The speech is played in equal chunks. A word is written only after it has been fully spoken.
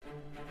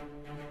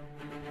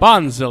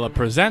Bondzilla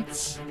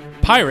presents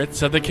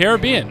Pirates of the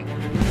Caribbean.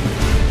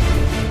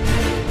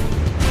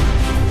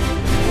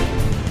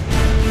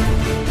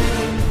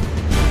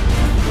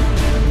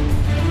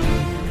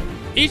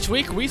 Each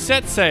week we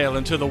set sail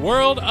into the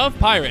world of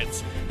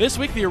pirates. This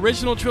week the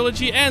original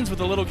trilogy ends with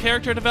a little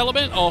character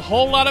development, a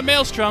whole lot of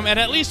maelstrom, and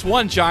at least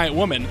one giant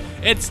woman.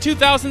 It's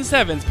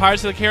 2007's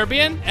Pirates of the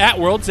Caribbean at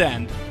World's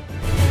End.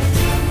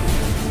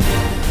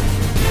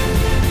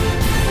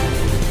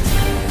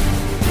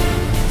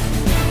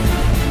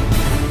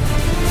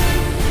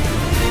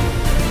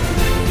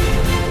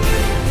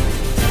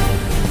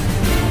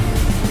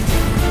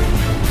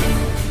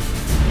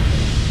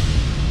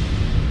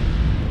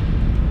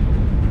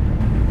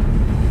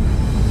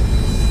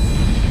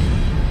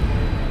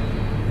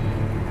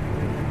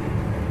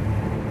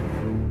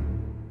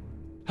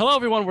 Hello,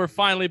 everyone. We're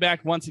finally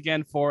back once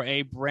again for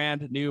a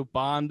brand new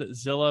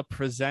Bondzilla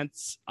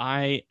Presents.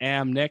 I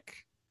am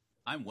Nick.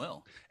 I'm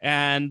Will.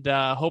 And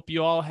hope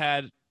you all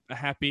had a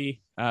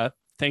happy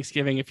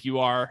Thanksgiving if you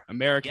are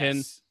American.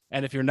 Yes.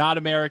 And if you're not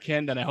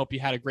American, then I hope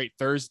you had a great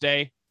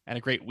Thursday and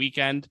a great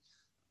weekend.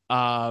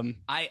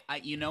 I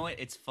you know what?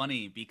 It's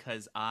funny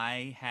because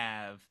I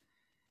have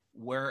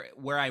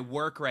where I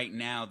work right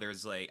now.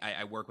 There's like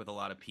I work with a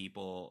lot of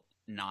people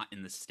not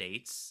in the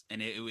States,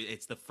 and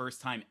it's the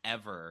first time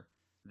ever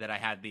that I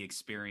had the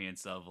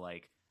experience of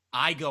like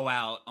I go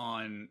out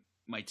on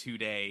my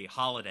 2-day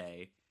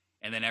holiday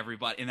and then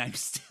everybody and I'm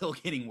still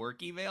getting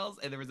work emails,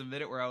 and there was a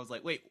minute where I was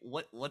like, wait,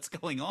 what's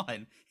going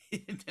on?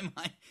 am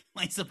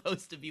I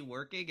supposed to be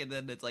working? And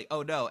then it's like,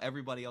 oh no,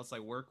 everybody else I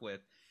work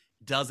with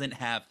doesn't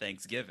have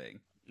Thanksgiving.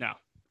 No.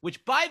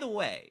 Which, by the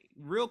way,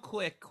 real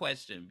quick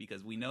question,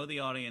 because we know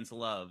the audience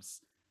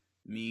loves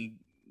me,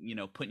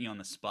 putting you on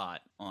the spot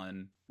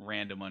on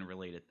random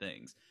unrelated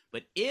things.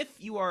 But if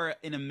you are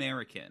an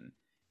American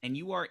and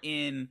you are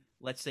in,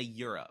 let's say,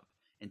 Europe,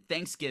 and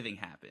Thanksgiving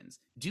happens,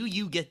 do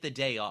you get the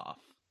day off?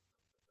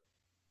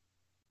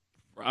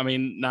 I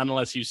mean, not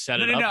unless you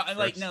set it up.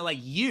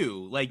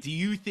 Do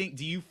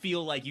you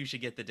feel like you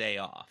should get the day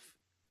off?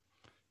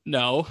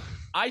 No.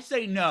 I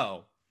say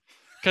no.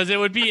 Because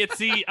it's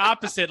the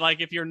opposite.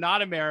 Like, if you're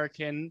not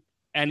American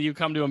and you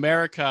come to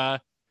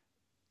America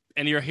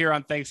and you're here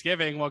on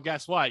Thanksgiving, well,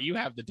 guess what? You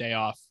have the day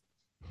off.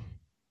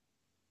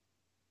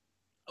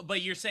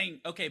 But you're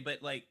saying, okay,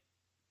 but like,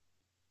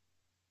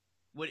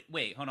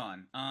 wait, hold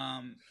on.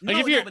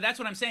 But that's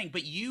what I'm saying.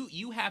 But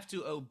you have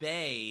to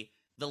obey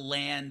the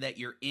land that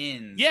you're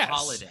in. Yes.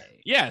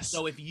 Holiday. Yes.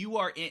 So if you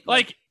are in,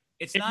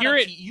 it's if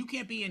not you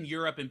can't be in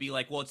Europe and be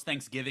like, well, it's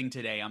Thanksgiving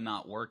today, I'm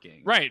not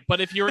working. Right. But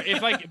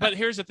but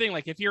here's the thing,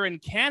 like if you're in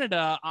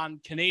Canada on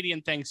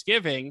Canadian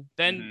Thanksgiving,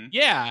 then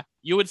yeah,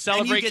 you would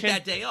celebrate. And you get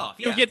that day off.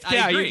 You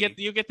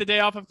get the day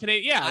off of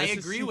Canadian. Yeah, I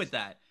agree with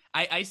that.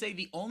 I say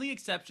the only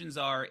exceptions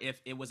are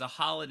if it was a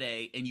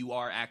holiday and you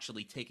are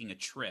actually taking a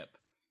trip,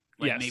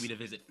 like maybe to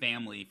visit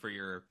family for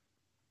your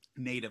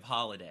native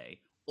holiday,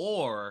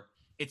 or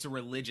it's a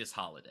religious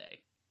holiday.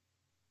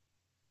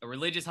 A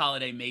religious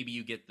holiday, maybe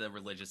you get the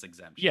religious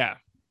exemption. Yeah,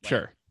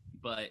 sure.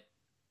 But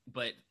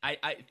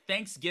I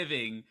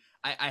Thanksgiving,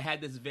 I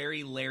had this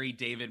very Larry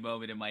David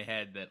moment in my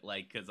head that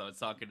because I was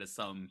talking to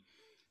some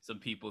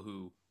people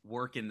who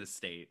work in the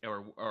state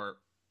or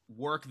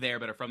work there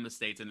but are from the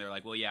States, and they're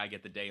like, well, yeah, I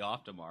get the day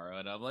off tomorrow.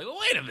 And I'm like, well,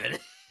 wait a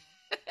minute.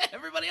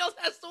 Everybody else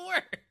has to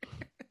work.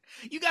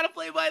 You got to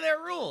play by their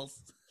rules.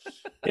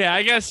 Yeah,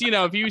 I guess,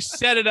 if you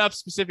set it up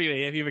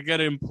specifically, if you have a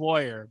good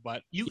employer,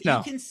 but you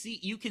can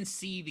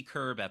see the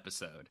Curb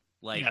episode,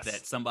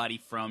 that somebody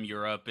from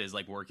Europe is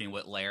like working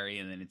with Larry,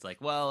 and then it's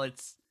like, well,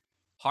 it's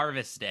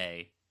Harvest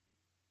Day.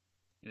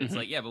 And it's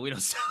like, yeah, but we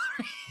don't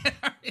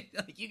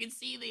celebrate. You can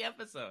see the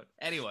episode.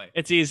 Anyway.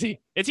 It's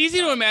easy. It's easy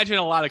to imagine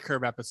a lot of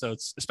Curb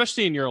episodes,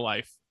 especially in your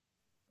life.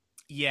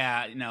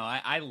 Yeah, no,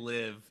 I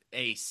live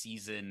a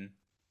season.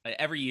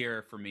 Every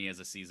year for me is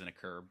a season of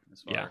Curb,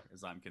 as far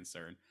as I'm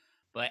concerned.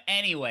 But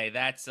anyway,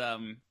 that's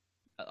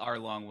our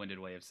long-winded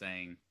way of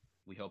saying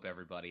we hope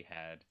everybody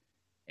had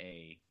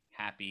a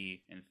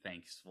happy and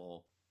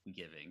thankful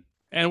giving.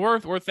 And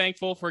we're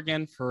thankful for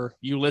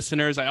you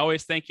listeners. I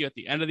always thank you at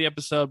the end of the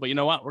episode, but you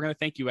know what? We're going to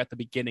thank you at the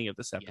beginning of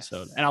this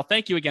episode. Yes. And I'll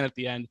thank you again at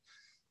the end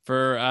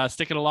for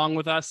sticking along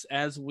with us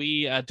as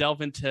we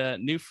delve into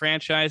new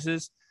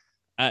franchises,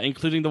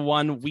 including the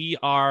one we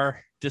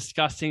are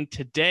discussing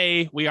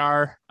today. We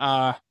are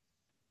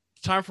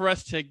time for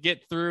us to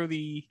get through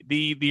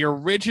the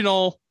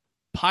original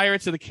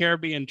Pirates of the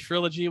Caribbean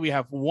trilogy. We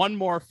have one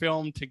more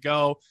film to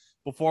go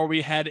before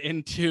we head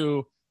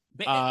into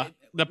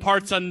the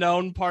parts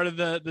unknown part of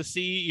the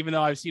sea, even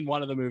though I've seen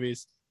one of the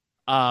movies.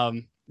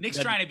 Nick's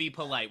trying to be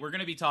polite. We're going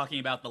to be talking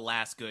about the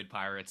last good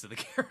Pirates of the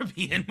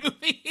Caribbean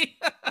movie.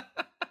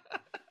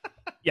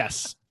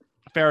 Yes,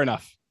 fair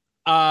enough.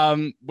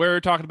 We're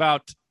talking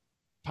about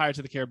Pirates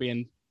of the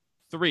Caribbean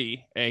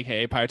 3,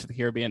 aka Pirates of the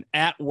Caribbean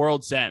at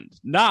World's End,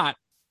 not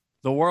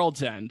The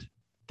World's End.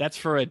 That's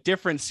for a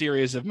different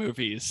series of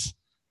movies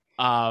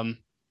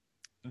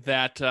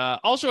that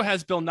also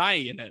has Bill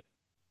Nighy in it.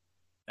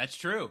 That's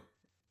true.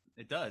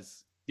 It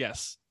does.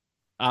 Yes.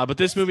 But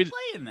this movie,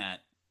 playing that.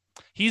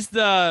 He's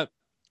the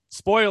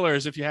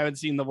spoilers if you haven't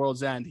seen The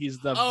World's End. He's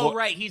the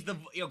right. He's the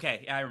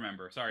okay. I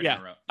remember. Sorry to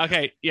interrupt.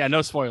 Okay. Yeah.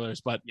 No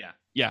spoilers, but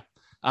yeah.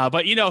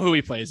 But you know who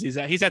he plays. He's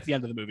at the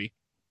end of the movie.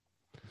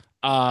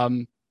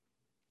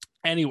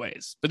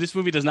 Anyways, but this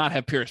movie does not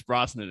have Pierce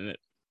Brosnan in it,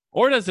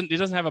 or it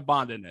doesn't have a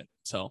Bond in it.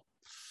 So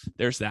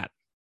there's that.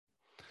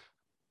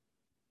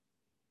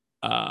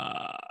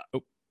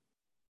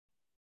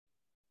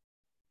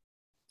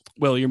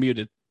 Will, you're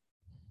muted.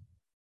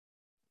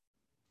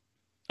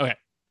 Okay.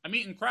 I'm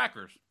eating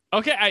crackers.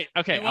 Okay.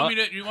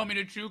 You want me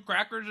to chew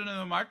crackers into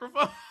the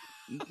microphone?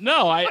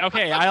 No,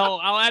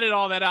 I'll edit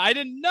all that out. I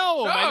didn't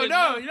know.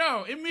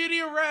 No. In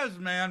media res,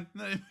 man.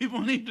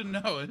 People need to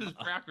know. It is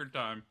cracker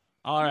time.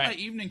 All right. My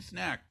evening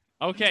snack.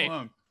 Okay.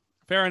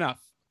 Fair enough.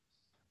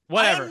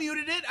 Whatever. I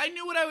muted it. I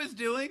knew what I was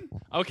doing.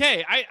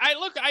 Okay.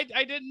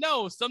 I didn't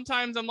know.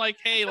 Sometimes I'm like,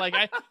 hey, like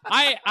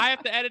I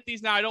have to edit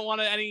these now. I don't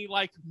want any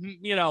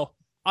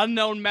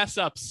unknown mess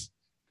ups.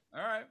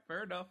 All right,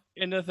 fair enough.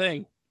 In the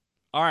thing.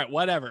 All right,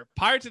 whatever.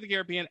 Pirates of the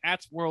Caribbean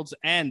at World's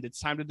End. It's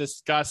time to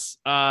discuss,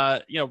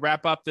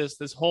 wrap up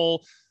this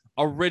whole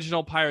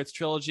original Pirates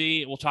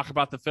trilogy. We'll talk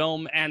about the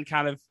film and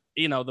kind of,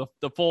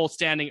 the full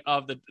standing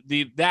of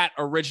that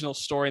original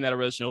story and that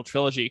original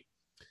trilogy.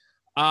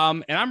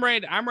 And I'm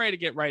ready to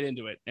get right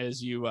into it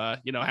as you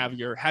have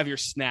your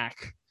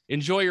snack.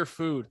 Enjoy your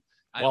food.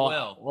 I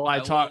will. Well, I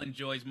will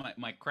enjoy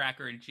my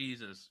cracker and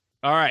cheeses.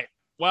 All right.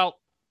 Well,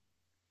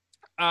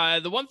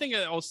 the one thing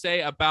that I'll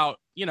say about,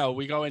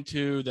 we go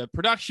into the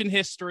production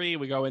history,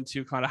 we go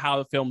into kind of how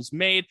the film's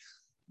made.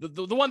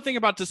 The one thing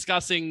about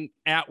discussing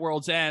At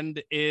World's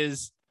End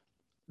is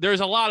there's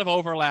a lot of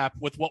overlap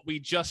with what we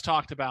just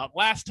talked about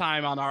last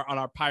time on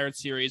our Pirate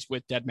series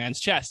with Dead Man's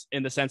Chest,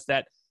 in the sense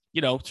that,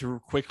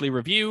 to quickly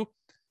review,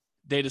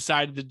 they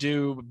decided to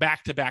do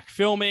back-to-back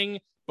filming.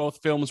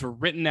 Both films were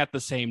written at the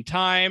same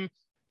time.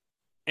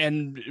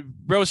 And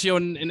Rossio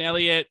and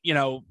Elliott,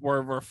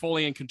 were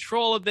fully in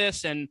control of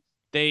this. And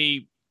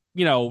they,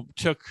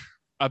 took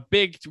a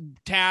big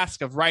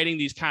task of writing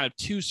these kind of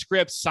two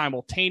scripts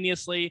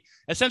simultaneously,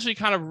 essentially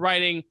kind of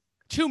writing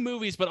two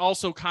movies, but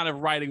also kind of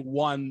writing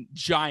one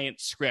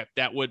giant script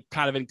that would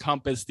kind of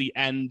encompass the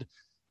end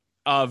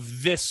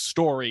of this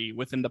story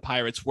within the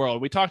Pirates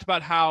world. We talked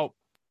about how,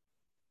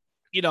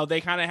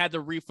 they kind of had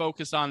to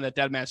refocus on the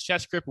Dead Man's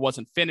Chest script. It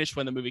wasn't finished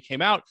when the movie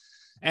came out.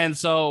 And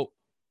so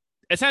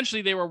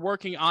essentially they were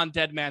working on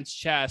Dead Man's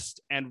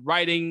Chest and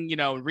writing,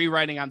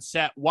 rewriting on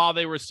set while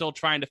they were still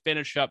trying to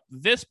finish up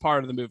this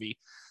part of the movie.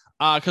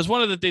 Because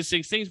one of the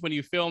distinct things when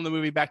you film the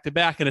movie back to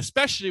back, and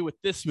especially with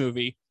this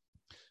movie,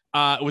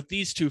 with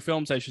these two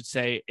films, I should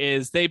say,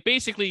 is they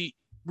basically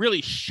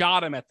really shot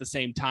them at the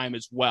same time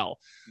as well.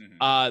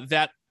 Mm-hmm.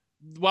 That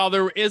while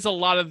there is a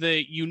lot of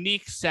the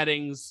unique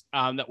settings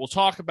that we'll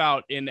talk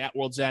about in At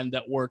World's End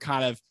that were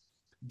kind of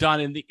done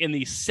in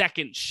the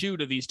second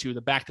shoot of these two,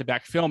 the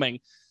back-to-back filming,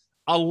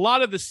 a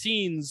lot of the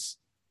scenes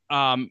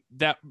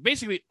that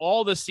basically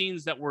all the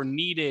scenes that were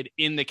needed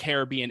in the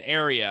Caribbean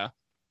area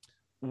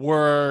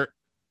were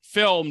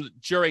filmed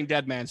during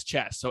Dead Man's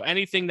Chest. So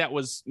anything that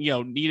was,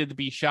 needed to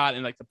be shot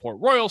in like the Port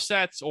Royal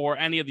sets or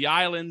any of the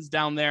islands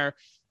down there,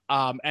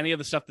 any of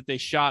the stuff that they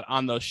shot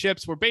on those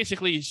ships were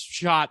basically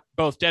shot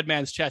both Dead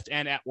Man's Chest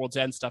and At World's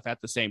End stuff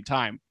at the same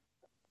time.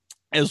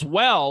 As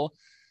well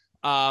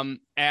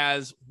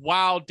as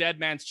while Dead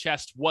Man's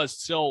Chest was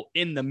still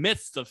in the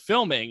midst of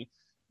filming,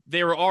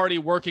 they were already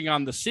working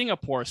on the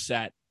Singapore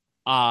set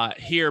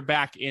here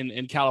back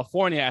in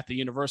California at the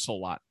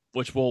Universal lot,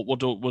 which we'll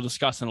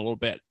discuss in a little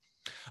bit.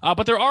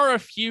 But there are a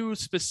few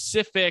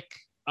specific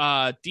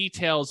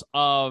details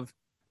of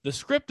the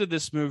script of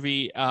this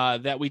movie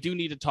that we do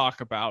need to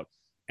talk about,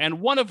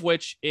 and one of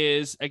which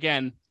is,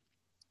 again,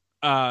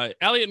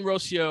 Elliott and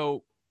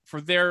Rossio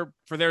for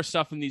their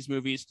stuff in these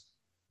movies,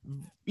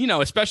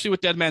 especially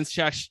with Dead Man's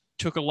Chest,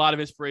 took a lot of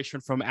inspiration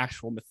from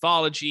actual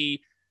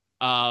mythology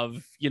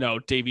of,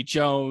 Davy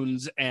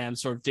Jones and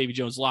sort of Davy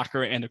Jones'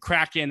 Locker and the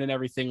Kraken and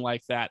everything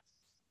like that.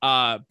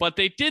 But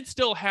they did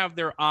still have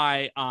their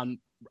eye on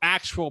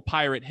actual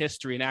pirate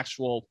history and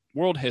actual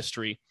world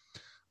history.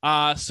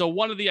 So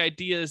one of the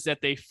ideas that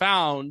they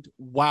found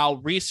while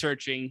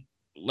researching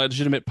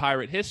legitimate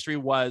pirate history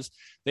was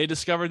they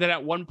discovered that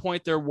at one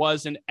point there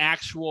was an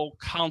actual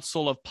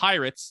council of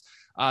pirates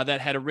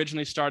that had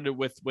originally started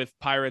with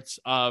pirates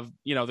of,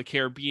 the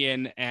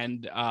Caribbean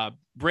and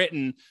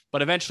Britain,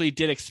 but eventually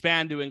did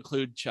expand to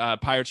include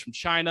pirates from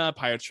China,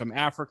 pirates from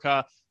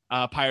Africa,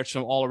 pirates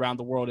from all around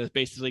the world, as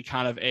basically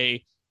kind of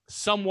a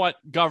somewhat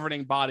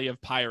governing body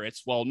of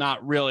pirates. Well,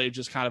 not really,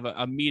 just kind of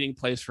a meeting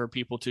place for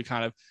people to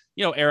kind of,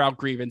 air out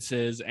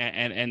grievances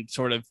and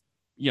sort of,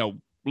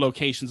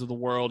 locations of the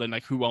world and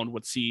like who owned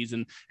what seas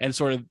and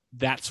sort of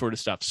that sort of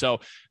stuff.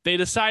 So they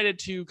decided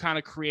to kind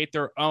of create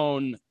their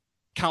own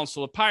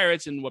council of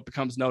pirates in what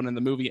becomes known in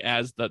the movie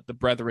as the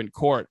Brethren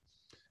Court.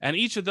 And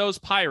each of those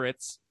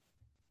pirates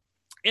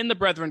in the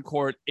Brethren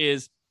Court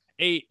is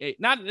a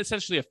not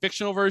essentially a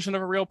fictional version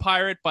of a real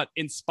pirate, but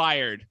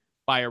inspired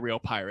by a real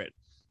pirate.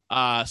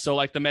 So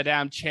like the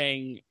Madame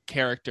Chang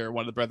character,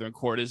 one of the Brethren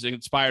Court, is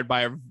inspired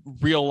by a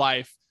real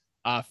life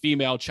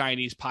female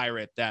Chinese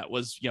pirate that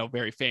was,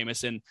 very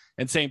famous. And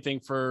same thing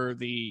for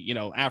the,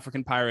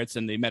 African pirates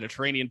and the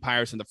Mediterranean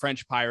pirates and the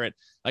French pirate.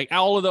 Like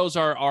all of those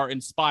are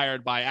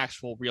inspired by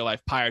actual real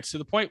life pirates, to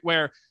the point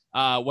where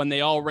when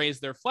they all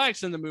raise their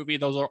flags in the movie,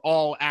 those are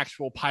all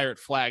actual pirate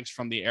flags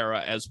from the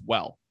era as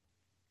well.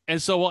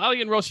 And so while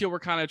Elliot and Rossio were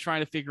kind of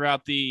trying to figure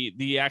out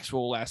the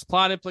actual last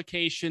plot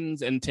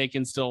implications and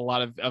taking still a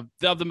lot of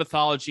the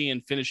mythology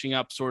and finishing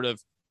up sort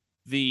of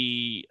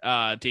the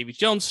Davy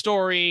Jones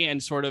story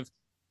and sort of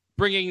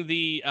bringing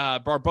the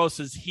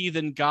Barbossa's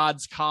heathen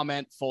gods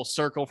comment full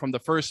circle from the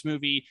first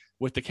movie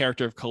with the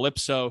character of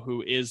Calypso,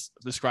 who is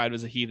described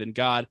as a heathen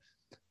god.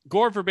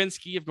 Gore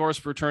Verbinski, of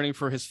course, returning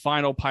for his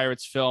final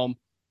Pirates film,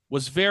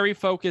 was very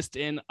focused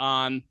in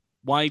on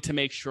wanting to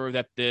make sure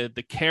that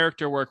the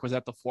character work was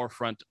at the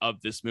forefront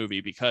of this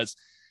movie, because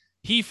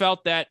he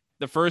felt that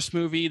the first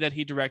movie that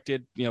he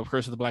directed,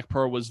 Curse of the Black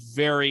Pearl, was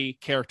very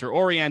character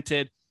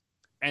oriented,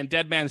 and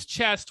Dead Man's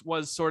Chest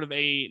was sort of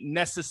a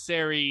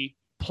necessary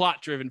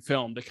plot driven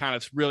film to kind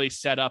of really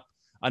set up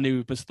a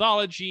new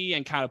mythology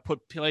and kind of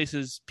put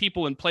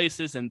people in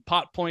places and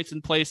plot points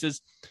in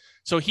places.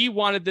 So he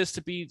wanted this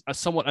to be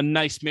a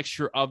nice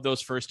mixture of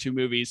those first two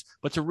movies,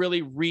 but to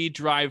really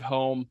re-drive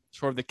home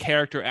sort of the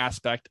character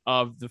aspect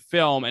of the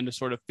film and to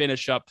sort of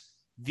finish up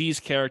these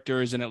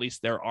characters and at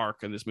least their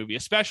arc in this movie,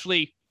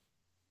 especially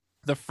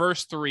the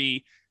first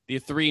three, the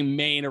three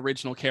main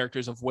original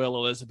characters of Will,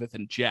 Elizabeth,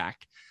 and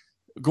Jack.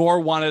 Gore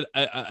wanted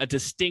a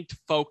distinct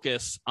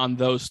focus on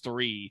those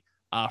three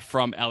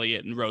from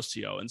Elliot and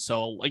Rossio. And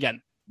so,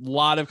 again, a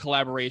lot of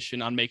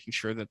collaboration on making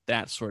sure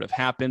that sort of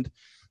happened.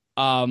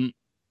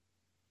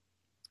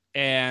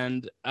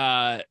 And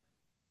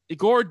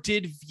Gore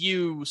did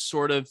view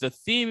sort of the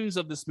themes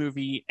of this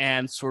movie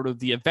and sort of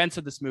the events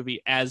of this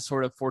movie as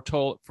sort of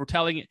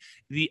foretelling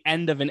the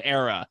end of an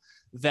era,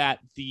 that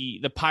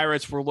the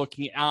pirates were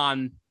looking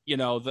on,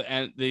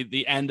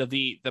 the end of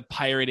the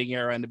pirating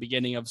era and the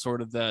beginning of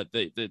sort of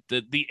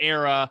the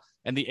era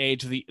and the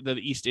age of the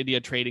East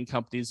India trading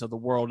companies of the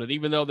world. And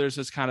even though there's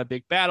this kind of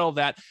big battle,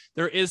 that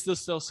there is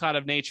this still side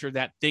of nature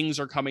that things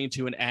are coming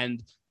to an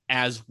end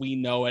as we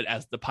know it,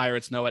 as the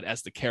pirates know it,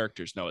 as the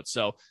characters know it.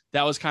 So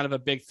that was kind of a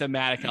big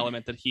thematic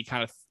element that he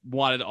kind of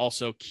wanted to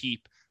also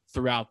keep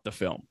throughout the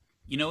film.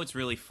 It's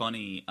really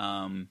funny.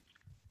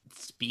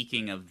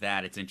 Speaking of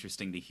that, it's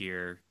interesting to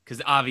hear,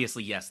 because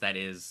obviously, yes, that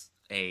is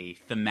a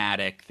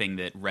thematic thing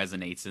that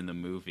resonates in the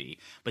movie.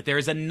 But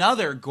there's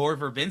another Gore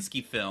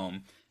Verbinski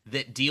film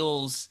that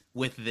deals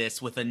with this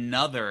with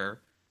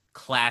another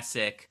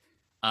classic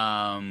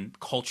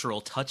cultural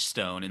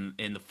touchstone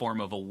in the form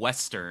of a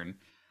Western.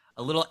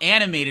 A little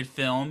animated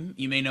film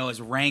you may know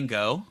as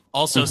Rango,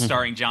 also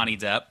starring Johnny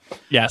Depp.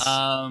 Yes.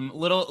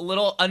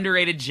 Little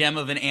underrated gem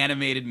of an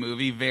animated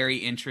movie, very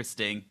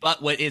interesting.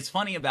 But what is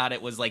funny about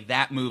it was like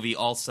that movie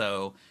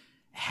also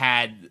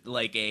had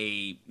like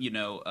a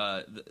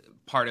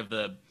part of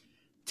the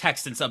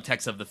text and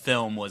subtext of the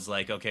film was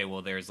like, okay,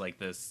 well, there's like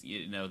this,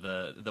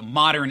 the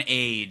modern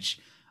age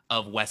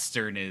of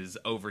Western is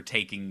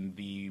overtaking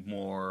the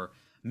more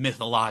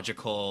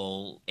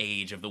mythological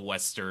age of the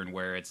Western,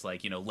 where it's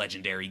like,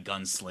 legendary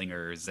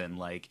gunslingers and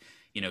like,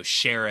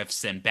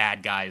 sheriffs and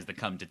bad guys that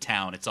come to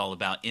town. It's all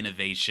about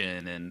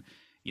innovation and,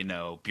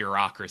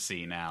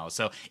 bureaucracy now.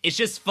 So it's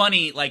just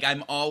funny. Like,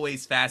 I'm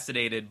always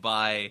fascinated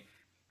by,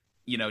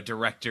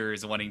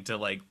 directors wanting to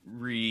like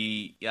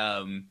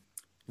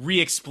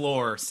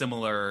re-explore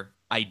similar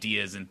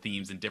ideas and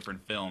themes in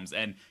different films.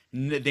 And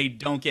they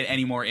don't get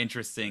any more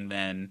interesting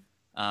than,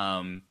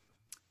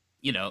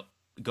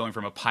 going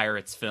from a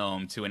pirates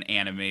film to an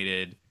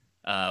animated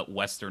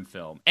Western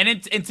film.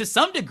 And to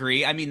some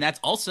degree, I mean,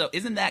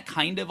 isn't that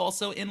kind of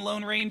also in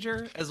Lone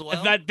Ranger as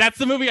well? That's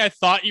the movie I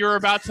thought you were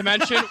about to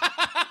mention,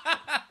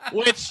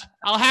 which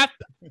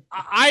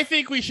I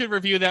think we should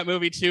review that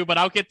movie too, but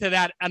I'll get to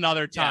that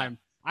another time. Yeah.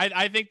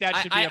 I think that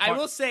should be I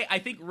will say, I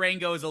think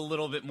Rango is a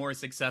little bit more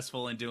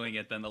successful in doing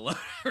it than the Lone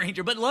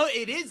Ranger, but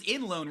it is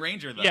in Lone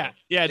Ranger though.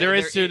 Yeah, there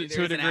is to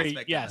a degree,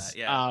 yes.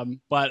 Yeah.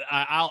 But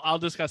I'll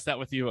discuss that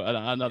with you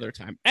another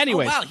time.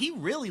 Anyways. Oh, wow, he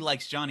really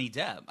likes Johnny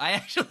Depp. I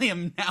actually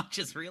am now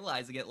just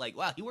realizing it. Like,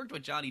 wow, he worked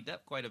with Johnny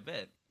Depp quite a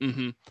bit.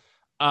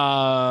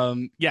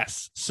 Mm-hmm.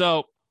 Yes.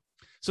 So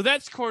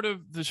that's sort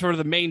of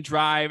the main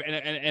drive,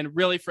 and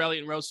really for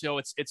Elliot and Rossio,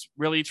 it's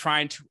really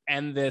trying to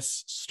end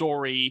this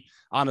story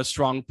on a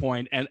strong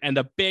point, and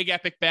a big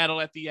epic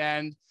battle at the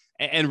end,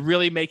 and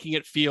really making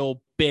it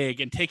feel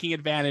big and taking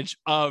advantage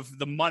of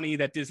the money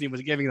that Disney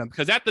was giving them.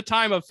 Because at the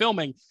time of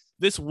filming,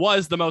 this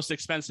was the most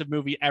expensive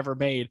movie ever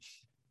made.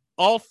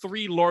 All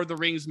three Lord of the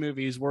Rings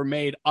movies were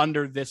made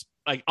under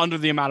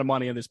the amount of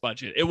money in this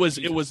budget. It was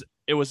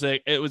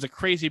a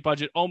crazy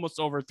budget, almost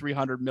over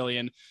 $300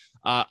 million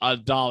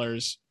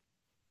dollars.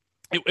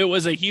 It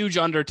was a huge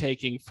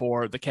undertaking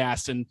for the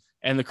cast and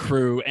the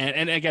crew.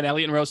 And again,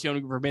 Elliot and Rossio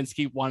and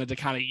Verbinski wanted to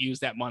kind of use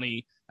that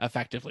money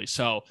effectively.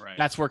 So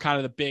That's where kind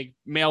of the big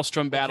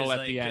maelstrom battle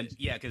at the end.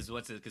 Yeah,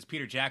 because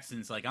Peter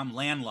Jackson's like, I'm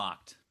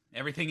landlocked.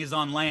 Everything is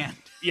on land.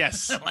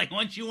 Yes. Like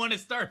once you want to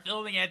start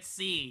filming at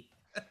sea,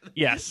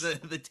 yes,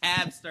 the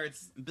tab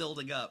starts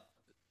building up.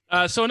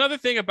 So another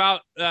thing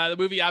about the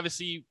movie,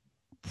 obviously,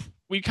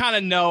 we kind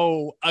of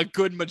know a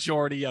good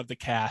majority of the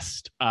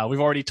cast. We've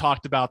already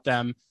talked about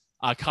them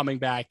coming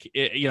back.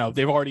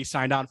 They've already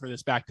signed on for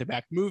this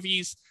back-to-back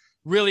movies.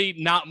 Really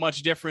not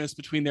much difference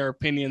between their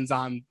opinions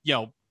on,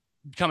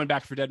 coming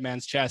back for Dead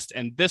Man's Chest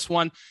and this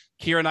one.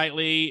 Keira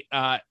Knightley,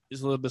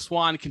 Elizabeth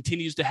Swann,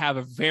 continues to have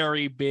a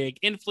very big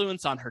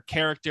influence on her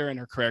character and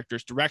her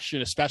character's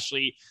direction,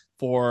 especially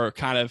for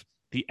kind of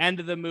the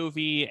end of the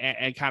movie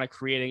and kind of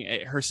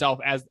creating herself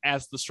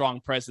as the strong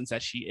presence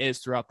that she is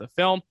throughout the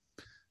film.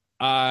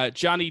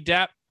 Johnny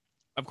Depp,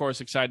 of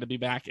course, excited to be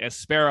back as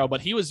Sparrow,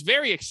 but he was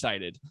very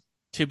excited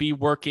to be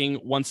working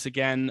once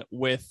again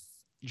with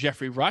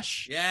Jeffrey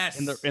Rush. Yes.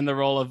 in the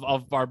role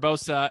of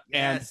Barbossa.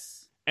 Yes.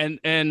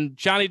 And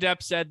Johnny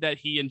Depp said that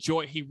he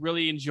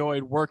really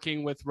enjoyed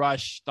working with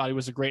Rush, thought he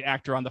was a great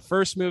actor on the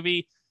first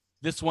movie.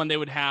 This one, they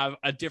would have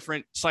a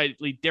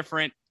slightly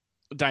different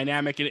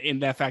dynamic in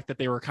the fact that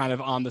they were kind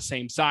of on the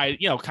same side,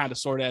 kind of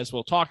sort of, as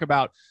we'll talk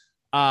about.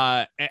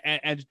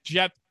 And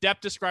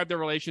Depp described their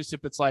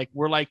relationship. It's like,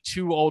 we're like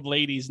two old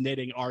ladies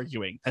knitting,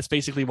 arguing. That's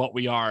basically what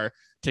we are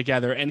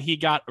together. And he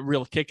got a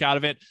real kick out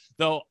of it.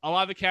 Though a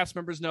lot of the cast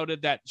members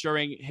noted that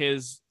during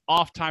his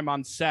off time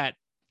on set,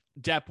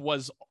 Depp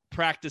was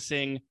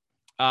practicing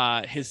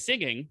his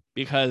singing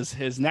because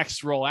his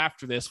next role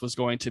after this was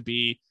going to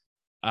be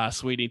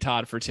Sweeney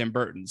Todd for Tim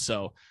Burton.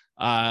 So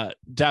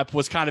Depp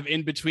was kind of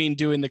in between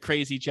doing the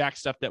crazy Jack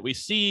stuff that we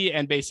see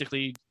and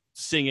basically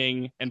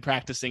singing and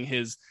practicing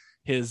his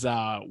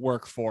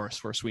workforce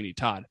for Sweeney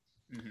Todd.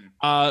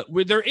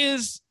 Where there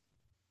is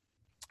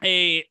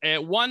a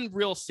one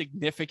real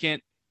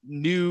significant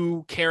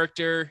new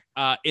character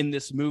in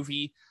this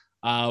movie,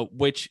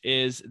 which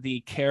is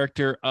the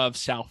character of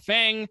Xiao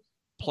Fang,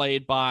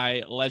 played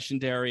by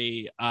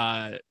legendary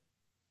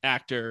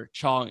actor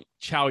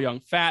Chow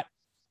Yun-fat,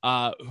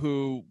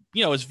 who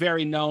is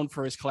very known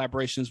for his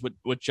collaborations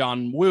with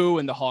John Woo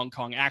in the Hong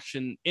Kong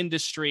action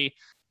industry.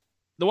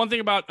 The one thing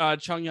about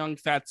Chow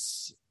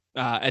Yun-fat's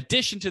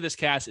addition to this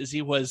cast is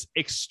he was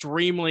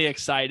extremely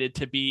excited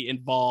to be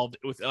involved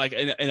with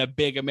in a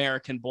big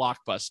American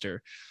blockbuster,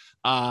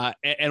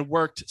 and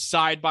worked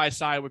side by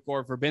side with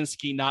Gore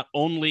Verbinski, not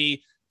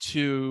only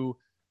to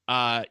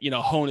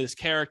hone his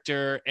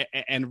character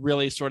and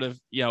really sort of,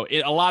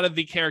 a lot of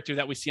the character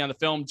that we see on the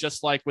film,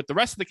 just like with the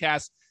rest of the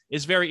cast,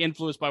 is very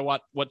influenced by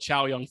what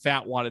Chow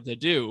Yun-fat wanted to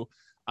do.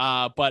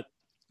 But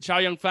Chow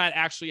Yun-fat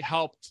actually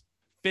helped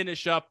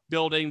finish up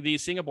building the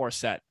Singapore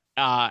set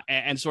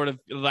and sort of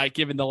like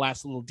giving the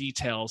last little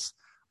details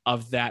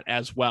of that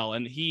as well.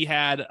 And he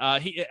had,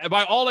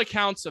 by all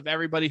accounts of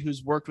everybody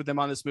who's worked with him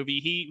on this movie,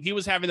 he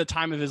was having the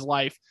time of his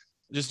life,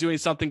 just doing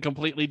something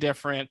completely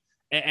different.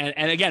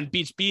 And again,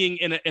 being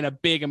in a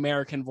big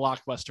American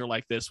blockbuster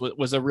like this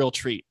was a real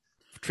treat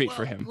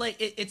for him. Like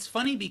it's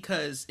funny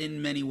because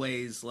in many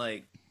ways,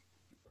 like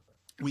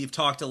we've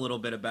talked a little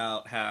bit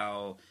about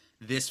how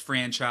this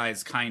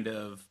franchise kind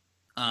of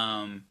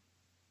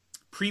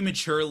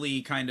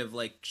prematurely kind of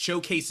like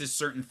showcases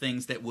certain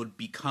things that would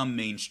become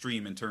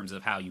mainstream in terms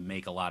of how you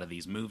make a lot of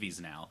these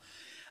movies now.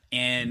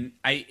 And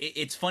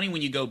it's funny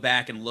when you go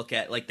back and look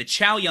at like the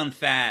Chow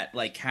Yun-fat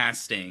like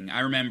casting.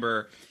 I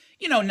remember,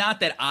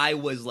 not that I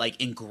was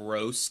like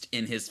engrossed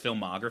in his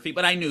filmography,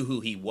 but I knew who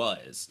he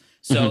was.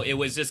 So it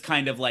was just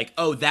kind of like,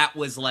 oh, that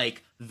was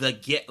like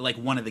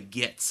one of the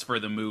gets for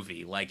the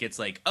movie. Like it's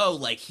like, oh,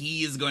 like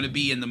he is going to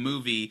be in the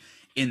movie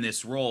in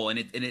this role, and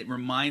it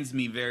reminds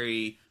me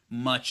very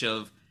much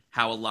of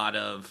how a lot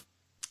of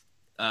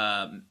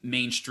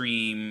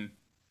mainstream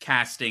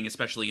casting,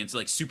 especially into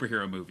like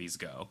superhero movies,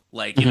 go.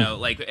 Like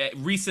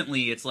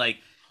recently, it's like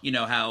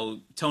how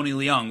Tony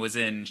Leung was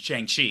in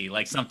Shang-Chi,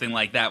 like something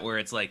like that, where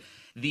it's like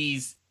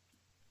these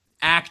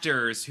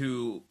actors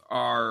who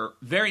are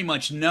very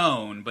much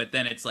known, but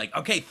then it's like,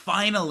 okay,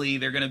 finally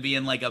they're going to be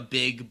in like a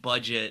big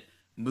budget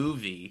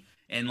movie.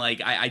 And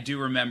like, I do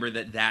remember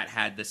that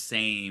had the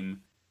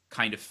same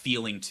kind of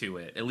feeling to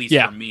it, at least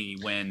for me,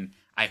 when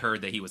I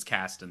heard that he was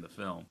cast in the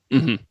film.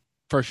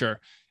 For sure.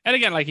 And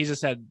again, like he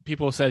just said,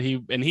 people said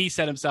he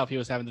said himself, he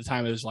was having the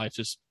time of his life,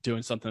 just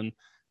doing something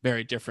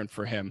very different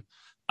for him.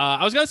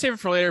 I was going to save it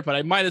for later, but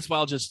I might as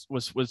well just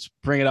was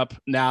bring it up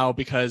now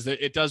because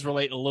it does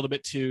relate a little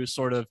bit to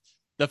sort of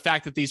the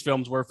fact that these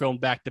films were filmed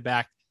back to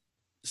back.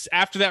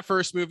 After that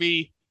first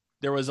movie,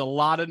 there was a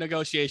lot of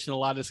negotiation, a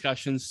lot of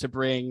discussions to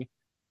bring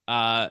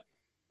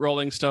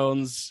Rolling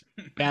Stones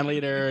band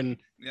leader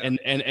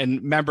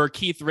and member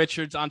Keith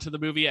Richards onto the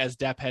movie, as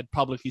Depp had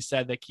publicly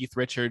said that Keith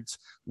Richards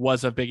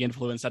was a big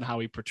influence on how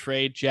he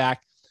portrayed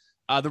Jack.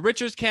 The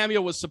Richards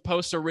cameo was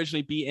supposed to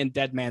originally be in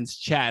Dead Man's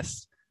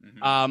Chest,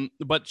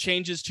 but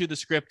changes to the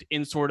script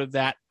in sort of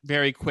that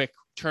very quick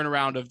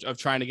turnaround of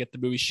trying to get the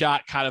movie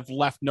shot kind of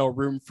left no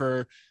room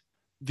for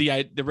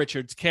the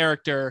Richards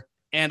character.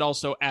 And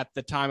also at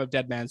the time of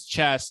Dead Man's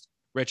Chest,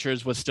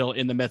 Richards was still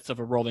in the midst of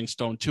a Rolling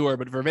Stone tour,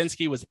 but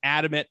Verbinski was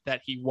adamant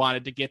that he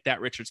wanted to get that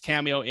Richards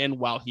cameo in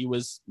while he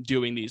was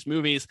doing these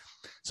movies.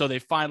 So they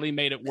finally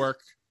made it work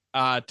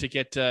to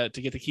get to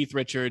Keith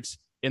Richards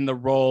in the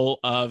role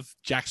of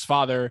Jack's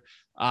father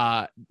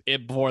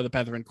before the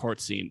Bethlehem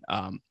court scene.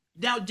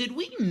 Now, did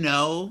we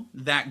know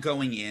that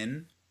going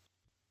in?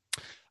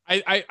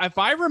 If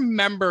I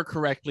remember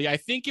correctly, I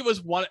think it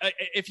was one.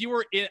 If you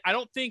were in, I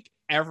don't think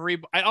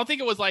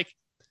it was like.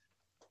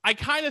 I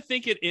kind of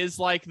think it is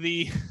like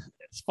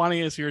it's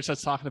funny as we were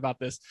just talking about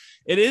this.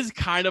 It is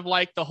kind of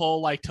like the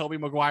whole like Tobey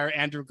Maguire,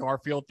 Andrew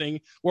Garfield thing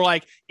where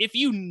like, if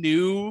you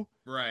knew,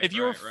 if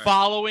you were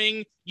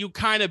following, you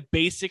kind of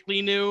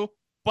basically knew,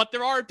 but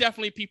there are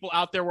definitely people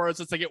out there where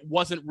it's like, it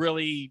wasn't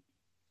really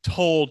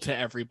told to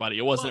everybody.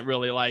 It wasn't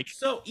really like,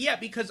 so yeah,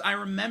 because I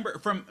remember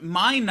from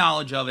my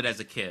knowledge of it as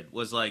a kid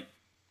was like,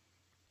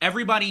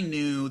 everybody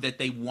knew that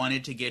they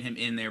wanted to get him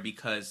in there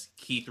because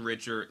Keith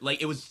Richards, like,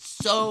 it was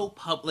so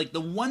like, the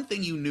one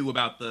thing you knew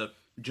about the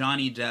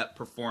Johnny Depp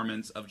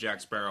performance of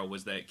Jack Sparrow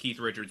was that Keith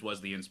Richards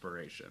was the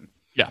inspiration.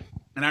 Yeah.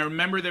 And I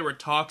remember there were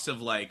talks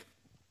of like,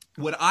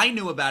 what I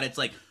knew about it's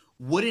like,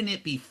 wouldn't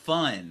it be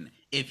fun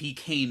if he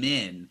came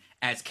in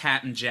as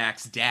Captain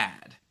Jack's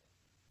dad?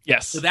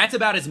 Yes. So that's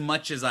about as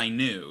much as I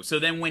knew. So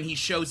then when he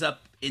shows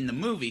up in the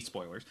movie,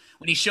 spoilers,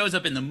 when he shows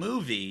up in the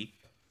movie,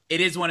 it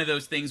is one of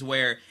those things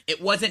where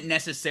it wasn't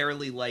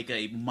necessarily like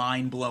a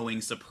mind-blowing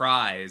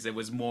surprise. It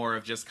was more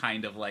of just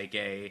kind of like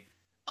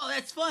oh,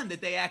 that's fun that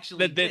they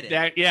actually did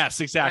it. Yes,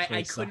 exactly.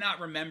 I could not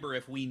remember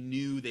if we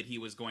knew that he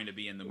was going to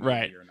be in the movie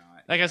or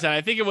not. Like I said, I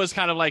think it was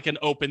kind of like an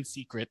open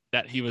secret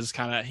that he was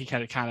kind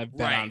of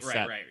been on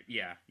set. Right.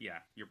 Yeah.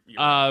 You're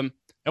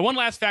and one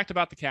last fact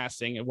about the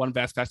casting, and one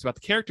last fact about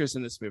the characters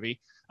in this movie.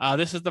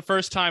 This is the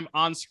first time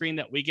on screen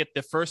that we get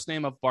the first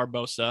name of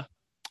Barbossa,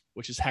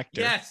 which is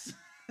Hector. Yes.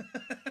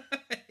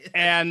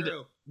 And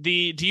true. Do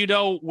you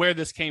know where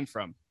this came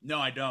from? No,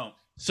 I don't.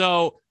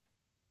 So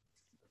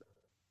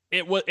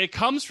it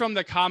comes from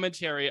the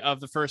commentary of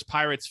the first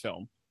Pirates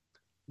film,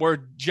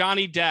 where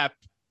Johnny Depp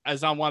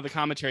is on one of the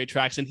commentary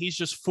tracks, and he's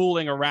just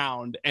fooling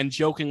around and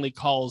jokingly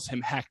calls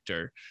him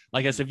Hector,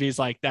 like as if he's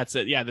like, that's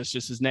it, yeah, that's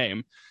just his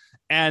name.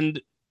 And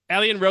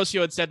Ali and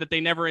Rossio had said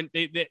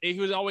that he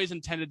was always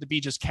intended to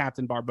be just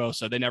Captain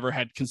Barbossa. They never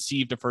had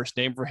conceived a first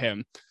name for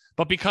him.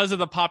 But because of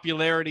the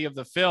popularity of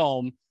the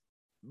film,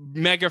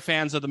 mega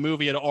fans of the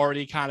movie had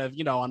already kind of,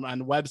 on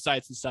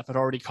websites and stuff, had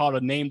already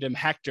named him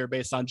Hector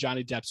based on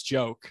Johnny Depp's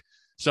joke.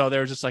 So they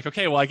were just like,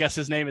 okay, well, I guess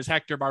his name is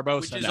Hector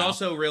Barbossa. Which is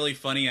also really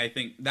funny. I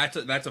think that's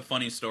a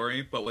funny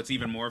story. But what's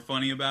even more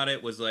funny about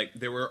it was like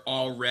there were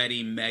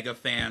already mega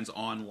fans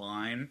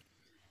online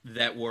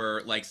that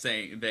were like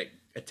saying that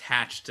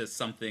attached to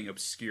something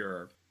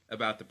obscure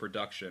about the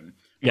production.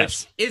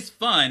 Yes, which is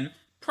fun.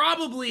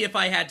 Probably if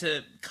I had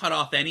to cut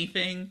off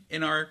anything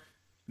in our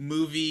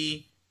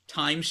movie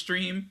time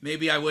stream,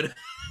 maybe I would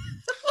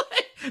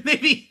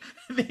maybe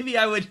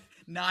I would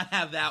not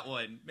have that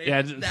one. Maybe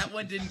that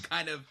one didn't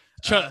kind of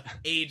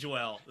age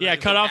well. Yeah,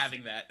 cut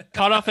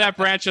off that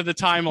branch of the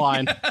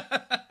timeline.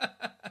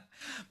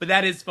 But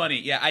that is funny.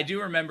 Yeah, I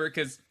do remember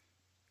because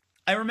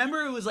I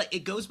remember it was like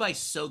it goes by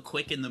so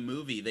quick in the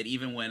movie that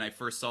even when I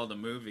first saw the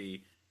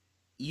movie,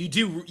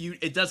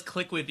 it does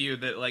click with you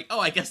that like, oh,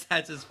 I guess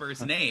that's his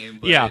first name.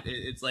 But yeah,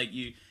 it's like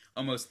you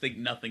almost think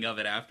nothing of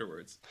it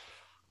afterwards.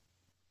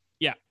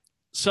 Yeah.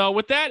 So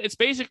with that, it's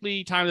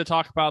basically time to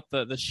talk about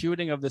the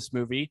shooting of this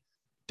movie.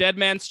 Dead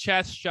Man's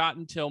Chest shot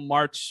until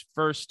March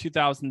 1st,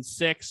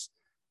 2006.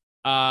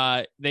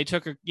 They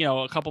took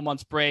a couple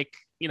months break.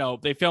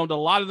 They filmed a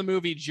lot of the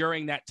movie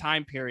during that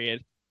time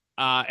period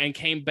and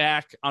came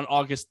back on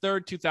August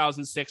 3rd,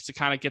 2006 to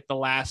kind of get the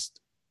last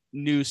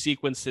new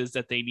sequences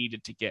that they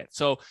needed to get.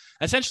 So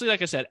essentially,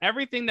 like I said,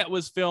 everything that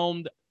was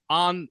filmed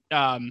on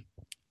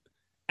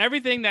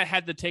everything that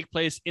had to take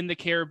place in the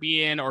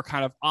Caribbean or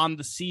kind of on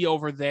the sea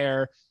over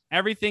there,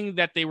 everything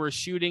that they were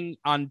shooting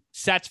on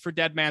sets for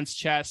Dead Man's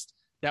Chest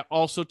that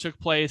also took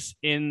place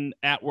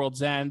at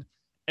World's End,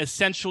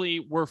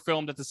 essentially were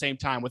filmed at the same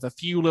time with a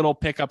few little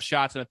pickup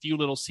shots and a few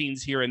little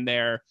scenes here and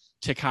there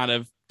to kind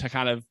of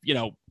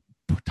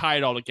tie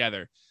it all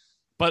together.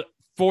 But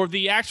for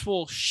the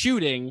actual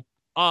shooting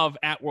of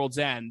At World's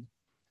End,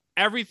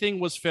 everything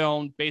was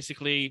filmed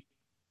basically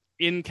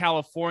in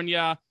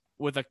California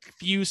with a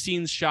few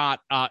scenes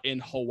shot in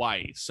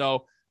Hawaii.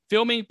 So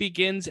filming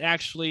begins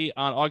actually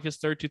on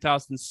August 3rd,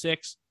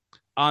 2006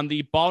 on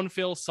the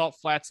Bonneville Salt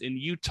Flats in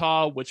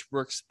Utah, which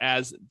works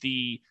as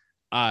the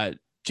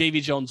J.V.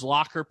 Jones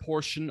Locker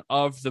portion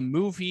of the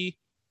movie.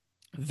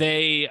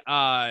 They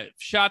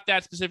shot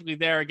that specifically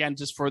there, again,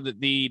 just for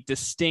the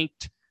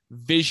distinct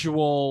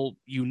visual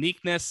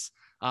uniqueness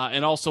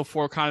and also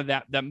for kind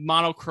of that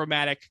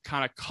monochromatic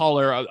kind of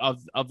color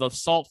of the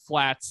salt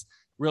flats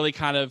really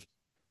kind of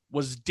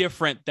was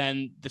different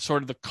than the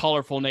sort of the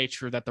colorful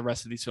nature that the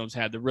rest of these films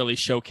had to really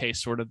showcase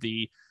sort of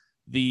the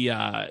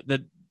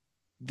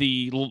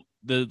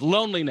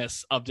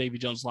loneliness of Davy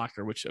Jones'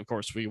 Locker, which of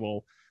course we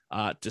will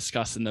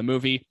discuss in the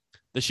movie.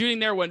 The shooting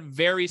there went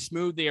very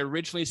smooth. They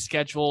originally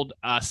scheduled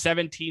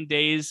 17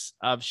 days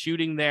of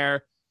shooting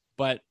there,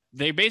 but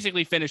they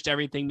basically finished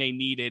everything they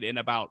needed in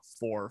about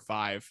 4 or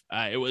 5.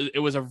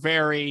 It was a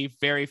very,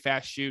 very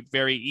fast shoot,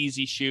 very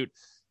easy shoot.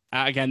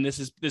 Again,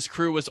 this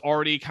crew was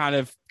already kind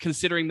of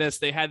considering this.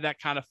 They had that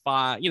kind of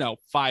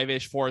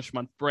 5-ish, 4-ish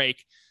month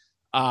break.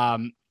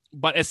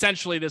 But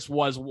essentially this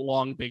was a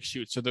long, big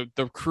shoot. So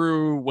the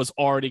crew was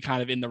already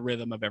kind of in the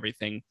rhythm of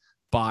everything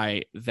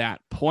by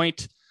that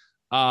point.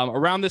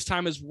 Around this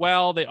time as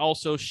well, they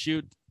also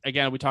shoot,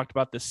 again, we talked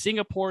about the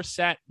Singapore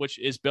set, which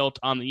is built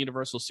on the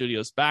Universal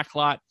Studios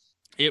backlot.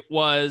 It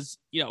was,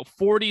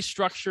 40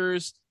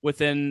 structures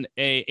within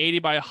a 80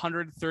 by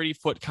 130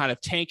 foot kind of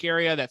tank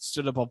area that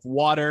stood above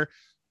water.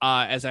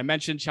 As I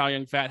mentioned, Chow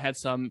Yun-fat had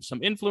some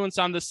influence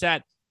on the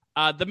set.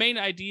 The main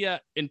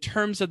idea in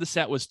terms of the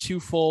set was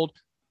twofold.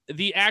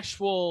 The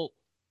actual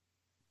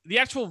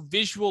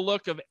visual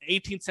look of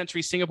 18th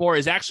century Singapore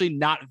is actually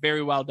not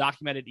very well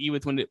documented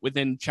even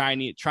within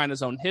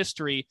China's own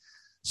history.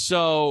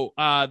 So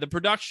the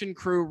production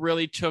crew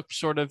really took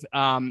sort of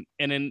an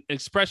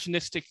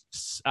expressionistic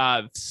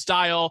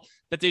style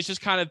that they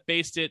just kind of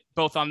based it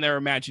both on their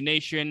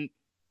imagination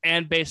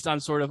and based on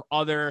sort of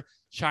other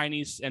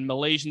Chinese and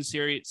Malaysian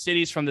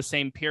cities from the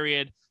same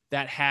period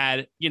that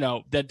had,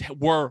 that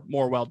were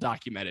more well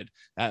documented.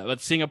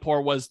 But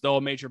Singapore was, though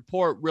a major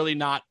port, really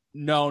not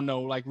no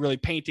like really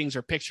paintings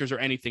or pictures or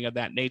anything of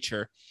that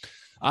nature.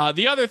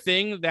 The other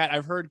thing that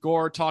I've heard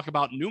Gore talk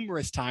about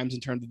numerous times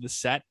in terms of the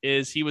set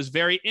is he was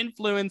very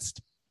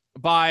influenced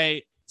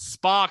by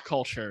spa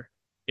culture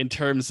in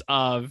terms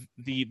of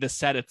the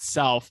set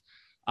itself.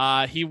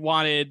 He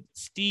wanted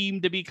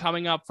steam to be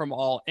coming up from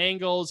all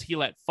angles. He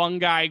let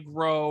fungi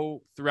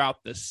grow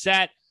throughout the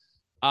set.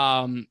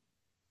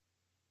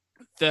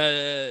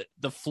 The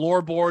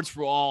floorboards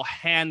were all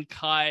hand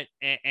cut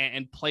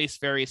and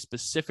placed very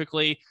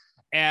specifically.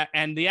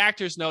 And the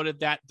actors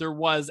noted that there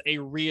was a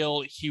real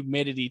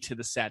humidity to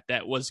the set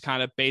that was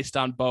kind of based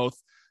on both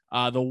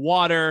the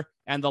water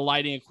and the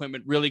lighting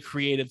equipment really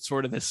created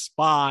sort of this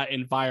spa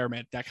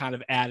environment that kind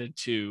of added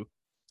to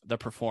the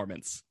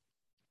performance.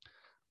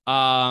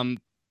 So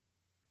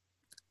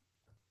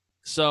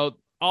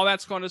all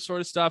that's going to sort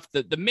of stuff.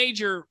 The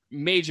major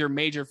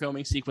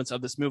filming sequence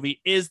of this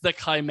movie is the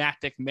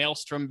climactic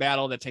maelstrom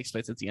battle that takes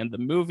place at the end of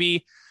the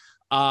movie.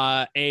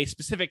 A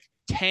specific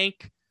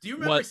tank. Do you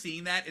remember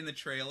seeing that in the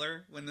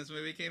trailer when this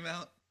movie came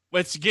out?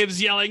 With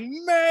Gibbs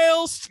yelling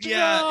Maelstrom,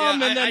 yeah,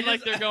 and then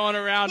they're going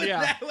around.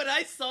 When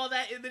I saw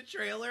that in the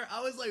trailer,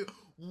 I was like,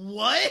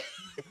 "What?"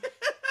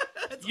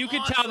 You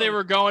could tell they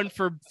were going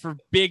for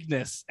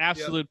bigness,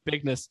 absolute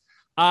bigness.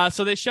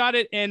 So they shot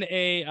it in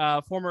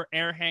a former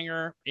air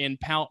hangar in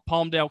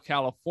Palmdale,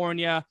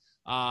 California.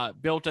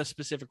 Built a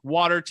specific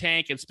water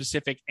tank and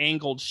specific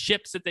angled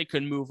ships that they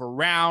could move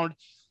around.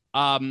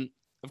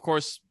 Of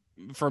course,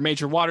 for a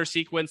major water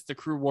sequence, the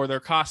crew wore their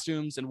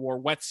costumes and wore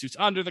wetsuits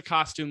under the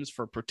costumes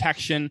for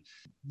protection.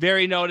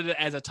 Very noted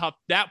as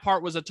that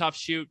part was a tough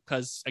shoot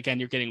because, again,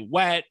 you're getting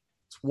wet,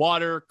 it's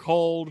water,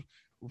 cold,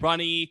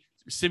 runny,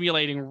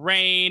 simulating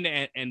rain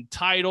and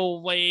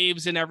tidal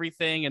waves and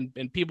everything,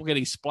 and people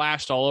getting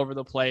splashed all over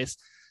the place.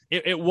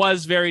 It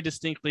was very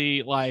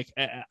distinctly like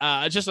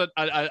just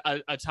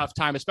a tough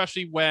time,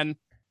 especially when,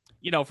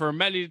 for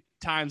many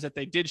times that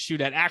they did shoot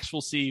at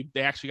actual sea,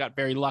 they actually got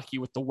very lucky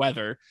with the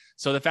weather.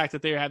 So the fact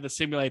that they had to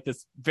simulate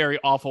this very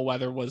awful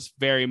weather was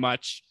very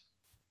much,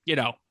 it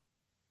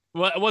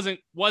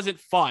wasn't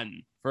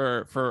fun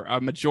for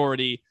a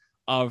majority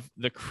of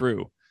the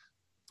crew.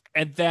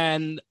 And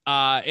then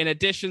in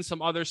addition,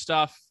 some other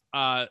stuff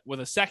with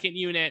a second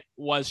unit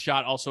was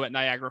shot also at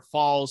Niagara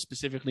Falls,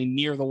 specifically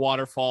near the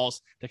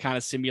waterfalls to kind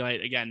of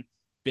simulate, again,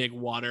 big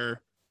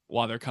water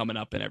while they're coming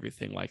up and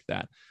everything like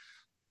that.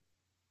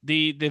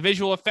 The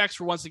visual effects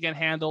were once again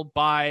handled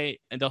by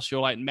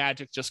Industrial Light and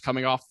Magic, just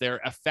coming off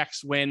their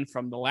effects win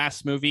from the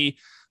last movie.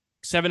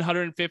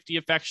 750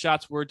 effect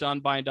shots were done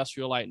by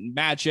Industrial Light and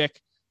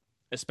Magic,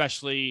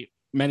 especially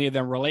many of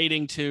them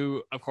relating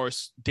to, of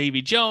course,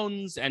 Davy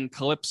Jones and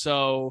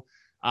Calypso,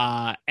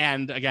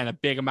 and again, a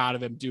big amount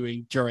of them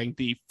doing during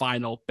the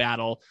final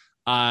battle.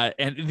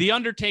 And the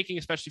undertaking,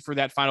 especially for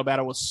that final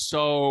battle, was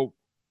so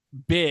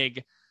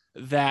big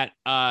that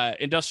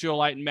Industrial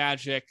Light and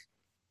Magic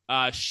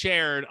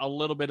shared a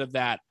little bit of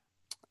that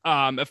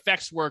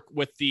effects work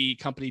with the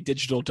company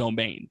Digital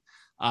Domain,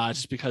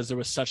 just because there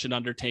was such an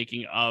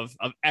undertaking of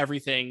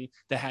everything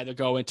that had to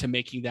go into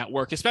making that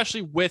work,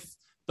 especially with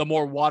the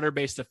more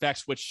water-based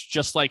effects, which,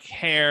 just like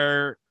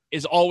hair,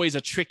 is always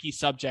a tricky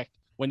subject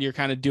when you're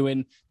kind of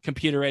doing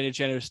computer-aided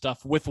generative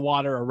stuff with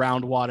water,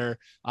 around water,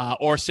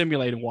 or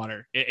simulating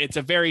water. It's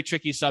a very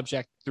tricky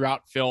subject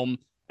throughout film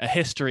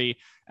history,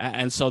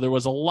 and so there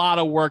was a lot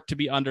of work to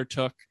be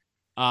undertook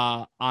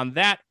on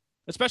that,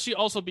 especially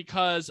also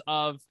because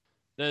of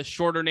the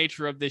shorter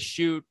nature of this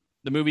shoot.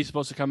 The movie's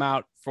supposed to come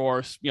out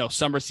for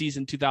summer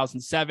season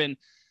 2007.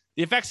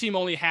 The effects team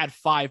only had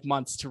 5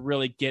 months to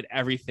really get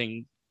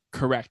everything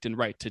correct and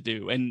right to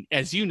do. And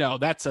as you know,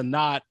 that's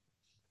not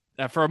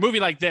for a movie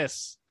like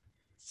this.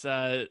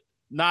 It's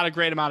not a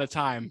great amount of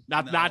time.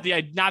 Not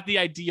the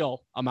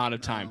ideal amount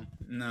of time.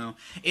 No.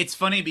 It's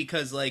funny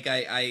because like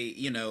I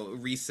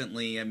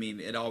recently, I mean,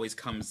 it always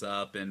comes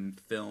up in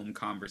film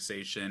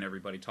conversation,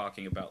 everybody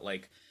talking about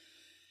like,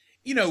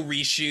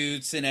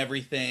 reshoots and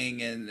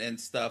everything and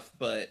stuff.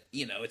 But,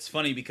 it's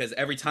funny because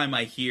every time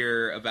I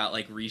hear about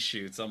like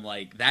reshoots, I'm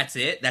like, that's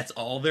it? That's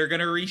all they're going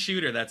to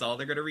reshoot, or that's all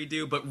they're going to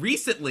redo? But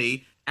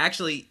recently,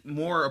 actually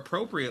more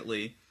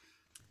appropriately,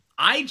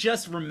 I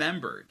just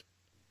remembered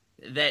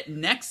that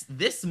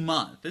this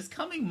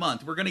coming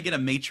month, we're going to get a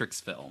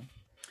Matrix film.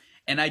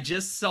 And I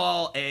just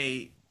saw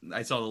I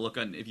saw the look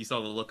on, if you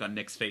saw the look on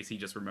Nick's face, he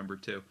just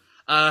remembered too.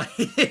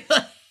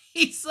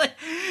 He's like,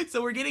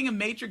 so we're getting a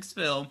Matrix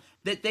film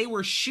that they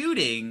were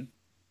shooting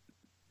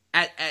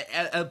at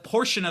a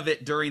portion of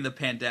it during the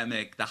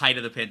pandemic, the height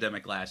of the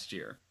pandemic last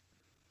year.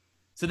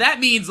 So that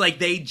means like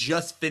they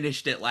just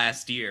finished it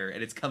last year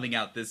and it's coming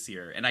out this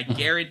year. And I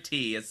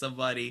guarantee, as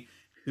somebody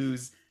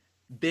who's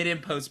been in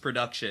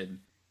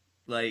post-production,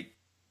 like,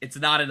 it's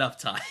not enough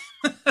time.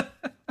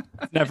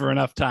 Never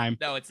enough time.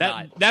 No, it's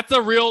not. That's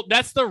the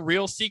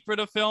real secret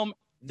of film.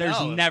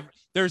 There's never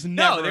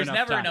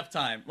enough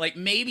time. Like,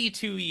 maybe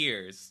 2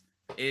 years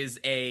is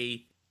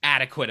a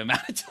adequate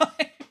amount of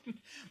time.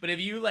 But if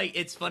you like,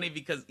 it's funny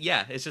because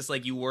it's just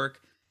like you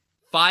work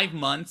 5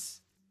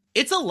 months.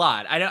 It's a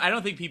lot. I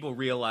don't think people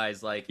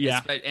realize like,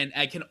 and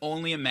I can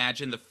only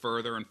imagine the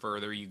further and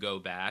further you go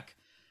back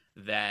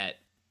that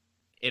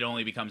it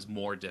only becomes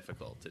more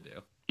difficult to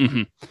do.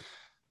 Mm-hmm.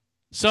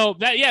 So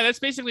that's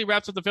basically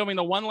wraps up the filming.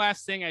 The one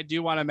last thing I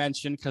do want to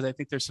mention, because I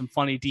think there's some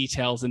funny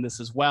details in this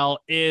as well,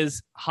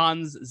 is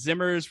Hans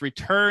Zimmer's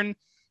return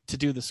to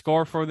do the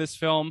score for this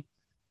film.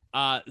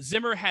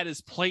 Zimmer had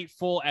his plate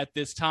full at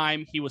this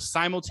time. He was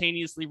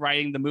simultaneously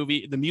writing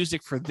the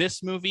music for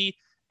this movie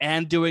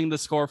and doing the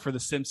score for the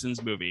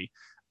Simpsons movie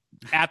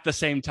at the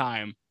same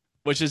time,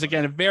 which is,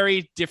 again, a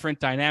very different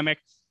dynamic.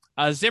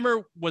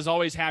 Zimmer was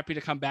always happy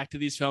to come back to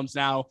these films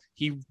now.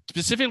 He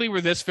specifically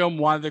with this film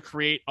wanted to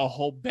create a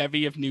whole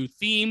bevy of new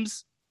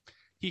themes.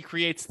 He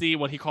creates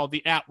what he called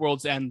the At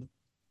World's End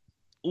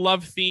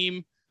love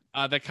theme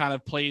that kind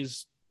of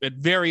plays at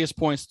various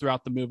points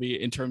throughout the movie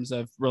in terms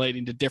of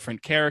relating to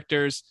different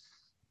characters,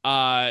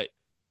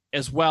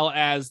 as well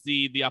as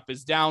the Up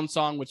Is Down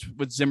song, which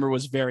Zimmer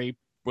was very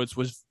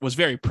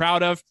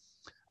proud of.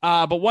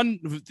 But one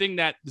thing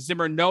that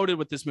Zimmer noted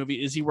with this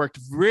movie is he worked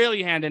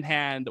really hand in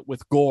hand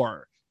with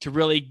Gore to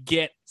really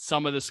get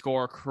some of the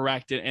score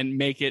corrected and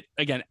make it,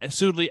 again,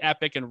 suitably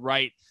epic and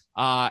right,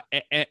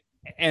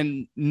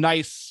 and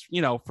nice,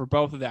 for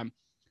both of them,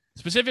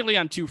 specifically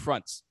on two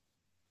fronts.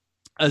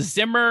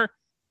 Zimmer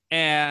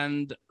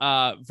and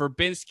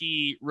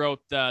Verbinski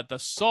wrote the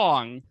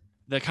song,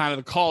 the kind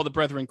of the Call of the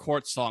Brethren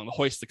Court song, the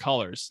Hoist the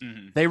Colors.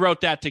 Mm-hmm. They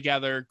wrote that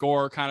together.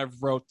 Gore kind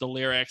of wrote the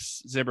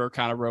lyrics. Zimmer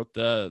kind of wrote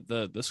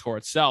the score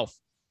itself.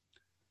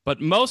 But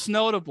most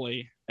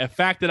notably, a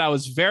fact that I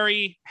was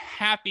very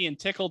happy and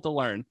tickled to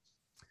learn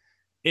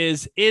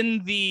is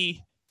in the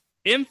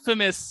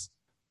infamous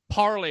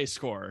Parlay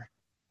score,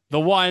 the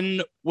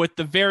one with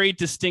the very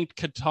distinct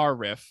guitar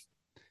riff,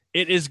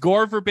 it is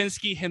Gore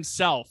Verbinski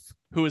himself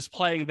who is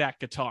playing that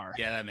guitar.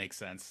 Yeah, that makes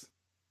sense.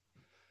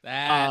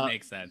 That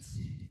makes sense.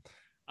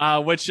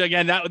 Which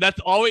again, that's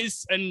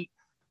always, and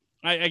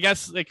I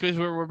guess because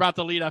we're about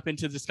to lead up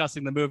into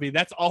discussing the movie,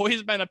 that's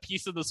always been a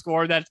piece of the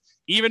score that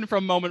even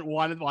from moment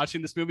one of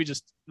watching this movie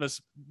just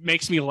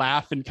makes me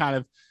laugh and kind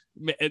of,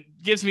 it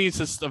gives me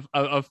just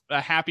a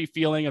happy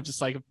feeling of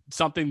just like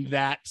something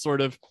that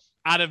sort of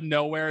out of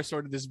nowhere,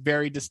 sort of this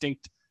very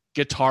distinct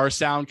guitar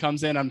sound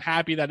comes in. I'm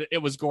happy that it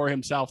was Gore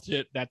himself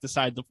that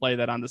decided to play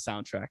that on the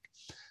soundtrack.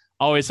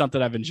 Always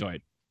something I've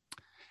enjoyed.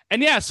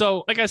 And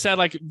so like I said,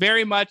 like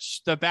very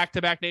much the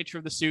back-to-back nature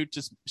of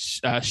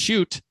the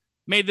shoot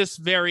made this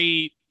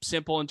very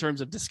simple in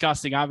terms of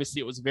discussing. Obviously,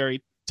 it was a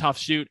very tough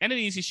shoot and an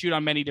easy shoot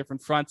on many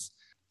different fronts.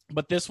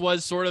 But this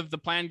was sort of the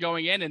plan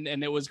going in,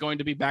 and it was going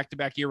to be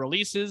back-to-back year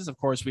releases. Of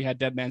course, we had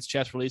Dead Man's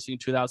Chest releasing in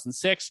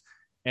 2006,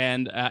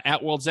 and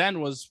At World's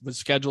End was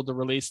scheduled to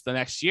release the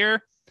next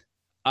year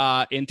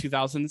in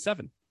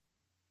 2007.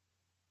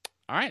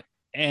 All right.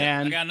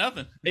 And I got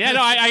nothing.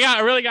 I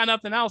really got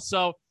nothing else.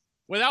 So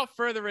without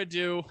further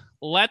ado,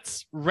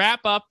 let's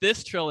wrap up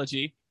this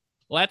trilogy.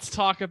 Let's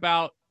talk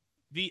about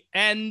the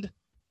end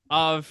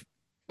of,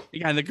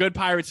 again, the Good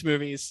Pirates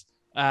movies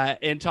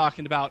in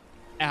talking about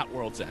At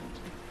World's End.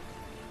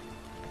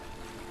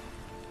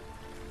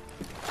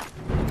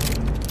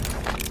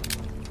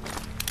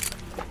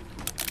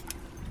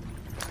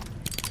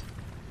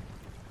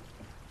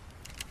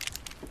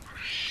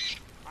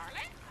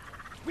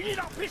 We need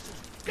our pistols!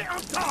 Get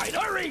outside!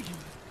 Hurry!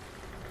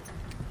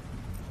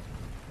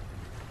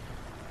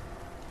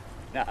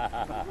 All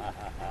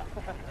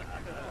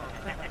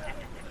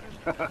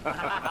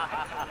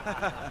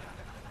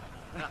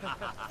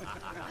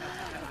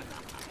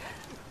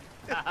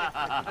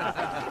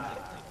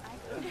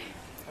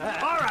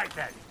right,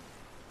 then.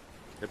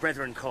 The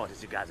Brethren Court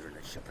is to gather in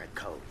the Shipwreck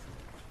Cove.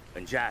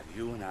 And Jack,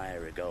 you and I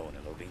are a-going,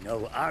 and there'll be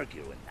no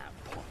arguing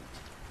that point.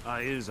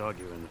 I is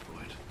arguing the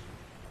point.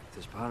 If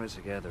there's pirates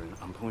are gathering,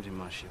 I'm pointing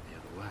my ship the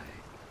other way.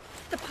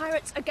 The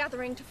pirates are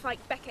gathering to fight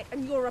Beckett,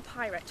 and you're a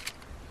pirate.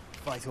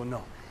 Fight or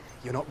not,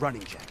 you're not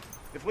running, Jack.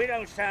 If we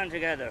don't stand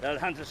together, they'll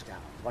hunt us down,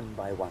 one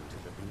by one, till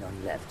there'll be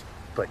none left.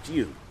 But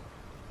you.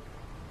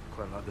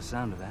 Quite like the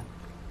sound of that.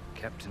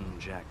 Captain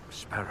Jack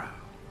Sparrow,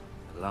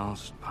 the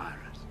last pirate.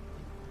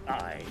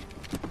 Aye.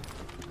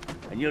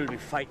 And you'll be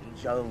fighting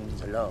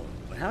Jones alone.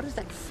 But how does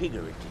that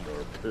figure into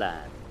your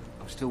plan?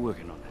 I'm still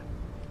working on that.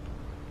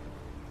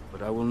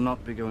 But I will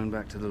not be going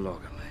back to the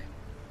logger, mate.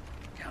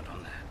 Count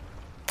on that.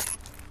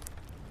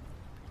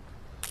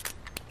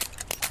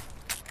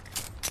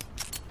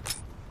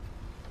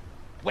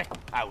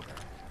 Wet powder.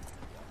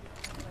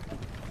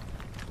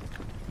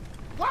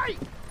 Wait!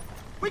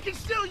 We can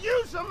still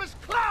use them as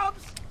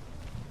clubs!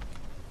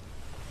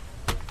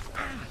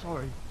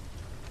 Sorry.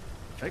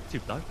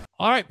 Effective, though.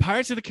 All right,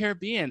 Pirates of the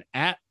Caribbean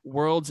at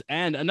World's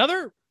End.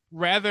 Another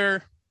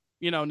rather,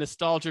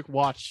 nostalgic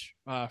watch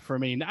for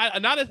me. I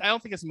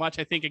don't think as much.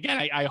 I think,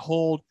 again, I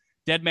hold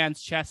Dead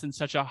Man's Chest in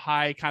such a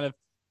high kind of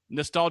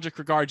nostalgic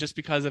regard just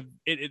because of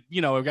it,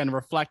 again,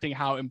 reflecting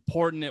how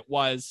important it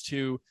was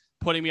to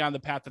putting me on the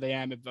path that I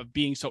am of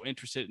being so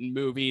interested in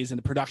movies and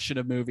the production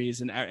of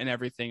movies and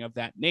everything of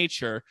that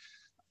nature.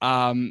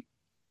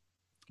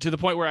 To the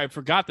point where I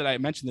forgot that I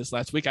mentioned this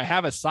last week. I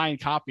have a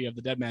signed copy of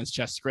the Dead Man's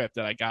Chest script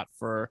that I got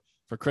for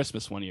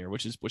Christmas one year,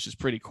 which is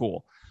pretty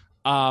cool.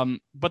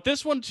 But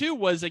this one too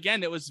was,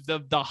 again, it was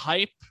the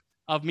hype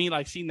of me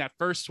like seeing that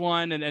first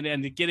one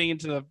and getting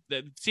into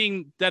the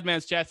seeing Dead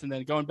Man's Chest and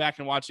then going back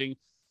and watching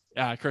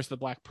Curse of the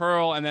Black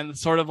Pearl, and then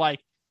sort of like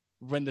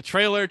when the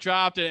trailer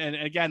dropped and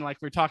again, like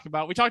we talked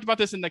about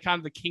this in the kind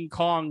of the King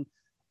Kong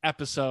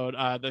episode,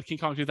 the King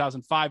Kong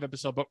 2005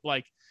 episode, but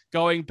like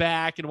going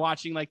back and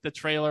watching like the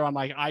trailer on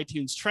like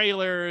iTunes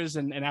trailers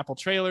and Apple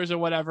trailers or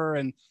whatever,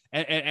 and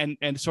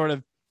sort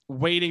of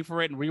waiting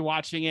for it and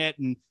rewatching it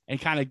and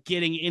kind of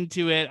getting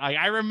into it.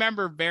 I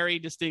remember very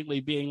distinctly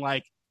being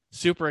like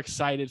super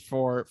excited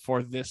for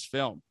this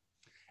film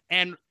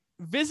and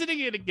visiting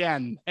it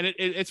again. And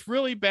it's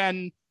really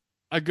been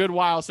a good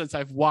while since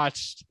I've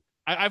watched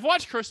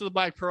Curse of the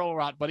Black Pearl a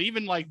lot, but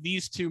even like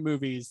these two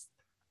movies,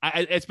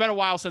 it's been a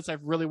while since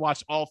I've really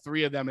watched all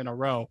three of them in a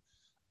row.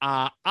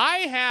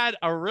 I had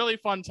a really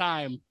fun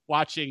time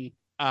watching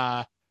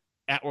At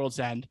World's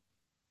End.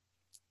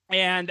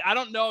 And I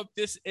don't know if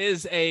this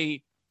is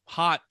a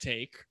hot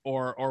take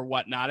or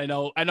whatnot. I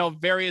know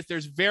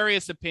there's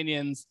various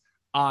opinions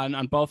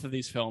on both of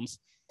these films.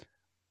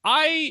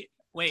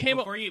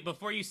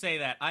 Before you say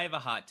that, I have a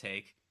hot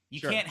take.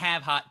 You can't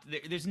have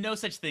there's no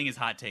such thing as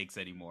hot takes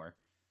anymore.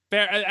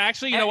 Fair.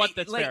 Actually, you know what?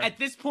 That's fair. At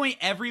this point,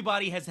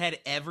 everybody has had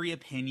every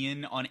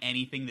opinion on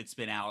anything that's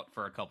been out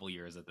for a couple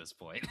years at this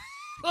point.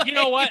 You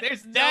know what?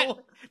 That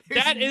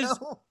is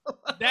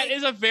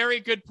is a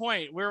very good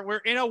point. We're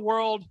in a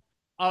world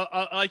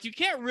like you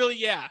can't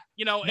really,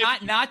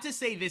 not to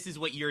say this is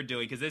what you're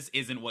doing, because this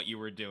isn't what you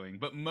were doing,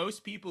 but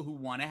most people who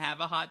want to have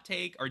a hot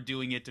take are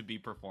doing it to be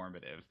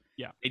performative.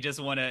 Yeah, they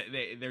just want to.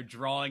 They're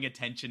drawing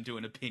attention to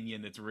an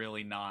opinion that's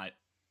really not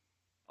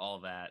all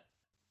that.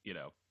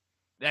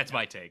 That's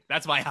my take.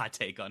 That's my hot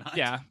take on it.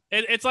 Yeah,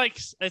 it's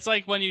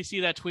like when you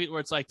see that tweet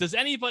where it's like, does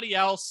anybody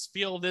else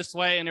feel this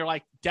way? And you're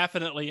like,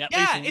 definitely.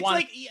 Any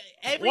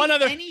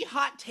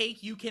hot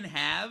take you can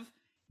have,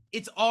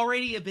 it's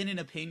already been an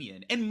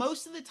opinion, and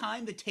most of the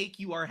time, the take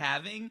you are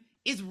having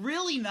is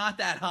really not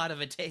that hot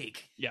of a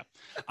take. Yeah.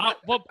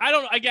 Well, I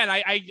don't. Again,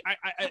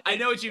 I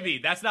know what you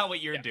mean. That's not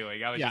what you're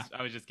doing. I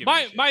was just giving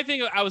my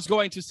thing. I was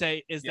going to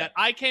say is that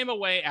I came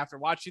away after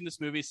watching this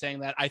movie saying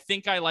that I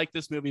think I like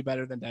this movie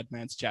better than Dead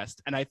Man's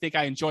Chest, and I think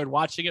I enjoyed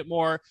watching it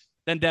more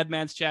than Dead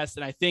Man's Chest,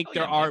 and I think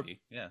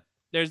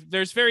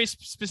there's very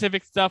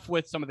specific stuff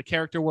with some of the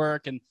character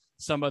work and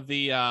some of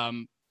the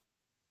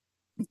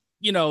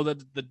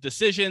the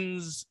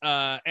decisions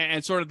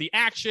and sort of the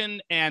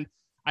action, and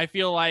I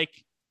feel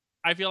like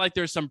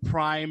there's some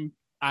prime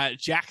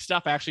Jack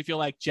stuff. I actually feel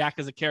like Jack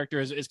as a character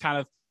is kind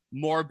of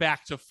more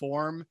back to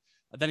form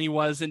than he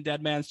was in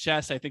Dead Man's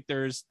Chest. I think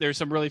there's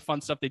some really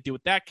fun stuff they do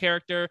with that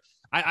character.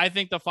 I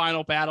think the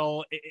final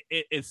battle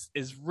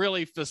is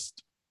really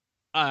just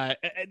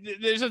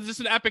there's just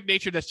an epic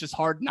nature that's just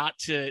hard not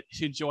to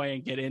enjoy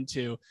and get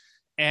into,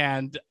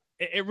 and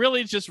it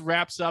really just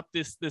wraps up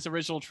this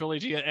original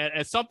trilogy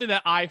as something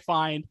that I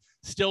find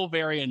still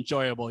very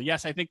enjoyable.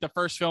 Yes, I think the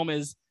first film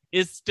is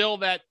still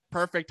that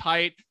perfect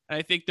height. And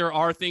I think there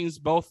are things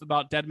both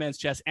about Dead Man's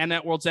Chest and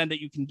At World's End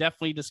that you can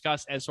definitely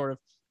discuss as sort of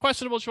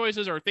questionable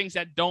choices or things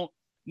that don't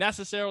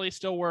necessarily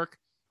still work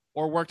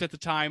or worked at the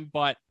time.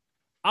 But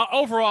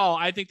overall,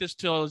 I think this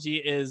trilogy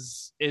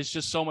is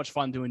just so much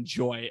fun to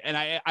enjoy. And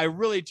I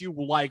really do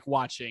like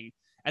watching,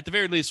 at the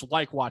very least,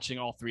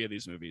 all three of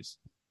these movies.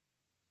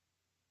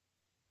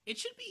 It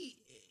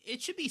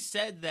should be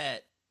said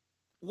that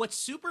what's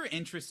super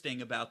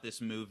interesting about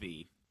this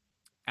movie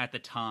at the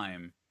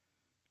time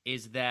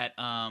is that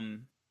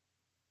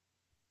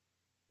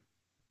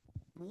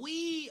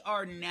we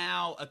are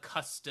now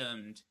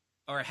accustomed,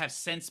 or have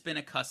since been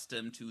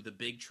accustomed, to the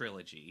big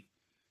trilogy.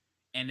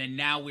 And then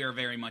now we are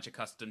very much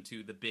accustomed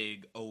to the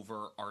big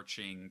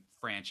overarching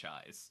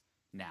franchise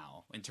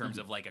now in terms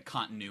of like a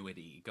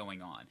continuity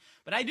going on.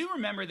 But I do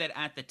remember that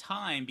at the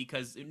time,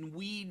 because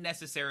we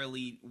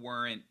necessarily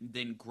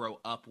didn't grow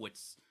up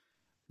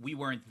we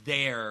weren't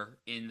there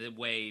in the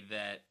way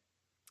that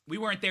we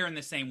weren't there in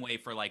the same way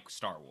for like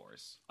Star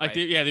Wars. Like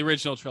right? the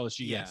original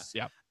trilogy. Yeah. Yes.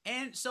 Yeah.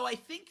 And so I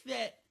think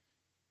that,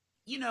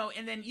 you know,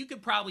 and then you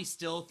could probably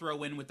still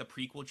throw in with the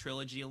prequel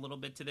trilogy a little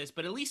bit to this,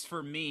 but at least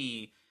for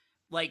me,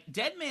 like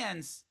Dead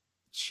Man's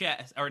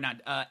Chest, or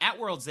not, At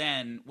World's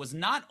End was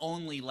not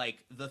only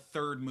like the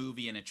third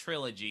movie in a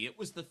trilogy, it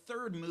was the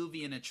third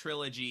movie in a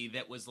trilogy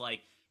that was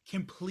like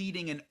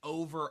completing an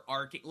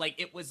overarching, like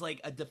it was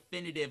like a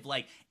definitive,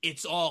 like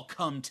it's all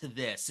come to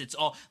this. It's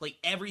all like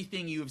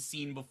everything you have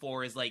seen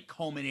before is like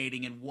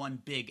culminating in one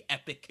big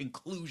epic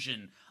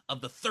conclusion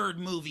of the third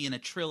movie in a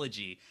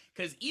trilogy.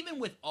 Because even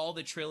with all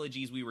the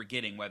trilogies we were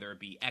getting, whether it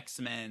be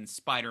X-Men,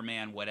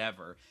 Spider-Man,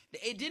 whatever,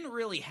 it didn't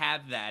really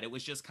have that. It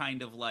was just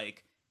kind of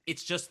like,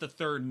 it's just the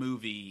third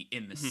movie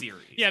in the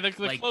series. Yeah, the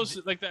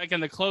closest,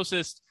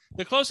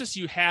 the closest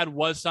you had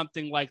was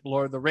something like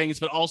Lord of the Rings,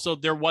 but also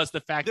there was the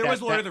fact there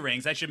was Lord of the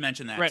Rings. I should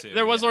mention that too.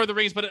 There was Lord of the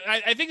Rings, but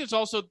I think there's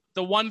also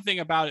the one thing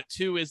about it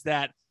too is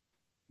that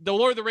the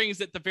Lord of the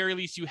Rings, at the very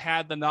least, you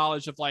had the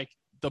knowledge of like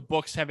the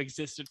books have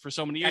existed for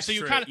so many years, so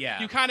you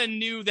kind of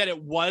knew that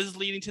it was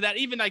leading to that.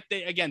 Even like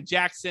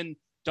Jackson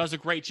does a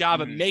great job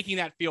of making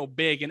that feel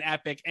big and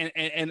epic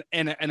and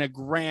a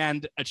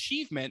grand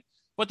achievement.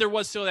 But there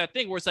was still that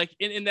thing where it's like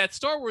in that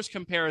Star Wars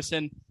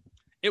comparison,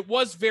 it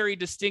was very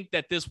distinct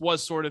that this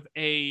was sort of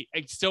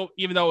still,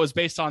 even though it was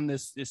based on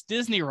this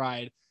Disney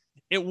ride,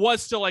 it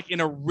was still like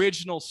an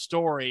original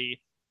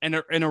story and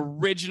an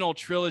original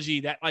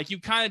trilogy that like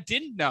you kind of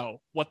didn't know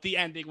what the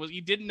ending was.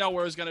 You didn't know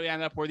where it was going to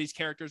end up, where these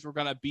characters were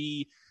going to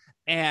be.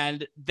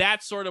 And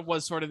that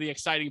was the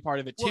exciting part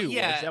of it too.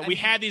 Well, we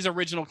had these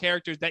original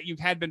characters that you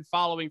had been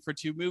following for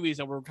two movies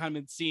and we're kind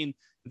of seeing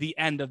the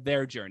end of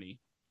their journey.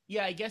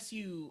 Yeah, I guess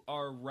you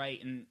are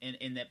right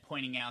in that,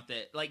 pointing out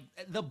that like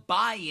the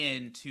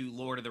buy-in to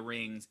Lord of the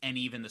Rings and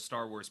even the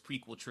Star Wars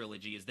prequel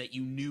trilogy is that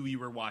you knew you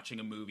were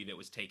watching a movie that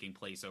was taking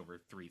place over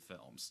 3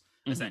 films,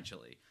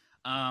 essentially.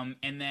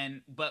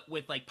 But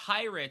with like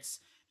Pirates,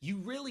 you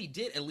really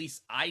did, at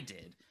least I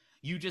did.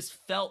 You just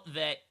felt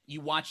that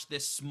you watched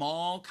this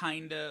small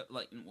kind of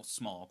like, well,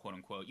 small quote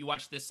unquote. You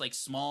watched this like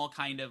small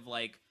kind of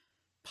like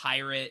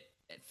pirate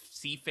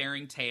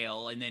seafaring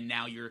tale, and then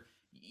now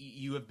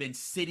you have been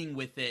sitting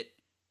with it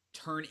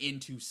turn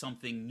into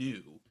something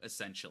new,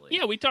 essentially.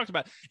 Yeah, we talked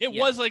about it.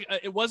 Was like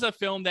it was a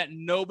film that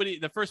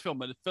the first film,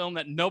 but a film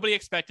that nobody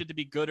expected to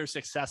be good or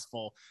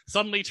successful,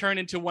 suddenly turned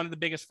into one of the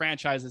biggest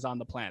franchises on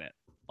the planet.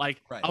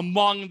 Like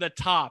among the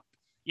top,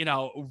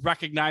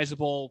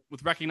 recognizable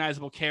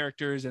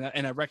characters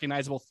and a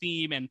recognizable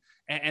theme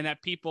and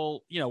that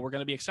people, were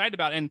going to be excited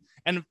about.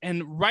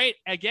 And right,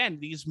 again,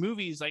 these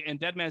movies like and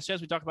Dead Man's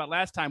Chest we talked about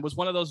last time was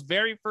one of those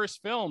very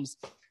first films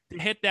to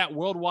hit that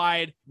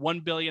worldwide 1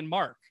 billion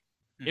mark.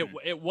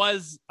 It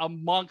was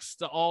amongst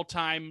the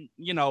all-time,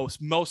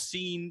 most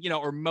seen,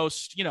 or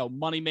most,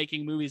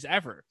 money-making movies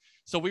ever.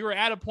 So we were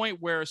at a point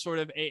where sort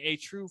of a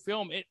true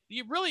film, it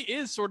really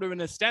is sort of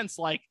in a sense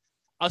like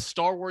a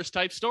Star Wars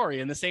type story,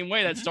 in the same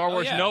way that Star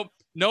Wars,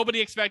 nobody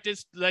expected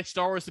like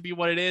Star Wars to be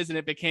what it is, and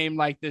it became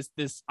like this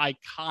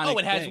iconic.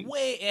 It has thing.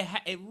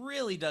 It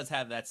really does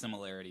have that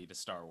similarity to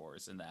Star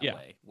Wars in that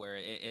way, where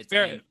it's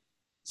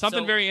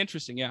something very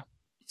interesting. Yeah.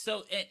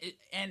 So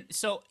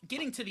so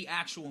getting to the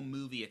actual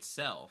movie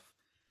itself,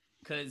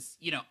 because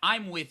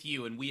I'm with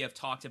you, and we have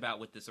talked about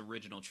with this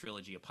original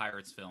trilogy of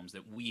Pirates films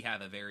that we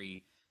have a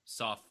very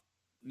soft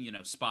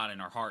spot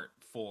in our heart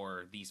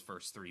for these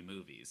first 3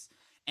 movies.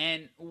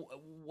 And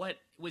what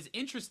was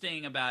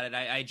interesting about it,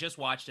 I just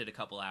watched it a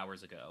couple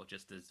hours ago,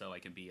 just so I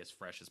can be as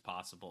fresh as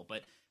possible.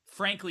 But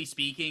frankly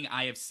speaking,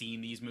 I have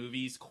seen these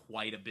movies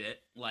quite a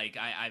bit. Like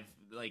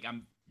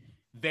I'm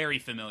very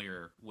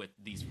familiar with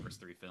these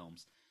first 3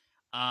 films.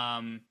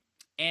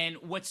 And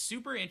what's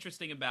super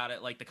interesting about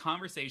it, like the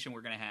conversation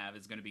we're going to have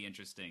is going to be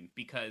interesting,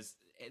 because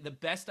the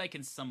best I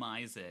can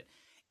surmise it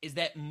is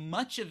that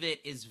much of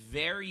it is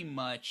very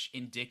much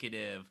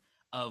indicative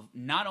of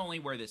not only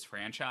where this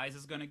franchise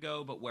is going to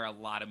go, but where a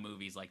lot of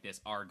movies like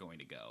this are going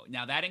to go.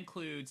 Now, that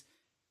includes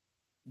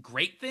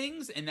great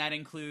things, and that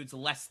includes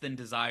less than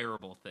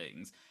desirable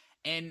things.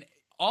 And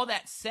all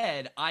that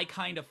said, I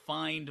kind of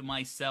find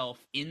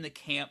myself in the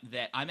camp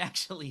that I'm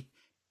actually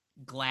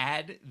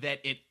glad that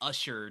it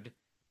ushered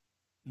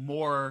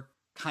more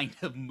kind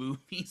of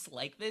movies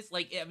like this.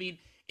 Like, I mean,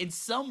 in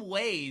some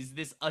ways,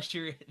 this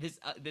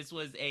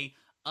was a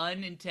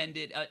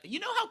unintended.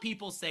 How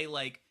people say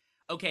like,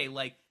 okay,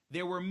 like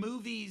there were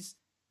movies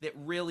that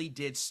really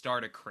did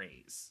start a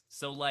craze.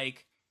 So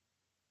like,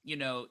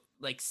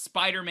 like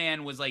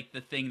Spider-Man was like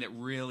the thing that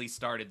really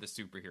started the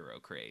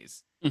superhero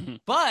craze. Mm-hmm.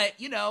 But,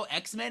 you know,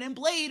 X-Men and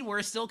Blade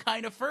were still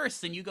kind of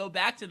first, and you go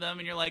back to them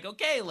and you're like,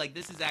 okay, like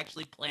this is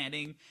actually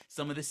planting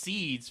some of the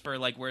seeds for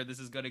like where this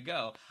is going to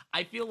go.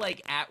 I feel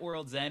like At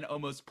World's End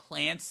almost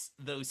plants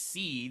those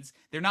seeds.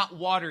 They're not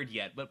watered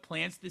yet, but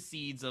plants the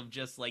seeds of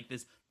just like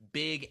this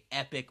big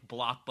epic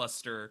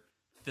blockbuster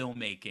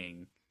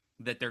filmmaking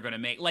that they're going to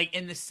make. Like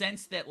in the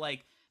sense that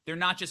like they're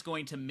not just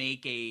going to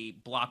make a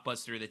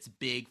blockbuster that's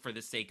big for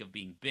the sake of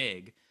being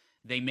big.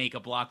 They make a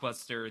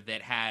blockbuster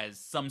that has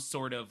some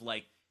sort of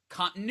like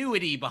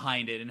continuity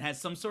behind it and has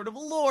some sort of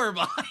lore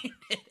behind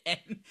it,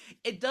 and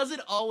it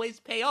doesn't always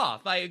pay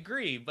off. I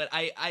agree, but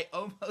I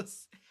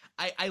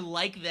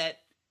like that.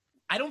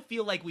 I don't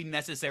feel like we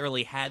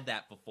necessarily had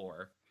that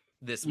before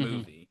this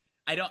movie.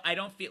 I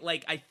don't feel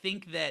like, I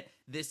think that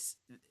this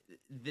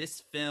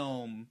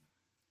film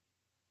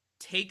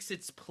takes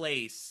its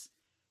place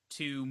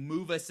to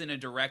move us in a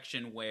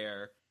direction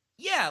where,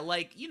 yeah,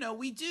 like, you know,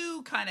 we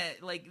do kind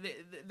of, like,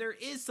 there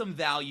is some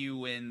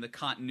value in the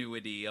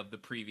continuity of the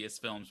previous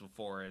films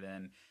before it,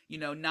 and, you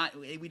know,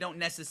 we don't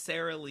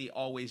necessarily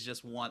always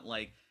just want,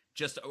 like,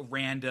 just a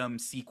random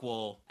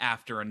sequel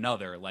after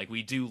another. Like,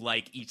 we do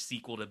like each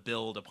sequel to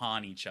build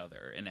upon each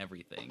other and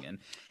everything,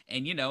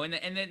 and you know, and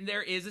then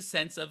there is a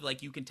sense of,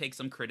 like, you can take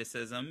some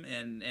criticism,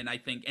 and I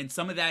think, and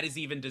some of that is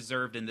even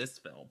deserved in this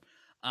film,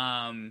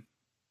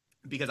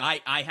 because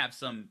I have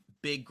some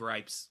big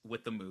gripes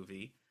with the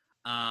movie.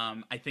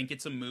 I think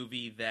it's a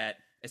movie that,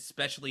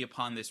 especially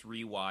upon this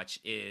rewatch,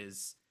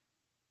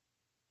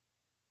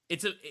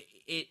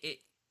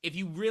 if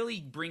you really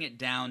bring it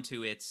down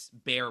to its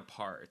bare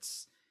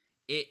parts,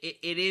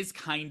 it is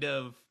kind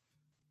of,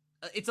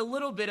 it's a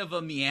little bit of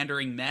a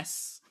meandering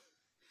mess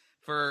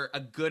for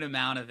a good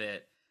amount of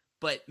it,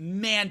 but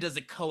man, does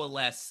it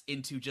coalesce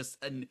into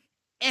just an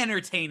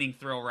entertaining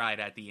thrill ride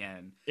at the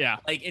end. Yeah.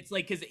 Like, it's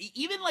like, because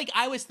even like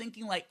I was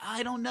thinking, like,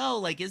 I don't know,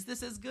 like, is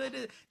this as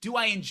good? Do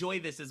I enjoy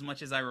this as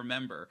much as I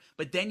remember?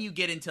 But then you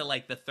get into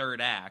like the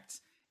third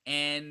act,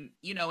 and,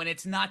 you know, and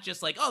it's not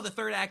just like, oh, the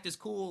third act is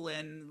cool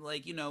and,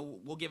 like, you know,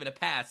 we'll give it a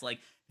pass. Like,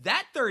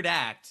 that third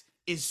act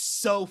is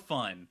so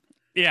fun.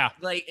 Yeah.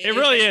 Like, it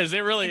really is. It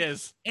really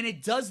is. And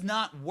it does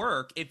not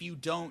work if you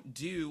don't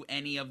do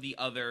any of the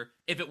other,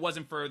 if it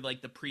wasn't for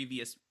like the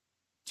previous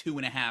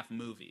 2.5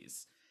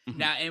 movies. Mm-hmm.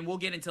 Now, and we'll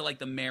get into like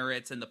the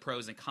merits and the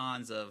pros and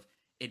cons of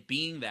it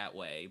being that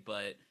way,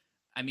 but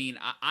I mean,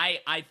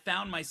 I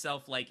found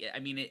myself like, I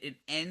mean, it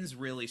ends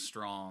really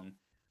strong.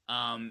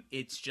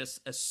 It's just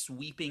a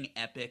sweeping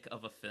epic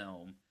of a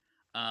film.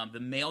 The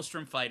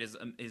Maelstrom fight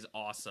is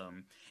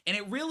awesome, and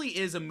it really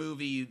is a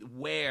movie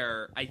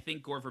where I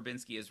think Gore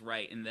Verbinski is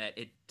right in that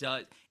it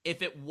does.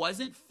 If it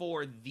wasn't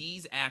for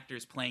these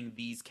actors playing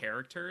these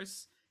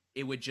characters,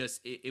 it would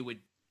just it would,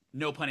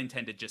 no pun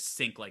intended, just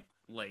sink like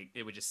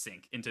it would just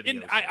sink into the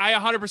ocean. I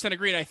 100%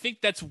 agree, and I think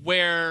that's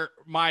where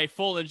my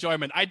full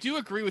enjoyment. I do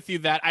agree with you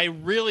that I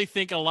really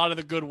think a lot of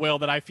the goodwill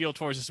that I feel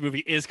towards this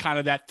movie is kind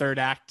of that third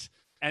act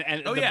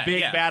and the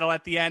big battle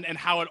at the end, and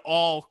how it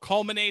all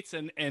culminates,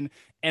 and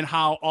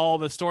how all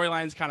the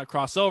storylines kind of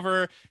cross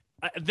over.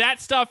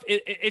 That stuff,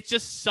 it's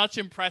just such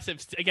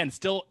impressive. Again,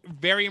 still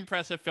very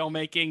impressive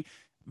filmmaking,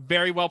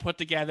 very well put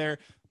together,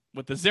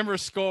 with the Zimmer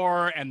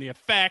score and the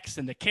effects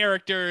and the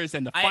characters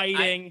and the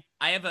fighting.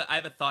 I have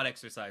a thought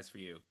exercise for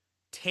you.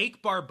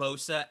 Take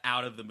Barbossa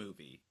out of the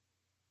movie.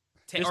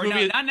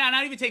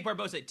 Not even take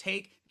Barbossa.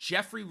 Take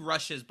Jeffrey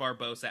Rush's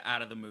Barbossa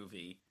out of the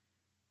movie.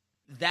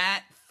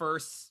 That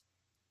first,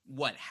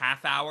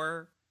 half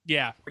hour?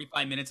 Yeah.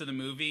 45 minutes of the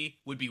movie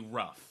would be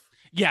rough.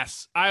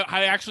 Yes,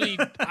 I actually,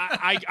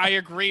 I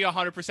agree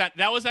 100%.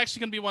 That was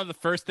actually going to be one of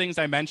the first things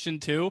I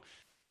mentioned too.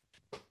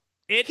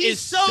 He's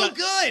so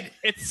good.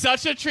 It's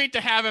such a treat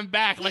to have him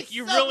back. He's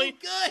good.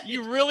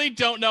 You really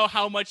don't know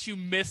how much you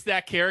miss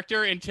that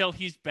character until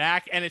he's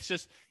back, and it's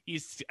just,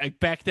 he's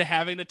back to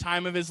having the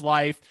time of his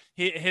life.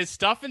 His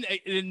stuff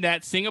in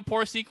that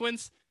Singapore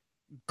sequence,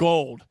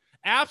 gold,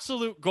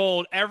 absolute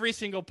gold, every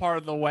single part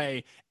of the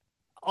way.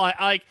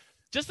 Like,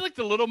 just like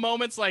the little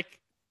moments, like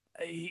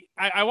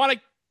I want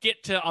to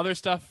get to other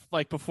stuff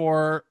like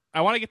before.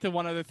 I want to get to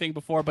one other thing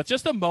before, but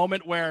just a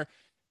moment where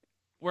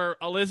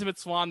Elizabeth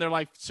Swann, they're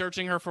like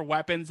searching her for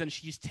weapons, and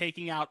she's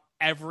taking out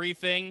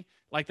everything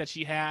like that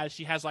she has.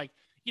 She has, like,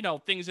 you know,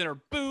 things in her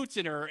boots,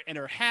 in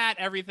her hat,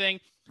 everything.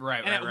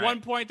 Right. And at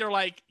one point they're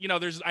like, you know,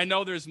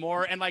 there's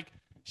more, and like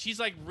she's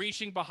like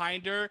reaching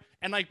behind her,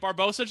 and like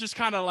Barbossa just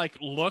kind of like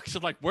looks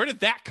and like, where did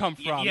that come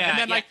from?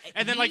 Yeah,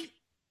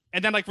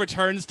 and then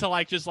returns to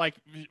like just like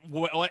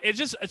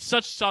it's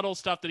such subtle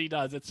stuff that he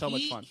does. It's so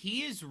much fun.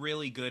 He is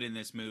really good in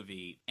this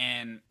movie,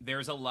 and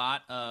there's a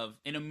lot of,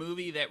 in a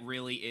movie that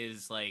really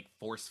is like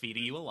force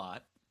feeding you a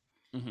lot.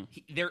 Mm-hmm.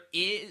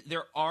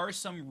 There are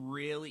some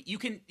really, you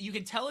can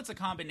tell it's a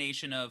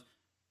combination of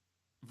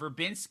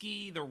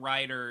Verbinski, the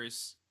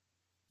writers,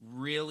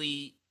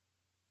 really,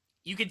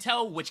 you can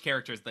tell which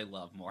characters they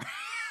love more.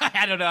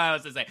 I don't know how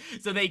else to say.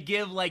 So they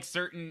give like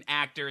certain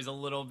actors a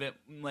little bit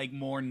like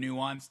more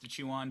nuance to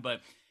chew on, but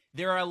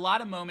there are a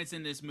lot of moments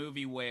in this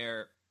movie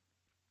where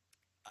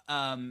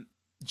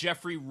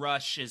Jeffrey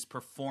Rush's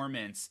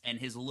performance and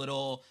his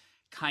little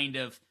kind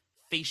of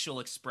facial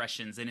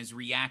expressions and his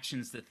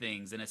reactions to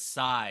things and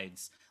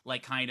asides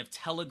like kind of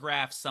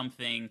telegraph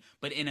something,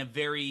 but in a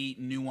very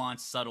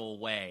nuanced, subtle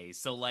way.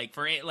 So like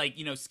for it, like,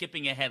 you know,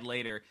 skipping ahead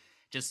later,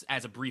 just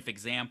as a brief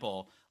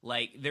example,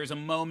 like there's a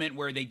moment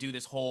where they do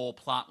this whole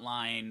plot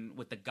line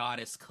with the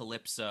goddess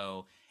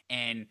Calypso,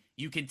 and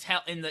you can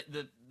tell in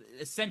the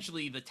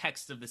essentially the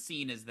text of the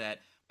scene is that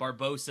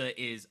Barbossa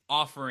is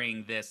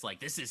offering this, like,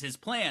 this is his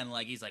plan.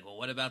 Like, he's like, well,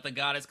 what about the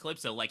goddess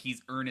Calypso? Like,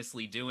 he's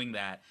earnestly doing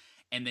that.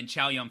 And then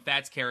Chow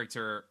Yun-Fat's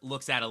character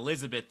looks at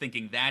Elizabeth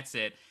thinking that's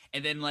it.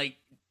 And then, like,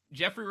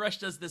 Jeffrey Rush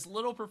does this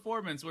little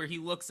performance where he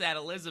looks at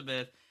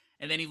Elizabeth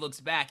and then he looks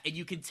back. And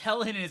you can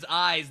tell in his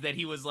eyes that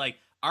he was like,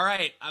 all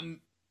right,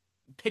 I'm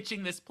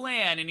pitching this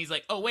plan. And he's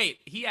like, oh, wait,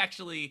 he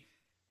actually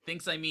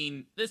thinks I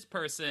mean this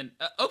person.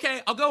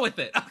 Okay, I'll go with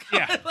it.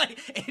 Yeah. Like,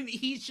 and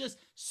he's just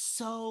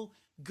so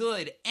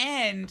good,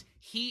 and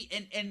he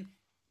and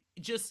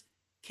just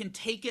can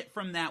take it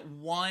from that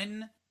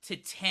 1 to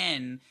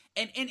 10,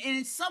 and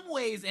in some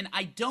ways, and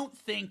I don't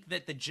think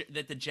that the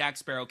Jack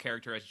Sparrow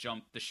character has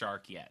jumped the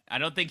shark yet. I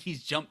don't think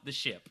he's jumped the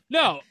ship.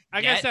 No,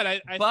 like I said, I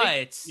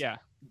think, yeah.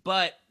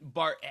 But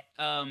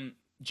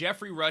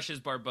Jeffrey Rush's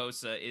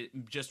Barbossa,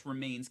 it just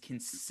remains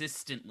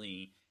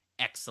consistently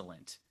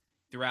excellent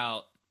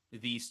throughout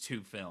these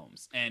two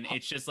films, and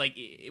it's just like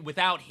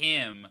without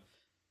him.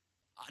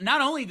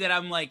 Not only that,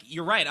 I'm like,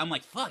 you're right. I'm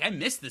like, fuck, I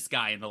missed this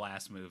guy in the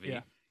last movie.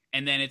 Yeah.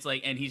 And then it's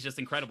like, and he's just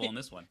incredible in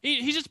this one.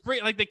 He just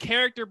like the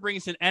character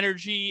brings an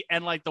energy,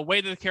 and like the way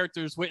that the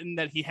character is written,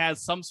 that he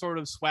has some sort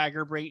of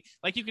swagger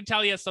like you can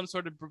tell he has some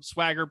sort of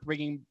swagger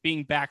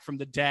being back from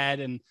the dead,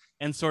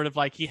 and sort of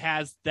like he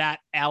has that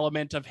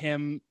element of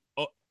him,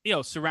 you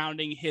know,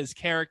 surrounding his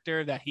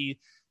character, that he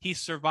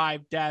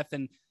survived death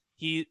and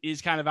he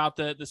is kind of out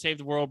to save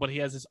the world, but he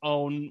has his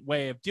own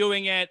way of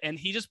doing it. And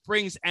he just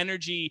brings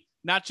energy,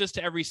 not just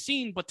to every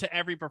scene, but to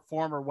every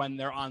performer when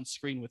they're on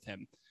screen with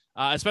him.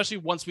 Especially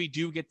once we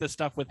do get the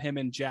stuff with him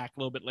and Jack a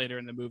little bit later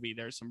in the movie.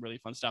 There's some really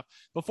fun stuff.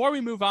 Before we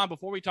move on,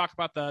 before we talk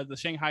about the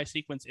Shanghai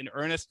sequence in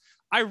earnest,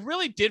 I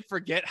really did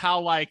forget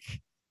how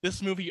like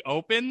this movie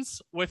opens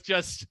with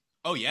just,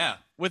 oh yeah,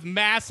 with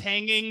mass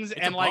hangings. It's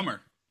and a like bummer.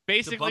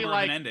 Basically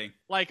like an ending.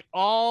 Like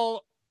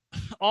all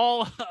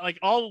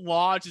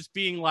law just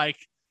being like,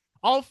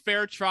 all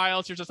fair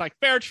trials are just like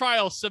fair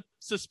trial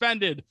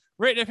suspended,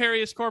 writ of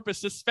habeas corpus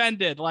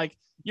suspended. Like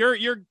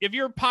if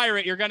you're a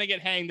pirate, you're gonna get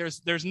hanged.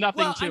 There's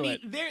nothing to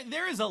it.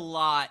 There is a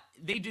lot.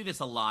 They do this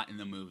a lot in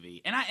the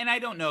movie, and I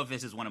don't know if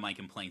this is one of my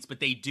complaints, but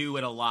they do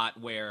it a lot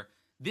where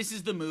this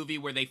is the movie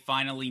where they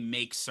finally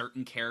make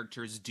certain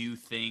characters do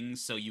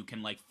things, so you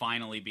can like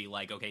finally be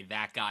like, okay,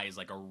 that guy is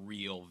like a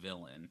real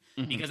villain.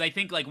 Mm-hmm. Because I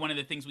think like one of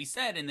the things we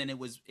said, and then it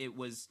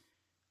was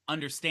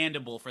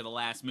understandable for the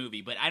last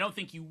movie, but I don't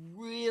think you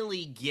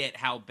really get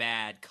how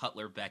bad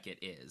Cutler Beckett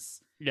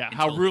is. Yeah,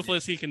 how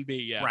ruthless he can be,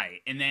 yeah. Right.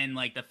 And then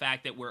like the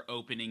fact that we're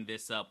opening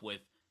this up with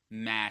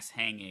mass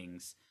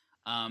hangings.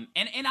 And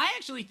I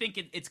actually think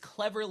it's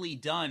cleverly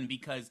done,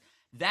 because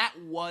that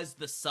was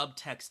the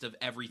subtext of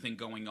everything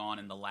going on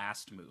in the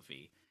last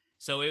movie.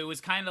 So it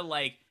was kind of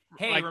like,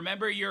 hey,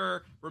 remember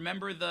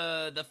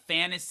the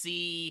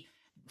fantasy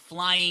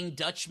Flying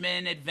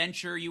Dutchman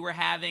adventure you were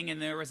having,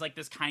 and there was like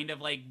this kind of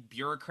like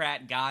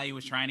bureaucrat guy who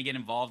was trying to get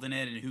involved in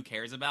it, and who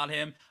cares about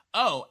him?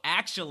 Oh,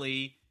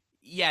 actually,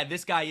 yeah,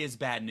 this guy is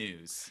bad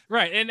news.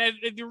 Right. And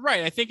you're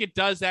right. I think it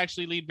does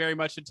actually lead very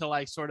much into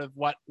like sort of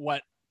what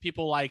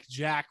people like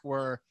Jack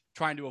were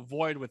trying to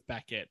avoid with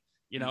Beckett,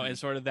 you know, and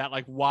sort of that,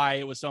 like, why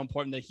it was so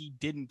important that he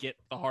didn't get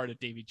the heart of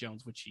Davy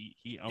Jones, which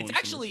he owns.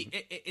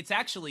 It's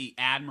actually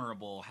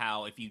admirable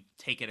how, if you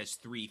take it as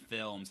 3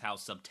 films, how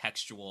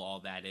subtextual all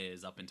that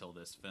is up until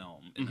this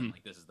film, and then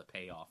like this is the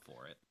payoff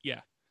for it.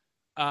 Yeah.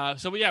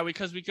 So yeah,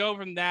 because we go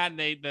from that, and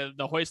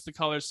the Hoist the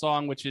Colors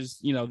song, which is,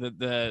 you know,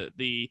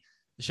 the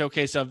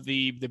showcase of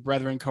the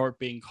Brethren Court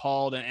being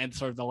called, and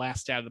sort of the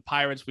last stand of the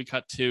pirates. We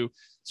cut to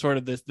sort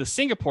of the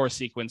Singapore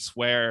sequence,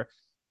 where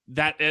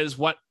that is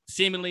what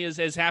seemingly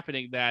is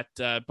happening, that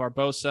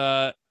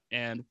Barbossa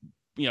and,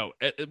 you know,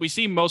 we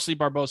see mostly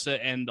Barbossa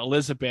and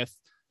Elizabeth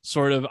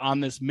sort of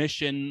on this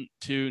mission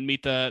to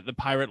meet the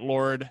pirate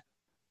lord,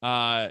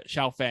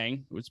 Xiao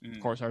Fang, who's of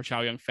course our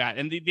Chow Yun-Fat.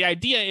 And the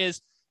idea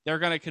is they're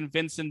going to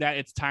convince him that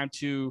it's time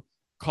to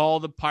call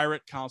the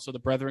pirate council, the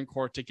Brethren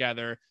Court,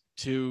 together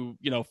to,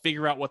 you know,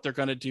 figure out what they're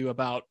going to do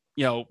about,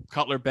 you know,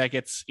 Cutler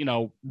Beckett's, you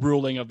know,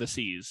 ruling of the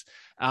seas.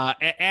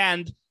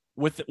 And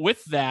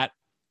with that,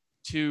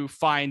 to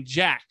find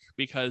Jack,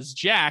 because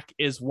Jack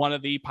is one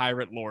of the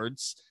pirate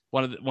lords,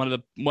 one of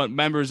the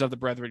members of the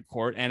Brethren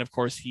Court, and of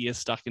course he is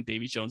stuck in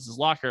Davy Jones's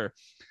locker.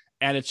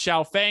 And it's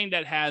Xiao Fang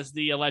that has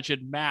the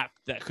alleged map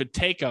that could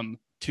take him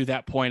to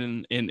that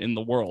point in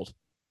the world.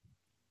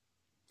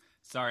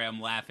 Sorry, I'm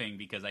laughing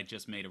because I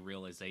just made a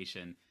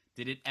realization.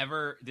 Did it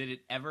ever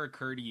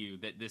occur to you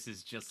that this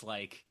is just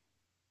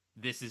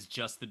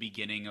the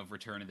beginning of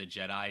Return of the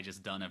Jedi,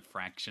 just done a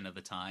fraction of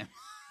the time?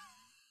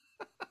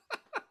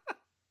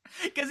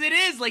 Because it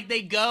is like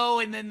they go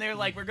and then they're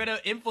like, we're going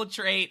to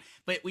infiltrate,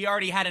 but we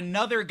already had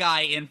another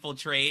guy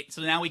infiltrate,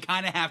 so now we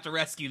kind of have to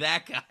rescue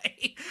that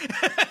guy.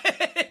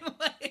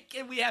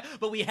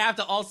 And we have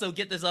to also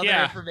get this other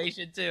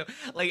information too.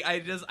 Like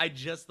I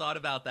just thought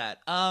about that.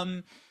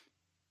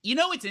 You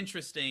know what's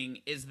interesting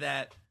is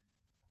that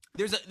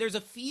there's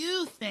a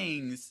few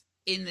things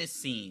in this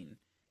scene.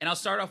 And I'll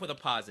start off with a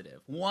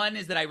positive. One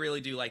is that I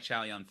really do like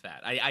Chow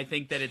Yun-fat. I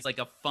think that it's like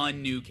a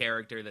fun new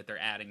character that they're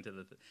adding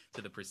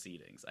to the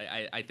proceedings.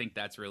 I think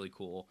that's really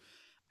cool.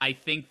 I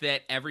think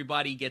that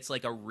everybody gets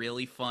like a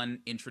really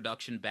fun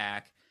introduction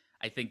back.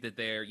 I think that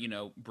they're,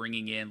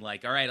 bringing in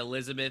like, all right,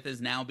 Elizabeth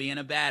is now being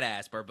a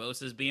badass.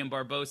 Barbossa's being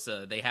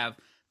Barbossa. They have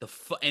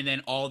and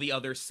then all the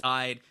other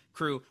side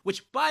crew,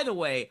 which by the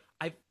way,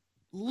 I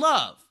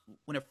love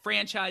when a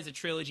franchise, a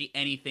trilogy,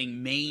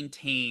 anything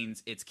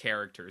maintains its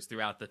characters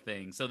throughout the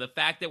thing. So the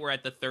fact that we're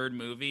at the third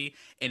movie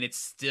and it's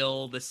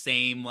still the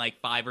same like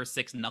 5 or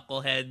 6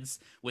 knuckleheads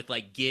with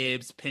like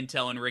Gibbs,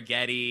 Pintel, and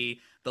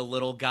Ragetti, the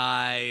little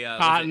guy,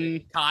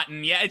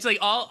 Cotton. Yeah, it's like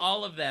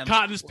all of them.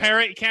 Cotton's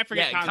parrot. You can't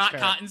forget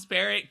Cotton's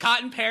parrot.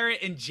 Cotton Parrot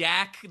and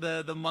Jack,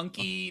 the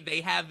monkey.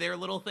 They have their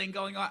little thing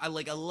going on. I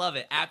love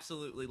it.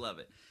 Absolutely love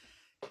it.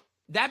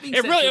 That being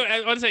said,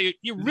 I want to say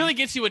it really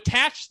gets you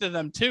attached to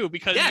them too,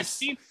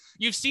 because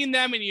you've seen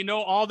them and you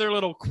know all their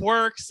little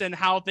quirks and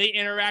how they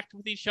interact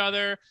with each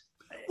other.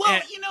 Well,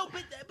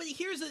 but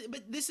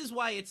this is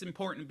why it's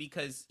important,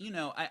 because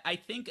I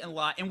think a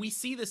lot, and we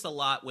see this a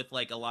lot with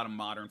like a lot of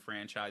modern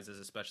franchises,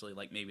 especially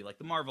like maybe like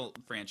the Marvel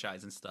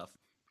franchise and stuff,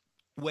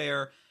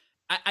 where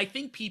I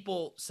think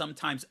people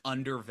sometimes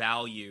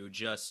undervalue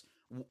just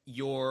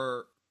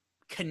your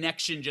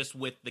connection just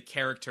with the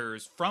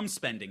characters from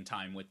spending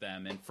time with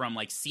them and from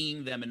like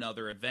seeing them in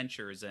other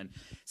adventures. And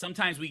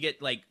sometimes we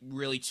get like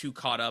really too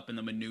caught up in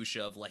the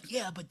minutia of like,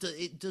 but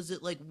does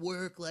it like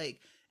work like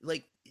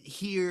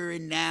here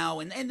and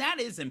now, and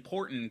that is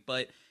important,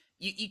 but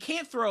you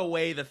can't throw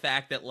away the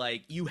fact that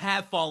like you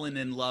have fallen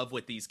in love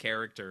with these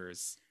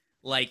characters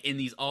like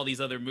in all these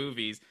other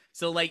movies.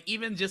 So like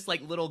even just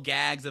like little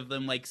gags of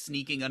them like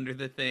sneaking under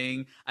the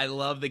thing. I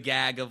love the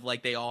gag of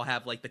like they all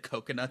have like the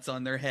coconuts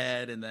on their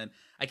head, and then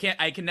I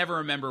can never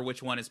remember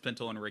which one is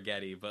Pintel and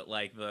Ragetti, but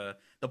like the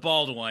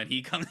bald one,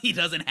 he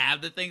doesn't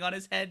have the thing on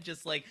his head,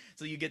 just like,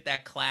 so you get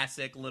that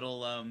classic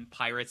little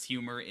pirates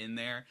humor in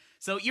there.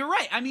 So you're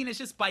right. I mean, it's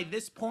just by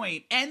this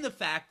point, and the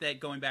fact that,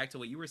 going back to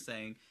what you were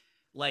saying,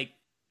 like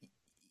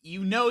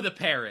the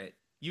parrot,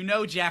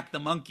 Jack the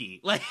monkey,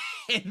 like,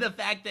 and the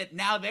fact that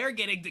now they're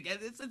getting together,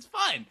 it's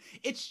fun.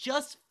 It's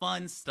just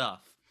fun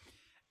stuff.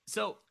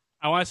 So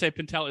I want to say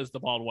Pintel is the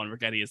bald one,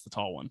 Ragetti is the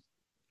tall one.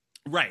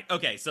 Right.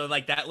 Okay. So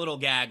like that little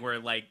gag where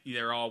like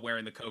they're all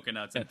wearing the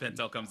coconuts and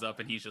Pintel comes up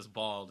and he's just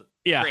bald.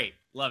 Yeah. Great.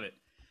 Love it.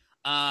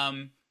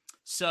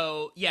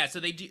 So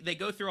they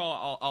go through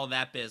all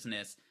that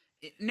business.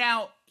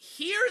 Now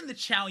here in the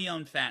Chow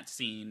Yun-fat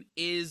scene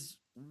is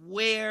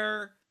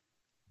where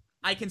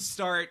I can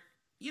start,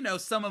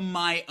 some of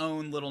my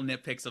own little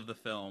nitpicks of the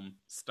film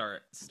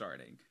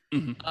starting.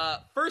 Mm-hmm.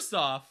 First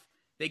off,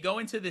 they go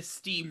into the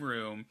steam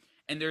room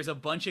and there's a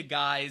bunch of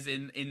guys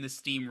in the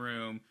steam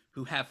room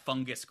who have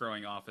fungus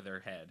growing off of their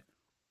head.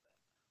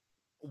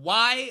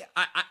 Why?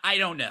 I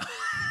don't know.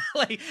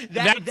 Like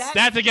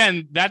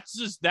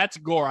that's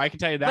gore. I can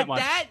tell you that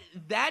much.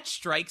 That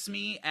strikes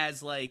me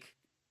as like,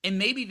 and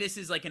maybe this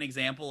is like an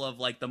example of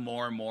like the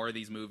more and more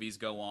these movies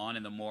go on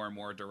and the more and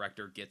more a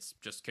director gets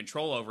just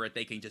control over it,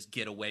 they can just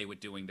get away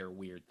with doing their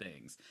weird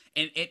things.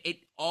 And it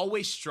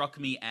always struck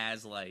me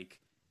as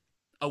like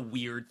a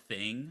weird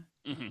thing.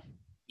 Mm-hmm.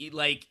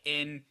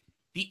 And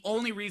the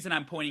only reason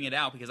I'm pointing it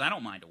out, because I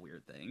don't mind a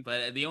weird thing,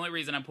 but the only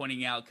reason I'm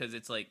pointing it out because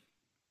it's like,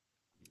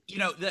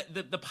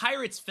 the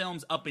Pirates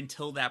films up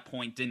until that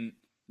point didn't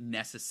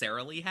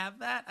necessarily have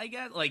that, I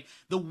guess. Like,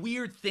 the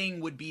weird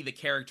thing would be the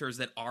characters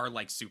that are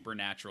like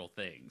supernatural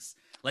things.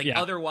 Like,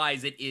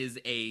 otherwise it is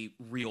a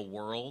real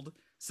world.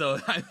 So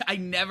I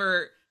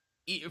never,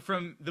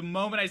 from the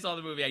moment I saw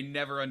the movie, I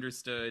never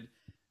understood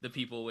the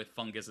people with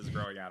funguses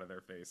growing out of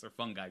their face or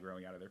fungi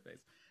growing out of their face.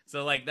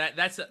 So like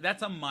that's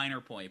a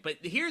minor point. But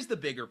here's the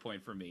bigger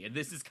point for me, and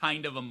this is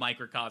kind of a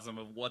microcosm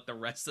of what the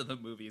rest of the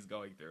movie is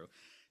going through.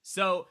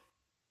 So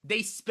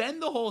they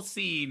spend the whole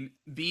scene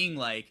being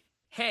like,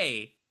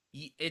 hey,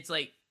 it's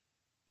like,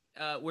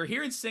 we're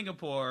here in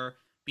Singapore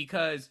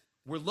because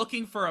we're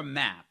looking for a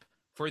map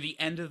for the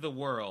end of the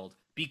world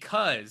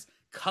because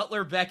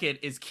Cutler Beckett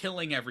is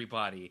killing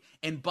everybody.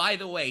 And by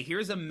the way,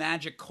 here's a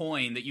magic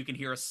coin that you can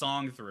hear a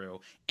song through.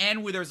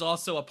 And there's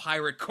also a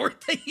pirate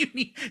court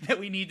that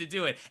we need to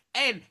do it.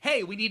 And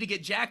hey, we need to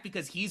get Jack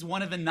because he's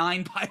one of the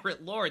 9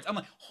 pirate lords. I'm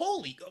like,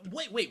 holy,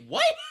 wait,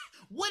 what?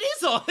 What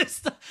is all this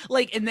stuff?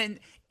 Like, and then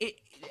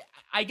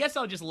I guess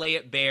I'll just lay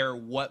it bare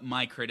what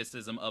my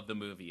criticism of the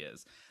movie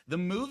is. The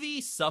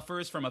movie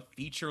suffers from a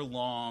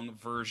feature-long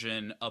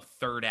version of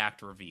third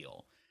act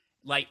reveal.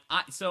 Like,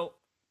 I'm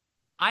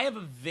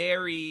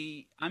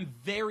very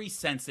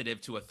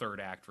sensitive to a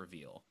third act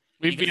reveal.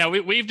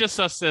 We've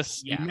discussed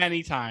this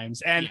many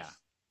times, and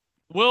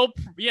Well,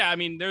 yeah, I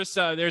mean, there's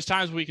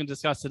times we can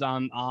discuss it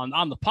on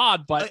the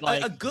pod, but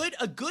a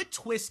good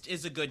twist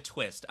is a good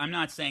twist. I'm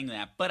not saying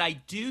that, but I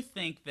do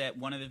think that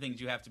one of the things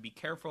you have to be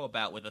careful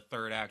about with a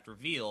third act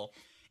reveal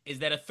is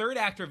that a third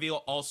act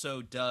reveal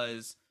also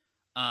does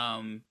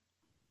run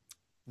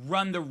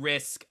the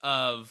risk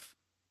of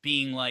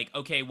being like,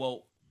 okay,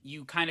 well,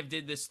 you kind of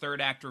did this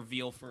third act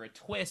reveal for a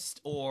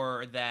twist,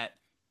 or that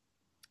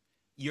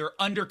you're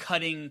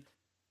undercutting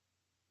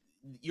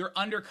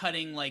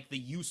like the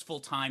useful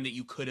time that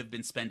you could have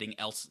been spending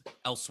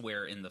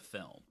elsewhere in the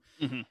film.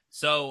 Mm-hmm.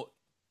 So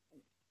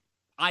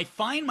I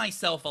find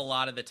myself a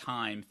lot of the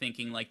time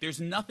thinking like there's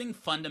nothing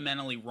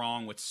fundamentally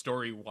wrong with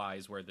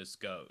story-wise where this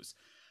goes.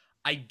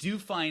 I do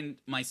find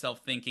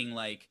myself thinking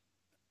like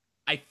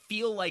I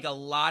feel like a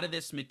lot of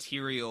this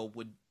material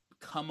would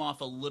come off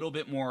a little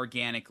bit more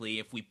organically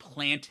if we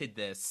planted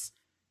this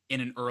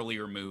in an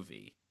earlier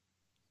movie.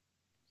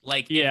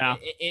 Like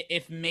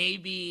if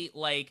maybe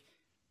like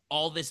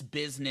all this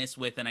business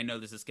with, and I know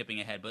this is skipping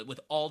ahead, but with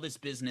all this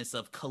business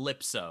of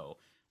Calypso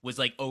was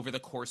like over the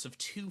course of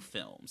 2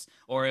 films,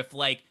 or if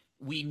like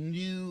we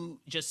knew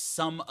just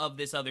some of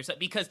this other stuff,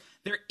 because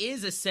there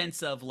is a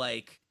sense of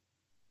like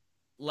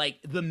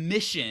the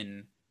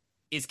mission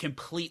is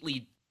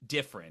completely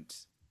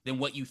different than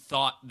what you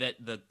thought that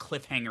the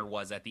cliffhanger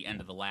was at the end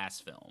of the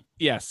last film.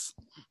 Yes,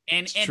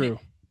 and true.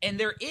 And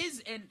there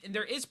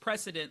is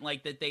precedent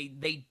like that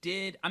they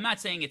did. I'm not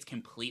saying it's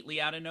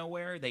completely out of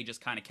nowhere. They just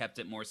kind of kept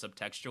it more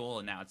subtextual,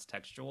 and now it's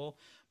textual.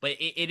 But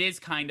it is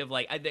kind of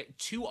like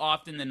too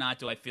often than not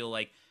do I feel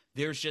like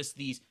there's just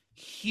these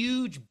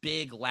huge,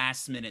 big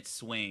last minute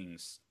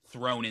swings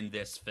thrown in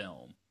this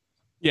film.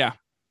 Yeah,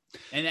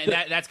 and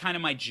that's kind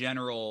of my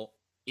general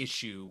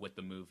issue with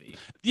the movie.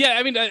 Yeah,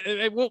 I mean,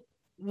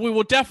 we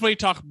will definitely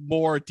talk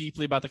more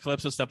deeply about the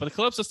Calypso stuff, but the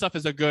Calypso stuff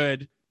is a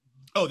good.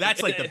 Oh,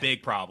 that's like the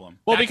big problem.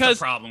 Well, that's because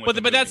the problem with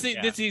that's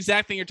the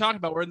exact thing you're talking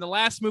about. Where in the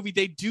last movie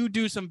they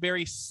do some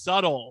very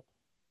subtle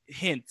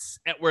hints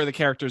at where the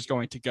character is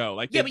going to go.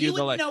 Like but you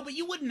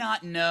would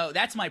not know.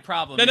 That's my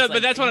problem. No,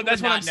 but that's what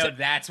I'm saying.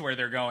 That's where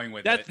they're going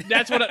with it.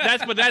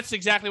 That's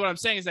exactly what I'm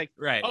saying. Is like,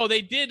 right. Oh,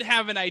 they did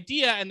have an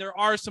idea, and there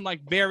are some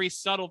like very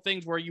subtle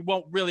things where you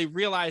won't really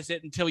realize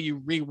it until you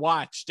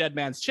rewatch Dead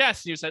Man's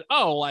Chest, and you said,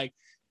 oh, like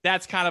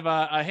that's kind of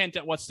a hint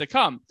at what's to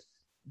come.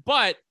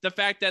 But the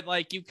fact that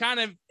like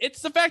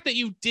it's the fact that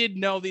you did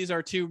know these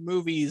are 2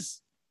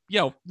 movies,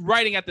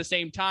 writing at the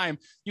same time,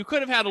 you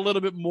could have had a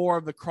little bit more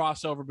of the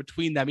crossover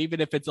between them, even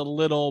if it's a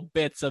little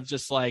bits of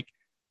just like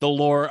the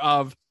lore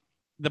of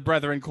the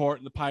Brethren Court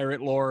and the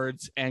Pirate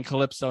Lords and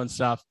Calypso and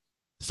stuff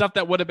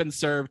that would have been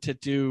served to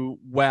do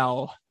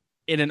well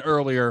in an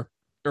earlier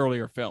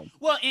film.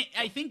 Well,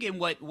 I think in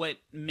what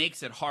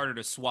makes it harder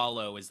to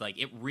swallow is like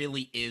it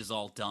really is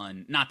all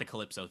done, not the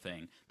Calypso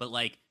thing, but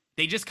like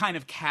they just kind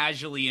of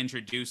casually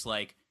introduce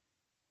like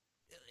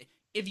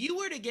if you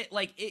were to get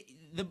like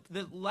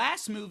the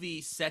last movie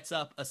sets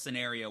up a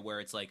scenario where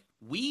it's like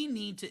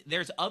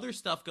there's other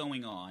stuff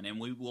going on and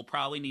we will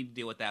probably need to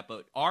deal with that,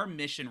 but our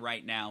mission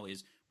right now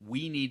is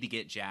we need to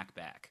get Jack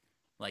back.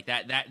 Like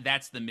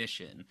that's the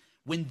mission.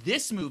 When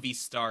this movie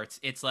starts,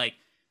 it's like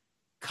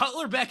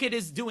Cutler Beckett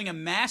is doing a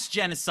mass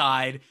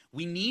genocide.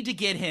 We need to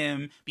get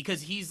him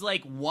because he's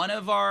like one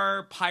of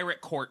our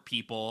pirate court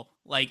people.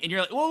 Like, and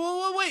you're like,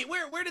 whoa, wait,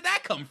 where did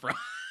that come from?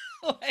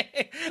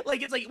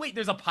 like it's like, wait,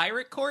 there's a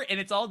pirate court, and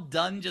it's all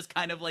done just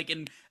kind of like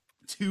in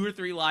 2 or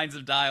 3 lines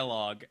of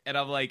dialogue, and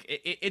I'm like,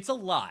 it's a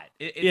lot.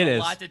 It's a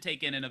lot to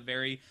take in a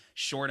very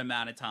short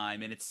amount of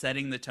time, and it's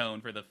setting the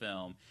tone for the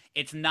film.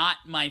 It's not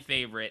my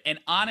favorite, and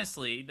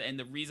honestly, and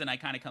the reason I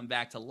kind of come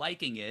back to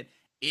liking it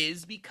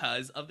is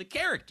because of the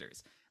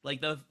characters.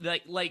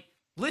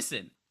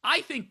 Listen,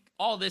 I think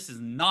all this is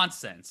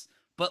nonsense,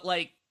 but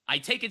like I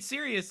take it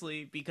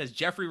seriously because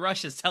Jeffrey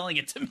Rush is telling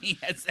it to me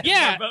as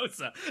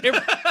Barbossa.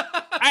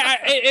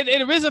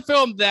 It is a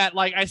film that,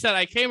 like I said,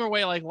 I came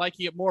away like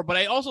liking it more, but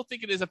I also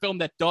think it is a film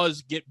that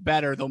does get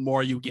better the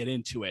more you get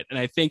into it. And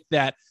I think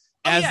that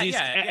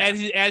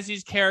as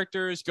these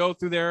characters go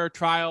through their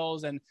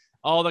trials and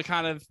all the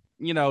kind of,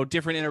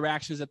 different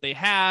interactions that they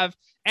have.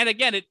 And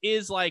again, it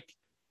is like,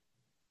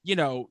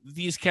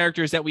 these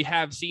characters that we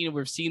have seen,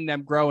 we've seen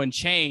them grow and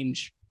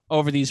change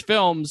over these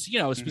films,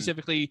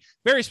 specifically,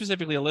 very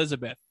specifically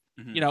Elizabeth,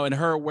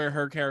 and where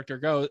her character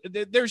goes.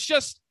 There's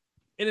just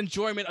an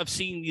enjoyment of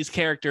seeing these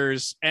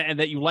characters and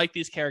that you like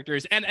these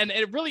characters. And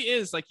it really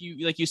is like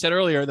you said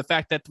earlier, the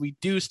fact that we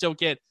do still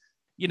get,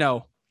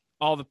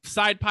 all the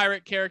side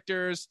pirate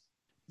characters,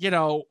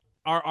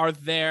 are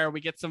there.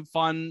 We get some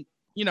fun,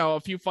 a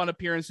few fun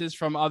appearances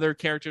from other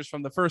characters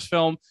from the first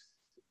film.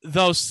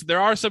 Though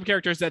there are some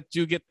characters that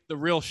do get the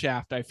real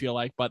shaft, I feel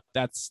like, but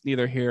that's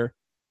neither here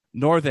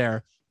nor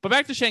there. But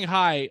back to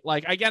Shanghai,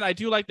 like, again, I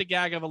do like the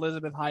gag of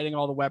Elizabeth hiding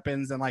all the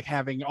weapons and like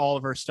having all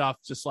of her stuff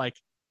just like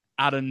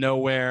out of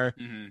nowhere,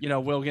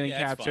 Will getting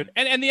captured.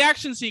 And the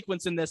action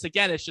sequence in this,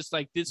 again, it's just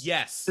like this.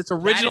 Yes. It's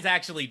original. That is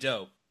actually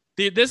dope.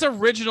 This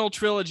original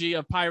trilogy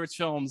of Pirates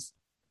films,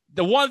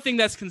 the one thing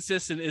that's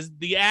consistent is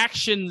the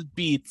action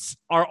beats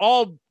are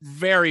all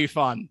very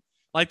fun.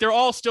 Like they're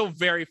all still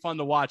very fun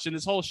to watch. And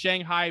this whole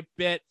Shanghai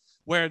bit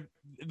where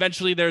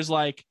eventually there's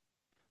a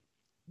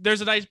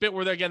nice bit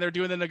where they're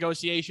doing the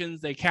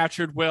negotiations. They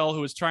captured Will,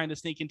 who was trying to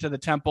sneak into the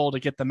temple to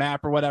get the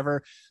map or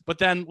whatever. But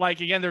then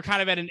like, again, they're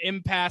kind of at an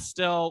impasse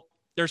still.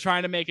 They're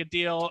trying to make a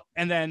deal.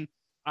 And then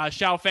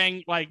Xiao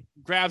Feng like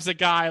grabs a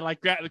guy,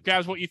 like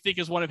grabs what you think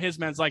is one of his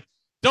men's, like,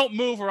 don't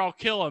move or I'll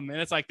kill him. And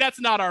it's like, that's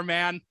not our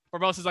man.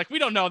 Barbossa's like, we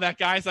don't know that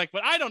guy. It's like,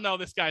 but I don't know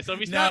this guy. So if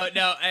he's no,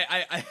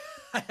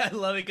 I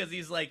love it because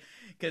he's like,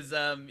 because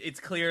it's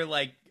clear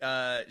like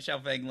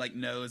Xiao Feng like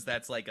knows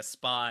that's like a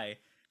spy.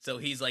 So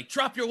he's like,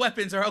 drop your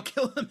weapons or I'll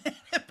kill him.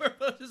 And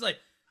Barbossa's like,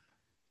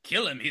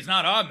 kill him. He's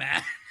not our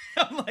man.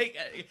 I'm like,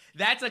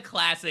 that's a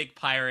classic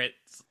pirate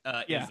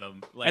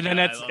ism. Like, and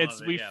then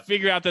we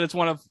figure out that it's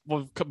one of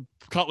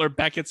Cutler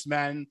Beckett's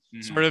men,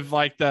 sort of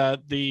like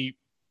the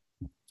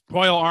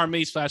Royal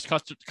Army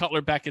 /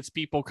 Cutler Beckett's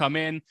people come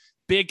in.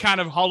 Big kind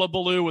of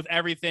hullabaloo with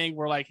everything.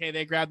 We're like, hey,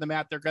 they grabbed the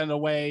map, they're getting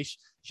away.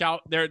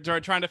 They're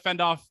trying to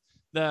fend off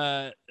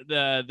the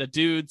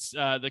dudes,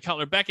 the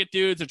Cutler Beckett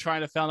dudes. They're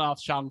trying to fend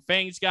off Xiao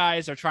Feng's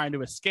guys. They're trying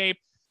to escape.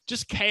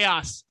 Just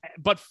chaos,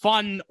 but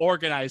fun,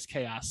 organized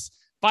chaos.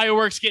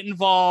 Fireworks get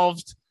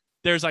involved.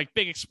 There's like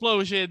big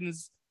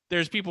explosions.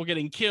 There's people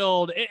getting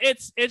killed.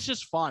 It's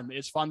just fun.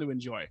 It's fun to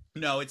enjoy.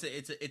 No, it's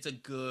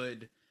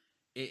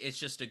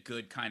just a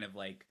good kind of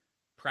like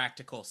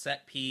practical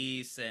set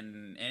piece,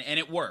 and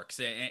it works,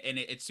 and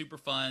it's super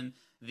fun.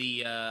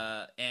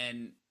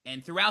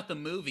 And throughout the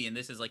movie, and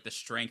this is like the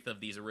strength of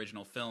these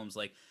original films,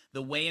 like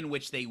the way in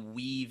which they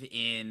weave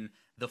in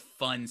the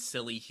fun,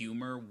 silly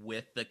humor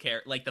with the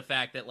like the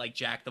fact that like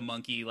Jack the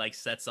monkey like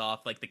sets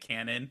off like the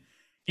cannon.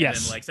 And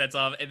then like sets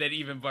off, and then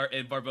even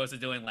Barbossa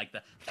doing like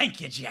the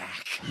thank you,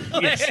 Jack.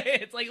 Yes.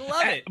 It's like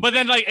love it. But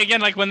then like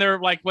again, like when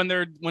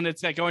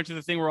it's like going to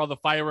the thing where all the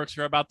fireworks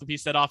are about to be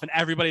set off and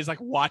everybody's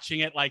like watching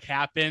it like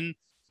happen.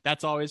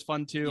 That's always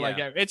fun too. Yeah.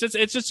 Like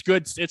it's just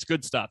good. It's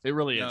good stuff. It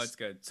really is. No, it's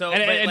good. So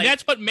and like,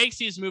 that's what makes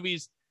these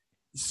movies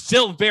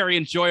still very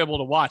enjoyable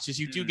to watch. Is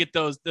you do get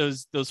those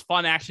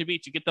fun action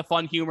beats. You get the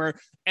fun humor,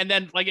 and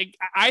then like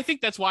I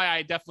think that's why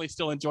I definitely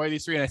still enjoy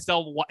these three, and I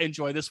still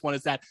enjoy this one.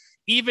 Is that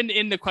even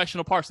in the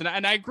questionable parts,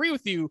 and I agree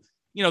with you.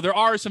 You know, there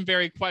are some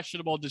very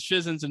questionable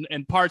decisions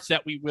and parts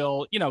that we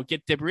will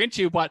get deeper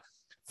into, but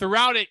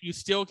throughout it, you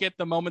still get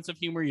the moments of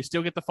humor. You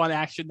still get the fun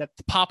action that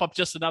pop up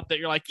just enough that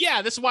you're like,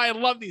 yeah, this is why I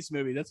love these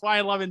movies. That's why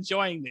I love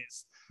enjoying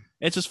these.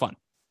 It's just fun.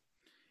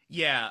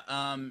 Yeah.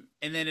 And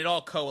then it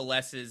all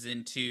coalesces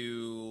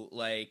into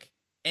like,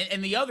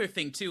 and the other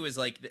thing too is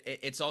like,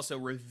 it's also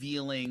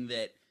revealing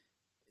that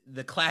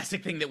the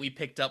classic thing that we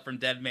picked up from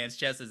Dead Man's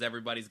Chest is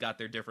everybody's got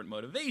their different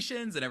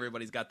motivations and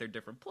everybody's got their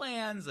different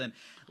plans, and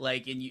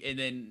like, and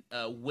then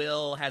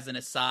Will has an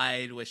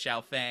aside with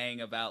Xiao Feng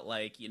about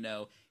like,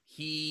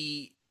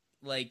 he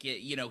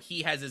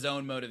has his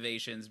own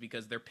motivations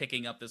because they're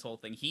picking up this whole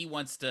thing. He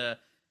wants to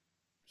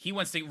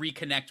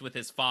reconnect with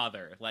his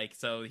father. Like,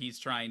 so he's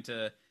trying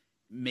to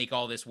make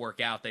all this work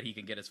out that he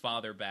can get his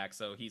father back.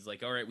 So he's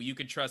like, all right, well, you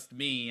can trust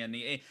me. And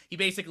he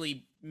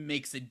basically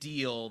makes a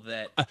deal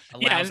that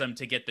allows him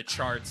to get the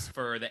charts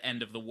for the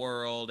end of the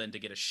world and to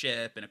get a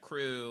ship and a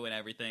crew and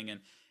everything.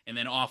 And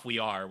then off we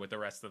are with the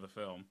rest of the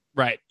film.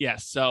 Right.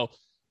 Yes. So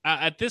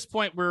at this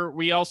point,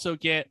 we also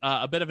get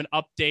a bit of an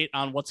update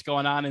on what's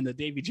going on in the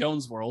Davy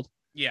Jones world.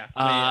 Yeah.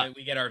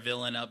 We get our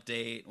villain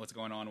update. What's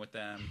going on with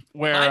them.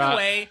 Where, by the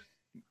way,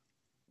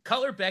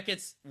 Cutler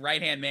Beckett's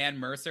right-hand man,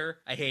 Mercer,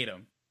 I hate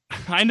him.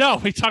 I know.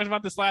 We talked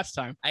about this last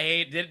time.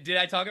 Did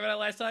I talk about it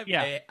last time?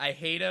 Yeah. I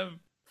hate him.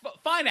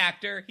 Fine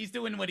actor. He's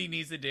doing what he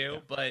needs to do,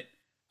 but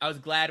I was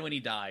glad when he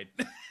died.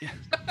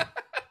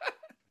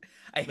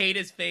 I hate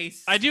his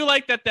face. I do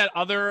like that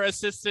other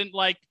assistant,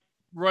 like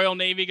Royal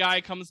Navy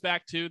guy comes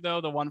back too,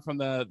 though. The one from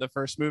the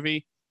first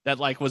movie that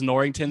like was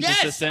Norrington's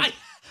assistant.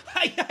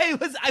 I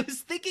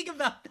was thinking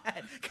about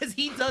that because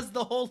he does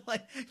the whole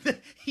like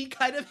he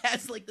kind of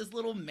has like this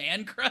little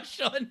man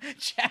crush on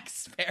Jack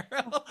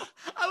Sparrow.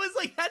 I was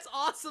like, that's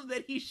awesome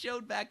that he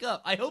showed back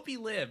up. I hope he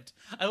lived.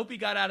 I hope he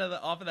got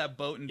off of that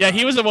boat. And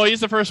he's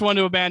the first one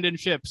to abandon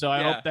ship. So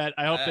I hope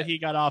that he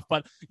got off.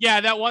 But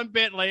yeah, that one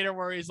bit later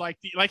where he's like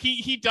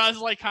he does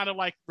like kind of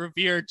like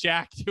revere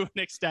Jack to an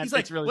extent. He's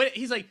like,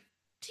 he's like,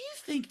 do you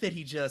think that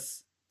he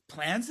just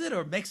plans it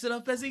or makes it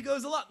up as he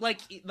goes along? Like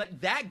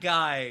that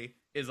guy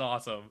is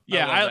awesome.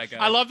 Yeah,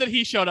 I love that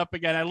he showed up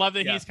again. I love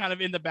that he's kind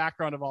of in the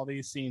background of all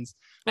these scenes.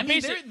 But I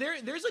mean,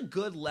 there's a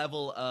good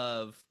level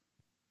of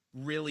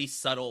really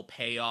subtle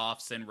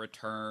payoffs and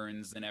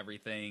returns and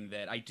everything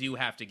that I do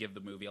have to give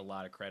the movie a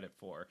lot of credit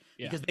for.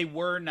 Because they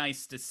were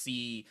nice to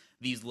see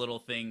these little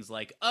things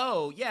like,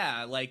 oh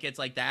yeah, like it's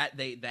like that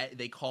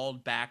they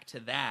called back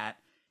to that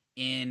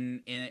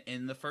in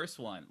the first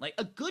one. Like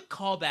a good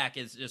callback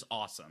is just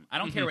awesome. I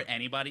don't care what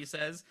anybody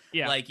says.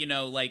 Yeah. Like,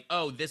 like,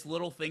 oh, this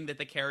little thing that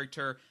the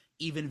character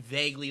even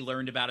vaguely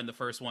learned about in the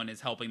first one is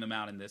helping them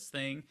out in this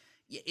thing.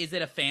 Is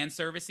it a fan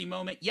servicey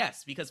moment?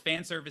 Yes, because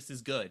fan service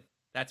is good.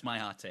 That's my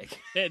hot take.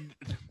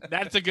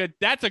 That's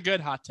a good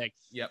hot take.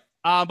 Yep.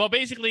 But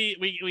basically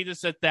we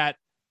just said that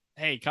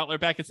hey, Cutler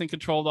Beckett's in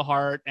control of the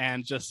heart,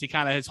 and just he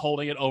kind of is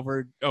holding it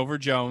over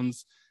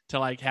Jones to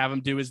like have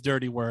him do his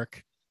dirty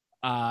work,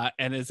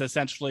 and is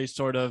essentially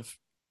sort of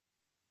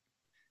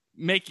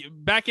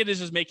Beckett is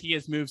just making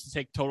his moves to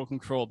take total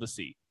control of the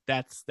seat.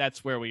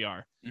 That's where we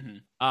are.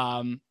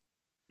 Mm-hmm.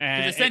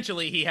 And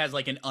essentially he has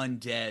like an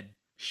undead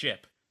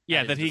ship.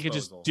 Yeah, that he could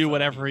just do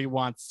whatever he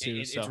wants to.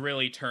 It's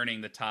really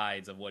turning the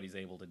tides of what he's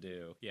able to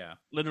do. Yeah,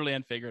 literally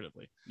and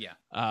figuratively. Yeah.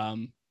 I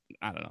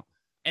don't know.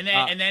 And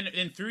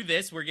then through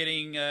this, we're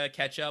getting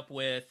catch up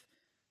with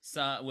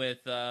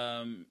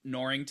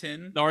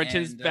Norrington.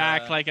 Norrington's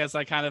back, like as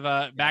like kind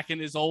of back in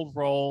his old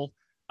role.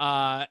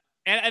 And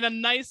a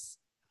nice,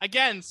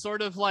 again,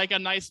 sort of like a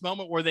nice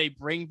moment where they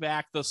bring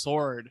back the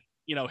sword.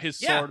 His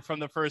sword from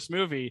the first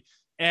movie,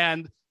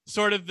 and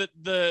sort of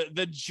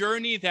the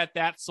journey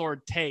that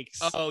sword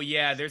takes. Oh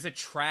yeah, there's a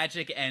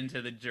tragic end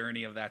to the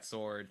journey of that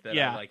sword that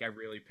I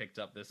really picked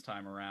up this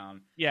time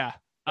around. Yeah.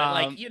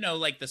 But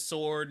like the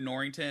sword,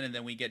 Norrington, and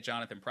then we get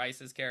Jonathan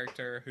Pryce's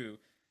character, who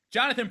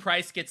Jonathan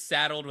Pryce gets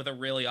saddled with a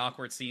really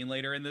awkward scene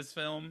later in this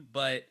film.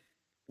 But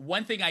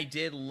one thing I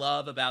did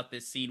love about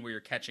this scene where you're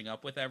catching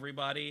up with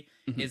everybody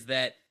is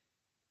that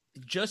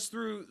just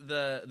through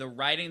the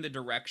writing, the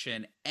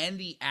direction, and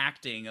the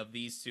acting of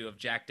these two, of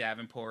Jack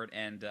Davenport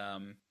and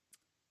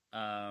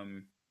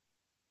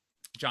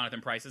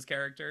Jonathan Pryce's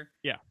character,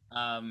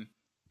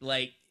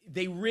 like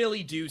they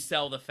really do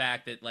sell the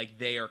fact that like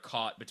they are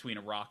caught between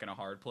a rock and a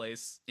hard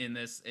place in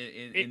this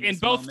in this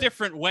both moment.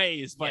 Different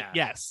ways, but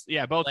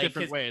both like,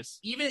 different ways.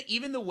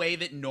 Even the way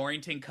that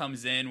Norrington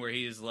comes in, where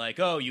he's like,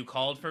 "Oh, you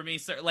called for me,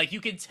 sir," like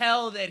you can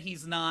tell that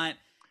he's not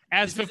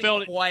as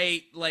fulfilled,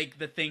 quite like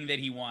the thing that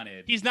he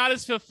wanted. He's not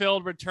as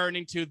fulfilled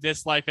returning to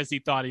this life as he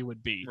thought he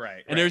would be.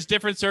 Right. And there's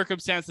different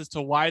circumstances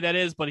to why that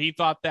is, but he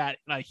thought that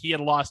like he had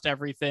lost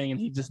everything and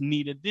he just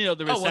needed, the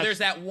reception. Oh, well, there's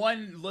that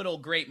one little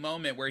great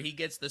moment where he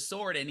gets the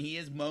sword and he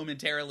is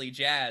momentarily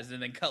jazzed,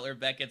 and then Cutler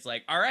Beckett's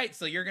like, "All right,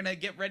 so you're gonna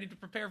get ready to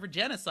prepare for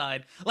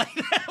genocide," like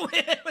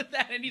with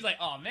that, and he's like,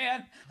 "Oh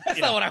man,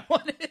 that's not what I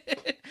wanted."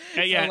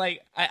 So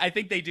like, I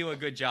think they do a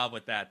good job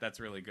with that.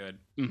 That's really good.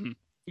 Mm-hmm.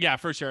 Yeah,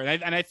 for sure.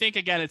 And I think,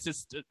 again, it's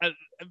just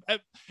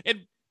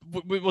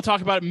we'll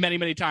talk about it many,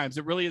 many times.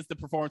 It really is the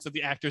performance of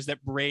the actors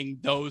that bring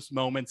those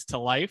moments to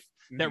life,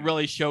 that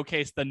really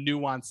showcase the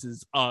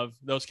nuances of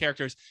those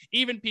characters.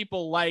 Even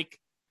people like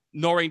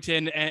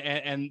Norrington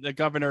and the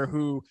governor,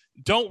 who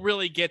don't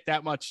really get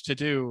that much to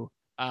do,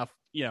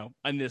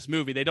 in this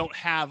movie. They don't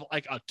have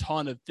like a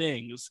ton of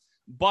things,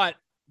 but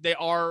they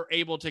are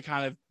able to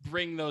kind of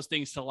bring those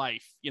things to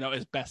life,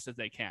 as best as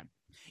they can.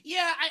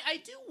 Yeah, I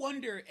do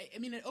wonder. I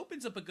mean, it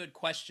opens up a good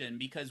question,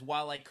 because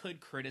while I could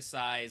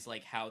criticize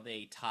like how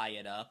they tie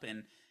it up,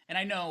 and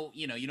I know,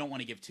 you don't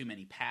want to give too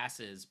many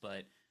passes,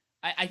 but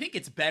I think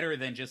it's better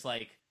than just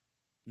like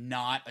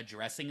not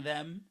addressing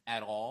them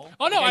at all.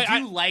 Oh no, I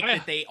do like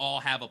that they all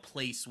have a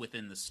place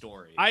within the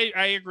story.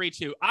 I agree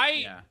too.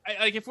 I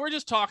like, if we're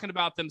just talking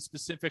about them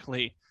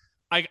specifically,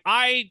 like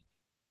I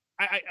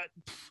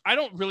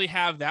don't really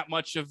have that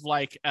much of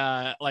like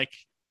I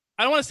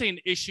don't want to say an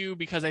issue,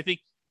 because I think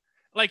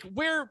like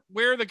where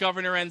the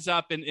governor ends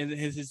up in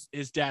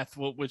his death,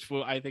 which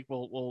I think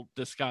we'll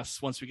discuss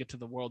once we get to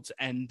the World's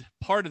End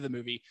part of the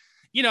movie.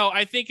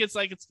 I think it's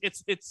like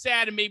it's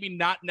sad and maybe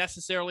not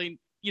necessarily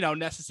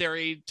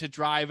necessary to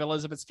drive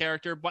Elizabeth's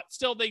character, but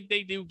still they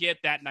do get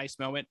that nice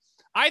moment.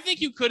 I think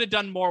you could have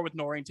done more with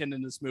Norrington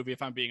in this movie,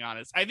 if I'm being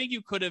honest. I think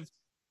you could have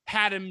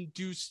had him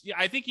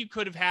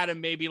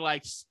maybe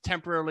like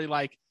temporarily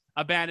like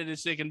abandoned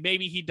his stick, and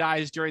maybe he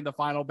dies during the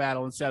final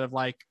battle instead of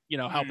like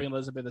helping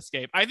Elizabeth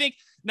escape. I think,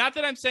 not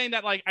that I'm saying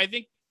that, like, I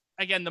think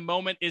again the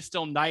moment is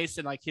still nice,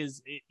 and like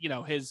his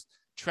his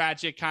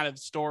tragic kind of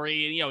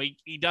story, and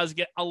he does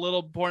get a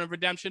little point of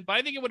redemption, but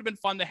I think it would have been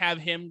fun to have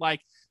him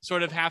like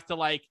sort of have to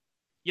like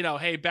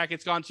hey,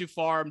 Beckett's gone too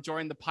far, I'm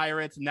joining the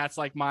pirates, and that's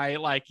like my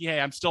like,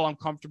 hey, I'm still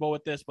uncomfortable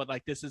with this, but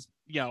like this is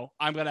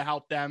I'm gonna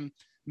help them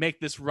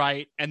make this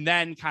right, and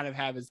then kind of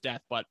have his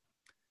death. But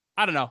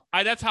I don't know.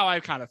 That's how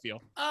I kind of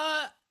feel.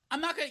 I'm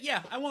not gonna.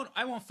 Yeah, I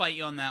won't fight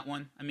you on that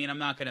one. I mean, I'm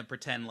not gonna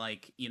pretend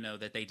like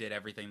that they did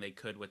everything they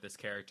could with this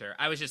character.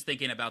 I was just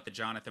thinking about the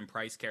Jonathan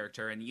Pryce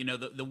character, and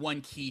the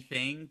one key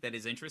thing that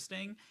is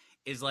interesting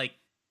is like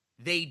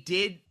they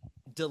did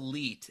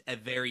delete a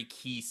very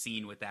key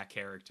scene with that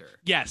character.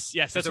 Yes,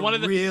 that's one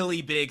of the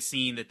really big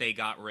scene that they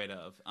got rid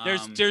of.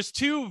 There's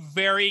two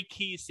very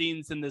key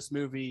scenes in this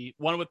movie.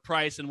 One with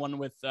Pryce and one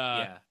with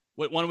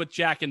one with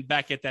Jack and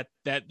Beckett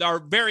that are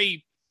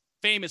very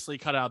famously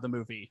cut out of the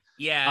movie.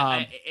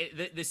 Yeah,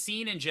 the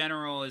scene in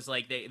general is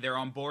like they're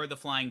on board the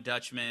Flying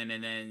Dutchman,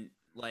 and then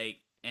like,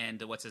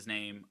 and what's his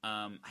name?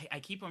 I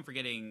keep on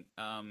forgetting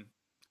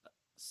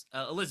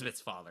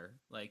Elizabeth's father,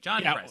 like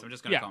Jonathan Pryce. I'm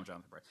just gonna call him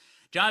Jonathan Pryce.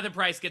 Jonathan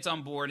Pryce gets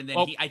on board, and then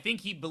I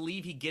think he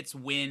gets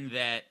wind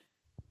that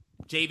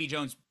Davy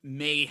Jones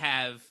may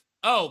have.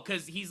 Oh,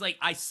 because he's like,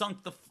 I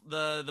sunk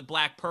the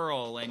Black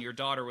Pearl, and your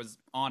daughter was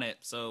on it,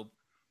 so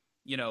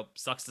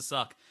sucks to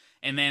suck.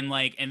 And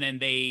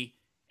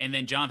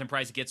then Jonathan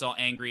Pryce gets all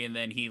angry, and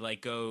then he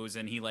like goes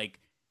and he like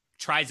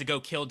tries to go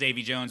kill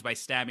Davy Jones by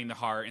stabbing the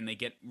heart, and they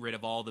get rid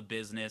of all the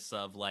business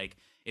of like,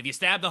 if you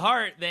stab the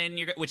heart, then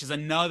which is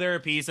another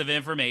piece of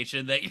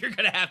information that you're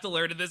gonna have to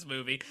learn in this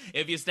movie.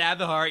 If you stab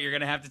the heart, you're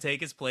gonna have to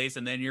take his place,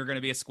 and then you're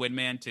gonna be a Squid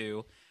Man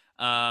too.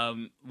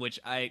 Which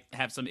I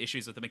have some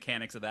issues with the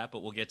mechanics of that,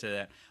 but we'll get to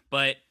that.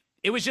 But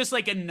it was just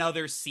like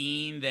another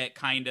scene that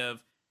kind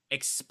of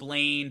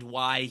explained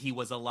why he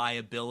was a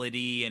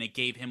liability, and it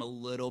gave him a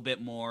little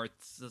bit more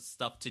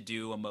stuff to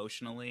do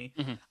emotionally.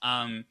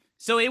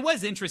 So it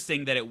was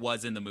interesting that it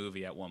was in the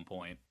movie at one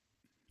point.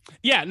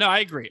 Yeah, no, I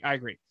agree.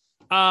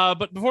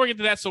 But before we get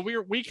to that, so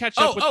we catch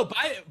up.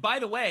 By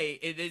the way,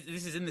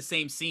 this is in the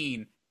same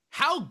scene.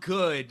 How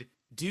good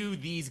do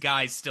these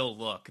guys still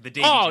look? The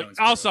Davy Jones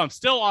crew. Awesome,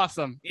 still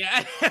awesome.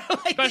 Yeah, like,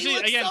 especially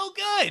again, so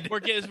good.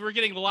 We're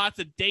getting lots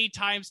of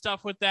daytime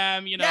stuff with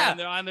them. You know, and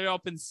they're on their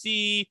open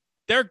sea.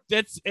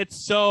 It's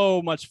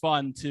so much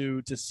fun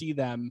to see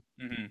them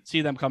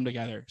come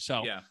together.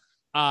 So yeah.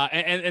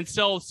 And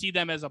still see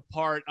them as a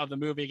part of the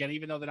movie again,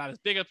 even though they're not as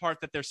big a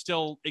part, that they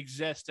still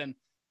exist,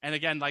 and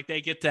again, like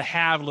they get to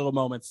have little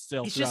moments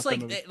still. It's just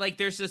like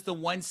there's just the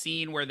one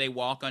scene where they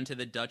walk onto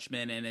the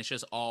Dutchman, and it's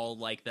just all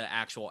like the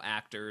actual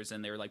actors,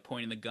 and they're like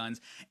pointing the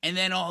guns, and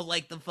then all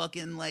like the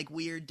fucking like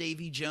weird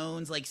Davy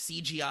Jones like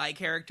CGI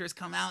characters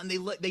come out, and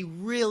they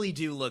really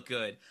do look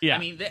good. Yeah, I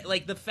mean,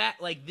 like the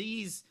fact like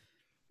these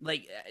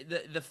like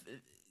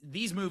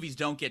these movies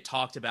don't get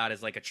talked about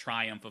as like a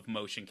triumph of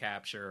motion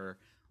capture,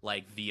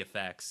 like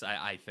VFX.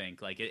 I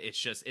think like it's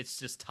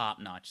just top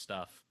notch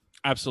stuff.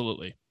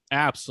 Absolutely.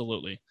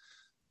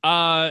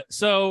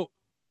 So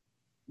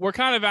we're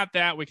kind of at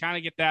that. We kind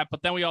of get that,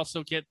 but then we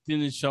also get in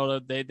the show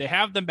that they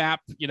have the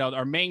map. You know,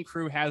 our main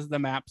crew has the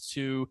map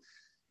to,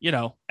 you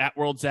know, at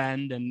World's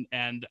End,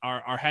 and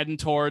are heading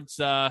towards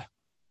that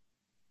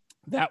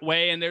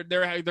way. And they're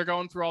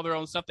going through all their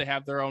own stuff. They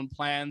have their own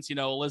plans. You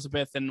know,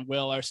 Elizabeth and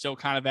Will are still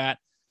kind of at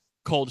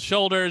cold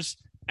shoulders.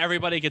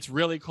 Everybody gets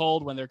really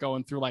cold when they're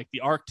going through like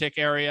the Arctic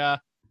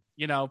area.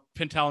 You know,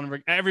 Pintel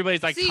and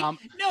everybody's like,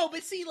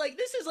 like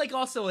this is like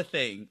also a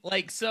thing.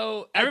 Like,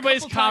 so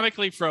everybody's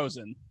comically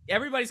frozen.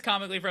 Everybody's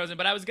comically frozen.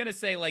 But I was gonna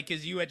say, like,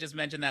 because you had just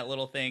mentioned that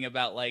little thing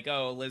about like,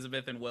 oh,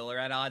 Elizabeth and Will are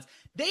at odds.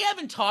 They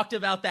haven't talked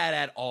about that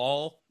at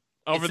all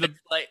over the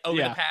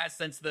past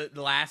since the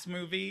last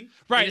movie.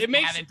 Right,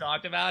 haven't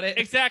talked about it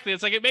exactly.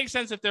 It's like it makes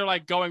sense if they're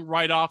like going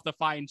right off to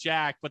find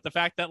Jack, but the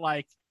fact that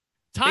like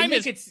time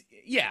has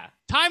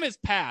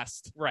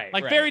passed. Right,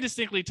 like very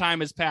distinctly, time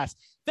has passed.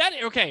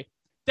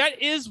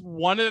 That is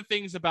one of the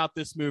things about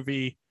this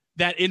movie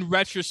that in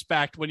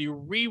retrospect, when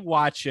you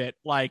rewatch it,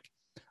 like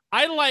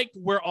I like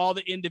where all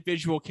the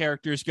individual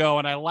characters go,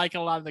 and I like a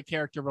lot of the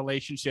character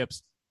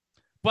relationships,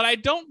 but I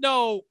don't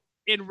know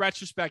in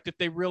retrospect if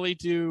they really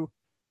do.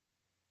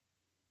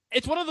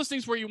 It's one of those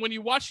things where when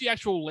you watch the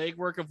actual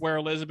legwork of where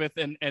Elizabeth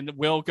and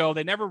Will go,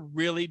 they never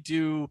really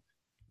do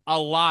a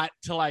lot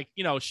to like,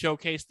 you know,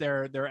 showcase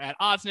their at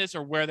oddsness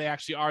or where they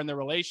actually are in their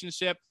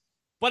relationship.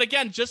 But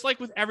again, just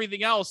like with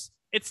everything else,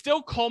 it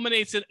still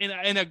culminates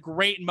in a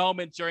great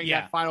moment during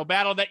that final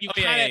battle that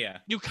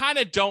you kind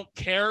of don't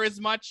care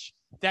as much,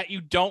 that you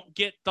don't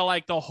get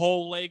the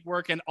whole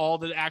legwork and all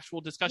the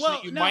actual discussion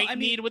that you might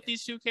need with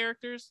these two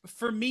characters.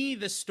 For me,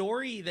 the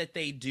story that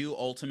they do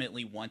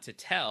ultimately want to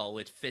tell,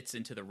 it fits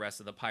into the rest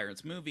of the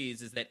Pirates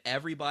movies, is that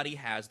everybody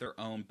has their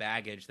own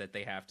baggage that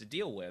they have to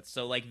deal with.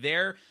 So like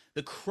the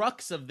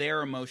crux of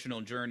their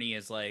emotional journey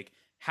is like,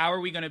 how are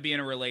we going to be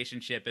in a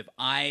relationship if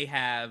I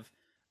have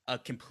a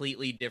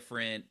completely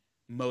different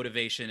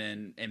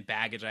motivation and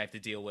baggage I have to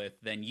deal with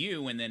than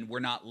you, and then we're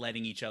not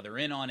letting each other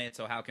in on it,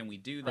 so how can we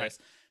do this? Right.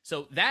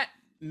 So that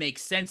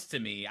makes sense to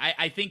me.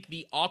 I think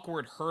the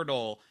awkward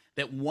hurdle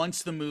that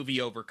once the movie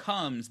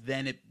overcomes,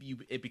 then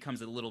it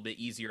becomes a little bit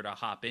easier to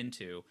hop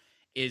into,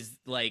 is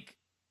like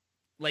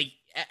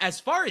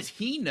as far as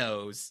he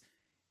knows,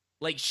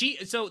 like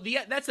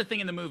that's the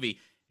thing in the movie.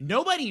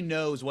 Nobody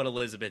knows what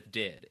Elizabeth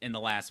did in the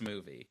last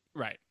movie.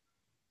 Right.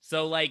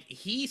 So, like,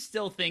 he's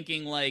still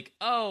thinking, like,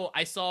 oh,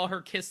 I saw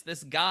her kiss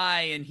this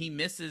guy and she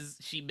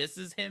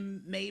misses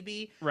him,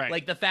 maybe. Right.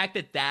 Like, the fact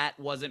that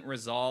wasn't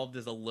resolved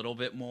is a little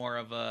bit more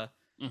of a,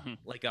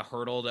 like, a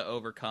hurdle to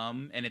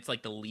overcome. And it's,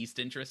 like, the least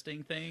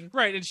interesting thing.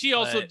 Right. And she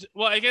also,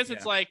 I guess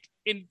it's like,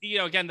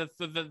 again,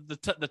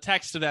 the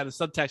text of that, the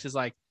subtext is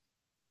like,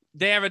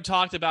 they haven't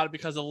talked about it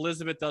because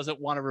Elizabeth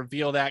doesn't want to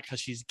reveal that because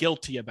she's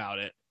guilty about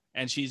it.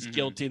 And she's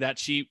guilty that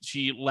she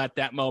let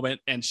that moment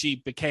and she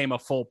became a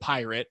full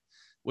pirate,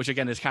 which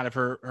again is kind of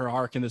her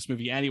arc in this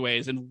movie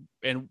anyways.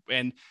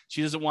 And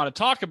she doesn't want to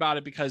talk about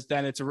it because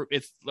then it's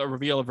a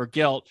reveal of her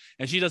guilt,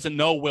 and she doesn't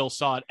know Will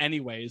saw it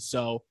anyways.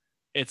 So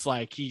it's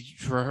like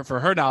for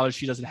her knowledge,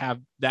 she doesn't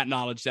have that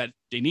knowledge that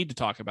they need to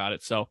talk about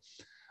it. So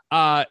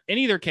in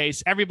either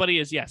case, everybody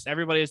is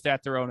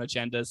at their own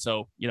agenda.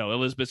 So, you know,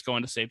 Elizabeth's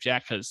going to save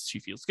Jack because she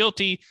feels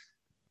guilty.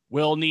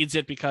 Will needs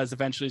it because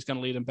eventually it's going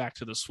to lead him back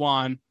to the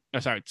Swan.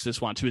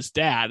 To his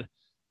dad.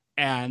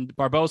 And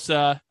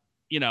Barbossa,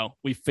 you know,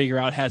 we figure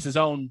out has his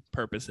own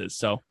purposes.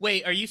 So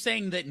wait, are you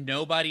saying that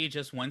nobody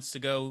just wants to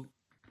go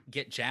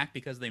get Jack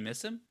because they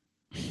miss him?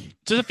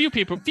 Just a few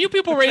people. Few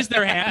people raised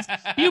their hands.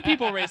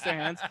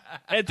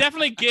 And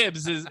definitely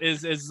Gibbs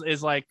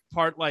is like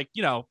part, like,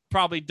 you know,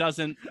 probably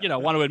doesn't, you know,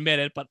 want to admit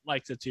it, but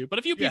likes it too. But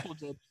a few people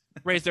did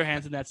raise their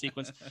hands in that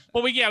sequence.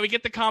 But we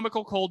get the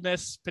comical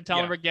coldness. Patel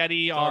and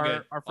Ragetti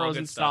are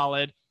frozen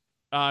solid.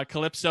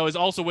 Calypso is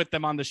also with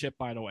them on the ship,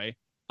 by the way.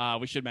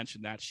 We should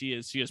mention that she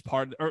is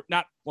part of, or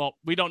not. Well,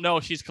 we don't know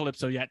if she's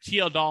Calypso yet.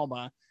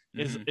 Teodalma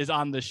is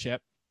on the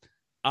ship.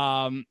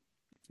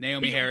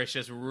 Naomi Harris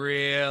just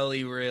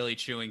really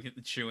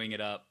chewing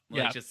it up.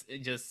 Like,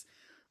 just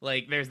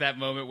like, there's that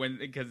moment when,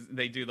 because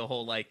they do the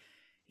whole like,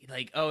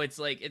 oh, it's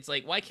like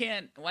why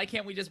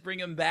can't we just bring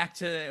him back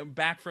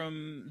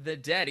from the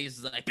dead?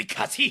 He's like,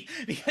 because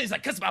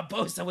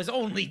Barbossa was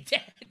only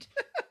dead.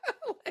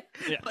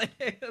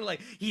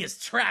 like he is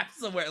trapped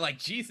somewhere. Like,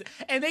 Jesus.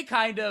 And they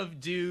kind of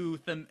do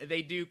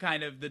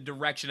the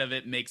direction of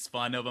it makes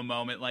fun of a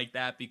moment like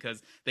that,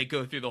 because they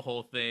go through the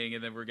whole thing,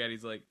 and then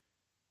Ragetti's like,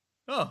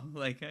 oh,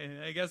 like,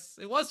 I guess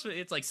it was.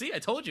 It's like, see, I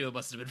told you it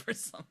must have been for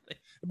something.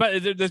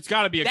 But there's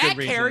got to be a good reason.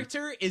 That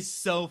character is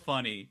so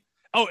funny.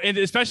 Oh, and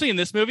especially in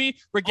this movie,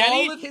 Ragetti.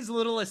 All of his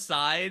little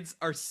asides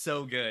are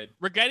so good.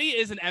 Ragetti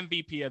is an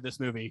MVP of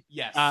this movie.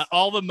 Yes.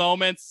 All the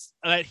moments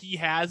that he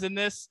has in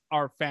this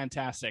are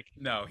fantastic.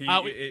 No,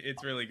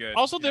 it's really good.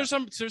 Also, there's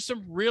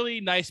some really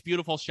nice,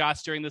 beautiful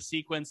shots during the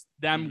sequence.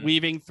 Them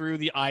weaving through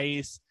the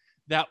ice.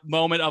 That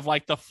moment of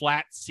like the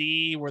flat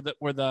sea where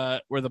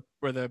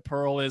the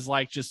Pearl is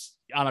like just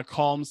on a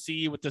calm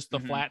sea with just the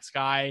flat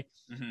sky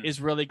is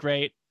really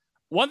great.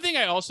 One thing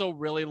I also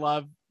really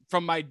love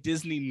from my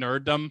Disney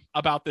nerddom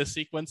about this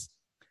sequence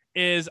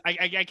is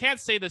I can't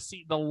say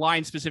the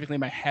line specifically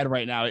in my head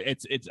right now.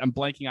 It's I'm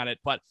blanking on it.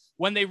 But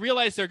when they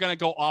realize they're going to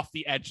go off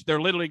the edge, they're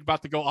literally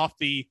about to go off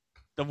the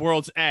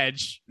world's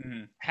edge.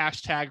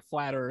 Hashtag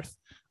flat Earth.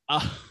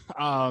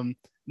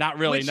 Not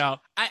really, no.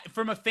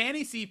 From a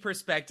fantasy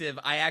perspective,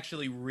 I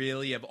actually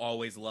really have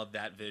always loved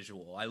that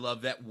visual. I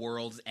love that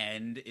World's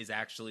End is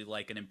actually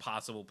like an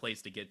impossible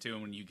place to get to,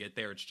 and when you get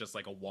there, it's just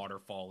like a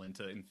waterfall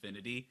into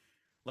infinity.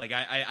 Like,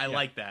 I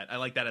like that. I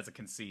like that as a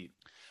conceit.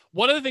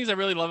 One of the things I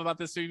really love about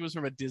this series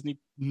from a Disney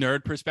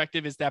nerd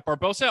perspective is that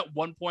Barbossa at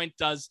one point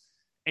does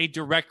a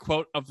direct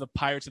quote of the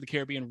Pirates of the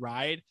Caribbean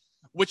ride,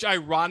 which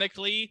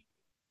ironically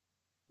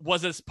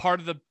was as part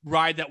of the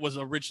ride that was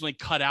originally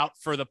cut out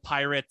for the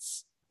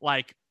Pirates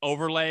like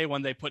overlay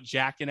when they put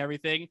Jack and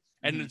everything.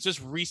 And it's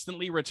just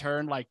recently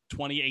returned, like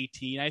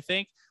 2018, I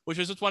think, which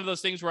was just one of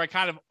those things where I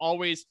kind of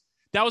always,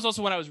 that was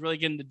also when I was really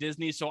getting to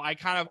Disney. So I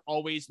kind of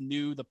always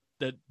knew the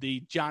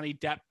Johnny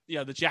Depp,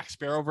 the Jack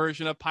Sparrow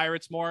version of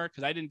Pirates more,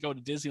 because I didn't go to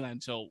Disneyland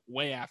until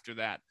way after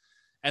that.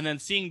 And then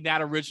seeing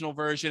that original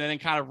version and then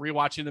kind of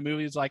rewatching the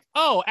movie is like,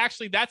 oh,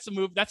 actually that's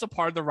a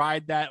part of the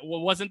ride that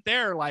wasn't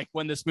there like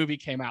when this movie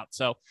came out.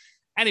 So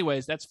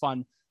anyways, that's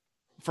fun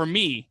for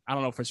me. I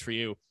don't know if it's for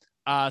you.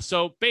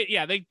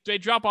 They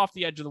drop off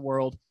the edge of the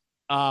world,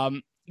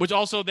 which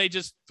also they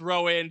just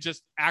throw in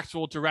just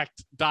actual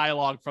direct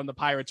dialogue from the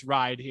Pirates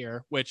ride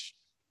here, which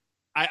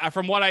I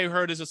from what I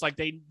heard is just like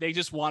they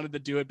just wanted to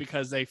do it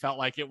because they felt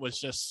like it was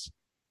just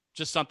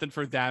something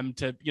for them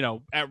to,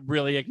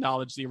 really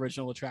acknowledge the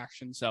original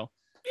attraction. So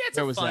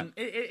yeah,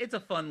 it's a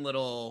fun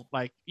little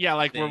thing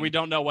where we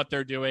don't know what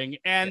they're doing.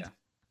 And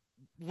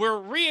we're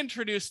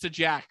reintroduced to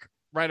Jack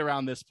right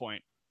around this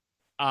point.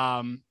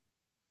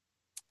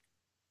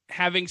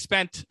 Having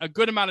spent a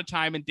good amount of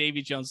time in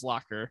Davy Jones'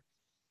 locker,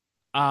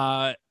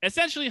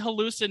 essentially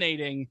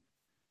hallucinating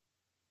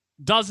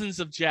dozens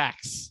of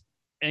Jacks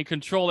and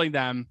controlling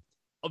them,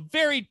 of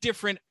very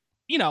different,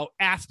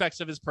 aspects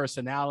of his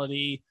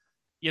personality,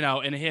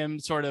 and him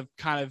sort of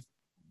kind of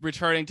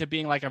returning to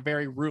being like a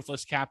very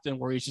ruthless captain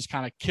where he's just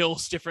kind of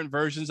kills different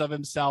versions of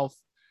himself.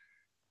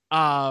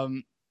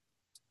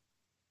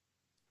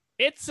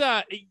 It's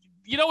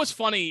what's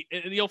funny,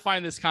 and you'll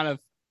find this kind of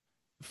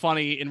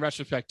funny in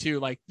retrospect too.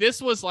 Like, this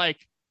was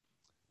like,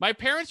 my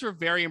parents were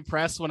very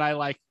impressed when I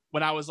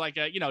was like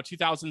a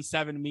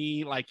 2007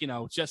 me, like,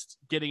 just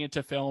getting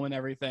into film and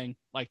everything,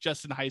 like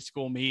just in high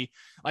school me,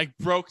 like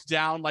broke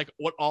down like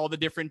what all the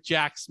different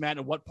Jacks meant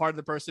and what part of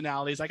the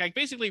personalities. Like, I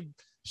basically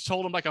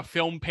told them like a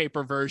film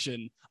paper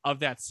version of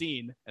that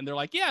scene, and they're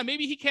like, yeah,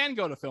 maybe he can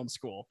go to film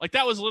school. Like,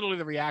 that was literally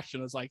the reaction.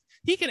 It was like,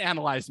 he can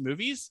analyze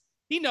movies,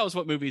 he knows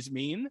what movies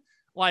mean.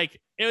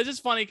 Like, it was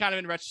just funny kind of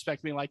in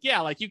retrospect being like, yeah,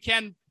 like you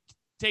can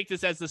take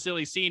this as the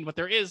silly scene, but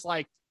there is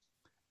like,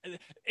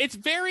 it's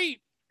very,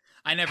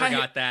 I never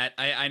got that.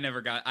 I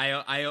never got,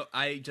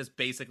 I just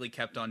basically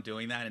kept on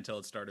doing that until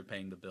it started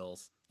paying the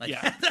bills. Like,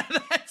 yeah.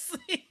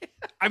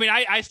 I mean,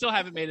 I still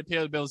haven't made it pay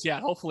the bills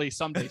yet. Hopefully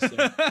someday soon.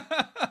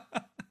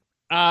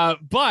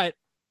 But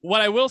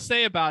what I will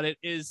say about it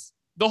is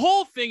the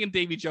whole thing in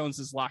Davy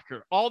Jones's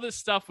locker, all this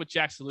stuff with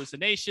Jack's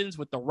hallucinations,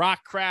 with the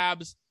rock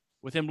crabs,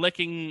 with him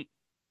licking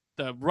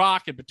the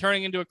rock and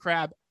turning into a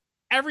crab,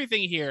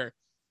 everything here,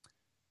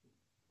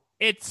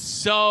 it's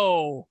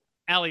so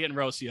Elliot and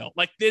Rossio.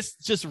 Like, this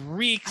just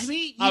reeks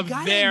of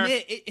their...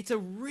 admit, it's a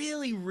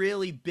really,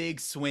 really big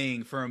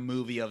swing for a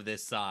movie of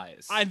this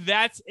size. And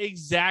that's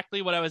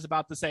exactly what I was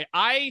about to say.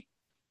 I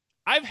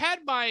I've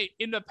had my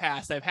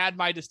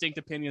distinct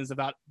opinions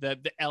about the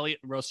Elliot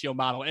and Rossio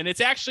model. And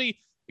it's actually,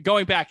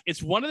 going back,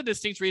 it's one of the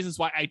distinct reasons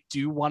why I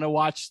do want to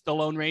watch The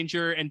Lone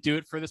Ranger and do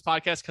it for this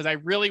podcast, because I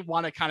really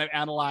want to kind of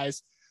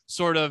analyze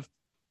sort of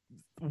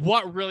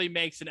what really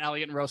makes an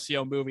Elliot and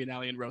Rossio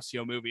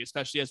movie,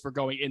 especially as we're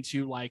going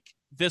into like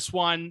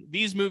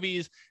these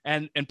movies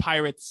and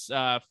Pirates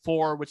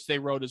 4, which they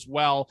wrote as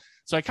well.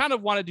 So I kind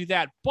of want to do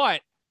that.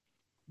 But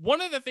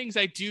one of the things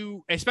I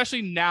do,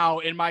 especially now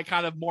in my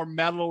kind of more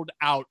mellowed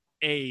out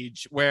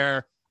age,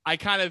 where I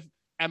kind of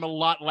am a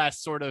lot less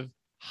sort of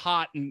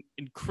hot and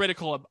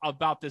critical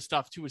about this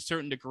stuff to a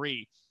certain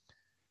degree,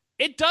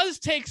 it does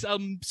take a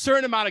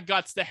certain amount of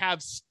guts to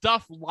have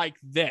stuff like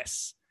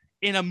this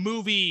in a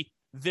movie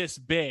this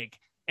big,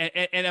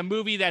 and a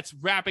movie that's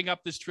wrapping up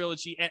this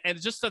trilogy,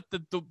 and just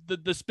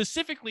the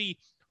specifically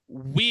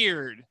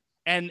weird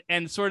and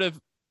sort of,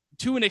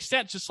 to an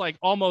extent, just like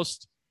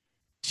almost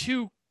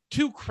too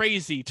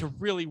crazy to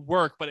really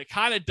work, but it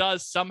kind of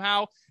does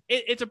somehow.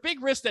 It's a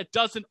big risk that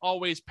doesn't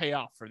always pay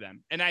off for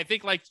them. And I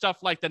think like stuff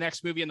like the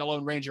next movie and The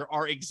Lone Ranger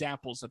are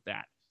examples of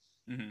that.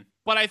 Mm-hmm.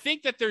 But I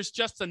think that there's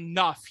just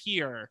enough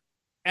here.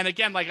 And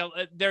again, like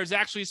there's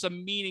actually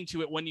some meaning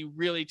to it when you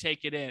really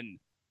take it in,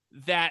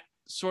 that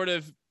sort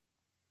of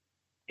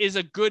is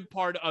a good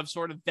part of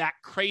sort of that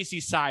crazy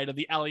side of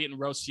the Elliot and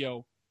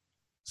Rossio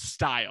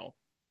style.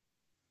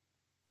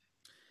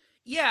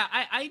 Yeah,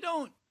 I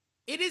don't.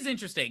 It is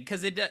interesting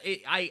because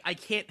I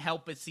can't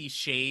help but see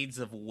shades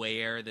of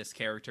where this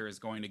character is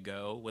going to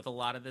go with a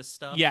lot of this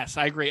stuff. Yes,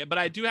 I agree, but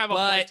I do have a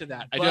point to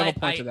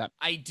that.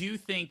 I do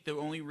think the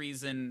only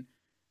reason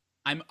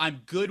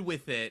I'm good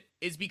with it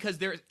is because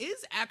there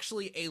is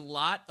actually a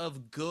lot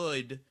of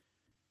good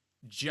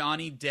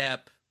Johnny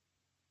Depp,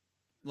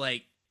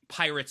 like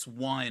Pirates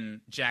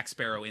 1 Jack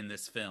Sparrow in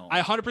this film.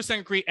 I 100%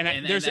 agree, and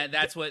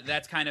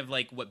that's kind of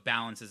like what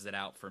balances it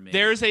out for me.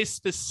 There's a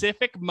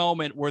specific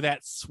moment where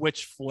that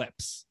switch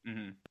flips,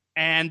 mm-hmm.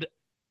 and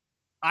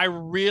I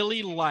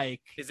really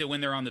like. Is it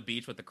when they're on the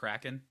beach with the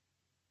Kraken?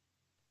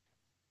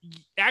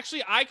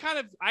 Actually, I kind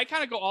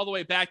of go all the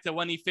way back to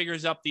when he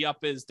figures up the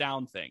up is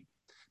down thing,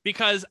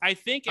 because I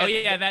think.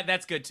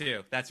 That's good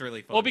too. That's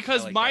really fun. Well,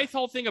 because my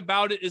whole thing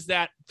about it is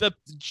that the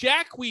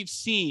Jack we've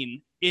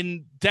seen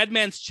in Dead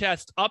Man's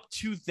Chest up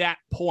to that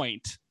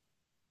point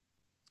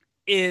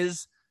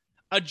is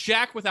a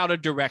Jack without a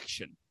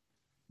direction.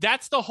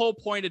 That's the whole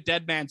point of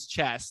Dead Man's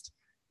Chest.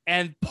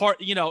 And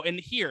in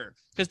here,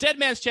 because Dead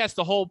Man's Chest,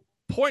 the whole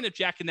point of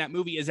Jack in that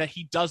movie is that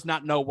he does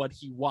not know what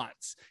he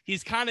wants.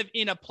 He's kind of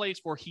in a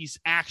place where he's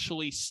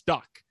actually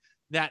stuck.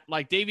 That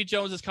like Davy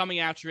Jones is coming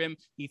after him.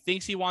 He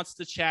thinks he wants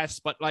the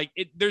chest, but like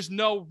there's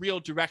no real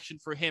direction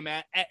for him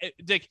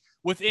like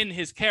within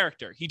his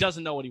character. He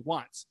doesn't know what he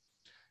wants.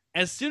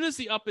 As soon as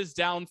the up is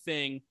down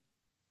thing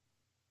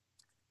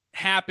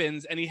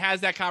happens and he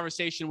has that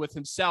conversation with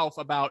himself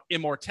about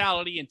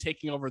immortality and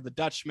taking over the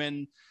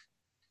Dutchman,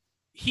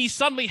 he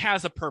suddenly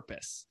has a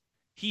purpose.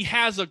 He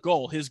has a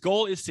goal. His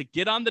goal is to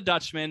get on the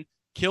Dutchman,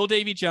 kill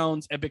Davy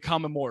Jones, and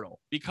become immortal,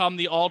 become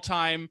the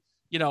all-time,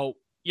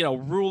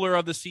 ruler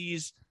of the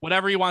seas,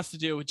 whatever he wants to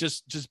do.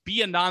 Just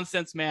be a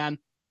nonsense man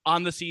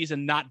on the seas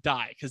and not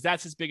die, because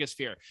that's his biggest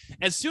fear.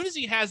 As soon as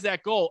he has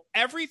that goal,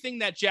 everything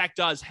that Jack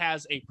does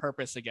has a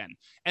purpose again.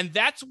 And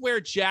that's where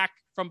Jack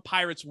from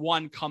Pirates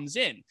 1 comes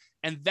in.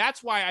 And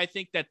that's why I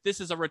think that this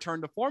is a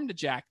return to form to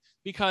Jack,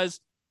 because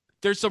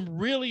there's some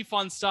really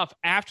fun stuff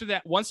after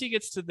that, once he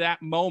gets to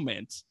that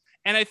moment.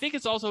 And I think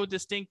it's also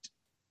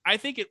I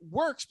think it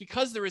works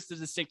because there is the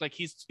distinct, like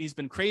he's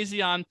been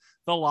crazy on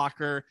the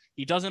locker.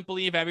 He doesn't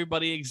believe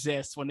everybody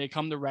exists when they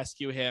come to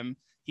rescue him.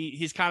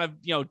 He's kind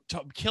of,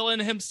 killing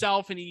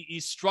himself, and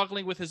he's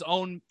struggling with his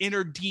own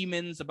inner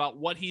demons about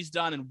what he's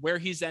done and where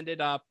he's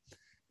ended up.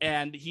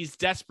 And he's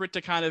desperate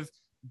to kind of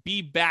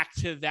be back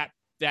to that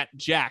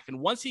Jack. And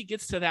once he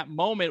gets to that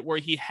moment where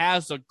he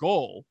has a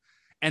goal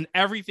and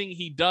everything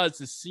he does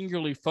is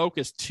singularly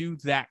focused to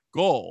that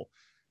goal,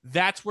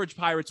 that's where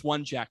Pirates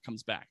 1 Jack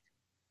comes back.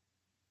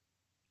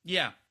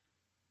 Yeah.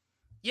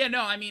 Yeah,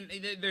 no, I mean,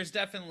 there's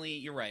definitely,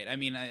 you're right. I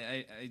mean,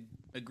 I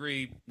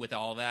agree with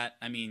all that.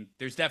 I mean,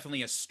 there's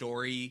definitely a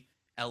story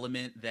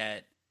element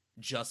that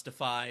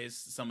justifies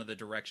some of the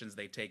directions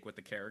they take with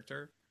the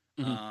character.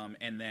 Mm-hmm.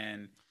 And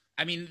then,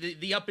 I mean,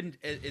 the up and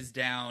is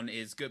down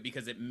is good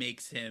because it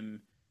makes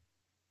him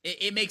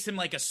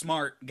like a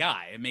smart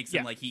guy. It makes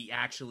him like he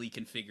actually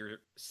can figure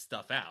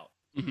stuff out.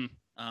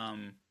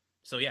 Mm-hmm.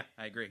 So yeah,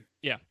 I agree.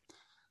 Yeah.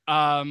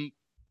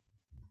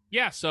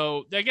 Yeah,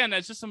 so again,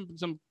 that's just some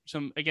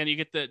again, you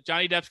get the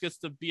Johnny Depp gets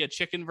to be a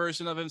chicken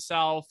version of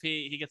himself.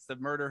 He gets to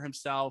murder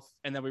himself,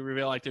 and then we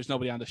reveal like there's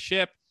nobody on the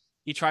ship.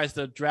 He tries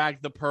to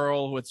drag the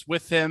Pearl who's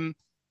with him.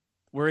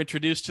 We're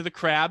introduced to the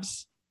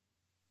crabs.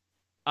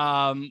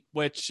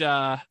 Which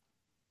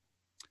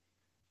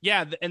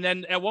and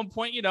then at one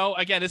point,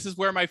 again, this is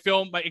where my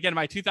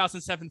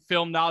 2007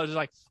 film knowledge is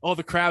like, oh,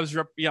 the crabs,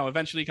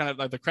 eventually kind of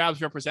like the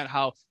crabs represent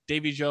how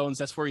Davy Jones,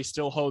 that's where he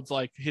still holds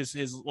like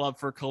his love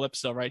for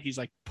Calypso, right? He's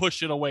like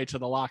pushing away to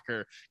the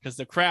locker because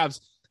the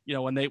crabs you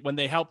know, when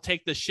they help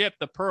take the ship,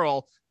 the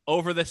Pearl,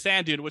 over the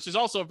sand dune, which is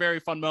also a very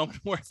fun moment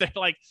where they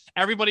like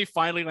everybody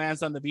finally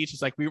lands on the beach.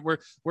 It's like we're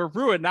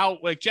ruined now.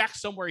 Like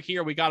Jack's somewhere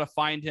here. We got to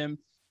find him.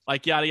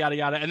 Like yada yada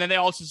yada. And then they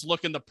all just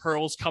look in the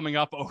pearls coming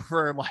up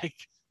over like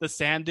the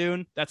sand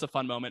dune. That's a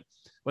fun moment.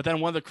 But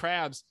then one of the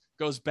crabs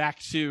goes back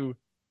to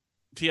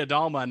Tia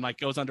Dalma and like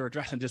goes under a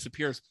dress and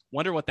disappears.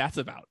 Wonder what that's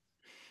about.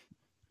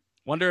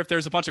 Wonder if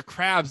there's a bunch of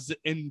crabs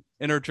in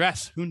her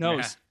dress. Who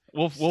knows?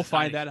 Yeah. We'll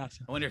find that out.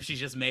 I wonder if she's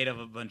just made of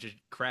a bunch of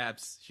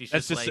crabs. She's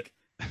just like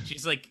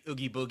she's like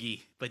Oogie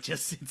Boogie, but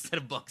just instead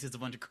of bugs, it's a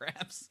bunch of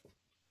crabs.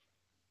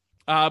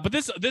 But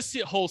this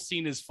whole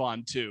scene is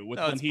fun too.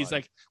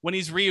 When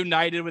he's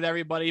reunited with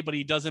everybody, but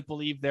he doesn't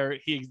believe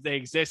they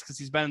exist because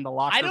he's been in the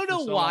locker. I don't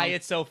know why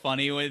it's so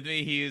funny with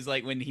me. He was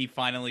like when he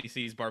finally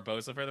sees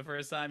Barbossa for the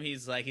first time,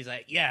 he's like,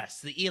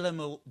 yes, the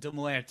Isla de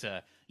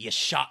Muerta, you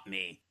shot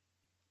me.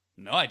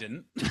 No, I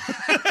didn't.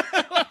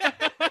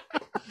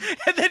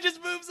 And then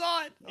just moves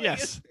on. Like,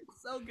 yes.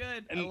 It's so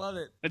good. I love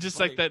it. It's just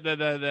like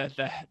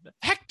the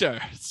Hector.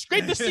 It's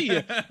great to see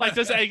you. Like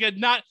this,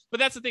 not. But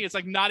that's the thing. It's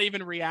like not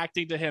even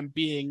reacting to him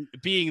being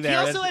there. He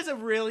also has a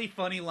really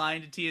funny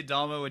line to Tia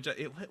Dalma, which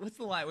what's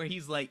the line where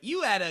he's like,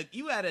 "You had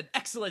an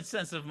excellent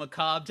sense of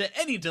macabre to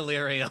any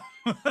delirium."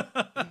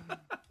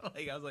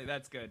 Like I was like,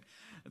 that's good.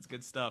 That's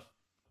good stuff.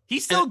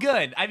 He's so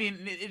good. I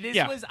mean,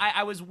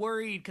 I was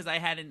worried because I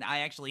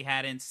actually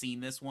hadn't seen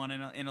this one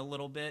in a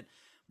little bit.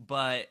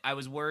 But I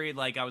was worried,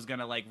 like, I was going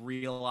to, like,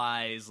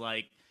 realize,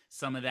 like,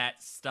 some of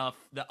that stuff,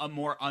 the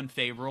more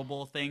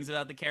unfavorable things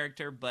about the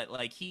character. But,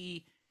 like,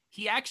 he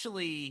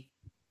actually...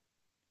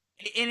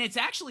 And it's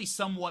actually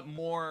somewhat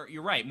more,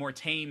 you're right, more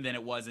tame than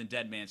it was in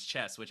Dead Man's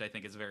Chest, which I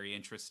think is very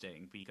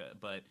interesting.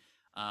 But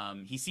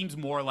he seems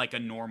more like a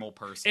normal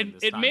person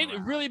it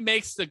really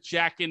makes the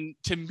Jack,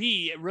 to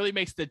me, it really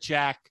makes the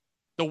Jack...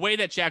 The way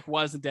that Jack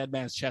was in Dead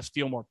Man's Chest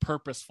feel more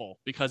purposeful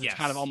because it's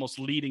kind of almost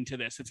leading to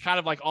this. It's kind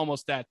of like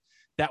almost that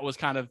was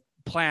kind of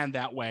planned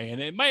that way. And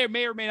it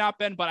may or may not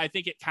been, but I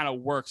think it kind of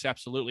works.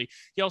 Absolutely.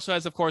 He also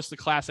has, of course, the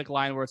classic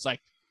line where it's like,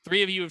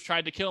 3 of you have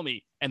tried to kill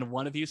me and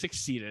 1 of you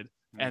succeeded.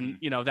 Mm-hmm. And,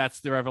 you know, that's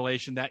the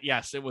revelation that,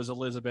 yes, it was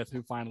Elizabeth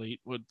who finally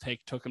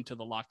took him to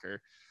the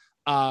locker.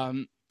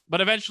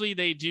 But eventually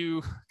they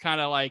do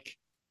kind of like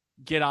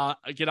get on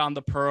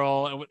the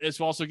Pearl. And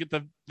it's also get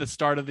the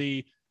start of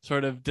the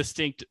sort of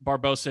distinct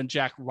Barbossa and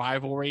Jack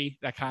rivalry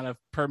that kind of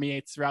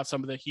permeates throughout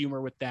some of the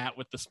humor with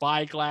the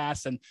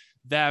spyglass and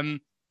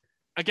them.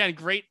 Again, a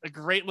great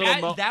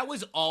little that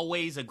was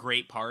always a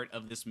great part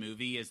of this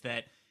movie is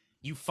that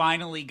you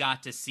finally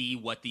got to see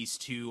what these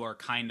two are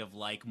kind of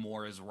like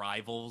more as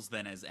rivals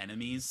than as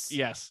enemies.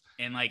 Yes.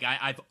 And like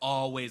I've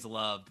always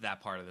loved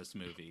that part of this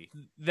movie.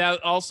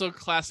 That also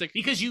classic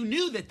because you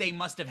knew that they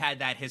must have had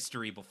that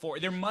history before.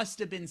 There must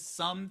have been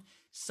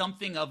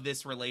something of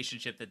this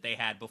relationship that they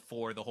had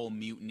before the whole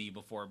mutiny,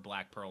 before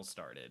Black Pearl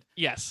started.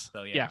 Yes.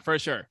 So yeah, for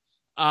sure.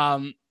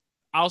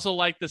 I also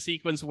like the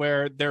sequence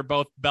where they're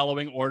both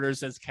bellowing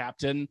orders as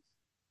captain,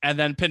 and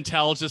then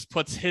Pintel just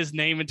puts his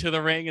name into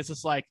the ring. It's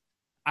just like,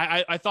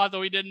 I thought that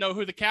we didn't know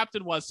who the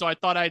captain was, so I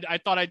thought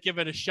I'd give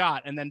it a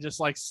shot, and then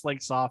just like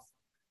slinks off.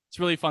 It's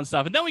really fun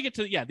stuff. And then we get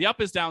to the up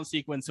is down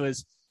sequence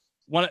was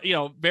one,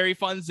 very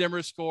fun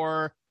Zimmer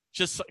score.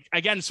 Just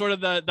again, sort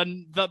of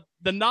the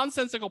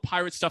nonsensical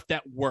pirate stuff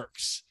that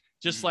works.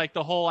 Just like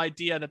the whole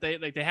idea that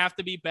they have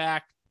to be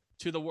back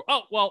to the world.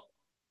 Oh, well,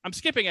 I'm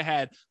skipping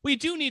ahead. We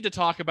do need to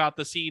talk about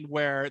the scene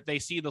where they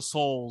see the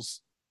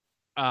souls.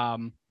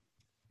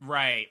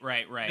 Right.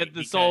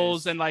 The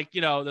souls and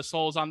the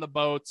souls on the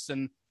boats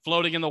and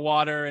floating in the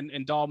water.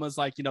 And Dalma's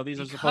like, these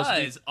are supposed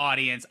to be.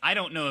 Audience, I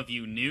don't know if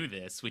you knew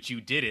this, which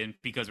you didn't,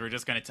 because we're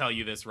just going to tell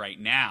you this right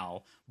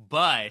now.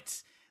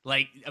 But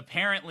like,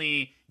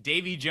 apparently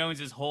Davy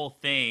Jones's whole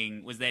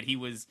thing was that he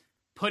was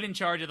put in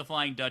charge of the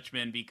Flying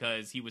Dutchman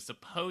because he was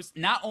supposed,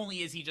 not only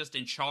is he just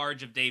in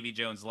charge of Davy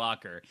Jones'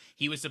 locker,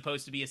 he was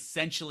supposed to be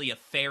essentially a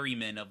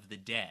ferryman of the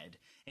dead,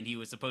 and he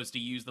was supposed to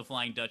use the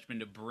Flying Dutchman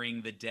to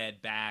bring the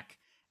dead back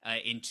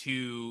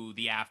into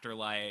the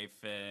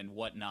afterlife and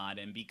whatnot.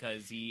 And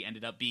because he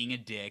ended up being a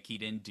dick, he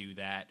didn't do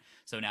that.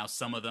 So now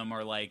some of them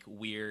are like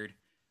weird,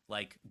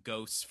 like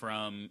ghosts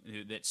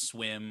that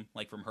swim,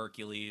 like from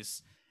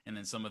Hercules, and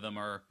then some of them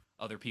are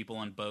other people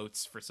on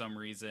boats for some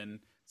reason.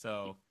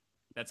 So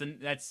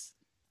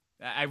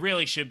I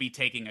really should be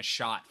taking a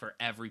shot for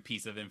every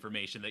piece of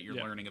information that you're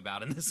learning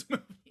about in this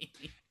movie.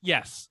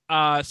 Yes.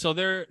 So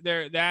they're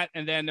that,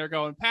 and then they're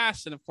going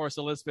past, and of course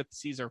Elizabeth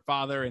sees her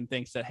father and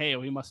thinks that, hey,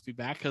 we must be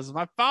back because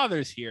my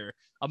father's here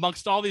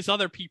amongst all these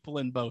other people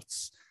in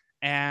boats,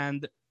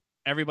 and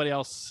everybody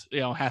else,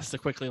 has to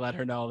quickly let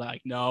her know that,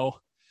 like, no,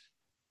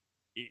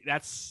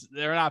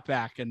 they're not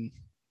back, and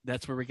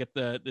that's where we get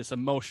this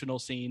emotional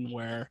scene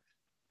where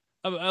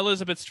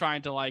Elizabeth's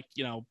trying to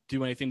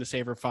do anything to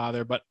save her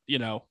father, but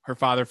her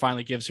father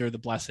finally gives her the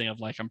blessing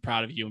of like, I'm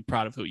proud of you and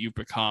proud of who you've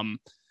become,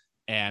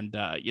 and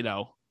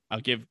I'll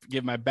give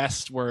my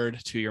best word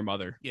to your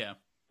mother. Yeah,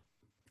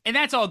 and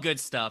that's all good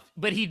stuff.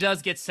 But he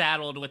does get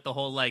saddled with the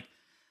whole like,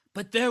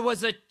 but there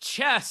was a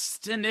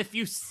chest, and if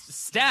you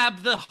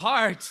stab the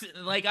heart,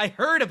 like, I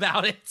heard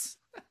about it.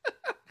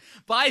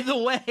 By the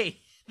way,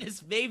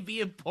 this may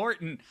be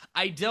important.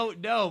 I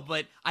don't know,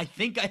 but I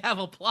think I have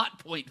a plot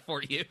point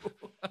for you.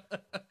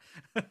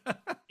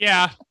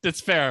 Yeah,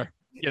 that's fair.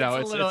 You know,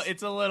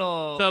 it's a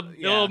little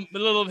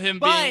of him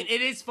but being...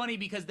 it is funny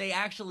because they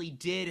actually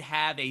did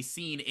have a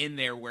scene in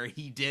there where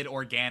he did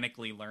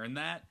organically learn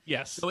that.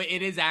 Yes. So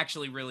it is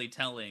actually really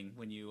telling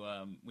when you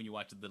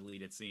watch the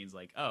deleted scenes,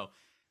 like, oh,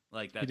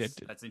 like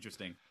that's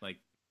interesting. Like,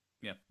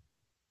 yeah.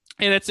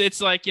 And it's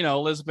like, you know,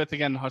 Elizabeth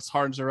again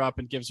hardens her up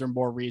and gives her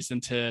more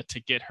reason to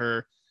get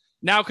her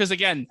now, because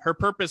again, her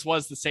purpose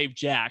was to save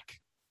Jack.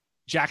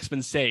 Jack's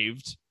been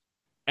saved,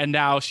 and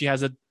now she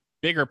has a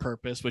bigger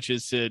purpose, which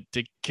is to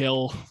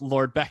kill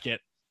Lord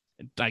Beckett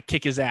and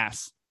kick his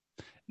ass.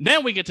 And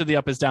then we get to the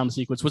up is down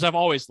sequence, which I've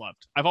always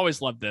loved. I've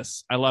always loved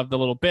this. I love the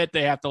little bit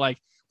we have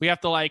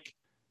to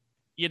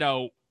you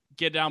know,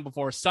 get down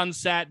before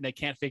sunset, and they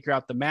can't figure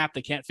out the map.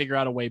 They can't figure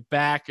out a way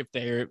back if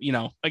they're, you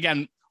know,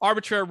 again,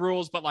 arbitrary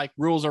rules, but like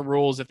rules are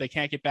rules. If they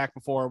can't get back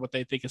before what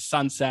they think is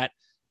sunset,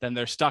 then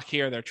they're stuck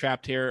here, they're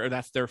trapped here, or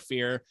that's their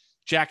fear.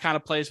 Jack kind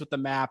of plays with the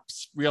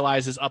maps,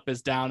 realizes up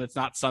is down, it's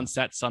not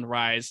sunset,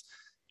 sunrise,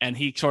 and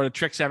he sort of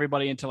tricks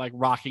everybody into like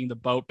rocking the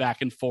boat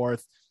back and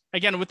forth.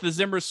 Again, with the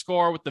Zimmer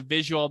score, with the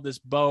visual of this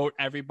boat,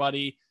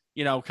 everybody,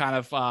 you know, kind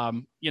of,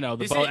 you know,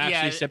 the boat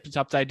actually sips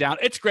upside down.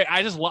 It's great.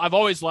 I've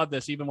always loved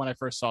this, even when I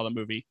first saw the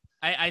movie.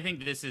 I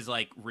think this is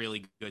like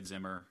really good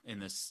Zimmer in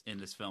this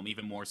film,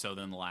 even more so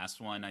than the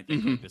last one. I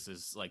think like, this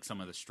is like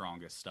some of the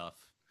strongest stuff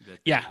that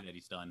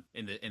he's done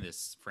in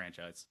this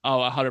franchise. Oh,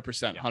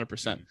 100%,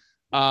 100%.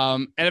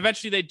 And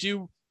eventually they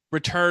do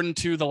return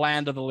to the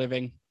land of the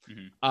living.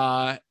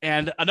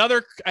 And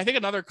another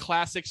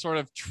classic sort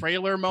of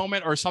trailer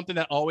moment, or something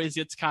that always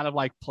gets kind of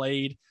like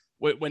played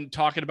when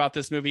talking about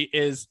this movie,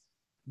 is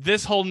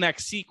this whole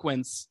next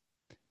sequence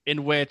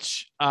in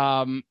which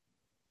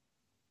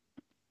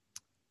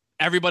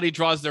everybody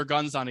draws their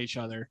guns on each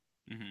other.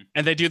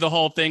 And they do the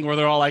whole thing where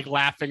they're all like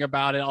laughing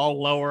about it,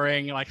 all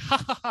lowering, like,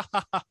 ha, ha, ha,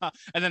 ha, ha.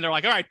 And then they're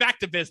like, all right, back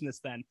to business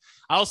then.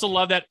 I also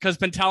love that because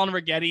Pentel and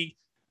Ragetti,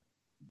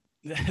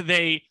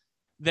 they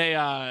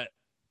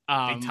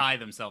tie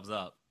themselves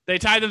up. They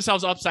tie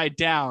themselves upside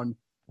down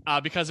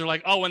because they're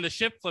like, oh, when the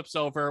ship flips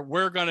over,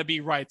 we're going to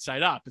be right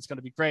side up. It's going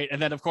to be great.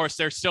 And then, of course,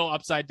 they're still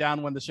upside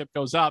down when the ship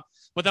goes up.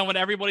 But then when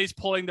everybody's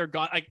pulling their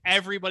gun, like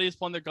everybody's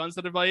pulling their guns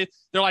to everybody,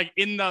 they're like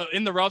in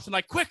the ropes and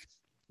like, quick,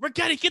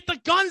 Ragetti, get the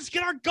guns,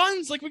 get our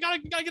guns. Like we gotta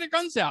get our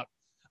guns out.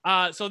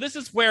 So this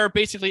is where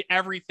basically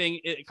everything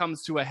it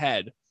comes to a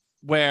head,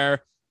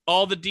 where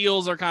all the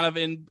deals are kind of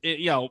in,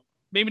 you know,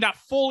 maybe not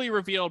fully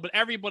revealed, but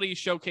everybody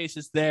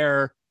showcases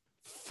their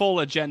full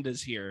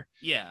agendas here.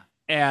 Yeah.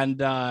 And,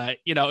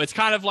 you know, it's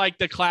kind of like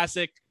the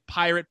classic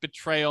pirate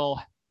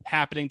betrayal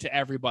happening to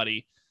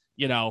everybody,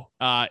 you know,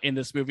 in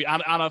this movie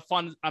on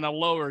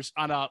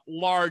a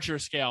larger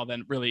scale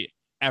than really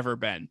ever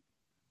been.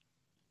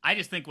 I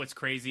just think what's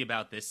crazy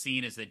about this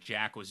scene is that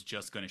Jack was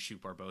just going to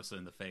shoot Barbossa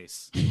in the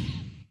face.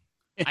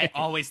 I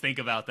always think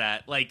about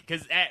that, like,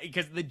 because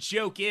the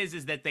joke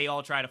is that they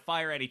all try to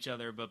fire at each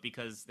other, but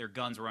because their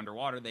guns were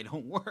underwater, they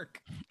don't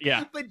work.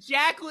 Yeah. But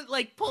Jack would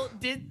like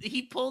pulled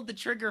the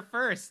trigger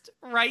first,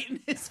 right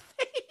in his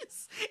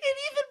face, and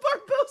even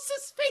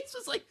Barbossa's face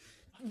was like,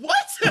 "What?"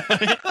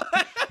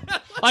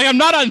 Like, I'm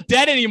not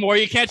undead anymore.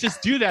 You can't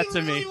just do that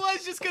to me. He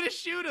was just gonna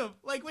shoot him,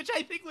 like, which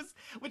I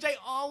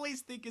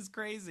always think is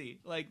crazy.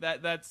 Like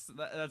that's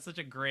such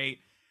a great.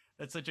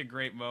 That's such a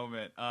great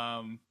moment.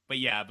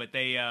 But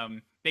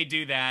they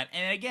do that.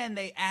 And again,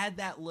 they add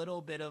that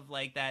little bit of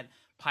like that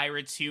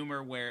pirate's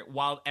humor where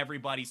while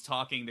everybody's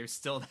talking, there's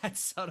still that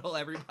subtle,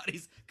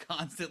 everybody's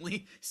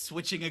constantly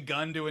switching a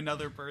gun to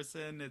another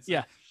person. It's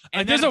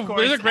and there's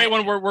a great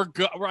one where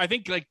I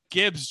think like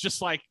Gibbs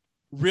just like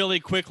really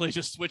quickly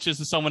just switches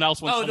to someone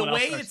else. The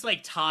way it's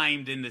like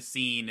timed in the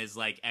scene is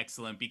like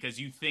excellent, because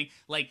you think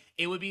like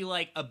it would be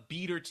like a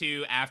beat or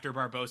two after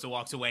Barbossa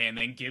walks away and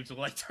then Gibbs will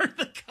like turn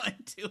the gun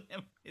to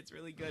him. It's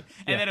really good.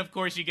 And then of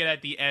course you get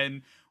at the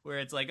end where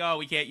it's like, oh,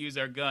 we can't use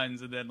our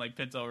guns, and then like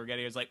Pinto or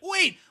Ragetti is like,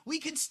 wait, we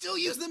can still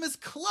use them as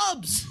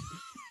clubs.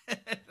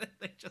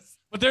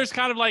 But there's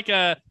kind of like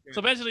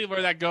so basically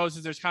where that goes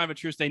is there's kind of a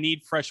truce. They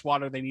need fresh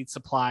water, they need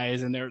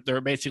supplies, and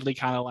they're basically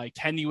kind of like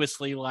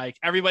tenuously like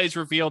everybody's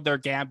revealed their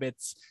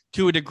gambits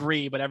to a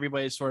degree, but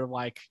everybody's sort of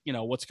like, you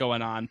know, what's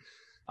going on.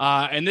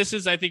 And this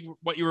is, I think,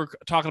 what you were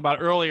talking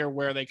about earlier,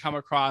 where they come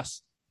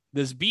across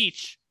this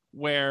beach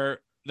where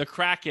the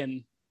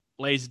Kraken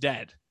lays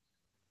dead.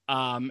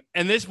 And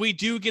we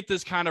do get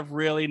this kind of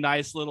really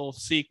nice little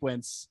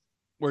sequence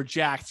where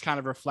Jack's kind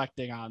of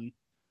reflecting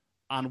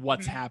on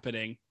what's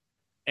happening.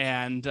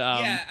 And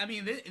I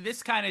mean,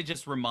 this kind of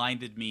just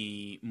reminded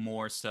me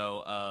more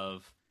so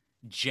of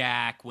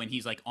Jack when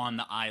he's like on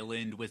the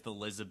island with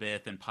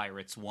Elizabeth and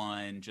Pirates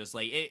 1, just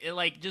like it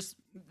like just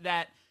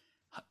that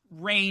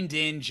reined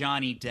in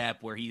Johnny Depp,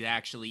 where he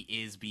actually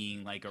is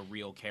being like a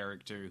real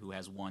character who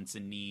has wants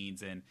and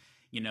needs. And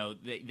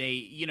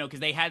because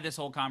they had this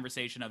whole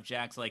conversation of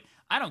Jack's like,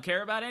 I don't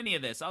care about any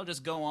of this. I'll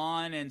just go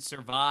on and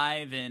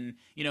survive. And,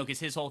 because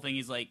his whole thing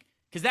is like,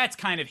 because that's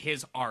kind of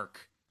his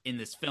arc in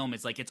this film.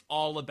 It's like, it's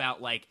all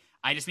about like,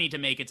 I just need to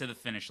make it to the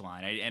finish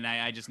line.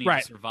 I just need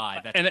to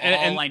survive. That's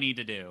all I need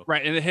to do.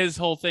 Right. And his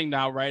whole thing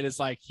now, right, is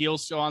like he'll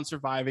go on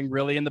surviving.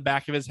 Really, in the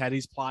back of his head,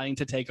 he's plotting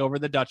to take over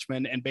the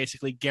Dutchman and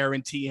basically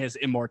guarantee his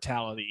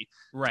immortality.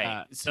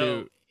 Right.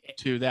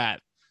 To that.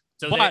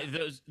 So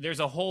there's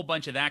a whole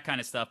bunch of that kind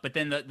of stuff. But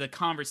then the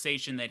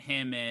conversation that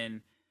him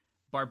and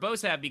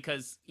Barbossa have,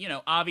 because,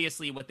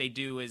 obviously what they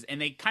do is, and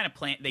they kind of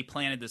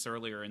planted this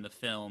earlier in the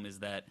film, is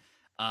that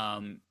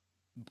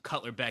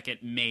Cutler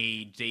Beckett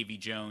made Davy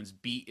Jones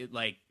beach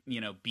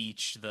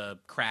the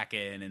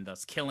Kraken and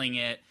thus killing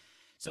it.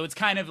 So it's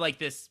kind of like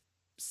this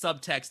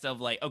subtext of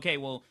like, okay,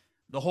 well,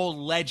 the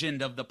whole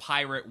legend of the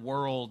pirate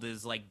world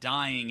is like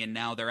dying, and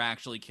now they're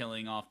actually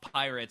killing off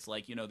pirates.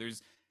 Like, you're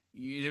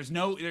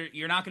not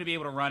going to be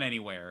able to run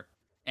anywhere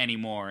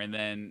anymore. And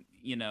then,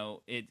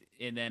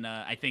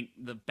 I think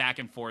the back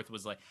and forth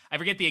was like, I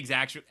forget the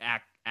exact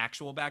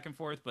actual back and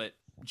forth, but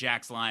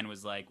Jack's line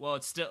was like, well,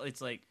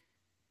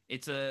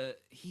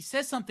 he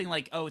says something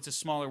like, oh, it's a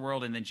smaller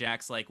world, and then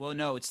Jack's like, well,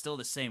 no, it's still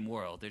the same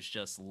world. There's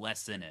just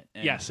less in it.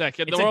 And yes,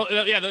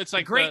 it's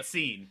like great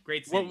scene.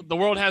 The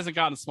world hasn't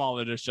gotten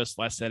smaller. There's just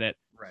less in it.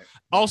 Right.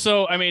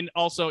 Also,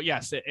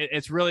 yes,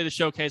 it's really to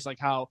showcase like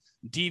how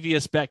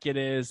devious Beckett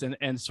is,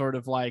 and sort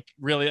of like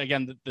really,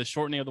 again, the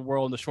shortening of the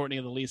world and the shortening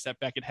of the lease that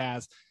Beckett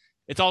has.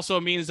 It's also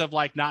a means of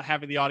like not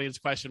having the audience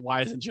question,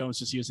 why isn't Jones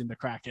just using the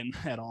Kraken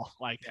at all?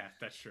 Like, yeah,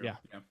 that's true. Yeah.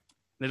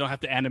 They don't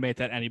have to animate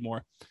that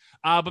anymore.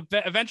 But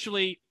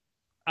eventually,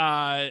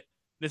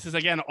 this is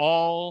again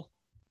all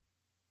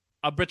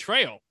a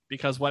betrayal,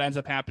 because what ends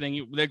up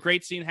happening, the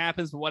great scene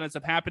happens, but what ends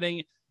up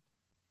happening,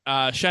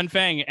 Shen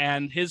Feng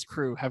and his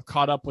crew have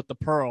caught up with the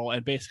Pearl,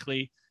 and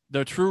basically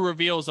the true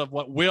reveals of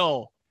what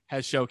Will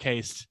has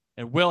showcased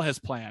and Will has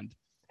planned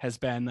has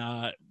been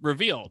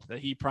revealed. That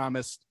he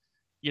promised,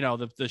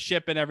 the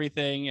ship and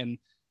everything, and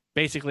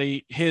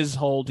basically his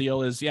whole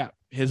deal is,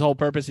 his whole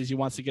purpose is he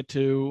wants to get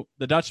to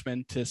the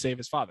Dutchman to save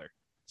his father.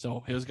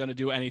 So he was going to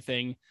do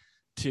anything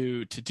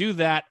to do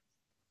that.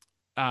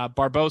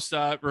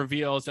 Barbossa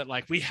reveals that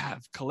like we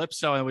have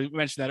Calypso, and we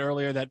mentioned that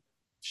earlier, that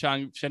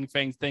Shen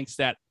Feng thinks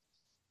that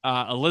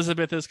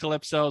Elizabeth is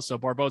Calypso. So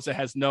Barbossa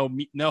has no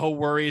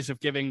worries of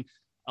giving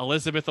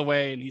Elizabeth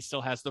away, and he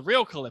still has the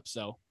real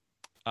Calypso,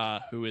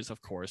 who is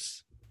of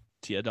course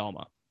Tia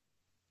Dalma.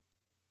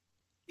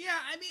 Yeah,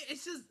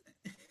 it's just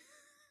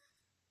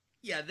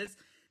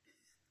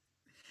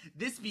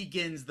this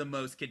begins the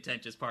most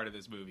contentious part of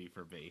this movie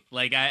for me.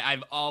 Like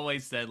I've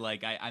always said,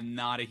 like I'm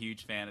not a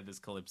huge fan of this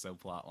Calypso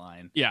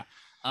plotline. Yeah.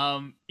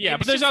 But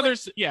there's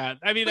others. Like, yeah.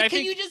 I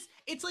think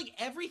it's like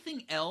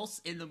everything else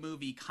in the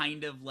movie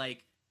kind of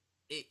like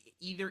it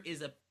either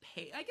is a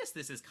pay. I guess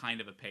this is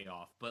kind of a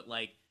payoff, but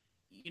like,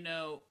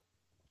 what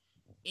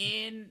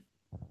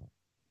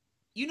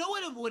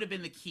would have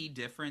been the key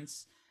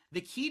difference? The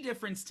key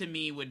difference to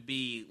me would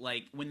be,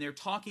 like, when they're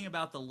talking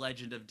about the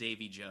legend of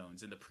Davy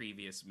Jones in the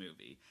previous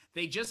movie,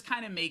 they just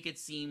kind of make it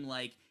seem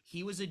like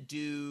he was a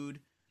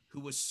dude who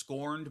was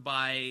scorned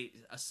by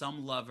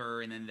some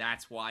lover, and then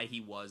that's why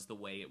he was the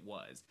way it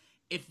was.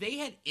 If they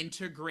had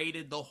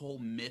integrated the whole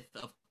myth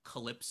of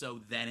Calypso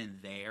then and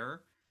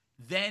there,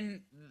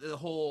 then the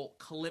whole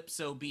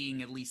Calypso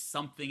being at least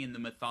something in the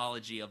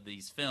mythology of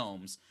these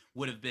films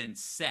would have been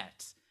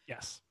set.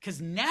 Yes.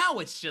 Because now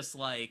it's just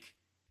like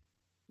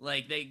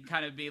they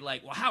kind of be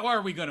like, well, how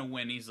are we going to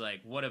win? He's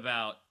like, what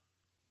about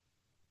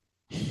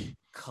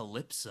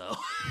Calypso?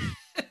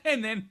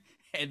 and then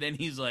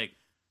he's like,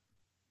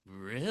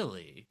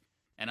 really?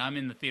 And I'm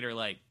in the theater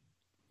like,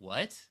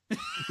 what?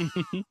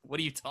 What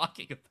are you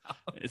talking about?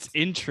 It's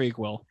intrigue,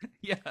 Will.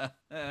 Yeah.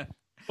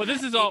 But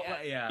this is all,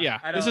 yeah.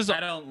 I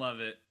don't love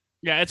it.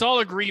 Yeah, it's all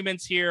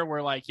agreements here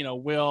where, like,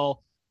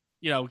 Will,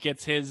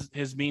 gets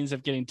his means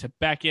of getting to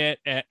Beckett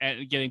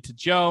and getting to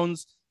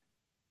Jones.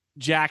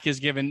 Jack is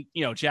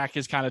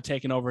kind of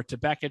taken over to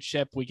Beckett's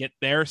ship. We get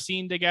their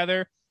scene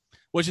together,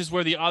 which is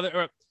where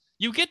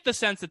you get the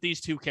sense that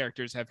these two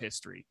characters have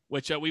history,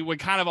 which we would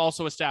kind of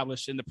also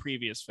establish in the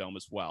previous film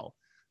as well.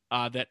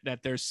 That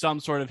there's some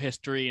sort of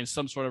history and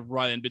some sort of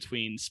run in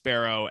between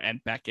Sparrow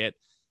and Beckett.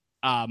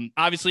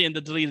 Obviously in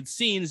the deleted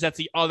scenes, that's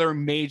the other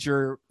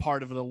major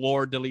part of the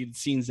lore deleted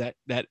scenes that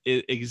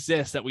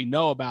exists that we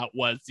know about,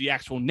 was the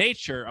actual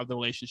nature of the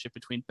relationship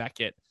between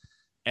Beckett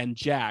and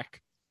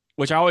Jack,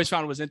 which I always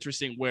found was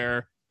interesting,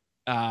 where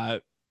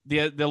the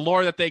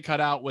lore that they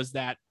cut out was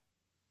that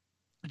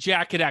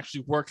Jack had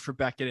actually worked for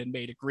Beckett and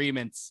made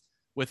agreements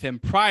with him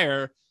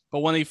prior, but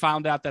when he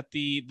found out that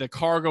the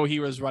cargo he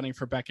was running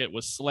for Beckett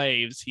was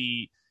slaves,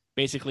 he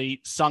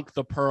basically sunk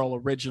the Pearl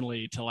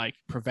originally to like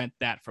prevent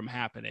that from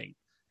happening.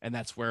 And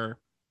that's where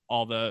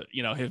all the,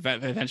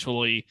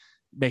 eventually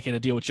making a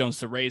deal with Jones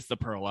to raise the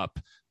pearl up,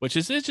 which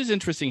is it's just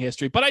interesting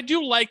history. But I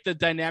do like the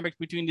dynamic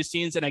between the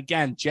scenes. And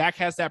again, Jack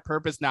has that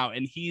purpose now,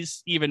 and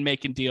he's even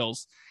making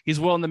deals. He's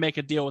willing to make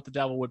a deal with the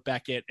devil with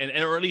Beckett,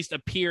 or at least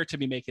appear to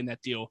be making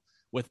that deal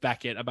with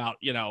Beckett about,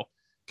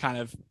 kind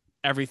of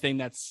everything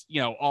that's,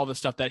 all the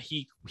stuff that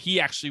he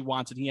actually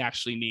wants and he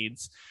actually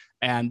needs.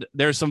 And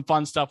there's some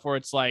fun stuff where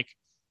it's like,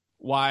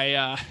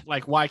 why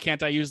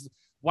can't I use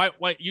why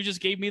you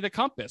just gave me the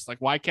compass? Like,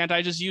 why can't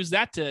I just use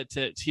that to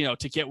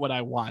get what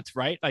I want,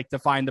 right? Like to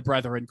find the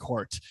Brethren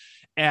Court.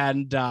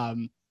 And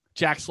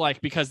Jack's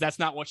like, because that's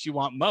not what you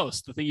want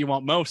most. The thing you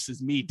want most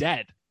is me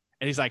dead.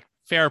 And he's like,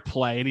 fair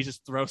play. And he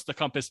just throws the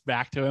compass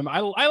back to him. I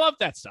love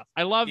that stuff.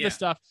 I love this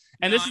stuff.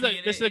 And this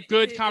is a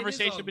good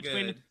conversation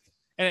between good.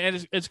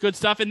 And it's good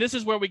stuff. And this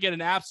is where we get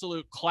an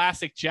absolute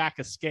classic Jack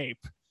escape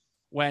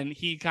when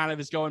he kind of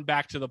is going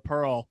back to the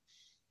Pearl.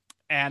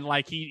 And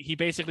like he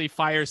basically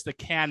fires the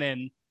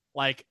cannon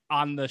like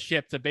on the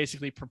ship to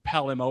basically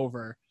propel him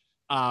over,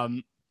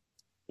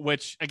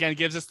 which again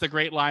gives us the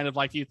great line of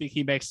like, do you think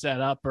he makes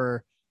that up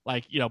or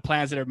like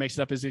plans it or makes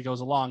it up as he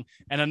goes along?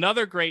 And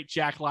another great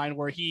Jack line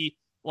where he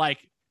like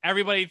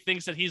everybody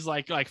thinks that he's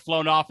like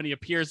flown off and he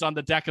appears on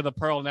the deck of the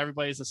Pearl and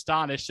everybody's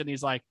astonished and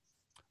he's like,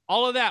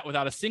 all of that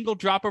without a single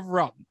drop of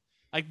rum.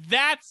 Like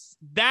that's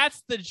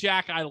the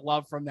Jack I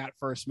love from that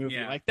first movie.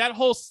 Yeah. Like that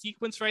whole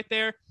sequence right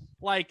there,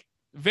 like.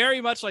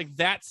 Very much like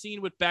that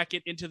scene with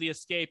Beckett into the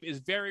escape is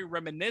very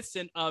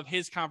reminiscent of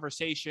his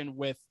conversation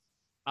with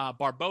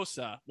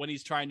Barbossa when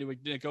he's trying to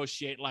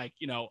negotiate, like,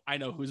 I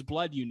know whose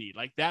blood you need,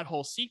 like that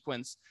whole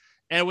sequence.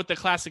 And with the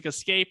classic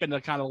escape and the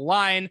kind of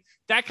line,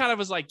 that kind of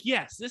was like,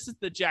 yes, this is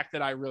the Jack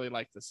that I really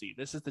like to see.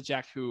 This is the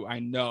Jack who I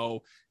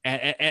know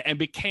and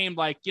became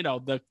like,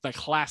 the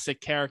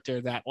classic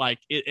character that like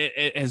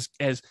it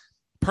has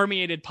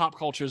permeated pop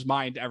culture's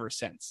mind ever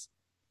since.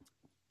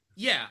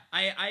 Yeah,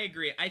 I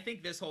agree. I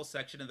think this whole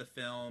section of the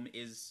film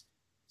is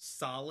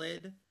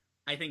solid.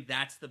 I think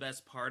that's the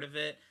best part of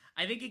it.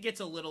 I think it gets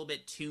a little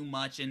bit too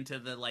much into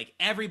the, like,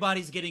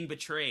 everybody's getting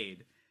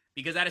betrayed.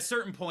 Because at a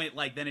certain point,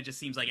 like, then it just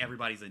seems like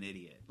everybody's an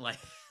idiot. Like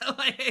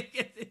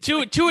to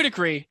a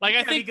degree. Like,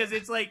 I think... Because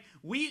it's like,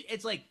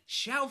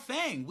 Xiao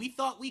Fang, we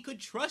thought we could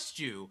trust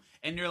you.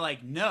 And you're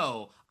like,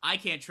 no, I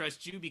can't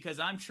trust you because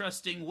I'm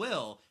trusting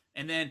Will.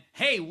 And then,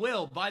 hey,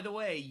 Will, by the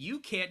way, you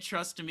can't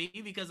trust me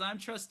because I'm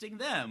trusting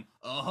them.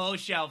 Oh,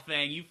 Xiao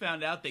Fang, you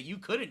found out that you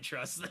couldn't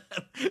trust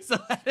them. So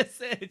that's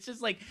it. It's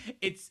just like,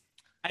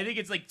 I think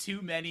it's like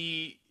too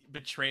many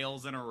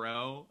betrayals in a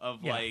row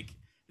of like,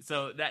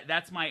 so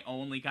that's my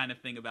only kind of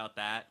thing about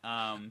that.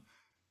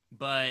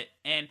 But,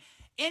 and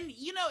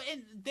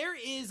there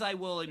is, I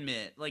will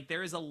admit, like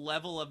there is a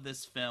level of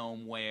this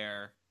film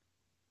where,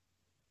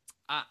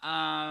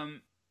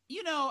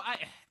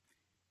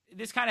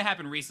 this kind of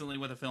happened recently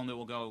with a film that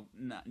will go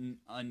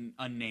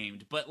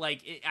unnamed, but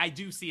like I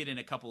do see it in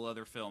a couple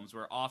other films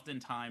where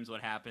oftentimes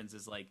what happens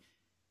is like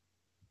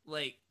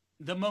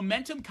the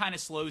momentum kind of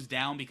slows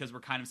down because we're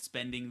kind of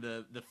spending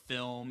the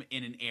film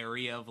in an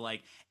area of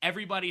like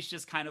everybody's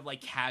just kind of like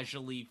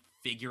casually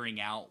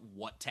figuring out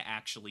what to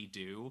actually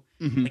do.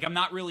 Mm-hmm. Like I'm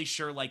not really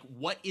sure like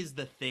what is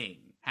the thing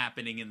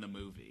happening in the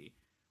movie?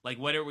 Like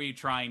what are we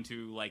trying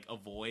to like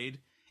avoid?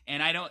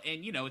 And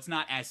it's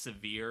not as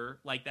severe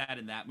like that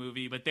in that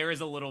movie, but there is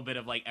a little bit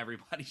of like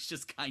everybody's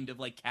just kind of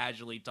like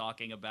casually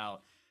talking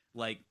about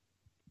like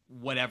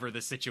whatever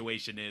the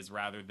situation is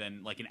rather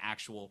than like an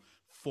actual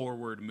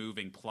forward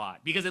moving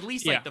plot. Because at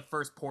least like the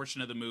first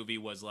portion of the movie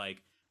was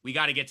like, we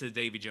got to get to the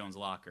Davy Jones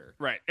locker.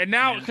 Right. And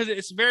now, because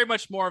it's very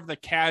much more of the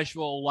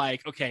casual,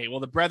 like, okay, well,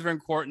 the Brethren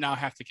Court now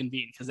have to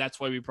convene because that's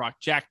why we brought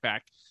Jack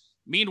back.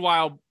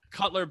 Meanwhile,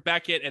 Cutler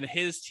Beckett and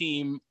his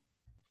team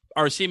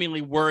are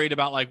seemingly worried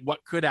about like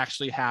what could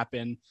actually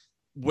happen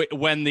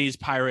when these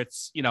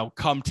pirates,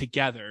 come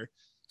together,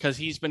 because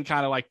he's been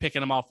kind of like picking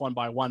them off one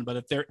by one. But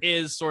if there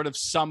is sort of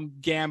some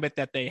gambit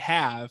that they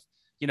have,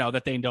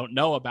 that they don't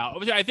know about,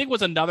 which I think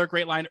was another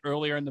great line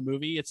earlier in the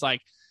movie. It's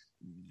like,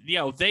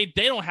 they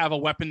don't have a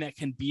weapon that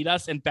can beat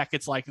us. And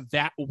Beckett's like,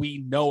 that we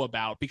know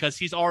about, because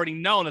he's already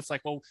known. It's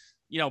like, well,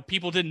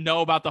 people didn't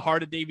know about the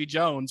Heart of Davy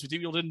Jones.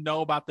 People didn't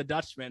know about the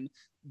Dutchman.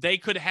 They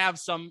could have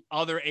some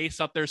other ace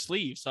up their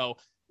sleeve. So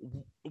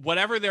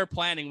whatever they're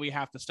planning, we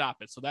have to stop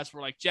it. So that's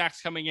where like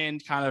Jack's coming in,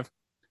 kind of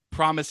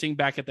promising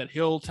Beckett that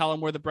he'll tell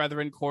him where the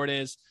Brethren Court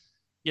is.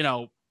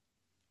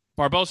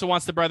 Barbossa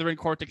wants the Brethren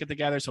Court to get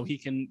together so he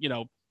can,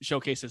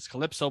 showcase his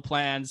Calypso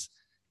plans.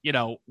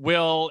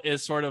 Will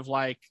is sort of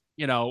like,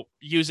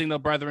 using the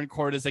Brethren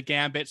Court as a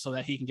gambit so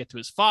that he can get to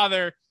his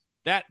father.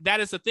 That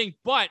is the thing.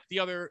 But the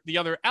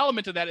other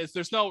element of that is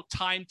there's no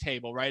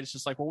timetable, right? It's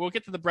just like, well, we'll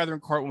get to the Brethren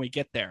Court when we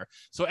get there.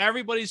 So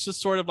everybody's just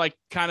sort of like,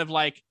 kind of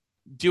like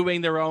doing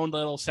their own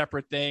little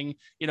separate thing.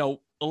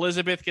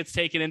 Elizabeth gets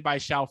taken in by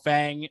Xiao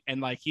Fang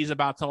and like, he's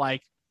about to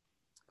like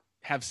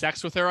have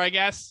sex with her, I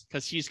guess,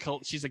 because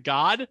she's a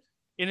god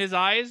in his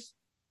eyes.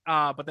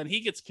 But then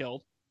he gets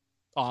killed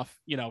off,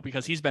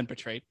 because he's been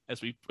betrayed,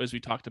 as we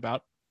talked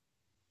about.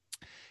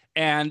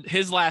 And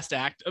his last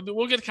act,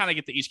 we'll get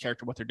to each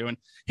character what they're doing.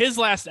 His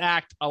last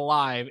act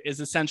alive is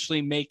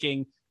essentially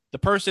making the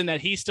person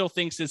that he still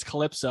thinks is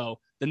Calypso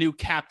the new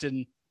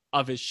captain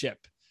of his ship,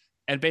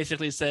 and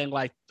basically saying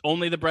like,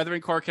 only the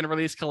Brethren Court can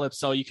release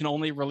Calypso. You can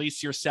only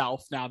release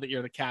yourself now that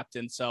you're the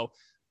captain. So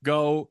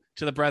go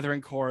to the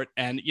Brethren Court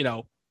and, you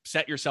know,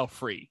 set yourself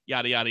free,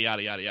 yada, yada,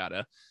 yada, yada,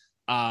 yada.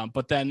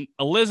 But then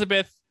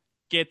Elizabeth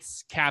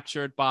gets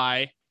captured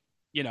by,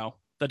 you know,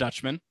 the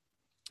Dutchman.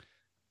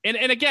 And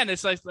again,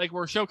 it's like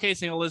we're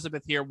showcasing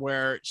Elizabeth here,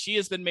 where she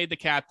has been made the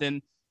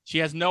captain. She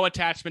has no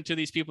attachment to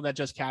these people that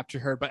just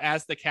captured her, but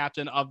as the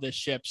captain of this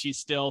ship, she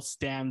still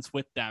stands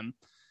with them,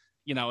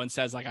 you know, and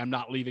says like, I'm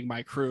not leaving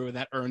my crew. And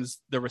that earns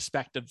the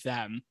respect of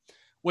them,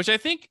 which I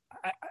think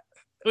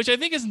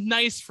is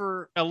nice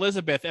for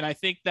Elizabeth. And I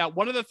think that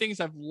one of the things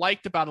I've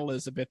liked about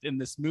Elizabeth in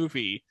this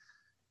movie,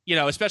 you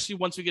know, especially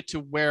once we get to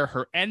where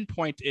her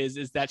endpoint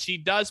is that she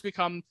does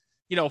become,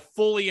 you know,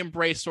 fully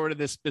embrace sort of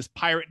this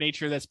pirate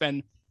nature that's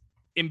been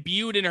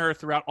imbued in her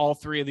throughout all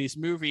three of these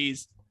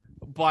movies.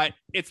 But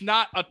it's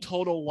not a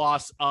total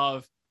loss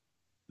of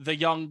the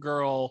young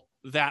girl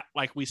that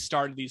like we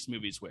started these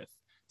movies with.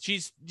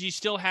 She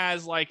still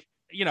has like,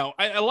 you know,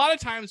 a lot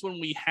of times when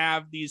we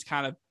have these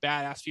kind of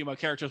badass female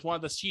characters, one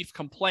of the chief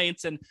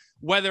complaints, and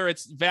whether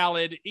it's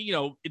valid, you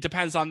know, it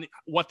depends on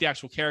what the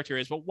actual character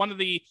is. But one of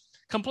the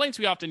complaints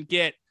we often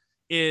get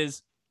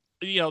is,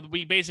 you know,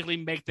 we basically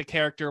make the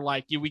character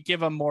like we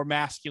give them more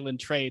masculine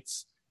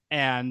traits,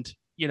 and,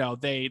 you know,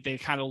 they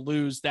kind of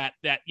lose that,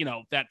 you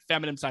know, that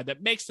feminine side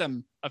that makes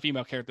them a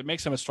female character,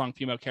 makes them a strong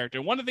female character.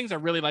 And one of the things I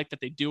really like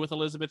that they do with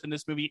Elizabeth in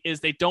this movie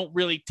is they don't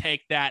really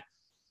take that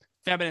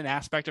feminine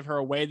aspect of her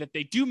away, that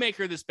they do make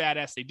her this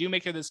badass. They do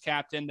make her this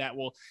captain that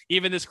will,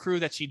 even this crew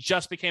that she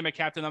just became a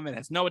captain of and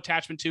has no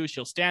attachment to,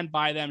 she'll stand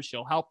by them.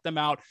 She'll help them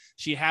out.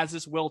 She has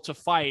this will to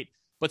fight,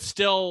 but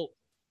still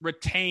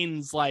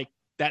retains like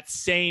that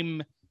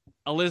same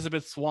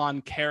Elizabeth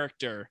Swann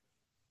character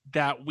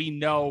that we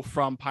know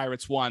from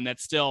Pirates 1, that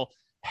still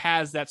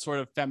has that sort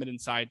of feminine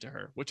side to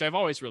her, which I've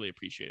always really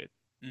appreciated.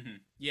 Mm-hmm.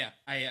 Yeah,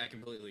 I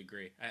completely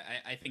agree.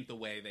 I think the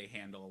way they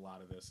handle a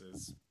lot of this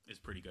is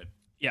pretty good.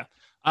 Yeah.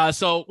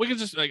 So we can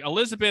just like,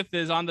 Elizabeth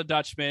is on the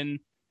Dutchman.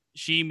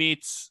 She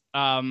meets,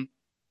 Will's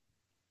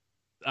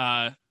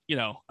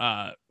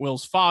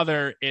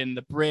father in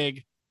the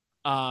brig,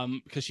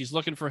 because she's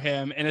looking for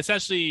him. And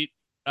essentially,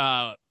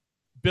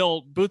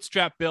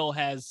 Bootstrap Bill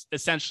has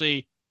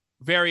essentially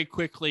very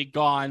quickly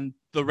gone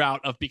the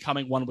route of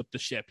becoming one with the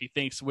ship. He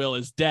thinks Will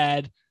is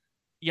dead.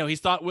 You know,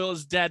 he's thought Will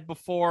is dead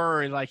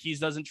before, and like he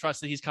doesn't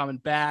trust that he's coming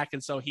back.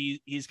 And so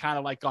he's kind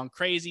of like gone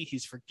crazy.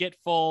 He's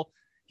forgetful.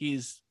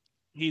 He's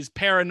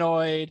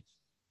paranoid,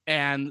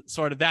 and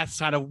sort of that's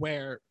kind of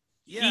where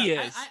he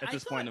is at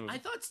this point in the movie. I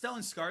thought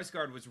Stellan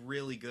Skarsgård was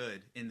really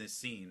good in this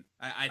scene.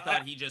 I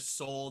thought he just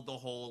sold the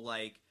whole,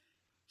 like,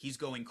 he's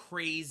going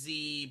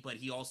crazy, but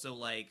he also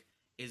like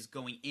is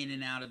going in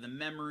and out of the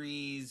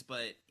memories,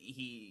 but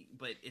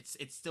it's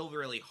still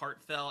really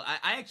heartfelt.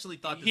 I actually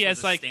thought this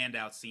was a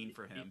standout scene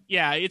for him.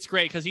 Yeah, it's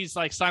great because he's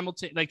like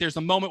like there's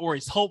a moment where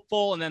he's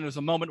hopeful, and then there's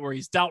a moment where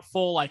he's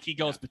doubtful. Like he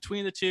goes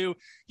between the two.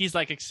 He's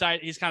like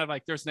excited. He's kind of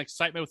like, there's an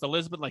excitement with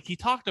Elizabeth. Like he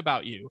talked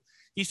about you.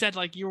 He said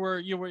like you were,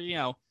 you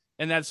know,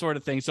 and that sort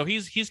of thing. So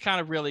he's kind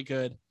of really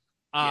good.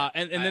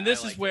 And then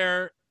this is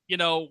where, you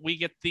know, we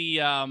get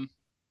the,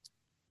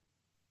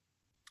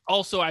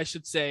 also I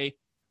should say,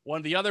 one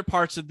of the other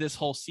parts of this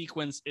whole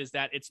sequence is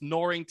that it's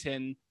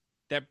Norrington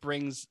that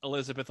brings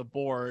Elizabeth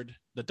aboard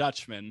the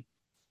Dutchman.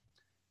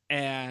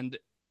 And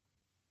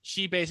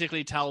she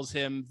basically tells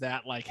him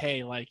that like,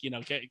 hey, like, you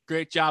know,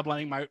 great job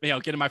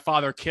getting my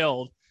father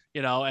killed,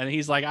 you know? And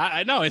he's like,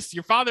 I know, it's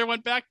your father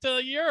went back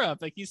to Europe.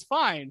 Like he's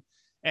fine.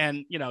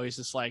 And, you know, he's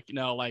just like, you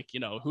know, like,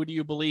 you know, who do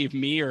you believe,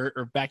 me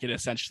or Beckett,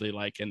 essentially?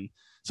 Like, and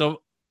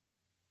so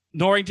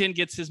Norrington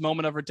gets his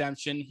moment of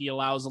redemption. He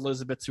allows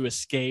Elizabeth to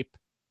escape.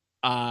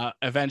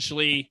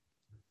 Eventually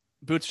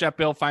Bootstrap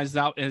Bill finds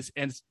out and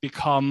it's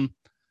become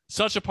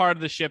such a part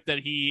of the ship that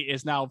he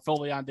is now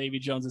fully on Davy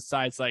Jones's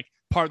side. It's like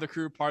part of the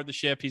crew, part of the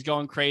ship. He's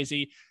going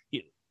crazy.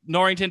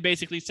 Norrington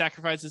basically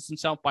sacrifices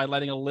himself by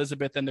letting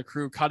Elizabeth and the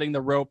crew cutting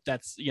the rope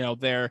that's, you know,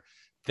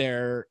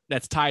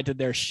 that's tied to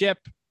their ship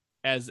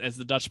as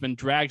the Dutchman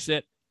drags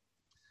it.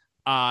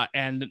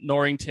 And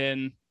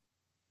Norrington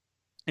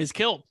is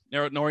killed.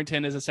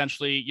 Norrington is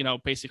essentially, you know,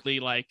 basically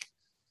like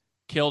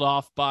killed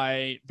off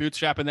by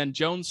Bootstrap, and then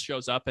Jones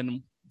shows up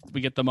and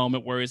we get the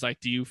moment where he's like,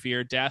 do you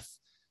fear death?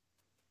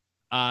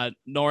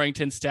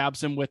 Norrington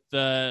stabs him with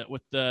the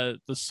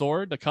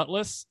sword, the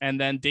cutlass, and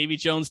then Davy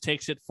Jones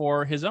takes it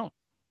for his own.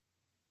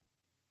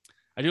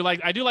 I do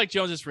like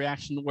Jones's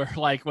reaction where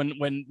like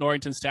when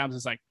Norrington stabs,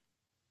 it's like,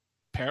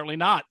 apparently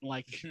not,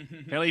 like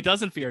apparently he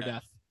doesn't fear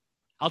death.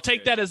 I'll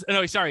take that as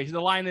the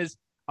line is,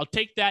 I'll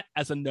take that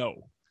as a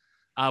no.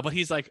 But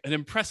he's like, an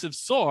impressive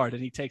sword,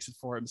 and he takes it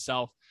for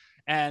himself.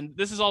 And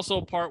this is also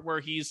a part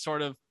where he's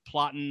sort of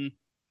plotting.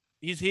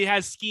 He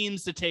has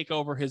schemes to take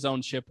over his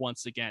own ship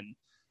once again.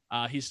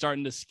 He's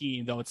starting to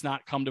scheme, though it's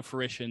not come to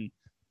fruition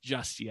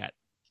just yet.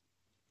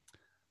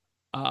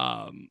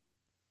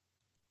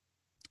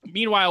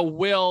 Meanwhile,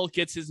 Will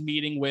gets his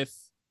meeting with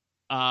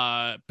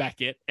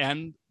Beckett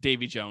and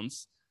Davy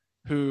Jones,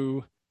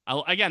 who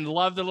again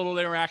love the little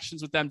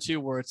interactions with them too,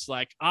 where it's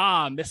like,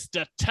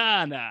 Mr.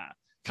 Turner,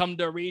 come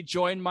to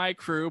rejoin my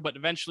crew. But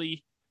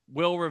eventually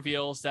Will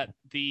reveals that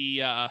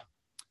the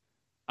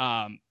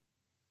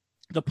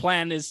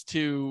plan is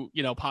to,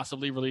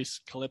 possibly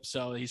release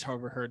Calypso. He's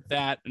overheard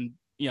that. And,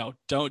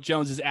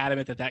 Jones is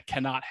adamant that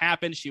cannot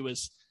happen. She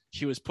was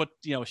put,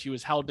 she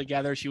was held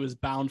together. She was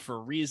bound for a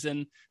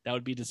reason that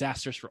would be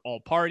disastrous for all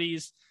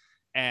parties.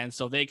 And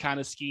so they kind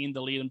of schemed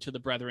to lead him to the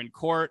Brethren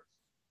Court.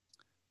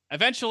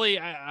 Eventually,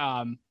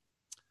 I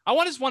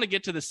just want to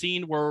get to the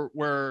scene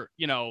where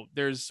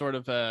there's sort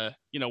of a,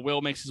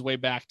 Will makes his way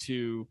back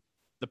to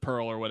the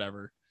Pearl or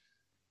whatever.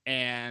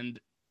 And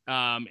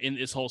in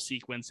this whole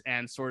sequence,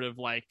 and sort of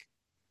like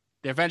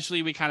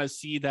eventually we kind of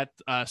see that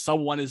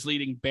someone is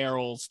leading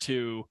barrels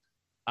to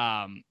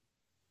for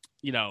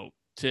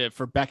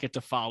Beckett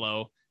to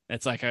follow.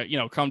 It's like a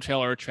crumb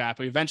trail or a trap.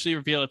 We eventually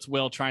reveal it's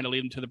Will trying to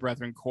lead him to the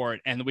Brethren Court,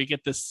 and we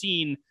get this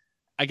scene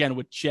again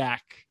with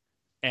Jack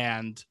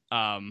and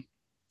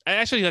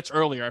actually that's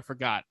earlier. I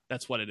forgot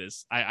that's what it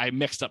is. I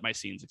mixed up my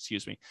scenes,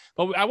 excuse me.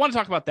 But I want to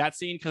talk about that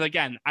scene because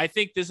again, I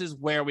think this is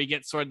where we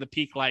get sort of the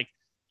peak, like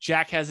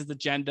Jack has his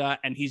agenda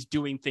and he's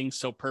doing things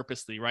so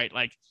purposely, right?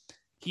 Like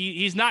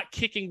he's not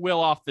kicking Will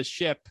off the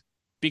ship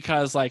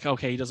because like,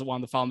 okay, he doesn't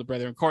want to follow the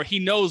Brethren Court. He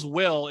knows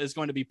Will is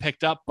going to be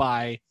picked up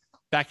by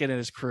Beckett and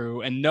his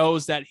crew and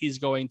knows that he's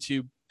going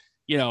to,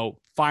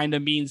 find a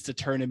means to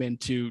turn him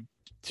into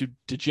to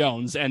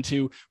Jones and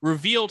to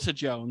reveal to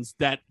Jones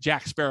that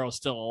Jack Sparrow is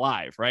still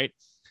alive, right?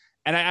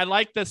 And I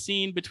like the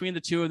scene between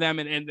the two of them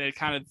and the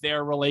kind of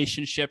their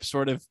relationship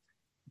sort of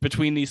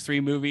between these three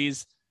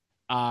movies.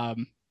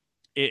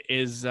 It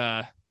is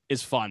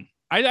fun.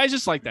 I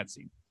just like that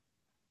scene.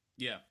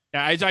 Yeah.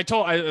 I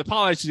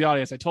apologize to the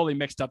audience. I totally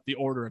mixed up the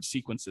order of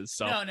sequences.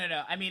 So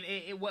no. I mean,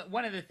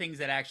 one of the things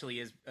that actually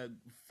is a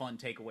fun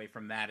takeaway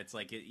from that, it's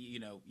like,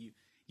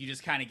 you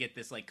just kind of get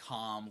this like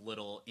calm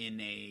little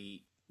in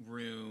a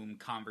room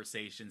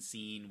conversation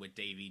scene with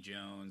Davy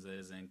Jones that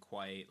isn't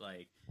quite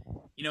like,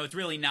 it's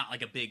really not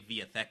like a big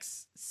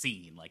VFX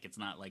scene. Like it's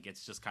not like,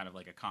 it's just kind of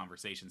like a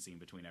conversation scene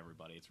between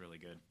everybody. It's really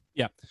good.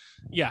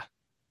 Yeah.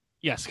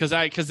 Yes. Cause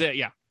I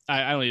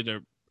don't need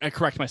to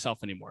correct myself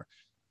anymore.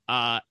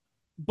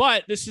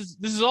 But this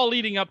is all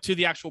leading up to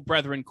the actual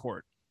Brethren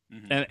Court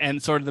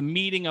and sort of the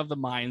meeting of the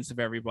minds of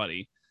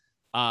everybody.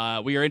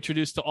 We are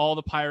introduced to all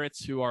the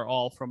pirates who are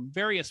all from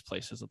various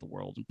places of the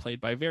world and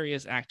played by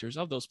various actors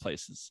of those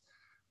places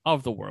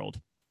of the world,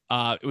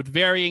 with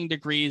varying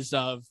degrees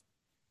of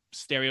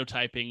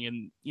stereotyping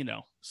and,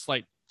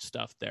 slight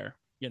stuff there,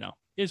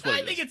 is what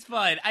I think it's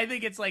fun. I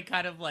think it's like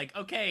kind of like,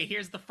 okay,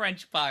 here's the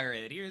French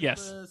pirate. Here's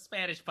the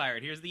Spanish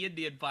pirate. Here's the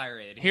Indian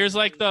pirate. Here's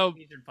like the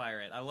Asian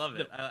pirate. I love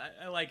it.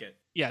 I like it.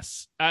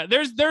 Yes.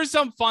 There's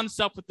some fun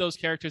stuff with those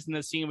characters in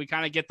this scene. We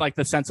kind of get like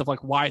the sense of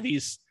like why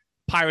these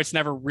pirates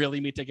never really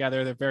meet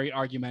together. They're very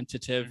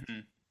argumentative. Mm-hmm.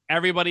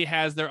 Everybody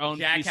has their own.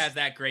 Jack has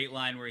that great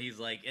line where he's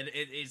like,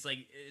 it's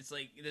like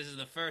this is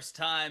the first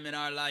time in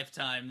our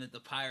lifetime that the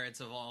pirates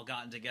have all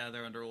gotten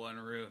together under one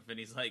roof, and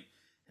he's like,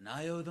 and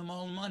I owe them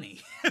all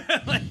money.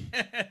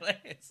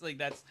 It's like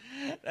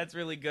that's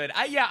really good.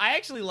 I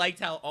actually liked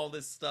how all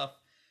this stuff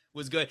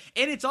was good,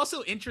 and it's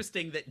also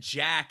interesting that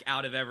Jack,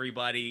 out of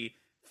everybody,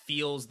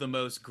 feels the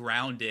most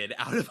grounded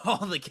out of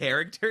all the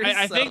characters.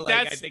 I think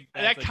that's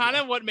kind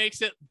of what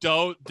makes it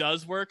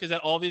does work, is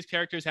that all these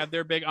characters have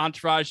their big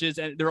entourages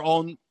and their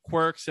own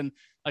quirks. And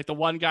like the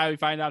one guy we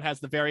find out has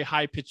the very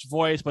high pitched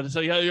voice, but so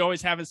you're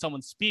always having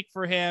someone speak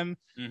for him.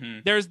 Mm-hmm.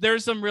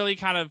 There's some really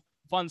kind of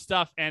fun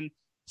stuff. And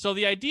so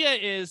the idea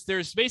is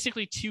there's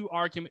basically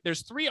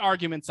there's three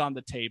arguments on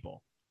the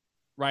table,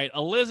 right?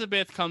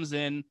 Elizabeth comes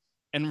in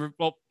and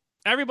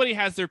everybody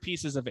has their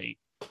pieces of 8,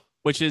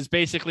 which is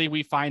basically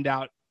we find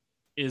out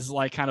is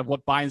like kind of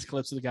what binds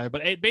Calypso together,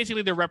 but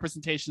basically they're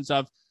representations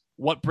of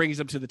what brings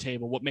them to the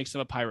table, what makes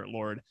them a pirate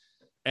lord.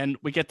 And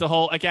we get the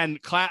whole, again,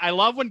 I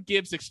love when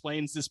Gibbs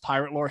explains this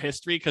pirate lore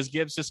history, because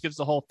Gibbs just gives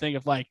the whole thing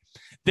of like,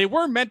 they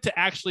were meant to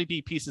actually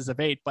be pieces of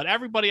 8, but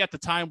everybody at the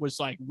time was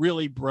like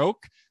really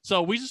broke.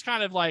 So we just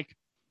kind of like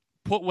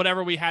put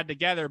whatever we had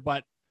together,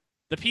 but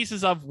the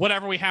pieces of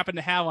whatever we happen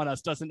to have on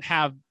us doesn't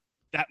have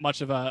that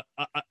much of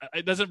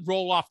it doesn't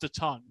roll off the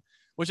tongue.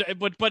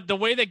 But the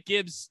way that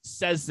Gibbs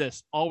says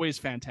this, always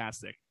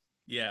fantastic.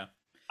 Yeah.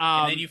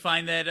 And then you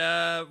find that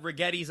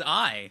Righetti's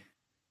eye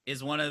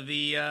is one of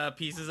the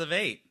pieces of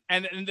 8.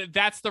 And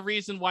that's the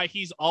reason why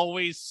he's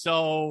always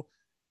so,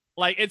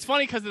 like, it's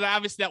funny because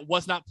obviously that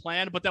was not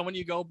planned, but then when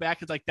you go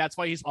back, it's like, that's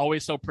why he's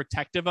always so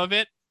protective of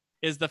it,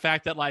 is the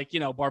fact that, like,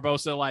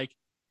 Barbossa, like,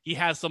 he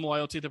has some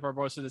loyalty to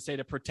Barbossa to say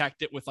to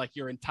protect it with, like,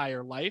 your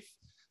entire life.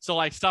 So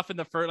like stuff in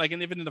the first, like,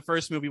 and even in the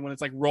first movie when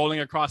it's like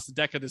rolling across the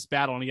deck of this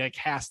battle and he like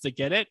has to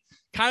get it,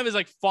 kind of is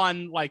like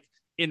fun, like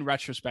in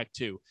retrospect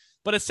too.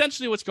 But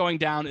essentially what's going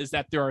down is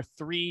that there are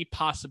 3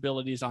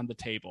 possibilities on the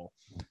table.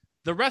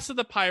 the rest of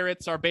the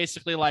pirates are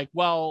basically like,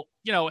 well,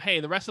 hey,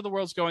 the rest of the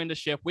world's going to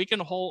ship. We can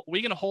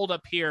hold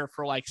up here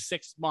for like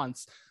 6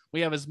 months.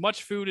 We have as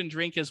much food and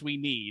drink as we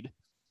need.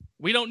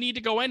 We don't need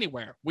to go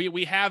anywhere.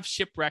 We have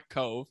Shipwreck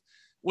Cove,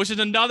 which is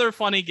another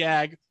funny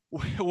gag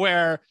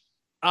where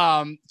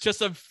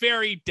just a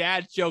very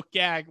dad joke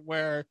gag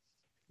where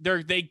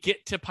they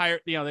get to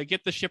pirate, they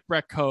get the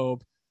Shipwreck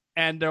Cove,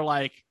 and they're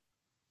like,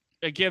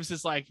 it gives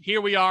this like,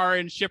 here we are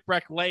in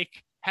Shipwreck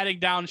Lake, heading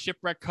down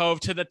Shipwreck Cove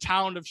to the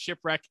town of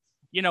Shipwreck.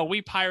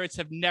 We pirates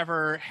have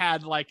never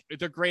had like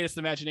the greatest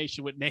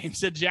imagination with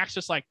names. And Jack's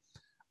just like,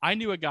 I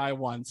knew a guy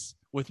once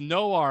with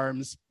no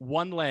arms,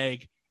 one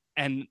leg,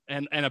 and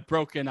a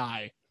broken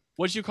eye.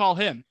 What'd you call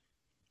him?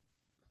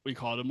 We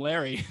called him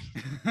Larry.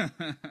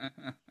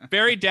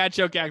 Very dad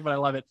joke gag, but I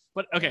love it.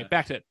 But okay,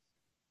 back to it.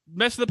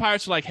 Most of the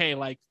pirates are like, hey,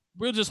 like,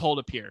 we'll just hold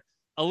up here.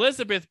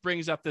 Elizabeth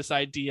brings up this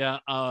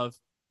idea of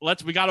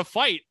we got to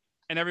fight.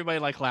 And everybody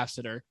like laughs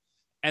at her.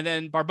 And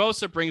then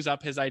Barbossa brings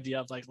up his idea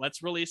of like,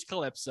 let's release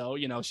Calypso.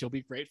 She'll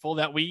be grateful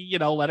that we,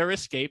 let her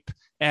escape.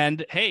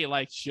 And hey,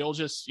 like, she'll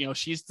just,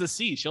 she's the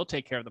sea. She'll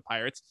take care of the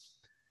pirates.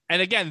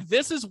 And again,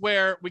 this is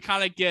where we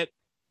kind of get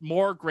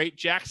more great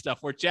Jack stuff,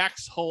 where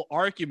Jack's whole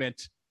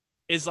argument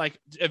is like,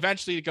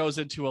 eventually it goes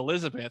into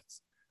Elizabeth.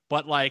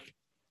 But like,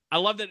 I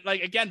love that,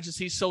 like, again, just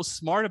he's so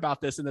smart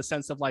about this in the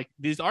sense of like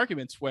these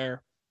arguments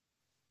where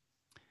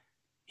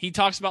he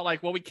talks about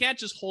like, well, we can't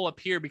just hole up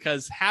here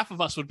because half of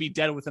us would be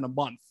dead within a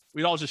month.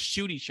 We'd all just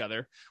shoot each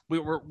other.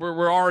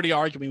 We're already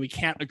arguing. We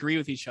can't agree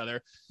with each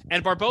other.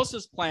 And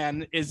Barbossa's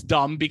plan is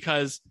dumb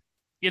because,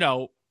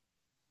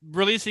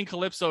 releasing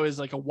Calypso is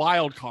like a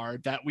wild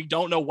card that we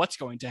don't know what's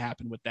going to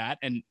happen with that.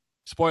 And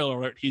spoiler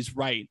alert, he's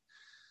right.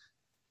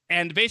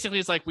 And basically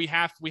it's like, we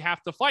have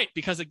to fight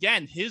because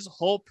again, his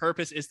whole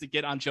purpose is to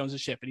get on Jones's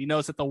ship. And he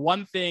knows that the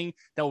one thing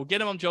that will get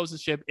him on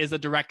Jones's ship is a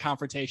direct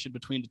confrontation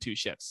between the two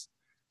ships.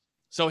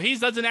 So he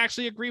doesn't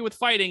actually agree with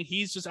fighting.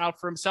 He's just out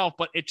for himself,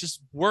 but it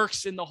just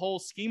works in the whole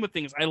scheme of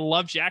things. I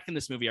love Jack in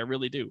this movie. I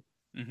really do.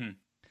 Mm-hmm.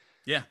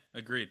 Yeah,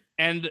 agreed.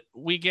 And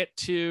we get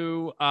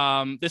to,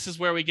 this is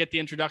where we get the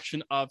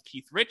introduction of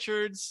Keith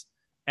Richards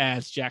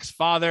as Jack's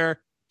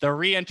father, the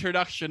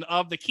reintroduction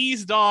of the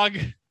Keys dog,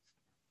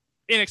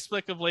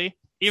 inexplicably.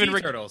 Even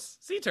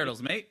sea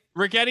turtles, mate.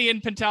 Rigetti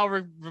and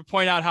Pintel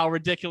point out how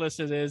ridiculous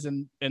it is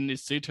in the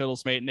Sea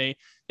Turtles, mate. And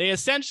they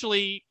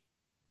essentially,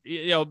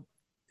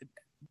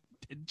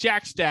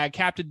 Jack's dad,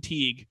 Captain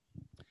Teague,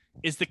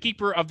 is the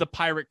keeper of the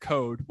Pirate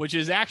Code, which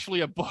is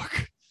actually a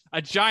book,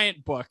 a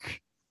giant book,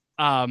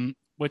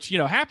 which,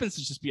 happens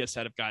to just be a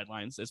set of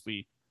guidelines as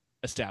we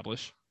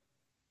establish.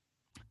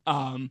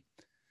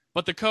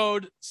 But the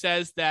code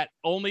says that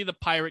only the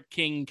Pirate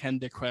King can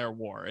declare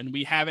war. And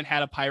we haven't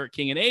had a Pirate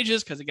King in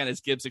ages because, again, as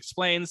Gibbs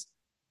explains,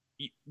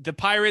 the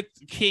Pirate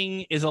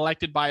King is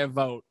elected by a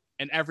vote,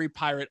 and every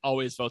pirate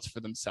always votes for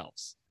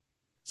themselves.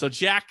 So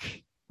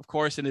Jack, of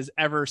course, in his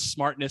ever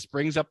smartness,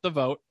 brings up the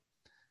vote.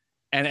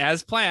 And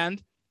as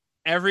planned,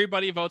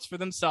 everybody votes for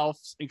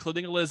themselves,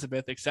 including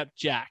Elizabeth, except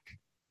Jack.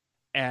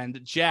 And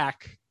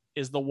Jack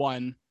is the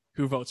one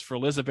who votes for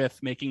Elizabeth,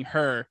 making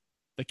her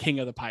the king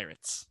of the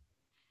pirates.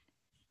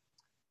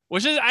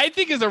 Which I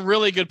think is a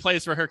really good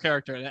place for her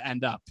character to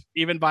end up,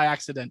 even by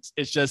accident.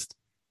 It's just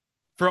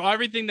for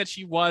everything that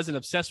she was and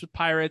obsessed with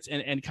pirates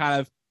and kind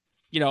of,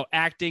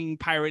 acting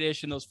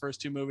pirate-ish in those first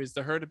two movies,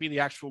 to her to be the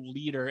actual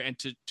leader and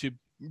to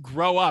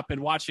grow up and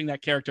watching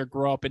that character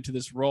grow up into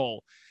this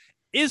role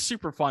is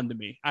super fun to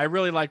me. I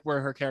really like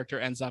where her character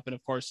ends up. And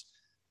of course,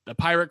 the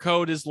Pirate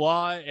Code is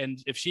law.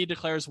 And if she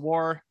declares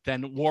war,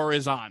 then war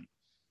is on.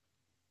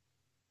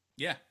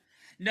 Yeah.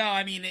 No,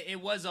 I mean,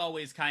 it was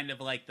always kind of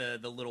like the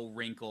little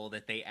wrinkle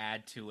that they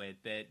add to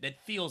it that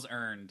feels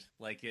earned.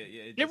 Like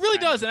it really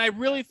does. And I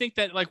really think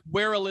that like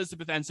where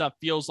Elizabeth ends up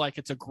feels like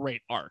it's a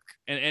great arc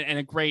and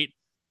a great,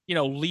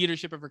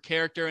 leadership of her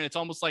character. And it's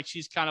almost like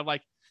she's kind of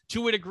like,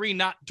 to a degree,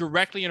 not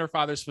directly in her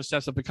father's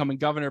footsteps of becoming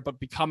governor, but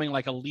becoming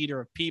like a leader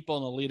of people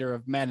and a leader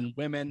of men and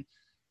women,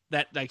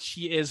 that like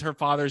she is her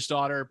father's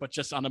daughter, but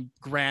just on a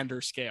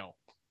grander scale.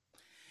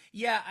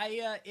 Yeah.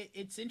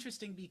 It's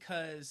interesting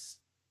because,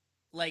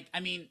 like, I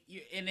mean,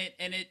 and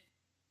it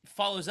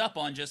follows up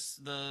on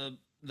just the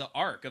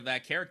arc of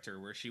that character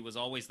where she was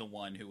always the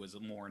one who was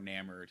more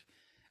enamored,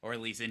 or at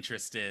least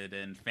interested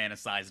and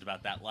fantasized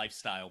about that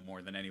lifestyle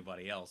more than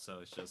anybody else. So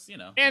it's just,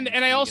 and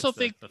I also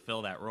think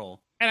fulfill that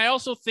role. And I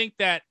also think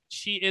that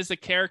she is a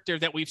character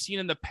that we've seen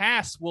in the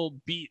past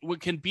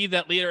can be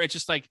that leader. It's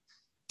just like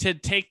to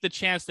take the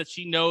chance that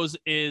she knows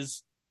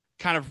is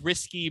kind of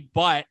risky,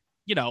 but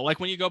like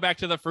when you go back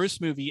to the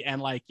first movie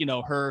and like,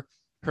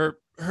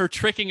 her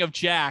tricking of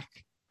Jack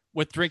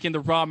with drinking the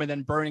rum and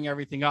then burning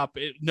everything up,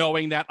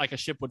 knowing that like a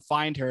ship would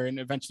find her and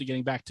eventually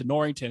getting back to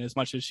Norrington, as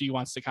much as she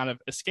wants to kind of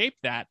escape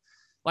that,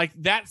 like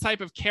that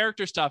type of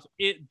character stuff,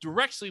 it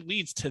directly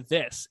leads to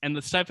this. And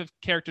the type of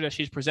character that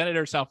she's presented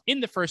herself in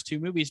the first two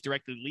movies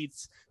directly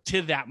leads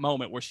to that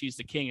moment where she's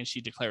the king and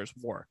she declares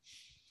war.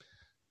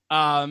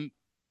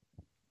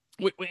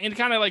 and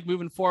kind of like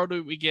moving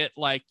forward, we get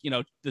like, you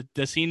know,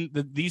 the scene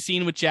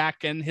with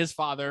Jack and his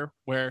father,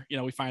 where, you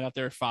know, we find out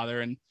their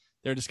father and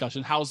their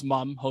discussion. How's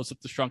mom? Holds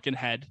up the shrunken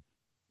head.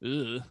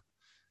 Ugh.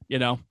 You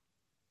know,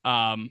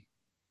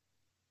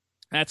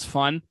 that's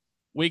fun.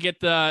 We get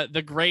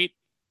the great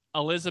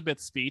Elizabeth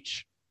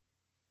speech,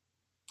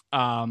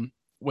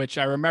 which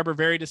I remember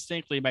very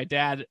distinctly. My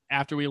dad,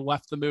 after we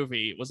left the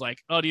movie, was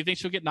like, "Oh, do you think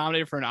she'll get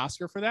nominated for an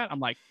Oscar for that?" I'm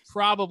like,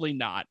 "Probably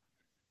not.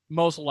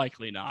 Most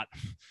likely not."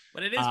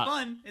 But it is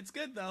fun. It's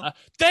good though.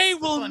 They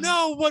will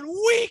know what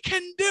we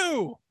can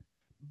do.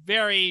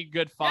 Very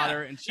good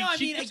father, and she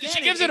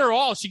gives it her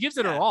all. She gives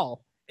it her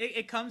all.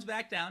 It comes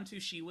back down to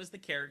she was the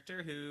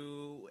character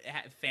who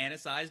had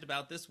fantasized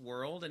about this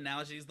world, and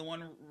now she's the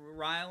one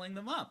riling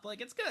them up.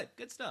 Like, it's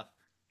good stuff.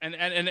 And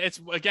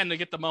it's, again, to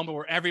get the moment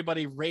where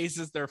everybody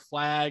raises their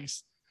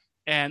flags,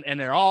 and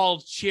they're all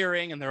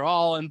cheering and they're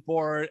all on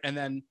board, and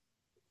then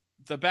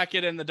the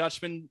Beckett and the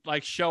Dutchman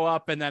like show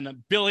up, and then a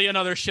billion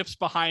other ships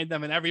behind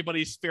them, and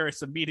everybody's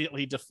spirits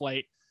immediately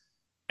deflate,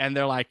 and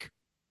they're like,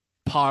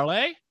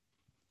 parlay.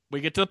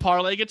 We get to the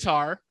parlay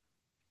guitar.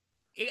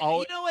 You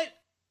know what?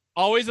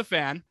 Always a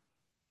fan.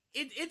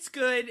 It's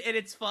good and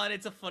it's fun.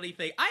 It's a funny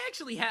thing. I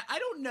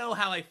don't know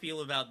how I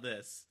feel about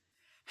this.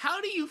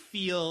 How do you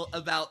feel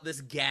about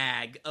this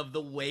gag of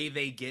the way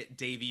they get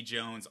Davy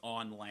Jones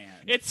on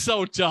land? It's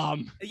so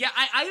dumb. Yeah,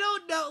 I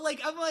don't know.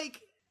 Like, I'm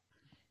like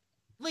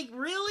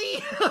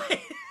really?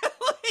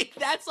 like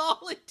that's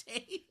all it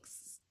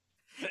takes?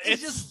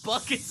 It's just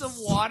buckets of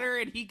water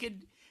and he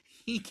can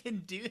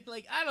do,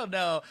 like, I don't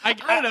know. I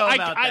don't know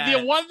about that.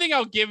 The one thing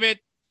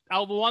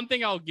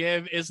I'll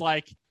give is,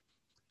 like,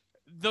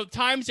 the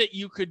times that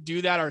you could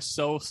do that are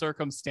so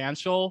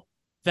circumstantial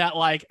that,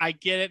 like, I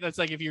get it. That's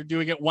like if you're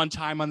doing it one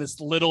time on this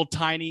little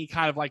tiny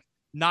kind of like,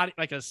 not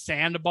like a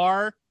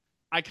sandbar,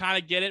 I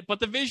kind of get it. But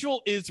the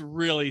visual is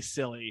really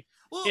silly.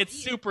 Well, it's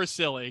super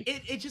silly.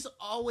 It just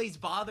always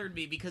bothered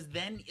me because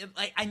then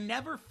I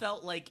never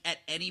felt like at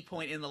any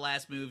point in the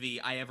last movie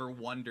I ever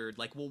wondered,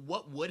 like, well,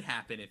 what would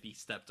happen if he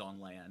stepped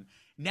on land?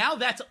 Now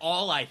that's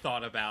all I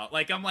thought about.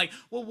 Like, I'm like,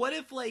 well, what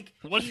if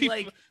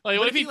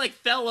he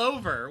fell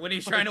over when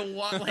he's trying to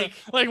walk? Like,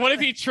 what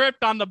if he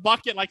tripped on the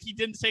bucket? Like, he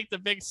didn't take the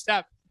big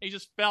step. He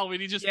just fell. When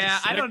he just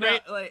I don't know.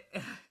 Like,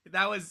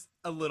 that was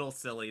a little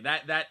silly.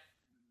 That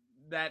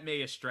may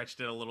have stretched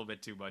it a little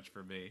bit too much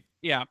for me.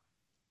 Yeah,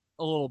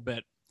 a little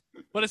bit.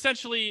 But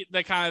essentially,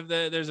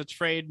 there's a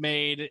trade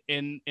made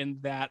in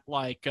that,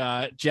 like,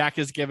 Jack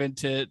is given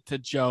to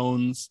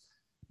Jones.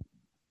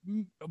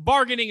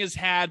 Bargaining is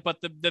had, but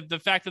the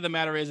fact of the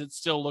matter is, it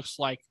still looks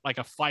like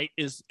a fight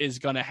is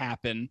going to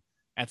happen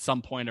at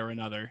some point or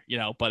another, you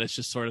know. But it's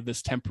just sort of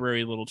this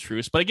temporary little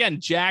truce. But again,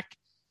 Jack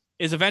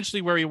is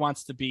eventually where he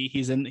wants to be.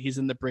 He's in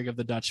the brig of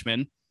the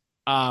Dutchman.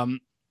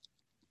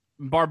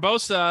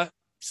 Barbossa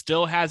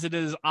still has it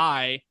in his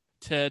eye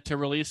to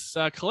release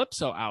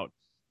Calypso out.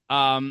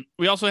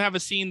 We also have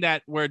a scene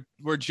where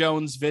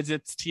Jones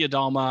visits Tia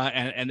Dalma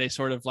and they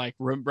sort of like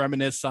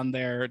reminisce on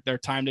their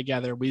time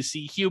together. We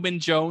see human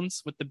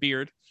Jones with the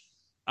beard,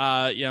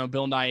 you know,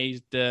 Bill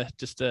Nighy,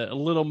 just a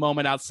little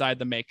moment outside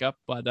the makeup,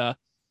 but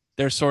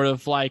they're sort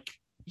of like,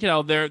 you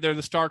know, they're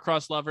the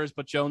star-crossed lovers,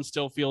 but Jones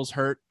still feels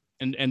hurt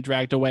and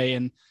dragged away.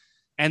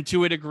 And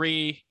to a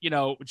degree, you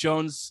know,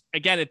 Jones,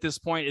 again, at this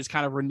point is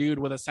kind of renewed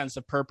with a sense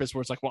of purpose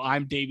where it's like, well,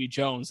 I'm Davy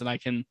Jones and I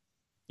can,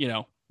 you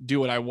know, do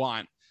what I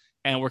want.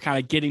 And we're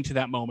kind of getting to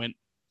that moment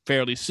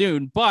fairly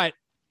soon. But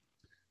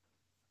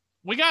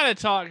we got to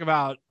talk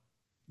about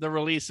the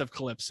release of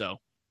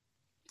Calypso.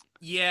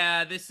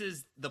 Yeah, this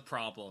is the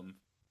problem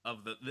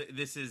of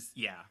this is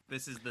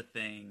the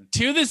thing.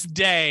 To this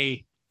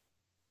day,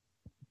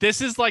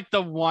 this is like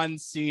the one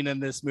scene in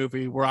this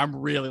movie where I'm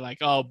really like,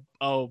 oh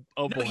boy.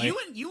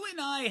 You and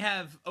I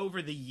have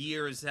over the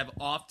years have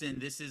often,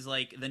 this is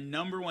like the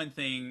number one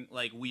thing,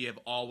 like, we have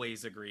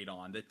always agreed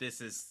on, that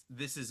this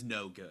is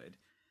no good.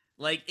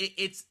 Like,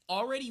 it's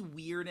already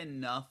weird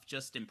enough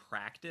just in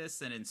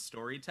practice and in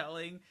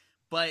storytelling,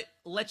 but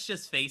let's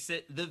just face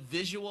it, the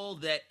visual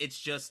that it's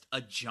just a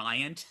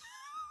giant,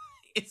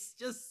 it's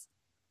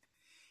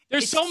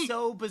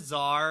so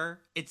bizarre.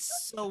 It's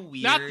so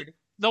weird.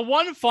 The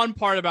one fun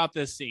part about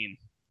this scene,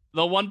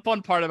 the one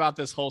fun part about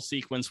this whole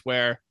sequence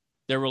where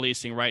they're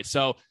releasing, right?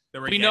 So the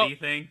Rigetti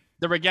thing?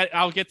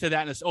 I'll get to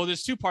that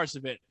there's two parts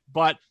of it,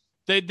 but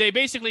they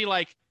basically,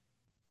 like,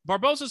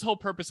 Barbossa's whole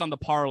purpose on the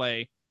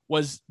parlay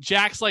was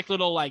Jack's like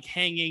little like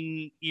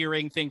hanging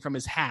earring thing from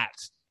his hat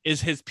is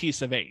his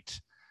piece of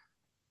 8.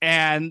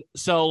 And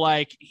so,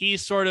 like, he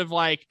sort of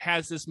like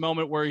has this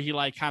moment where he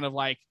like kind of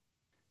like,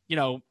 you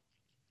know,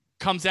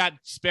 comes at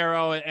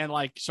Sparrow and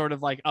like sort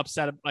of like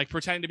upset, like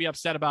pretending to be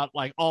upset about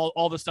like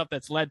all the stuff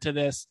that's led to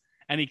this.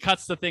 And he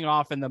cuts the thing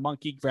off and the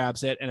monkey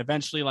grabs it. And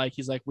eventually, like,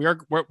 he's like, we're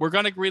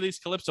going to release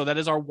Calypso. That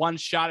is our one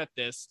shot at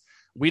this.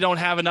 We don't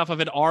have enough of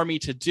an army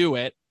to do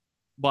it,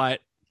 but,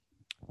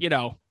 you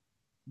know,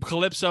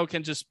 Calypso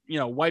can just, you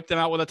know, wipe them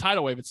out with a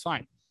tidal wave. It's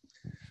fine.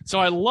 So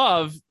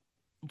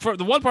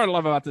the one part I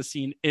love about this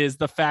scene is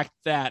the fact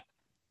that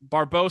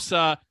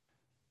Barbossa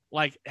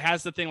like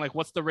has the thing like,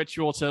 what's the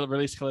ritual to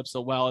release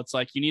Calypso? Well, it's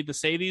like you need to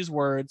say these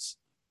words,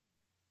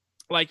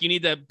 like you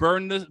need to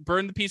burn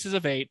the pieces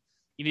of 8.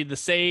 You need to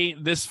say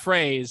this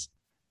phrase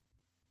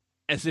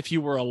as if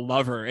you were a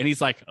lover. And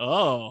he's like,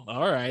 oh,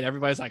 all right.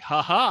 Everybody's like,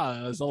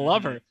 haha, as a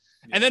lover.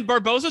 Yeah. And then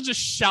Barbossa just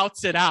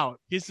shouts it out.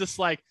 He's just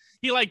like,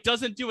 he like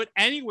doesn't do it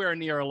anywhere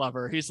near a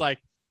lover. He's like,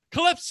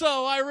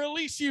 Calypso, I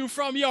release you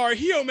from your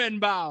human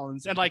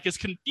bounds, and like is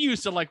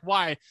confused and like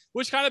why,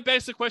 which kind of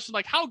begs the question,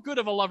 like how good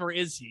of a lover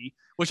is he?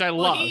 Which I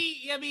love.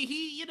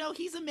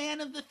 He's a man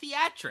of the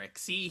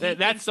theatrics.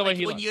 That's the way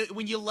he.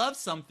 When you love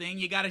something,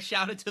 you got to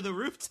shout it to the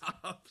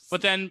rooftops.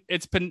 But then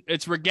it's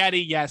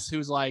Ragetti, yes,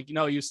 who's like,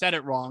 no, you said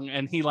it wrong,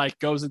 and he like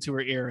goes into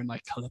her ear and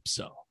like,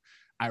 Calypso,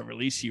 I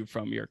release you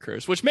from your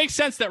curse, which makes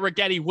sense that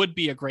Ragetti would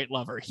be a great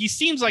lover. He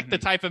seems like the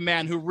type of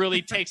man who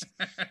really takes.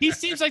 He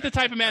seems like the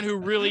type of man who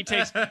really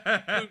takes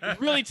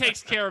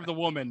care of the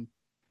woman.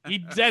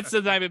 That's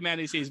the type of man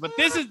he sees. But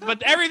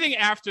everything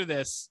after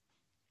this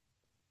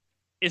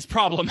is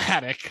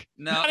problematic.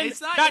 No, it's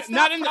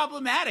not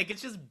problematic.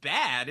 It's just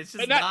bad. It's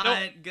just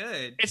not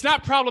good. It's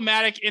not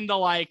problematic in the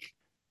like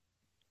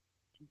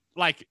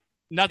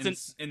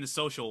nuts in the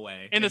social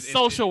way. In the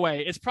social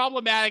way, it's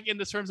problematic in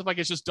the terms of like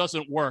it just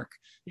doesn't work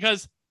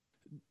because,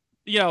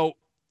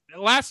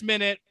 last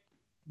minute,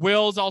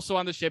 Will's also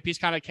on the ship. He's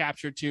kind of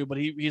captured too, but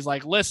he's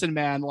like, listen,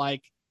 man,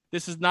 like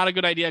this is not a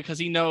good idea because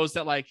he knows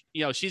that like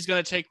she's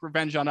gonna take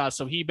revenge on us.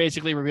 So he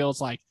basically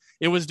reveals like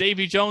it was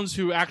Davy Jones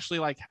who actually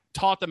like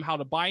taught them how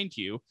to bind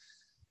you.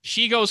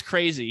 She goes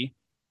crazy.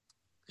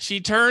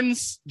 She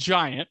turns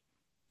giant.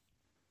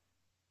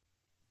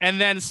 And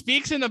then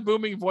speaks in a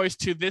booming voice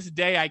to this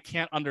day I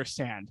can't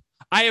understand.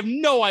 I have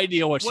no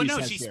idea what she says. Well,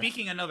 no, she's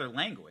speaking another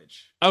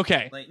language.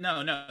 Okay. Like,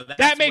 no.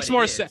 That makes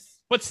more sense.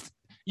 But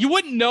you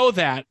wouldn't know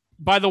that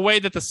by the way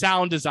that the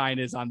sound design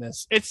is on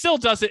this. It still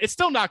does it. It's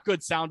still not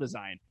good sound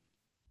design.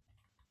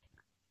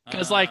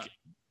 Because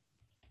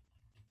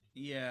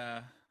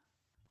yeah.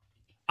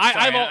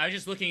 I was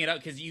just looking it up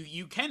because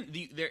you can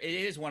there it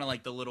is one of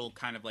like the little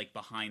kind of like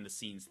behind the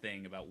scenes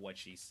thing about what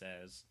she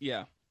says.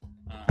 Yeah.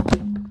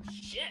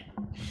 Shit.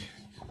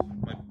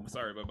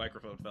 Sorry, my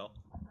microphone fell.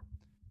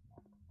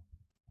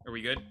 Are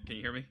we good? Can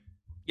you hear me?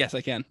 Yes,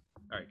 I can.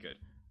 All right, good.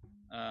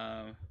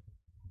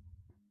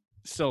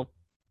 So,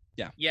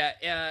 yeah.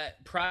 Yeah,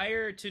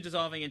 prior to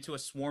dissolving into a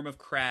swarm of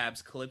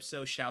crabs,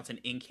 Calypso shouts an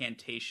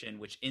incantation,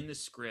 which in the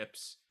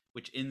script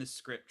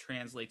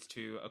translates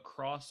to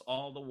across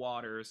all the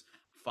waters,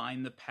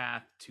 find the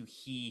path to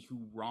he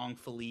who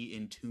wrongfully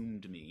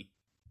entombed me.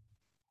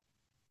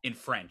 In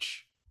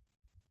French.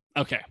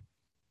 Okay.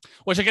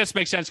 Which I guess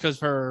makes sense because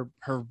her,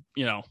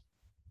 yeah.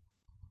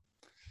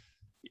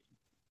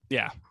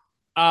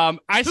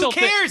 Who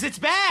cares? It's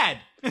bad.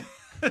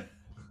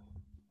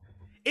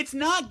 It's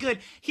not good.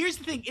 Here's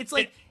the thing. It's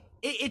like,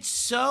 it's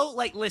so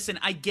like, listen,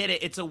 I get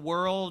it. It's a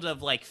world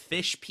of like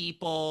fish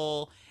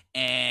people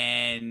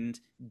and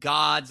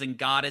gods and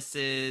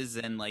goddesses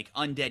and like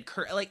undead.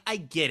 Like, I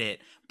get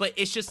it. But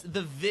it's just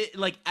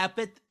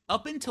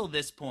up until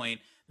this point,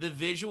 the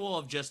visual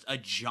of just a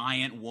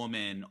giant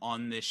woman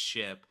on this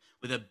ship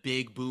with a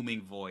big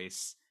booming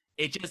voice,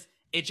 it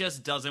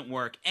just doesn't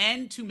work.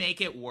 And to make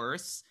it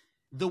worse,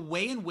 the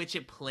way in which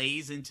it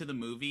plays into the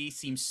movie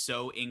seems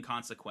so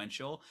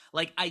inconsequential.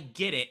 Like, I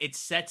get it. It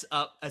sets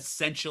up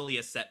essentially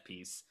a set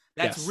piece.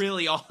 That's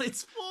really all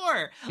it's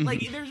for.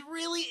 Like, there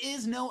really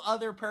is no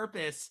other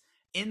purpose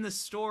in the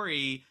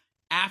story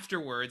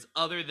afterwards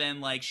other than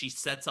like she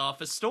sets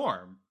off a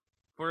storm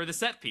for the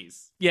set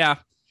piece. Yeah.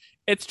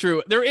 It's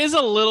true. There is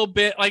a little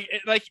bit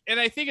and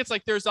I think it's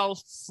like there's a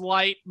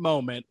slight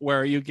moment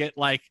where you get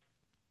like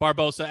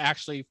Barbossa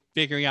actually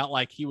figuring out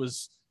like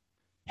his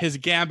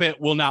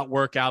gambit will not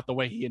work out the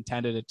way he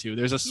intended it to.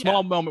 There's a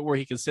small moment where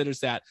he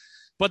considers that,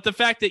 but the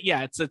fact that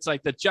it's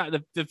like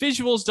the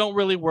visuals don't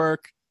really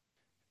work.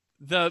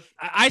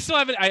 I still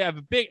haven't. I have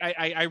a big.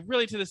 I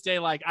really to this day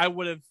like I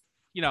would have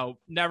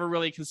never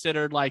really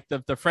considered like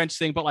the French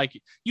thing, but like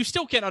you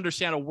still can't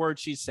understand a word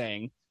she's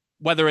saying,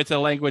 whether it's a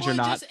language or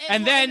not.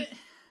 And then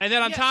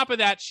on top of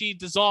that, she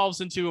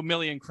dissolves into a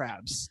million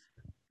crabs.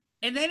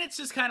 And then it's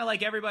just kind of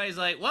like everybody's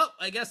like, well,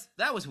 I guess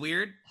that was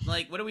weird.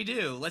 Like, what do we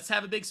do? Let's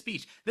have a big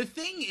speech. The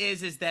thing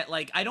is that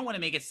like, I don't want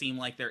to make it seem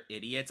like they're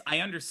idiots. I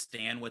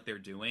understand what they're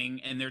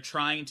doing. And they're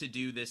trying to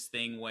do this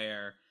thing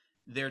where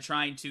they're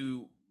trying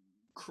to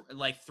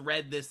like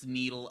thread this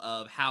needle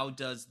of how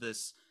does the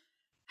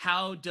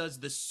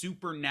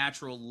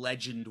supernatural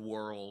legend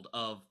world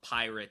of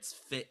pirates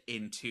fit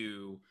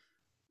into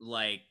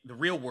like the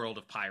real world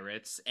of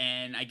pirates.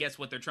 And I guess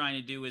what they're trying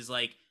to do is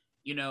like,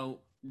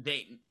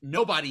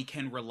 nobody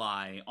can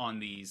rely on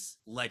these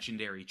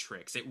legendary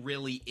tricks. It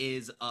really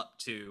is up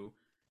to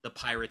the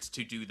pirates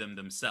to do them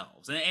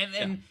themselves.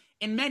 And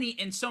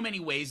in so many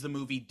ways, the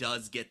movie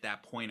does get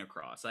that point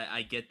across.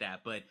 I get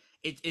that, but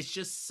it's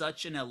just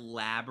such an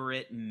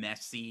elaborate,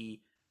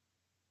 messy,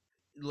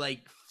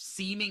 like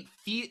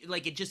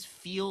like it just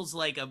feels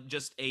like a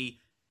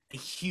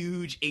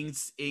huge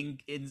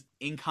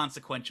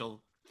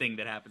inconsequential thing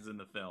that happens in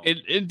the film.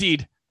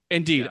 Indeed.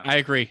 Indeed, Yeah. I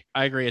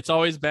agree. It's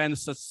always been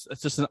it's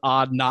just an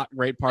odd, not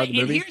great part of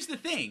the movie. And here's the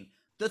thing: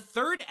 the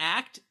third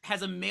act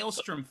has a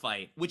maelstrom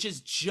fight, which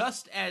is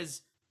just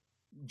as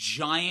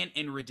giant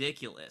and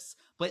ridiculous,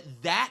 but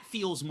that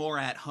feels more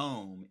at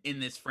home in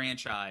this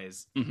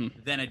franchise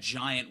than a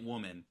giant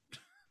woman.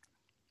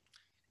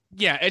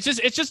 Yeah, it's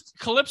just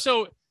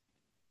Calypso.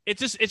 It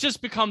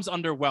just becomes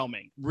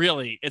underwhelming.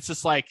 Really, it's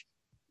just like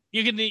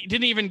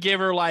didn't even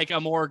give her like a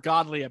more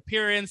godly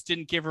appearance.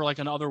 Didn't give her like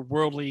an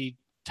otherworldly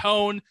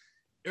tone.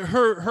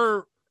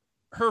 Her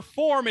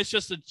form is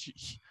just a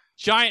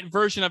giant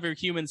version of her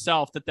human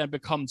self that then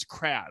becomes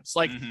crabs.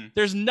 Like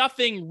there's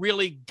nothing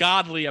really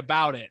godly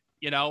about it,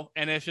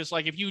 and it's just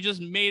like if you just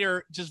made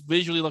her just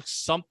visually look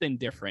something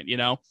different,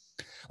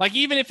 like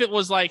even if it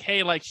was like,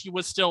 hey, like she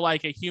was still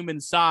like a human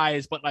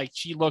size, but like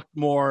she looked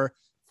more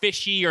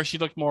fishy or she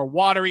looked more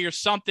watery or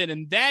something,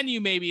 and then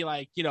you maybe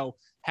like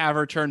have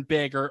her turn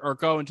big or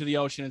go into the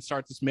ocean and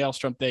start this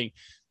maelstrom thing.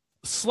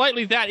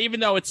 Slightly that, even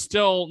though it's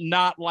still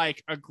not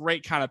like a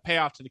great kind of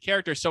payoff to the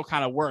character, still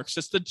kind of works.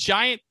 Just the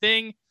giant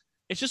thing,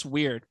 it's just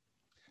weird.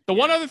 The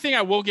one other thing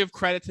I will give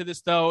credit to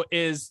this though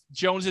is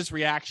Jones's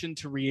reaction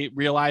to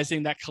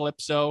realizing that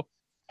Calypso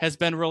has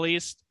been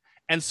released,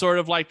 and sort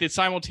of like the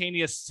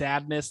simultaneous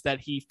sadness that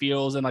he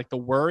feels and like the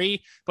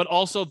worry, but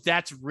also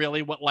that's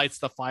really what lights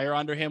the fire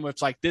under him.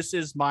 It's like, this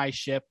is my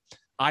ship.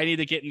 I need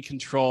to get in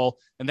control.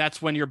 And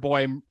that's when your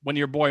boy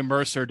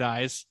Mercer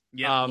dies.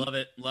 Yeah, love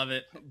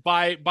it.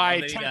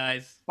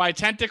 By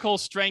tentacle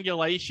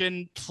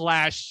strangulation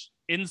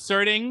 /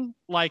 inserting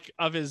like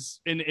of his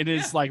in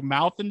his like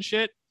mouth and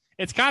shit.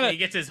 It's kind of, he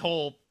gets his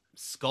whole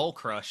skull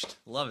crushed.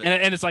 Love it.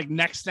 And it's like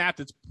neck snapped.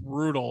 It's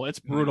brutal.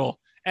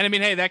 And I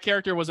mean, hey, that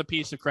character was a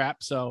piece of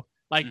crap. So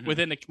like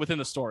within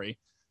the story.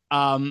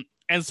 And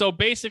so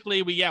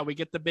basically we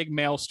get the big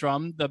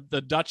maelstrom.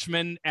 The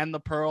Dutchman and the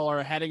Pearl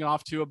are heading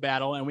off to a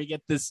battle, and we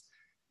get this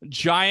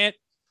giant,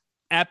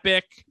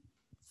 epic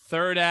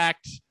third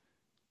act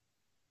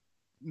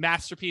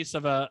masterpiece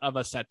of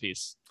a set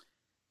piece.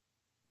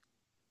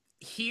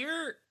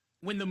 Here,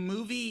 when the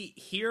movie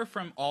here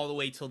from all the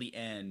way till the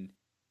end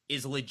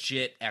is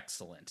legit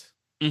excellent.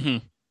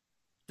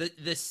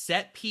 The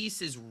set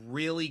piece is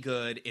really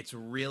good. It's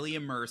really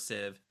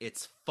immersive.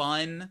 It's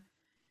fun.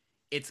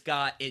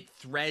 It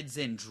threads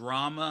in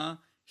drama,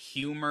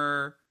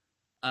 humor,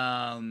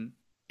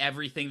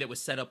 everything that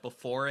was set up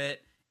before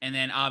it. And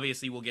then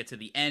obviously we'll get to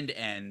the end.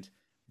 And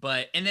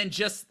then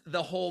just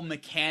the whole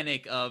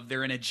mechanic of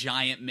they're in a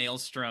giant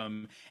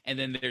maelstrom and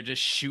then they're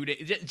just shooting.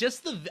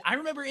 I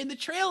remember in the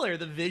trailer,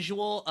 the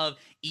visual of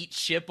each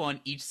ship on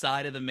each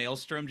side of the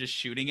maelstrom just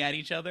shooting at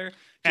each other.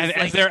 And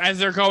like, as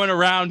they're going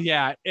around,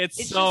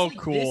 it's so like,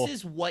 cool. This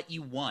is what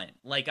you want.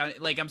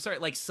 I'm sorry,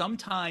 like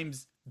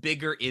sometimes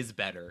bigger is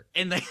better,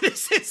 and like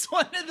this is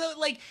one of the,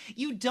 like,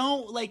 you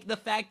don't like the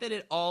fact that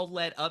it all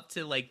led up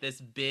to like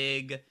this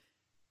big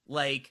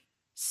like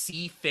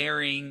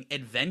seafaring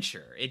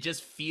adventure. It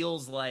just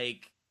feels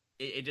like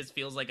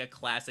a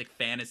classic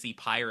fantasy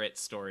pirate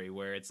story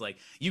where it's like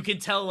you can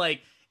tell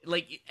like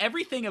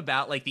everything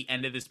about like the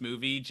end of this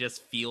movie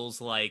just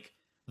feels like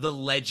the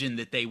legend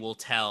that they will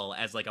tell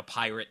as like a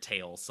pirate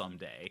tale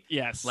someday.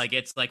 Yes. Like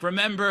it's like,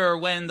 remember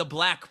when the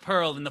Black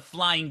Pearl and the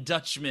Flying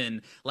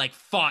Dutchman like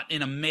fought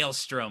in a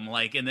maelstrom,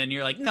 like, and then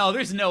you're like, no,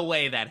 there's no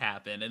way that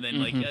happened. And then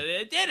like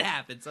it did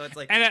happen. So it's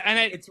like,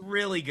 it's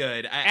really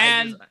good.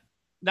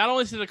 Not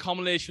only is it a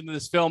culmination of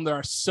this film, there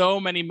are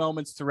so many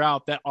moments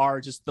throughout that are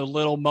just the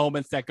little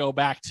moments that go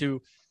back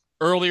to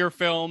earlier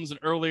films and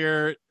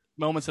earlier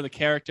moments of the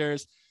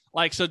characters.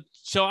 Like, so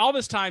all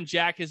this time,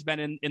 Jack has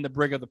been in the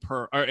brig of the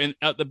Pearl, or in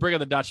the brig of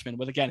the Dutchman,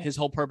 with, again, his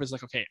whole purpose,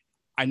 like, okay,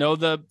 I know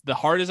the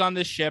heart is on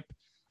this ship.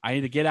 I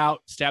need to get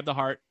out, stab the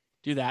heart,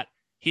 do that.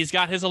 He's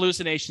got his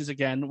hallucinations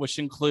again, which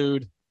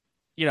include,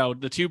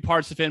 the two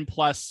parts of him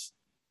plus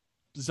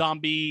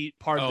zombie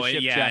part of the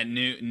ship. Yeah,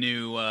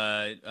 new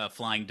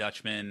Flying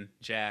Dutchman,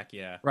 Jack,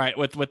 yeah. Right,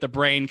 with the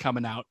brain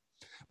coming out.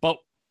 But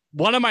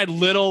one of my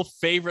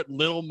favorite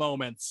little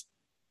moments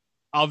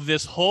of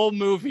this whole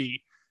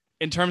movie,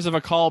 in terms of a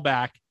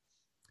callback,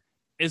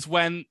 is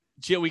when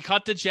we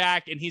cut to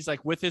Jack and he's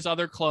like with his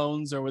other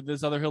clones or with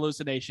his other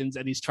hallucinations,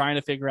 and he's trying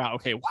to figure out,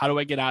 okay, how do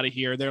I get out of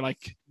here? They're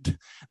like,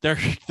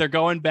 they're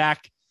going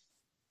back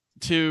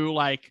to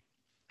like,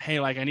 hey,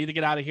 like, I need to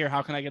get out of here.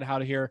 How can I get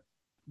out of here?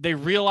 They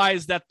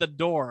realize that the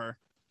door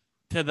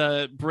to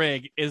the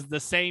brig is the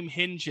same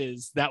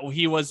hinges that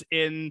he was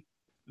in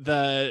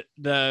the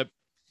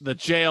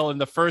jail in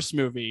the first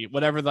movie,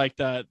 whatever, like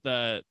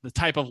the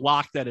type of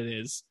lock that it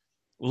is.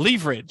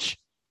 Leverage.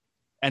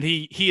 And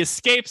he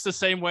escapes the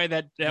same way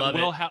that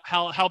Will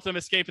helped him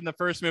escape in the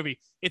first movie.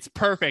 It's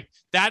perfect.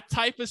 That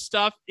type of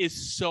stuff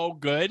is so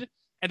good.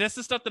 And that's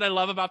the stuff that I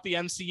love about the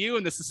MCU,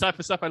 and this is the type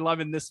of stuff I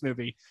love in this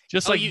movie.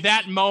 Just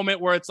that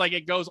moment where it's like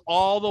it goes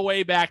all the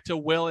way back to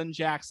Will and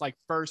Jack's like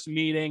first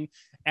meeting,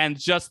 and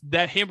just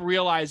that him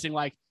realizing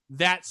like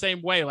that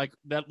same way, like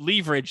that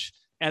leverage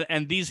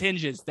and these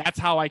hinges, that's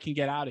how I can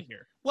get out of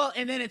here. Well,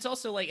 and then it's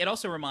also like it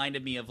also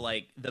reminded me of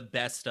like the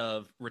best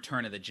of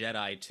Return of the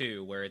Jedi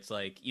too, where it's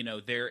like,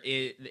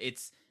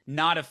 it's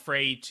not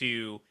afraid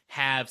to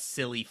have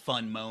silly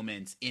fun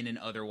moments in an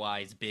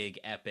otherwise big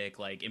epic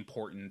like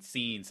important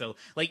scene. So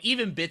like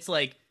even bits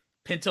like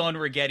Pinto and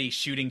Ragetti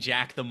shooting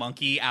Jack the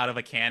monkey out of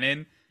a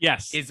cannon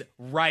Yes. is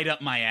right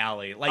up my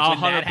alley. Like when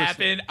 100%. that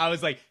happened, I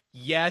was like,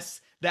 yes,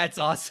 that's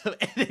awesome.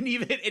 And then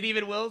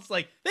even Will's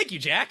like, thank you,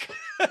 Jack.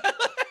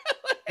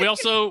 We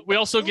also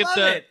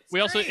get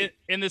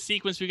in the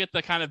sequence we get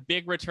the kind of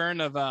big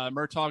return of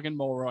Murtaugh and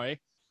Mulroy.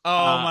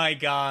 Oh my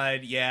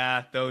god,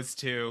 yeah, those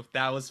two.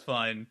 That was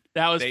fun.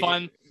 That was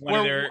fun.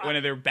 One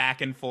of their back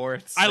and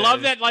forths. I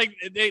love that like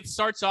it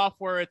starts off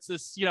where it's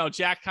this,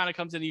 Jack kind of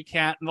comes in, you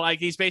can't, and like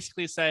he's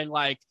basically saying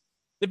like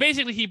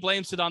he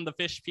blames it on the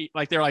fish people.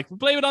 Like they're like,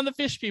 blame it on the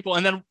fish people.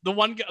 And then the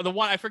one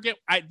I forget,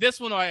 I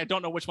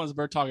don't know which one's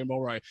Murtaugh and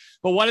Mulroy,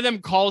 but one of them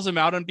calls him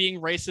out on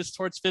being racist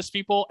towards fish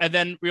people, and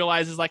then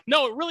realizes like,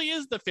 no, it really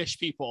is the fish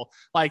people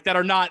like that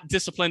are not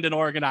disciplined and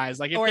organized.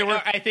 Like,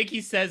 I think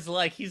he says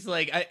like, he's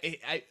like,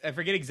 I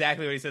forget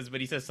exactly what he says,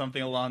 but he says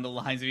something along the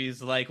lines of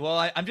he's like,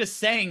 well, I'm just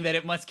saying that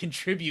it must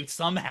contribute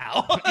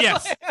somehow.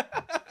 Yes.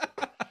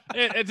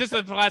 It's just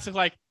a classic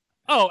like,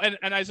 oh,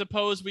 and I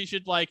suppose we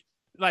should like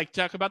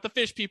talk about the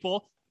fish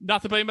people,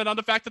 not to blame it on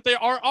the fact that they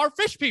are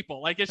fish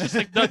people. Like it's just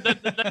like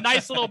the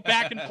nice little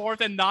back and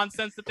forth and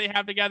nonsense that they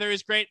have together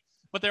is great,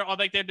 but they're all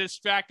like they're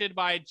distracted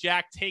by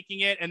Jack taking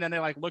it, and then they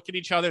like look at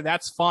each other.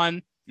 That's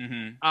fun.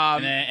 Mm-hmm.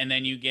 And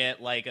then you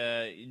get like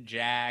a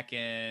Jack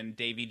and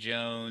Davy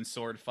Jones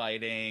sword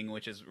fighting,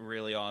 which is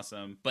really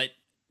awesome. But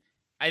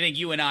I think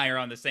you and I are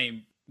on the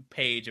same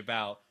page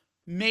about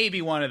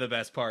maybe one of the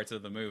best parts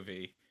of the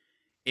movie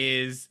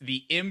is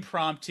the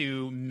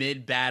impromptu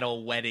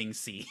mid-battle wedding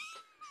scene.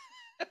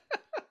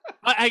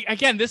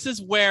 Again, this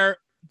is where,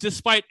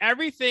 despite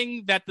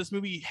everything that this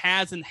movie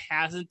has and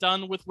hasn't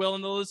done with Will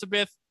and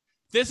Elizabeth,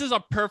 this is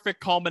a perfect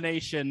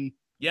culmination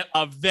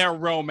of their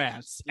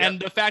romance. Yep. And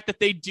the fact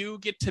that they do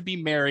get to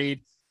be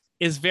married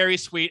is very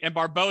sweet. And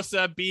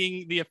Barbossa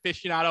being the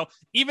aficionado,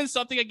 even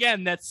something,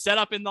 again, that's set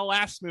up in the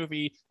last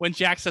movie when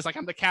Jack says, like,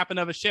 I'm the captain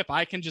of a ship.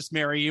 I can just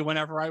marry you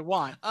whenever I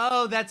want.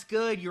 Oh, that's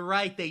good. You're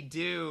right. They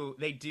do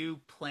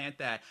plant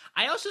that.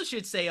 I also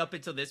should say up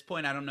until this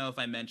point, I don't know if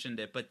I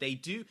mentioned it, but they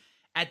do.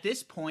 At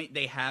this point,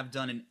 they have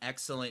done an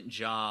excellent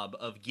job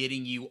of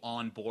getting you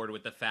on board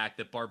with the fact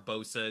that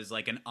Barbossa is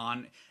like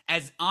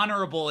as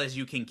honorable as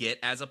you can get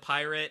as a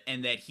pirate,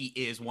 and that he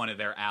is one of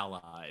their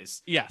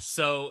allies. Yes.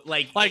 So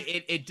like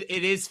it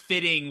is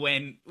fitting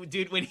when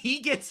he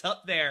gets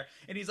up there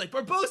and he's like,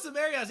 Barbossa,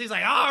 marry us. He's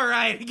like, all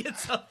right. He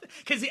gets up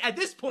because at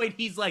this point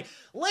he's like,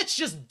 let's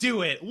just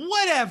do it.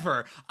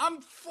 Whatever. I'm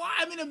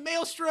in a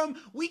maelstrom.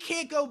 We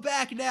can't go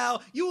back now.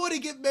 You want to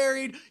get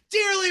married,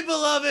 dearly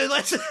beloved.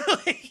 Let's.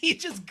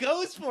 He just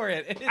goes for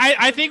it.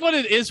 I think what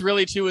it is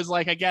really too is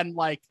like, again,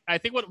 like I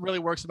think what really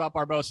works about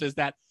Barbossa is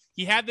that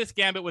he had this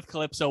gambit with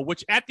Calypso,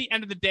 which at the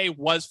end of the day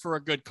was for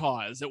a good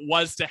cause. It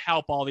was to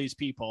help all these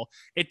people.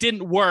 It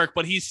didn't work,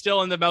 but he's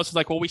still in the most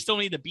like, well, we still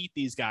need to beat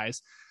these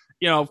guys.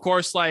 Of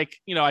course, like,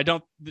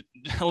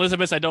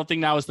 Elizabeth, I don't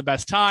think now is the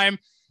best time.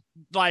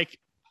 Like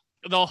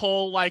the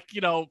whole, like,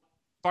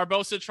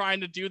 Barbossa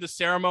trying to do the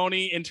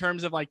ceremony in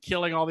terms of like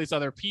killing all these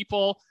other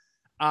people.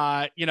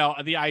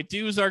 The I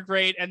do's are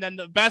great. And then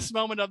the best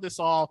moment of this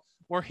all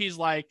where he's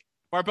like,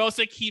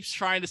 Barbossa keeps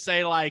trying to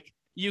say like,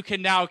 you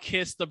can now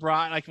kiss the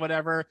bride, like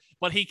whatever,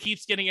 but he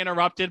keeps getting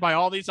interrupted by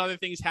all these other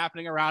things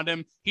happening around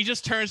him. He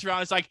just turns around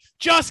and is like,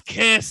 just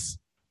kiss.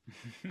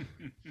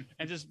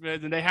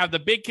 And they have the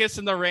big kiss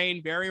in the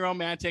rain, very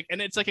romantic.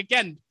 And it's like,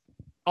 again,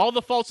 all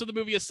the faults of the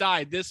movie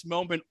aside, this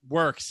moment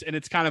works. And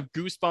it's kind of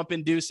goosebump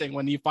inducing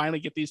when you finally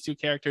get these two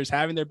characters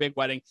having their big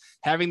wedding,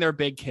 having their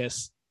big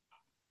kiss.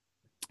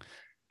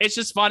 It's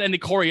just fun. And the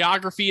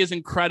choreography is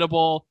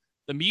incredible.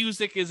 The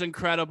music is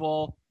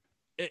incredible.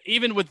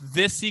 Even with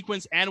this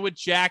sequence and with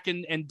Jack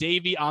and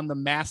Davy on the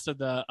mast of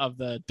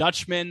the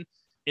Dutchman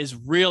is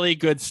really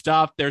good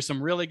stuff. There's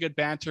some really good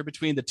banter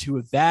between the two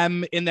of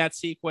them in that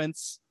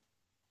sequence.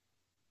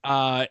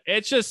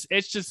 It's just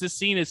this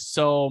scene is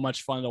so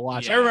much fun to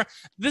watch. Yeah. I remember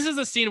this is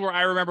a scene where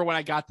I remember when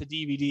I got the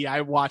DVD,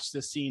 I watched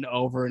this scene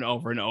over and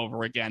over and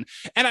over again.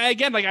 And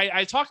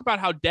I talk about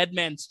how Dead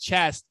Man's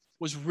Chest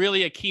was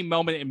really a key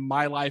moment in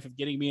my life of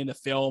getting me into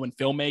film and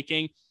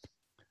filmmaking.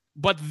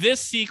 But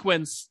this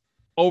sequence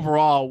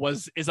overall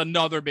is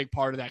another big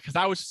part of that, because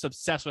I was just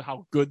obsessed with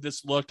how good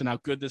this looked and how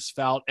good this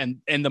felt,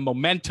 and the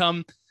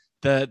momentum,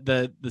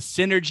 the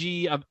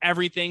synergy of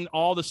everything,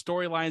 all the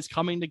storylines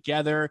coming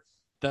together.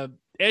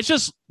 It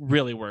just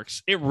really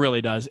works. It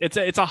really does.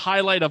 It's a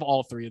highlight of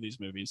all three of these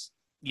movies.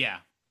 Yeah,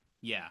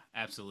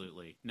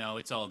 absolutely. No,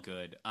 it's all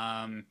good.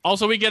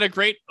 Also, we get a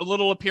great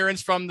little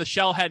appearance from the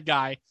Shellhead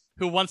guy,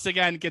 who once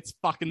again gets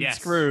fucking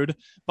screwed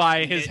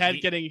by his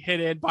head getting hit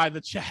in by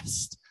the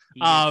chest.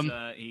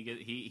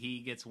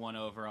 He gets one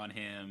over on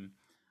him,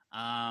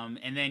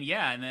 and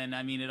then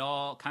I mean it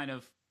all kind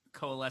of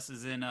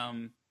coalesces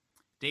in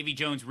Davy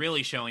Jones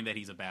really showing that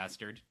he's a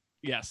bastard.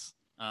 Yes.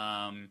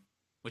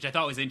 which I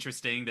thought was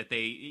interesting that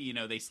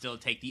they still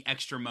take the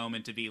extra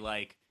moment to be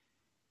like,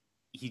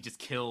 he just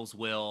kills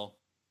Will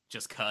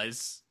just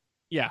cuz.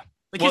 Yeah.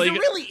 Because there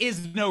really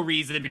is no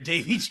reason for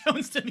Davy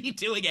Jones to be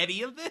doing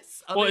any of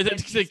this. Well,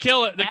 to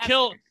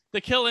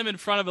kill him in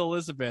front of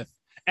Elizabeth.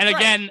 And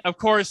again, of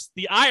course,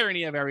 the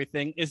irony of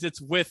everything is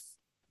it's with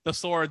the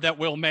sword that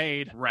Will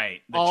made. Right.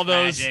 The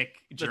tragic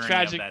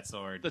journey of that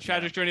sword. The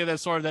tragic journey of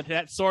that sword,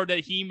 that sword that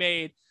he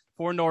made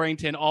for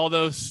Norrington all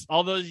those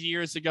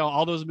years ago,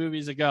 all those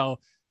movies ago,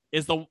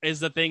 is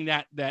the thing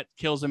that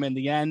kills him in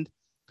the end.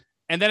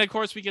 And then of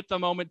course we get the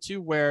moment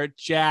too where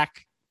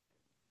Jack,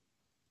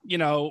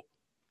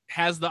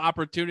 has the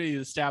opportunity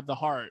to stab the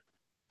heart.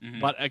 Mm-hmm.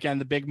 But again,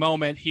 the big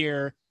moment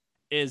here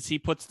is he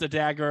puts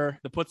the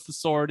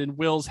sword in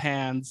Will's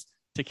hands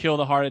to kill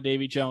the heart of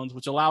Davy Jones,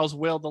 which allows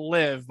Will to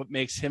live, but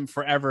makes him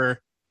forever,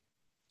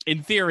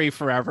 in theory,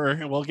 forever.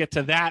 And we'll get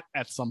to that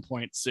at some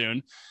point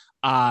soon.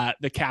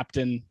 The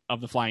captain of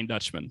the Flying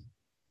Dutchman.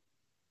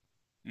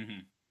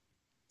 Mm-hmm.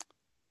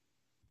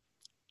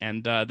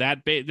 And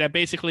that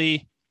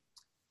basically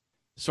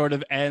sort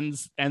of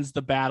ends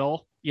the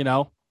battle,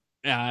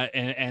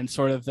 and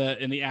sort of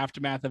in the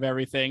aftermath of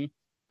everything,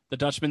 the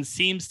Dutchman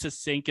seems to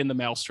sink in the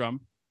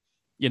maelstrom.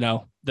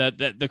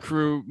 The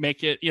crew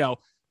make it. I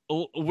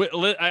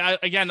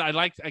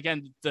like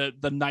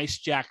the nice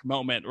Jack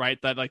moment, right?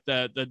 That like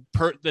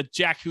the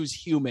Jack who's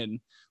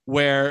human,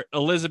 where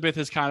Elizabeth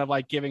is kind of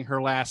like giving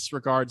her last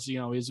regards.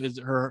 Is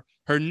her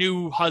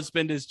new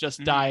husband is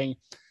just dying.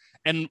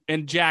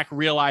 And Jack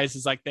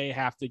realizes like they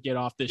have to get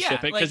off this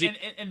ship because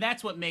and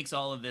that's what makes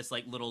all of this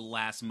like little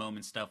last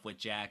moment stuff with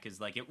Jack is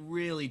like it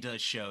really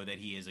does show that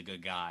he is a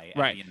good guy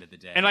at the end of the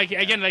day. And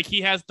again, like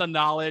he has the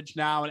knowledge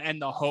now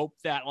and the hope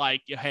that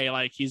like, hey,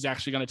 like he's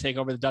actually going to take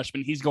over the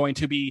Dutchman. He's going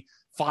to be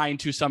fine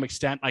to some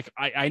extent. Like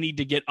I need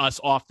to get us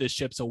off this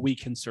ship so we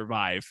can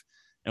survive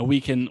and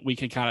we can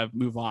kind of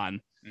move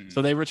on. Mm-hmm.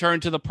 So they return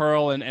to the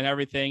Pearl and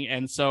everything.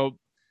 And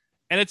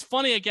it's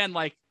funny again,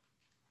 like,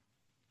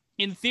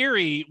 in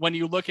theory, when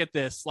you look at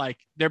this, like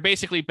they're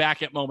basically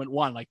back at moment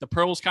one. Like the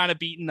Pearl's kind of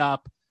beaten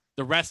up.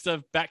 The rest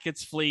of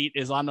Beckett's fleet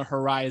is on the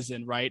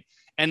horizon, right?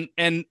 And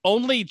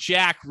only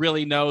Jack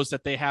really knows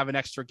that they have an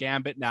extra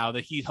gambit now,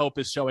 that Hope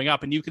is showing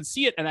up. And you can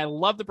see it. And I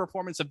love the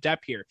performance of Depp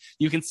here.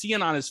 You can see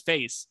it on his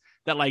face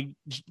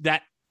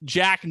that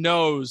Jack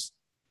knows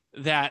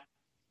that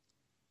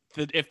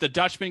if the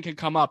Dutchman can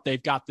come up,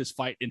 they've got this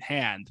fight in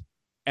hand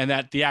and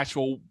that the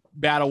actual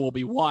battle will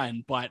be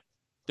won. But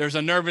there's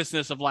a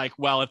nervousness of like,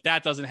 well, if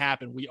that doesn't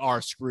happen, we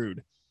are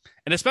screwed.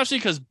 And especially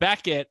because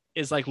Beckett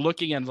is like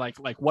looking and like,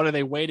 what are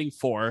they waiting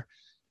for?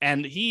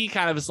 And he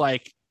kind of is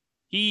like,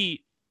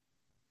 he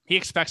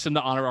expects him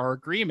to honor our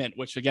agreement,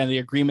 which again, the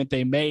agreement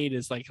they made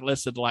is like,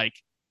 listen, like,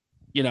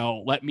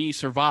 let me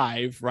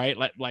survive, right?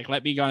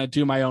 Let me kind of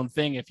do my own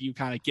thing. If you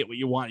kind of get what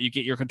you want, you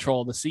get your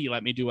control of the sea,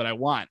 let me do what I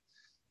want.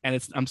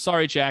 And I'm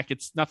sorry, Jack,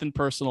 it's nothing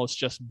personal. It's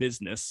just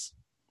business.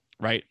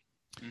 Right.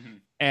 Mm-hmm.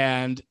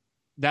 And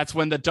that's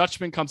when the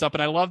Dutchman comes up.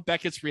 And I love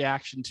Beckett's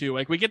reaction too.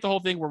 Like we get the whole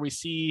thing where we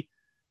see,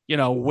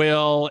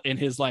 Will in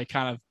his like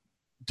kind of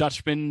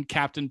Dutchman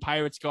Captain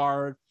Pirates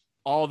Guard,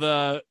 all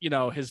the,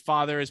 his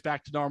father is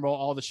back to normal.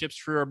 All the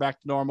ship's crew are back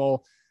to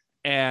normal.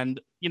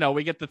 And,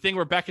 we get the thing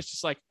where Beckett's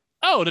just like,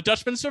 oh, the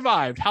Dutchman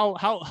survived. How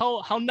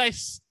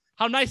nice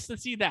to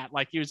see that.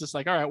 Like he was just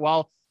like, all right,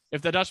 well,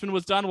 if the Dutchman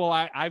was done, well,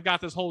 I've got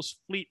this whole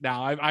fleet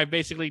now. I've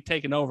basically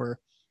taken over.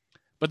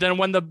 But then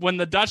when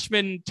the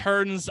Dutchman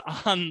turns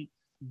on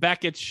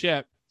Beckett's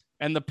ship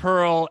and the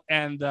Pearl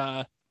and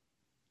the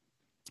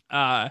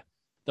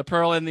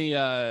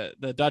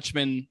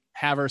Dutchman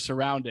have her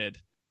surrounded,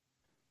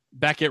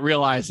 Beckett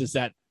realizes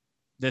that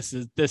this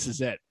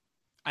is it.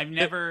 I've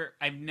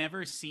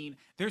never seen.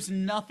 There's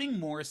nothing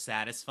more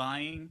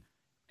satisfying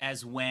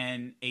as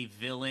when a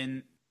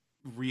villain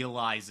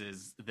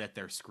realizes that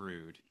they're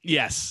screwed.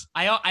 Yes.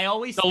 I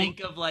always think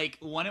of like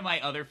one of my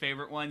other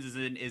favorite ones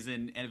is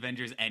in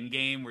Avengers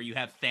Endgame, where you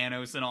have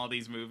Thanos in all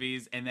these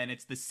movies, and then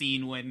it's the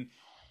scene when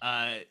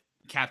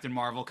Captain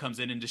Marvel comes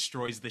in and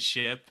destroys the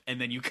ship, and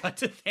then you cut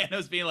to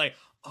Thanos being like,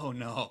 oh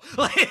no.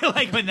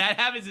 like when that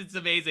happens, it's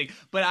amazing.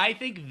 But I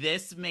think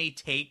this may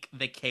take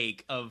the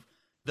cake of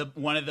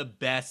one of the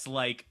best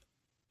wiping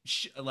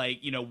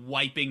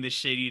the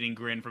shit-eating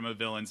grin from a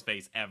villain's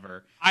face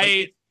ever.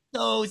 It's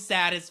so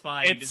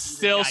satisfying. It's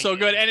still so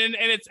good. And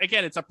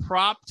it's a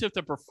prop to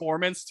the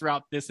performance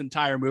throughout this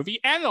entire movie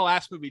and the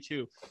last movie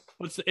too.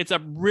 It's a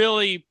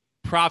really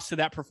props to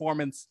that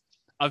performance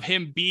of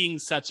him being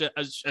such a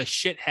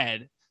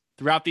shithead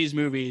throughout these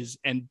movies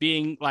and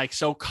being like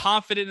so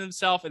confident in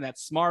himself and that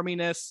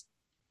smarminess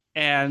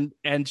and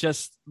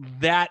just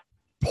that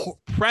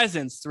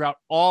presence throughout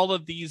all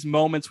of these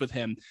moments with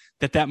him,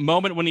 that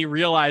moment when he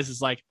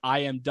realizes like, I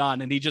am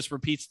done, and he just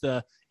repeats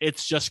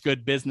it's just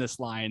good business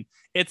line.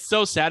 It's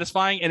so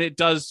satisfying, and it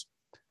does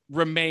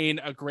remain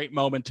a great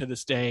moment to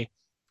this day.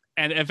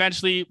 And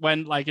eventually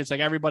when like it's like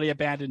everybody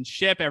abandoned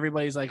ship,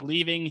 everybody's like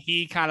leaving,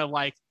 he kind of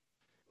like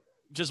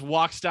just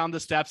walks down the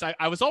steps.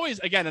 I was always,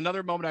 again,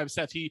 another moment I was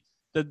set,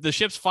 the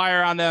ships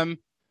fire on them,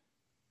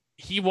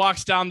 he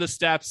walks down the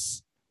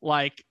steps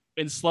like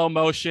in slow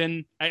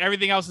motion.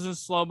 Everything else is in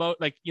slow mo,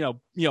 like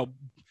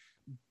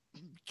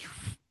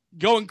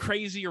going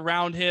crazy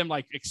around him,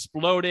 like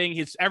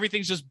exploding.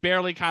 Everything's just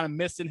barely kind of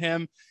missing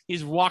him.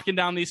 He's walking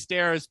down these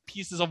stairs,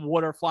 pieces of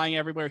wood are flying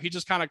everywhere. He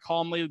just kind of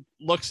calmly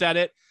looks at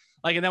it,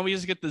 like, and then we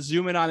just get the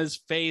zoom in on his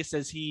face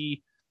as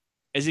he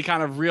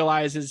kind of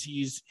realizes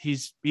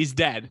he's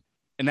dead,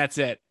 and that's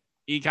it.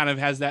 He kind of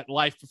has that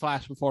life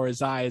flash before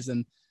his eyes,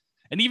 and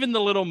even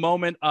the little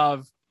moment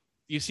of,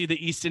 you see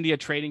the East India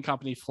Trading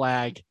Company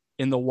flag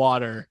in the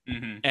water,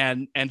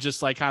 and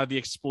just like kind of the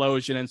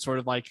explosion and sort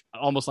of like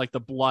almost like the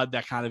blood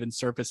that kind of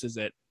ensurfaces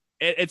it.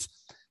 It's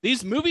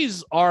these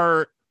movies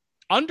are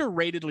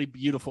underratedly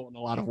beautiful in a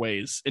lot of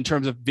ways in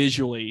terms of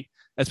visually,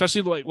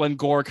 especially like when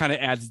gore kind of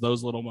adds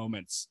those little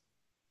moments.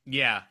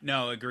 Yeah,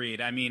 no, agreed.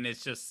 I mean,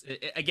 it's just,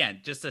 again,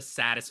 just a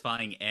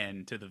satisfying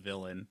end to the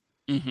villain.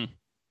 Mm-hmm.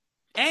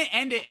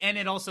 And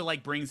it also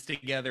like brings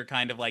together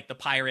kind of like the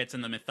pirates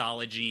and the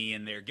mythology,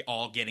 and they're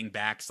all getting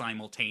back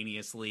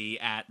simultaneously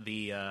at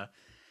the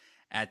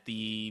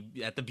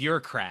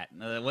bureaucrat.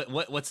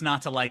 What's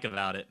not to like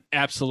about it?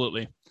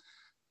 Absolutely.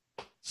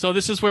 So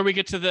this is where we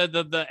get to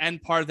the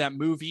end part of that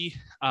movie.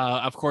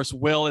 Of course,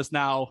 Will is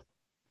now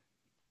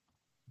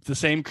the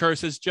same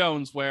curse as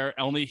Jones, where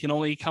he can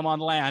only come on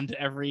land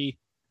every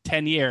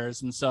 10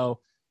 years. And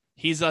so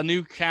he's a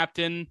new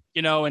captain,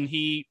 and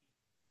he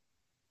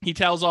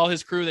tells all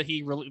his crew that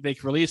they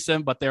can release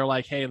him, but they're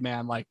like, hey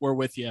man, like, we're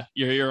with you.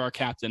 You're our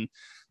captain.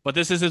 But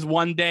this is his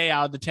one day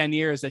out of the 10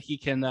 years that he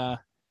can,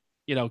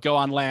 go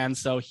on land.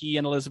 So he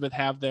and Elizabeth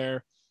have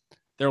their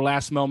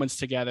last moments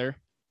together.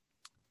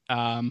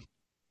 And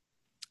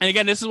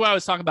again, this is what I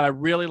was talking about. I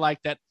really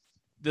like that,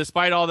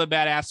 despite all the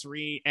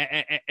badassery,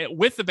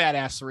 with the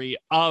badassery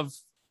of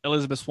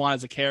Elizabeth Swann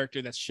as a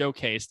character that's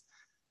showcased,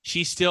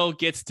 they still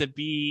get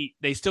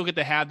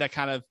to have that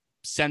kind of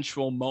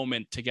sensual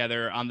moment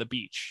together on the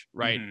beach,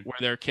 right? Where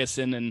they're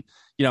kissing and,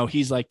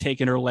 he's like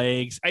taking her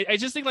legs. I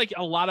just think like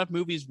a lot of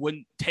movies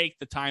wouldn't take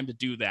the time to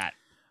do that.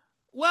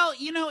 Well,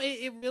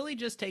 it really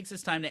just takes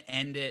its time to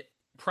end it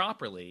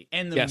properly,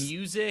 and the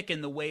music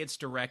and the way it's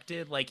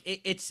directed, like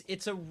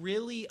it's a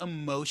really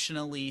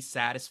emotionally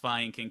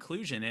satisfying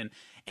conclusion,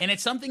 and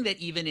it's something that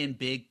even in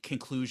big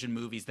conclusion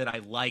movies that I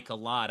like a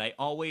lot,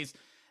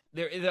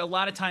 there are a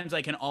lot of times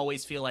I can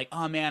always feel like,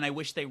 oh man, I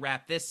wish they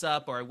wrapped this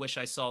up, or I wish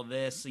I saw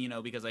this,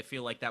 because I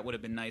feel like that would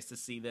have been nice to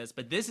see this.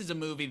 But this is a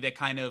movie that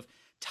kind of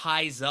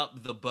ties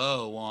up the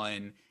bow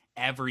on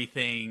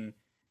everything.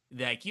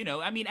 Like,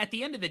 at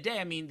the end of the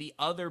day, the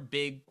other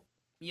big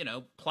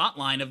plot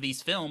line of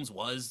these films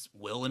was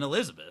Will and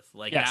Elizabeth.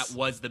 Like, that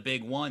was the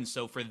big one.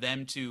 So for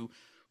them to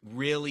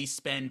really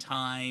spend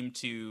time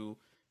to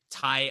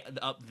tie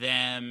up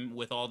them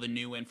with all the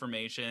new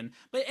information,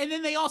 and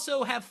then they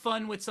also have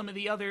fun with some of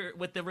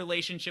with the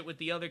relationship with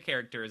the other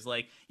characters.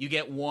 Like,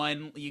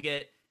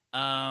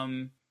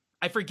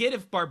 I forget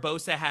if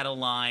Barbossa had a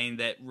line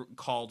that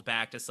called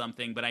back to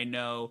something, but I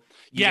know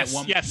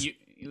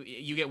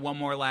you get one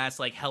more last,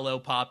 like, hello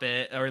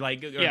Poppet, or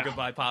like, or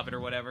goodbye Poppet, or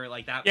whatever,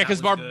 like that. Yeah,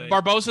 because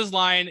Barbossa's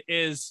line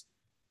is,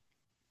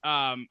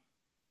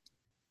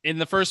 in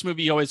the first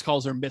movie, he always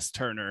calls her Miss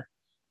Turner,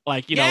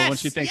 like, when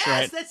she thinks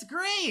right. That's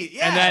great.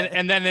 Yeah,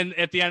 and then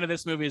at the end of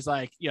this movie is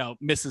like,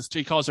 Mrs.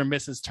 He calls her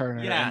Mrs.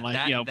 Turner, and like,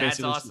 that's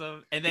basically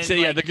awesome. And then so,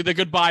 the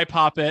goodbye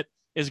Poppet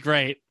is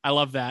great. I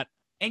love that.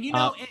 And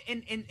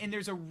and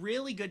there's a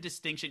really good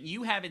distinction.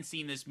 You haven't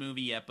seen this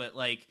movie yet, but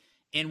like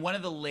in one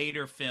of the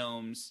later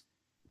films,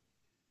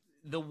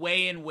 the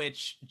way in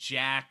which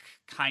Jack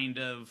kind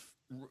of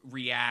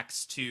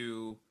reacts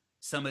to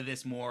some of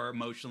this more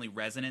emotionally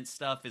resonant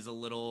stuff is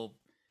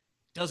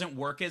doesn't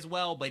work as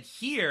well. But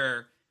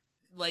here,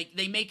 like,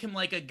 they make him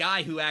like a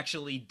guy who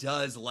actually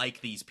does like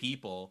these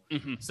people.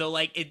 So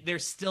like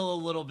there's still a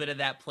little bit of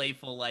that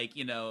playful, like,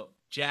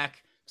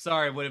 Jack,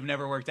 sorry, would have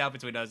never worked out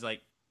between us.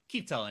 Like,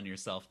 keep telling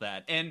yourself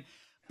that.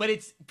 But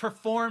it's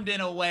performed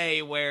in a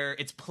way where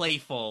it's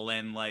playful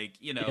and like,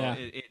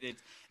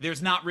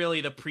 there's not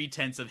really the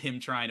pretense of him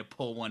trying to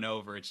pull one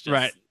over. It's just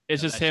right.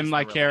 It's just him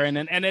like caring,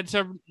 and it's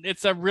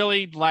a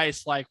really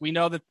nice, like, we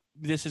know that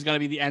this is going to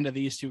be the end of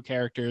these two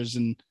characters,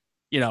 and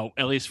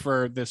at least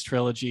for this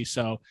trilogy.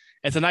 So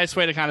it's a nice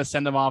way to kind of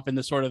send them off in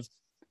the sort of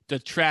the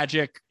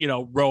tragic,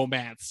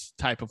 romance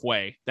type of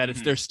way that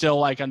there's still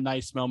like a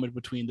nice moment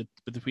between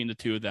the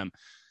two of them,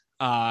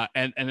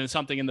 and then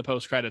something in the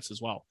post credits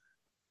as well.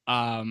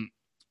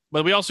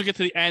 But we also get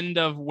to the end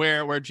of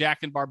where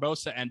Jack and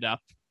Barbossa end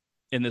up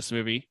in this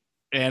movie,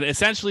 and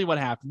essentially what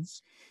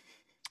happens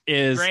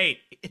is great.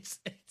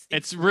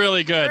 It's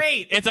really good.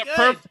 Great. It's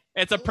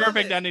a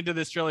perfect ending to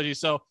this trilogy.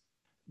 So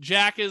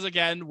Jack is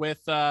again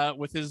with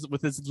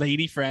his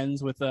lady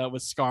friends, with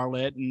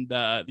Scarlett and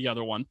the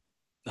other one,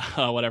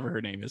 whatever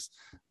her name is,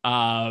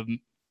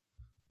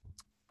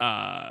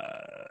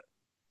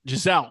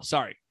 Giselle.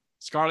 Sorry,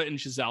 Scarlett and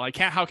Giselle. I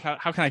can't. How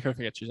can I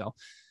forget Giselle?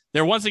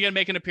 They're once again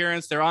making an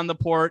appearance. They're on the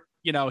port.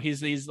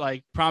 He's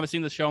like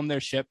promising to show them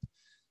their ship.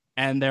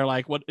 And they're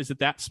like, what is it,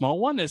 that small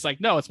one? It's like,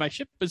 no, it's my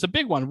ship. It's a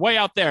big one way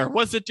out there.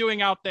 What's it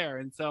doing out there?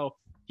 And so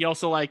he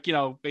also, like, you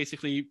know,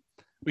 basically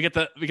we get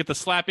the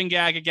slapping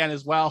gag again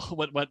as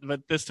well. But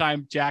this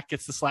time Jack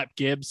gets to slap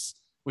Gibbs,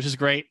 which is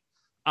great.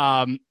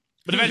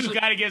 But eventually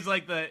kind of gives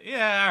like the,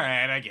 yeah, all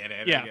right, I get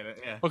it. Yeah. I get it.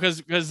 Yeah.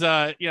 Because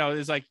you know,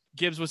 it's like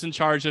Gibbs was in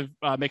charge of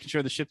making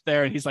sure the ship's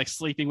there, and he's like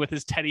sleeping with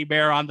his teddy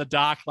bear on the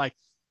dock. Like,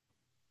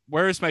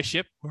 where is my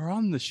ship? We're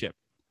on the ship.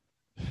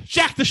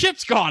 Jack, the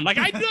ship's gone. Like,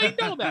 I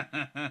know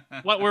that.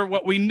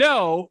 What we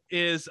know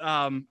is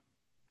Barbossa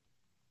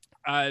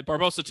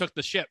took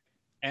the ship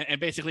and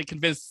basically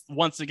convinced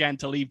once again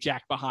to leave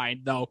Jack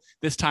behind, though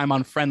this time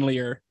on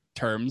friendlier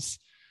terms.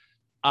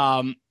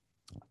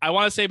 I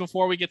want to say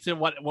before we get to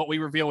what we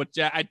reveal with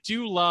Jack, I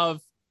do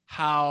love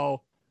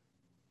how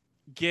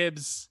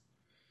Gibbs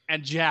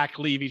and Jack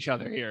leave each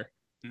other here.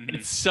 Mm-hmm.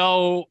 It's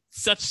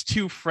such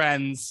two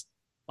friends,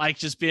 like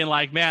just being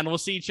like, man, we'll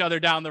see each other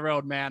down the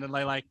road, man. And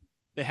like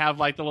they have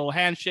like the little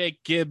handshake.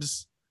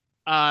 Gibbs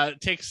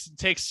takes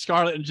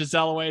Scarlett and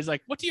Giselle away. He's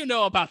like, what do you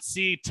know about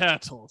sea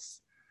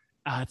turtles?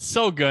 It's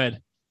so good.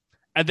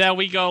 And then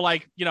we go,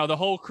 like, you know, the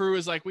whole crew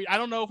is like, I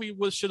don't know if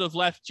we should have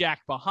left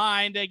Jack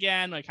behind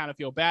again. I kind of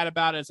feel bad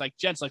about it. It's like,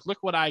 gents, like, look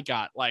what I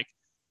got. Like,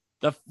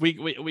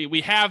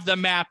 we have the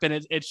map,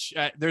 and it's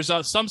there's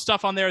some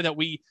stuff on there that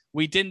we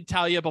didn't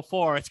tell you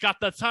before. It's got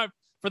the time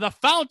for the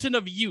Fountain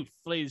of Youth,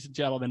 ladies and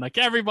gentlemen. Like,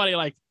 everybody,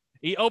 like,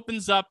 he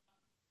opens up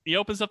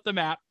the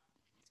map,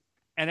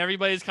 and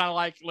everybody's kind of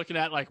like looking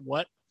at like,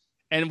 what?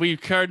 And we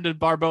turn to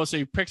Barbossa.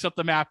 He picks up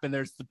the map, and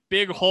there's the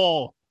big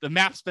hole. The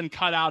map's been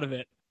cut out of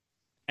it.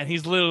 And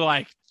he's literally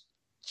like,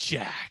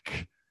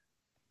 Jack.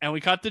 And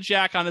we cut to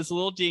Jack on his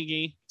little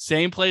dinghy,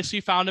 same place we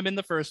found him in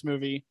the first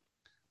movie,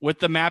 with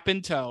the map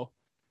in tow,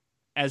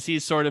 as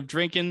he's sort of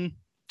drinking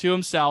to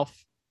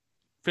himself,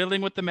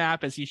 fiddling with the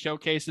map as he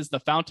showcases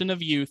the Fountain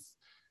of Youth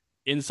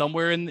in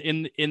somewhere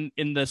in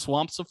the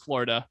swamps of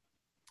Florida.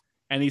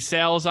 And he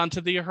sails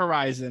onto the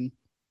horizon,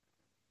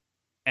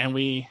 and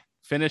we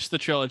finish the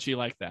trilogy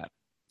like that.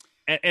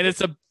 And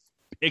it's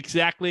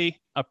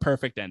exactly a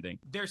perfect ending.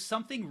 There's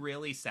something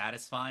really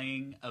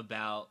satisfying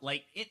about,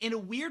 like, in a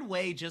weird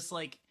way, just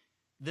like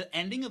the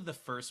ending of the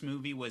first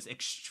movie was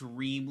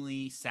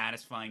extremely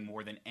satisfying,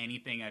 more than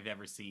anything I've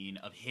ever seen,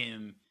 of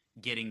him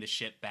getting the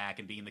ship back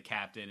and being the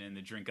captain, and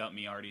the drink up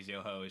me Artie's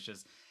yo-ho is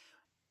just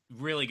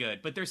really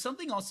good. But there's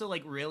something also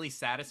like really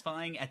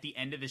satisfying at the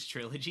end of this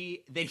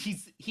trilogy that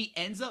he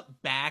ends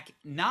up back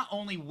not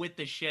only with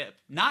the ship,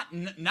 not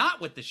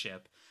with the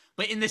ship,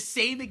 but in the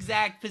same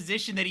exact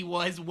position that he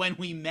was when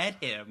we met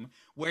him,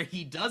 where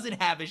he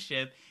doesn't have a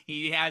ship,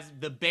 he has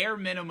the bare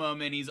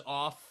minimum, and he's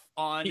off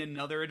on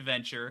another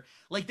adventure.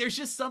 Like, there's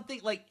just something,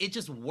 like, it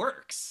just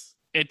works.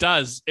 It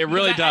does. It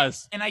really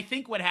does. And I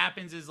think what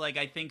happens is, like,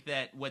 I think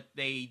that what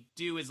they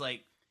do is,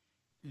 like,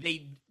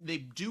 they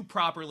do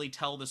properly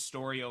tell the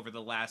story over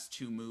the last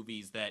two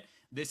movies, that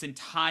this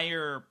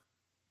entire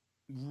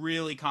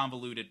really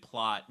convoluted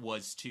plot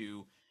was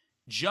to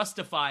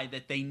justify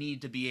that they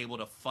need to be able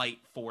to fight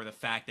for the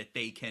fact that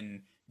they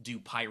can do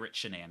pirate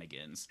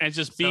shenanigans and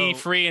just be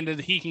free, and that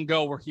he can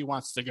go where he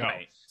wants to go.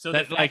 Right. So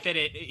that, the fact that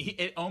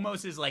it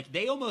almost is like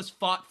they almost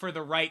fought for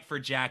the right for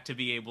Jack to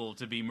be able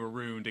to be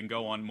marooned and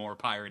go on more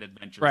pirate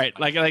adventures. Right.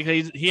 Like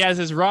he has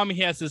his rum,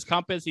 he has his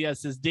compass, he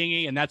has his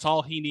dinghy, and that's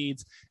all he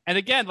needs. And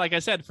again, like I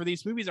said, for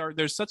these movies,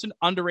 there's such an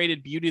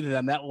underrated beauty to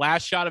them. That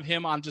last shot of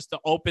him on just the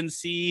open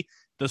sea,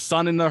 the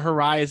sun in the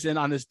horizon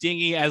on this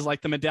dinghy, as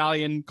like the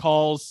Medallion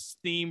Calls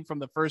theme from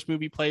the first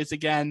movie plays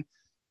again.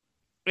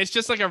 It's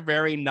just like a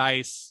very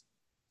nice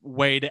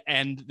way to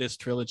end this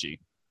trilogy.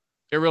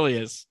 It really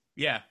is.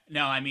 Yeah.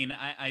 No, I mean,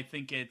 I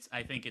think it's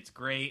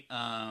great.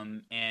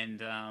 And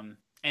then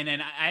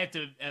I have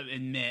to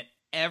admit,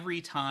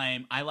 every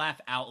time I laugh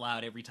out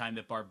loud every time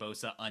that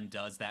Barbossa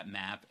undoes that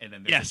map, and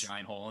then there's a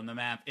giant hole in the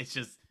map. It's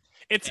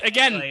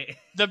again, like,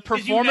 the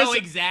performance. You know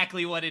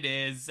exactly what it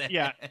is.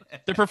 Yeah,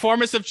 the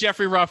performance of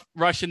Jeffrey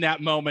Rush in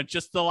that moment,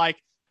 just the like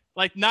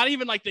not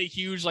even like the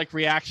huge like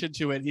reaction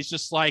to it. He's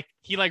just like,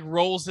 he like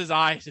rolls his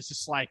eyes. It's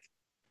just like,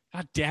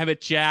 God damn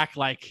it, Jack!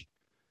 Like,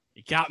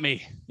 you got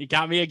me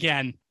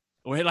again.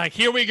 We're like,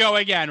 here we go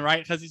again,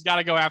 right? Because he's got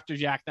to go after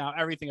Jack now.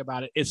 Everything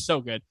about it is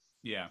so good.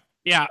 Yeah.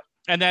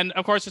 And then,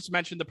 of course, just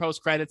mentioned the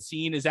post-credit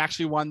scene is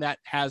actually one that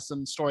has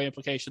some story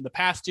implication. The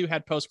past two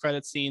had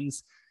post-credit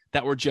scenes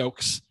that were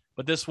jokes,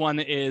 but this one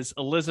is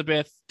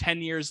Elizabeth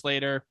 10 years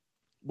later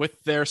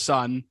with their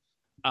son,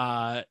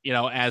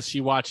 as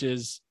she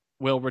watches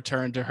Will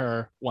return to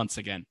her once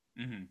again.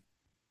 Mm-hmm.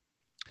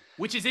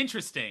 Which is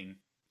interesting.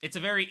 It's a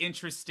very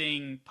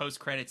interesting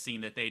post-credit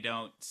scene that they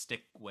don't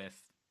stick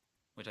with,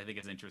 which I think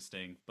is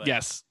interesting. But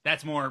yes,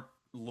 that's more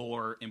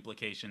lore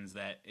implications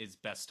that is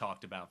best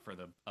talked about for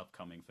the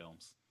upcoming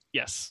films.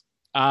 Yes.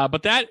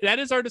 But that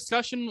is our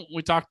discussion.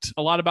 We talked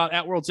a lot about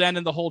At World's End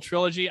and the whole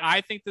trilogy.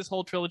 I think this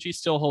whole trilogy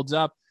still holds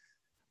up.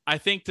 I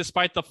think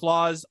despite the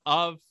flaws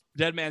of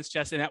Dead Man's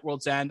Chest and At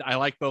World's End, I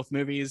like both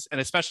movies,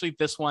 and especially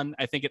this one.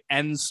 I think it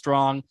ends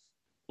strong.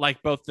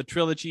 Like both the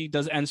trilogy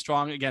does end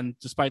strong, again,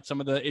 despite some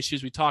of the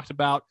issues we talked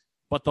about.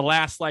 but the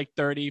last like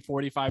 30,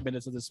 45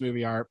 minutes of this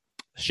movie are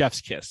chef's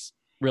kiss.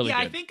 Really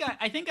yeah, good.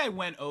 I think I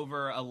went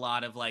over a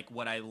lot of like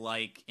what I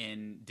like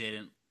and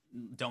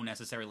don't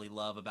necessarily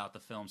love about the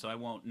film, so I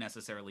won't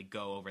necessarily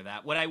go over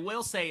that. What I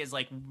will say is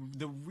like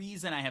the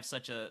reason I have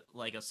such a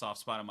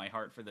soft spot in my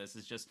heart for this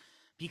is just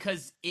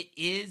because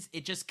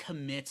it just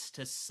commits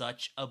to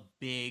such a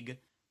big,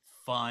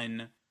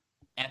 fun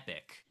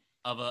epic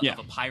of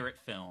a pirate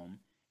film,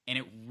 and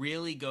it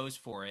really goes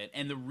for it.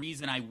 And the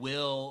reason I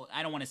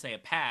don't want to say a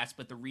pass,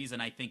 but the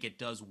reason I think it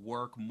does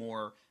work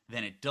more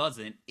than it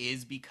doesn't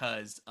is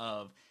because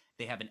of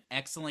they have an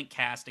excellent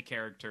cast of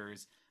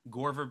characters.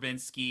 Gore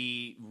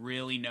Verbinski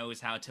really knows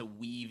how to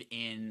weave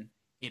in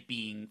it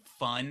being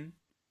fun,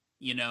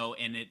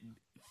 and it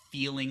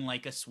feeling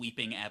like a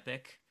sweeping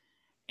epic.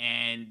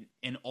 And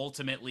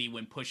ultimately,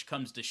 when push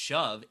comes to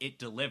shove, it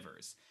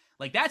delivers.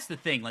 Like, that's the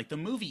thing. Like, the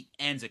movie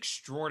ends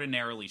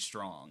extraordinarily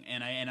strong.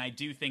 And I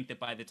do think that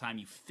by the time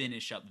you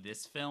finish up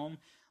this film,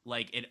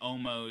 like, it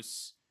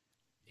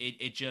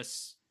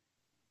just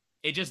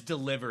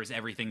delivers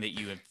everything that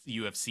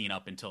you have seen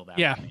up until that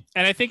point.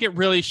 And I think it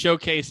really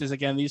showcases,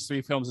 again, these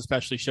three films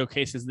especially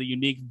showcases the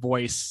unique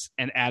voice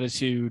and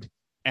attitude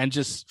and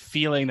just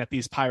feeling that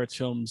these Pirates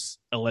films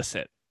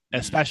elicit,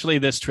 especially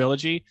this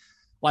trilogy.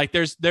 Like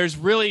there's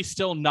really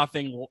still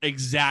nothing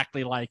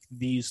exactly like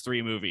these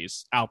three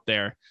movies out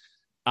there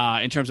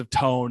in terms of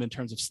tone, in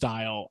terms of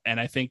style. And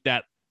I think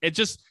that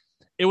to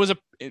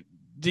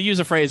use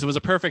a phrase, it was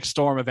a perfect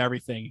storm of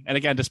everything. And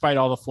again, despite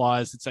all the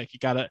flaws, it's like you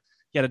had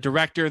a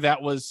director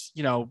that was,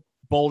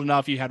 bold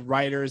enough. You had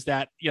writers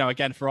that,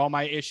 again, for all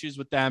my issues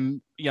with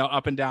them,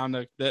 up and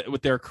down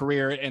with their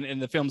career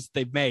and the films that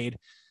they've made,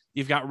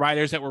 you've got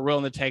writers that were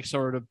willing to take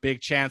sort of big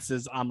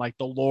chances on like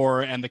the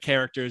lore and the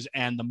characters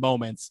and the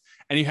moments.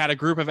 And you had a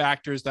group of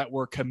actors that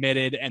were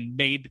committed and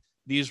made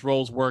these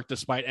roles work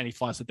despite any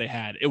flaws that they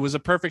had. It was a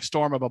perfect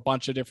storm of a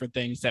bunch of different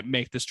things that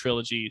make this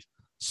trilogy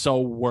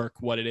so work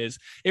what it is.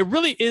 It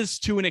really is,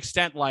 to an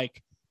extent,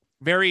 like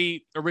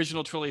very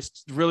original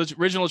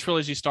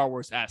trilogy Star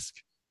Wars-esque.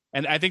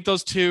 And I think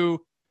those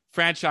two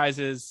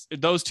franchises,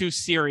 those two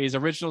series,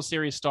 original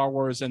series Star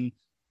Wars and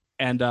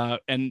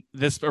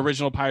this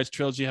original Pirates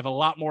trilogy, have a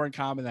lot more in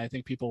common than I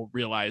think people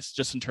realize,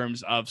 just in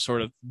terms of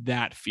sort of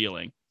that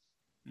feeling.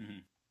 Mm-hmm.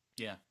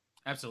 Yeah,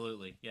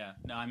 absolutely. Yeah.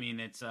 No, I mean,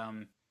 it's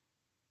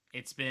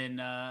been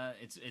a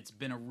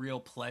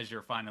real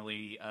pleasure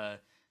finally,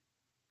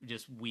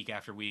 just week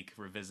after week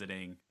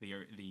revisiting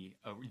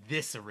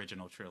this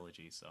original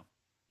trilogy. So,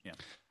 yeah.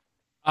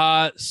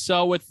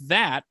 So with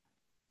that,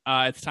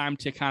 it's time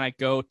to kind of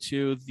go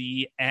to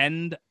the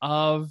end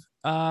of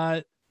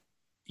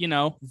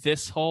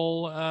this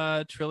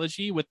whole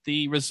trilogy with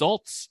the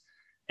results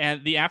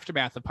and the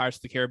aftermath of Pirates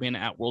of the Caribbean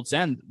at World's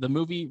End. The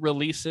movie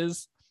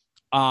releases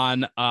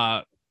on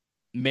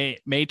May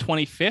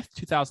 25th,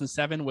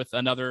 2007, with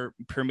another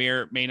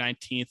premiere May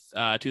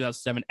 19th,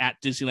 2007 at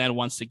Disneyland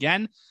once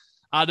again.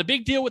 The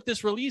big deal with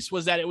this release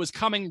was that it was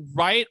coming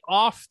right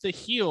off the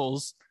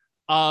heels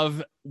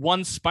of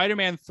one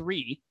Spider-Man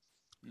 3,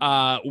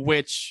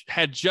 which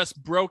had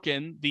just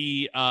broken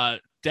the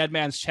Dead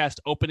Man's Chest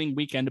opening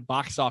weekend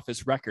box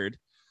office record.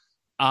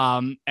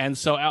 And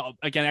so,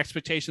 again,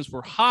 expectations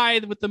were high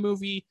with the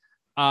movie.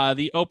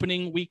 The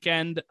opening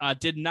weekend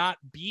did not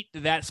beat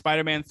that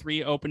Spider-Man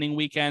 3 opening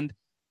weekend,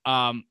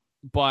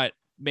 but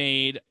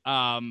made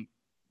a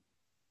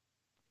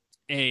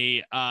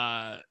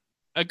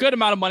good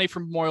amount of money for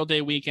Memorial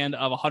Day weekend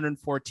of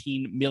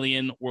 $114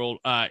 million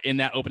in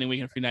that opening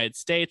weekend for the United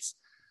States.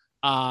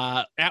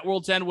 At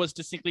World's End was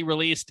distinctly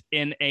released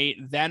in a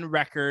then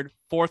record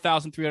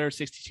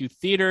 4,362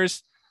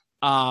 theaters,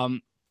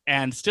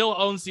 and still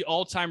owns the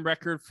all-time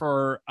record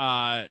for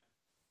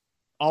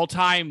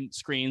all-time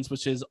screens,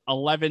 which is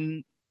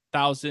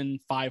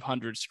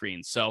 11,500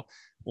 screens. So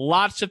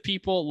lots of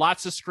people,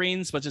 lots of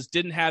screens, but just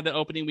didn't have the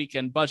opening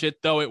weekend budget,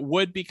 though it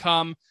would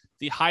become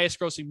the highest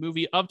grossing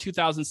movie of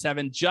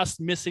 2007, just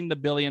missing the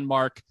billion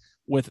mark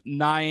with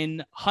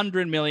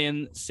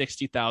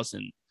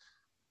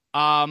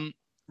 900,060,000.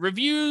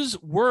 Reviews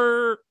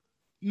were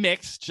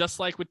mixed, just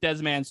like with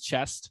Dead Man's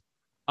Chest.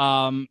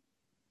 A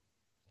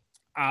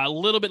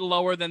little bit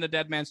lower than the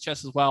Dead Man's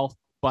Chest as well,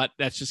 but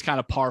that's just kind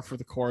of par for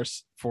the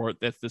course for at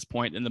this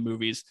point in the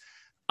movies.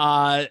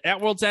 At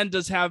World's End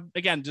does have,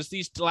 again, just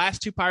these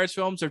last two Pirates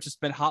films have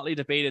just been hotly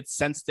debated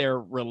since their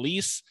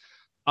release.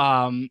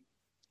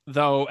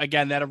 Though,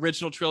 again, that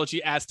original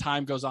trilogy, as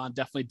time goes on,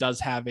 definitely does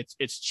have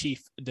its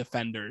chief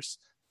defenders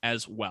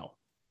as well.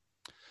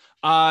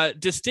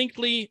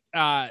 Distinctly,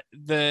 the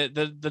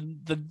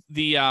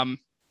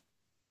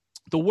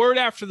word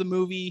after the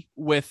movie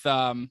with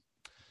Bruckheimer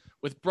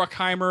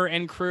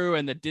and crew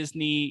and the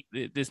Disney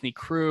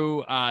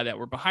crew that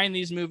were behind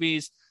these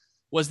movies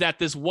was that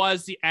this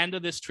was the end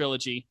of this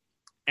trilogy,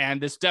 and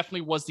this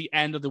definitely was the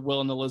end of the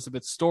Will and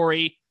Elizabeth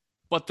story.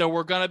 But there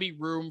were going to be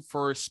room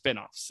for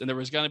spinoffs, and there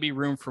was going to be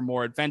room for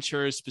more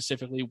adventures,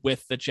 specifically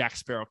with the Jack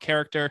Sparrow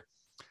character.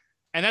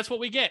 And that's what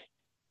we get.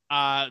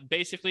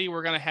 basically,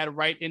 we're going to head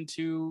right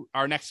into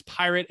our next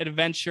pirate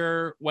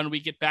adventure when we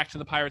get back to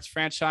the Pirates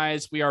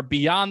franchise. We are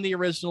beyond the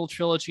original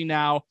trilogy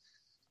now,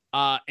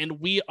 and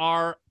we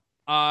are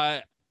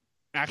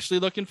actually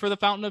looking for the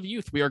Fountain of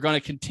Youth. We are going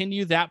to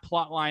continue that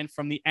plot line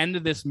from the end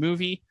of this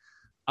movie.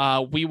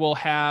 We will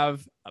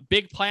have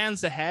big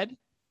plans ahead,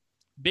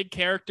 big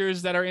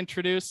characters that are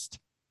introduced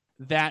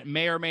that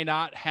may or may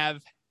not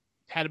have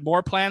had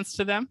more plans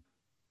to them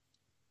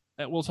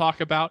that we'll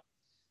talk about.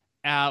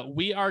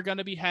 We are going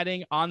to be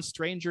heading on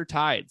Stranger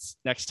Tides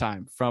next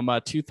time from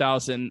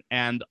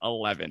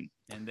 2011.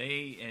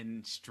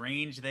 And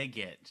strange they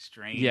get.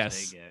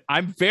 Yes.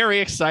 I'm very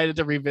excited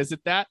to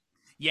revisit that.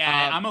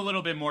 Yeah, I'm a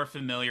little bit more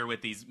familiar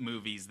with these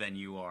movies than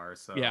you are,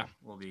 so yeah.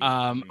 We'll be.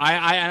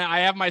 I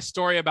have my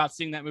story about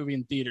seeing that movie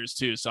in theaters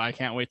too, so I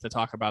can't wait to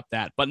talk about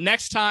that. But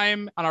next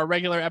time on our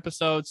regular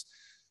episodes,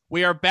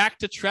 we are back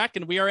to Trek,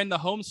 and we are in the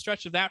home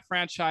stretch of that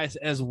franchise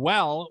as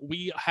well.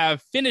 We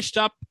have finished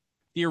up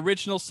the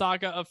original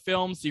saga of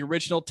films, the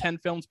original 10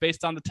 films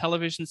based on the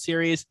television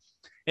series.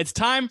 It's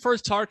time for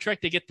Star Trek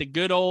to get the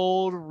good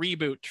old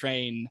reboot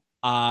train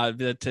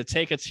to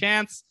take a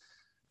chance.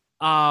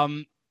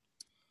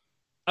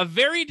 A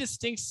very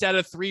distinct set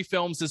of 3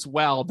 films as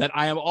well that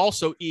I am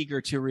also eager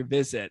to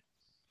revisit.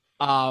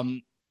 But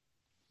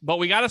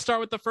we got to start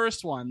with the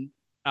first one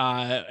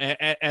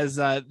as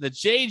the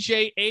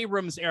J.J.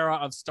 Abrams era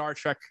of Star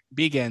Trek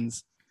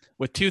begins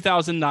with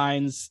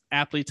 2009's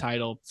aptly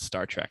titled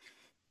Star Trek.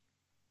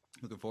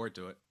 Looking forward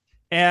to it.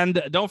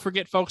 And don't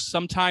forget, folks,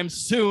 sometime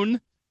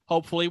soon,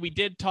 hopefully, we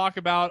did talk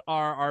about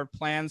our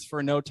plans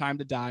for No Time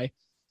to Die,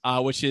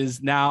 which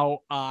is now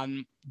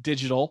on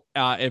digital,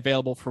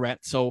 available for rent.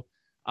 So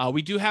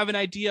we do have an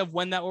idea of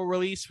when that will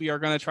release. We are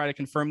going to try to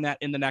confirm that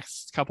in the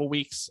next couple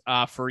weeks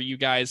for you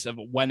guys of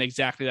when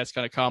exactly that's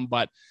going to come.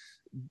 But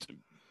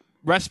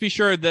rest be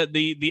sure that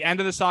the end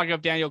of the saga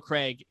of Daniel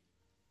Craig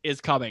is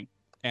coming,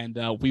 and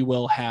we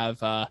will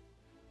have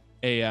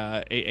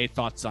a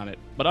thoughts on it.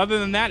 But other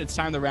than that, it's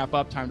time to wrap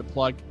up, time to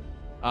plug.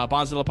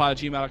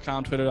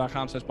 BonzillaPod@gmail.com,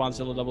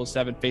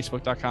 Twitter.com/Bonzilla007,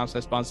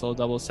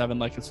 Facebook.com/Bonzilla007.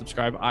 Like and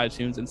subscribe,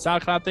 iTunes and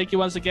SoundCloud. Thank you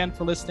once again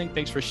for listening.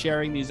 Thanks for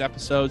sharing these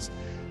episodes.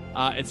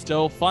 It's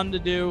still fun to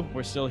do.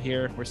 We're still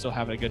here. We're still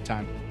having a good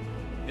time.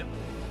 Yep.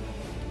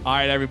 All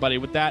right, everybody.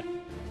 With that,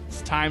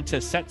 it's time to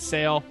set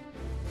sail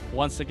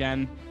once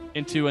again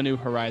into a new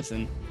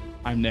horizon.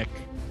 I'm Nick.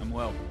 I'm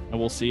Will. And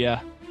we'll see you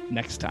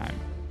next time.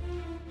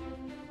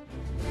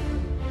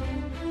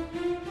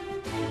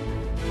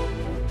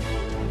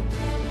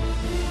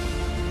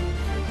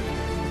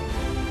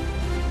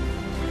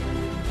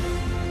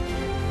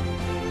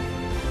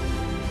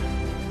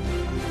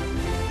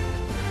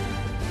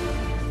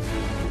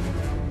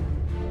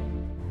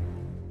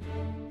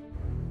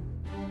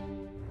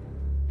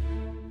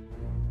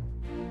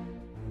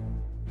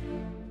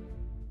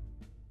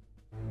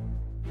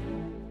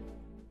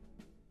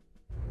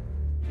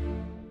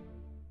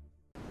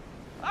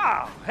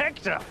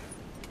 Hector!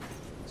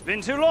 It's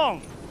been too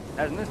long,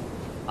 hasn't it?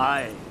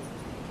 Aye.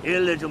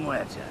 Ilha de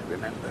Muerta,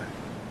 remember?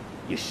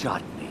 You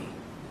shot me.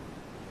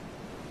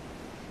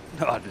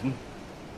 No, I didn't.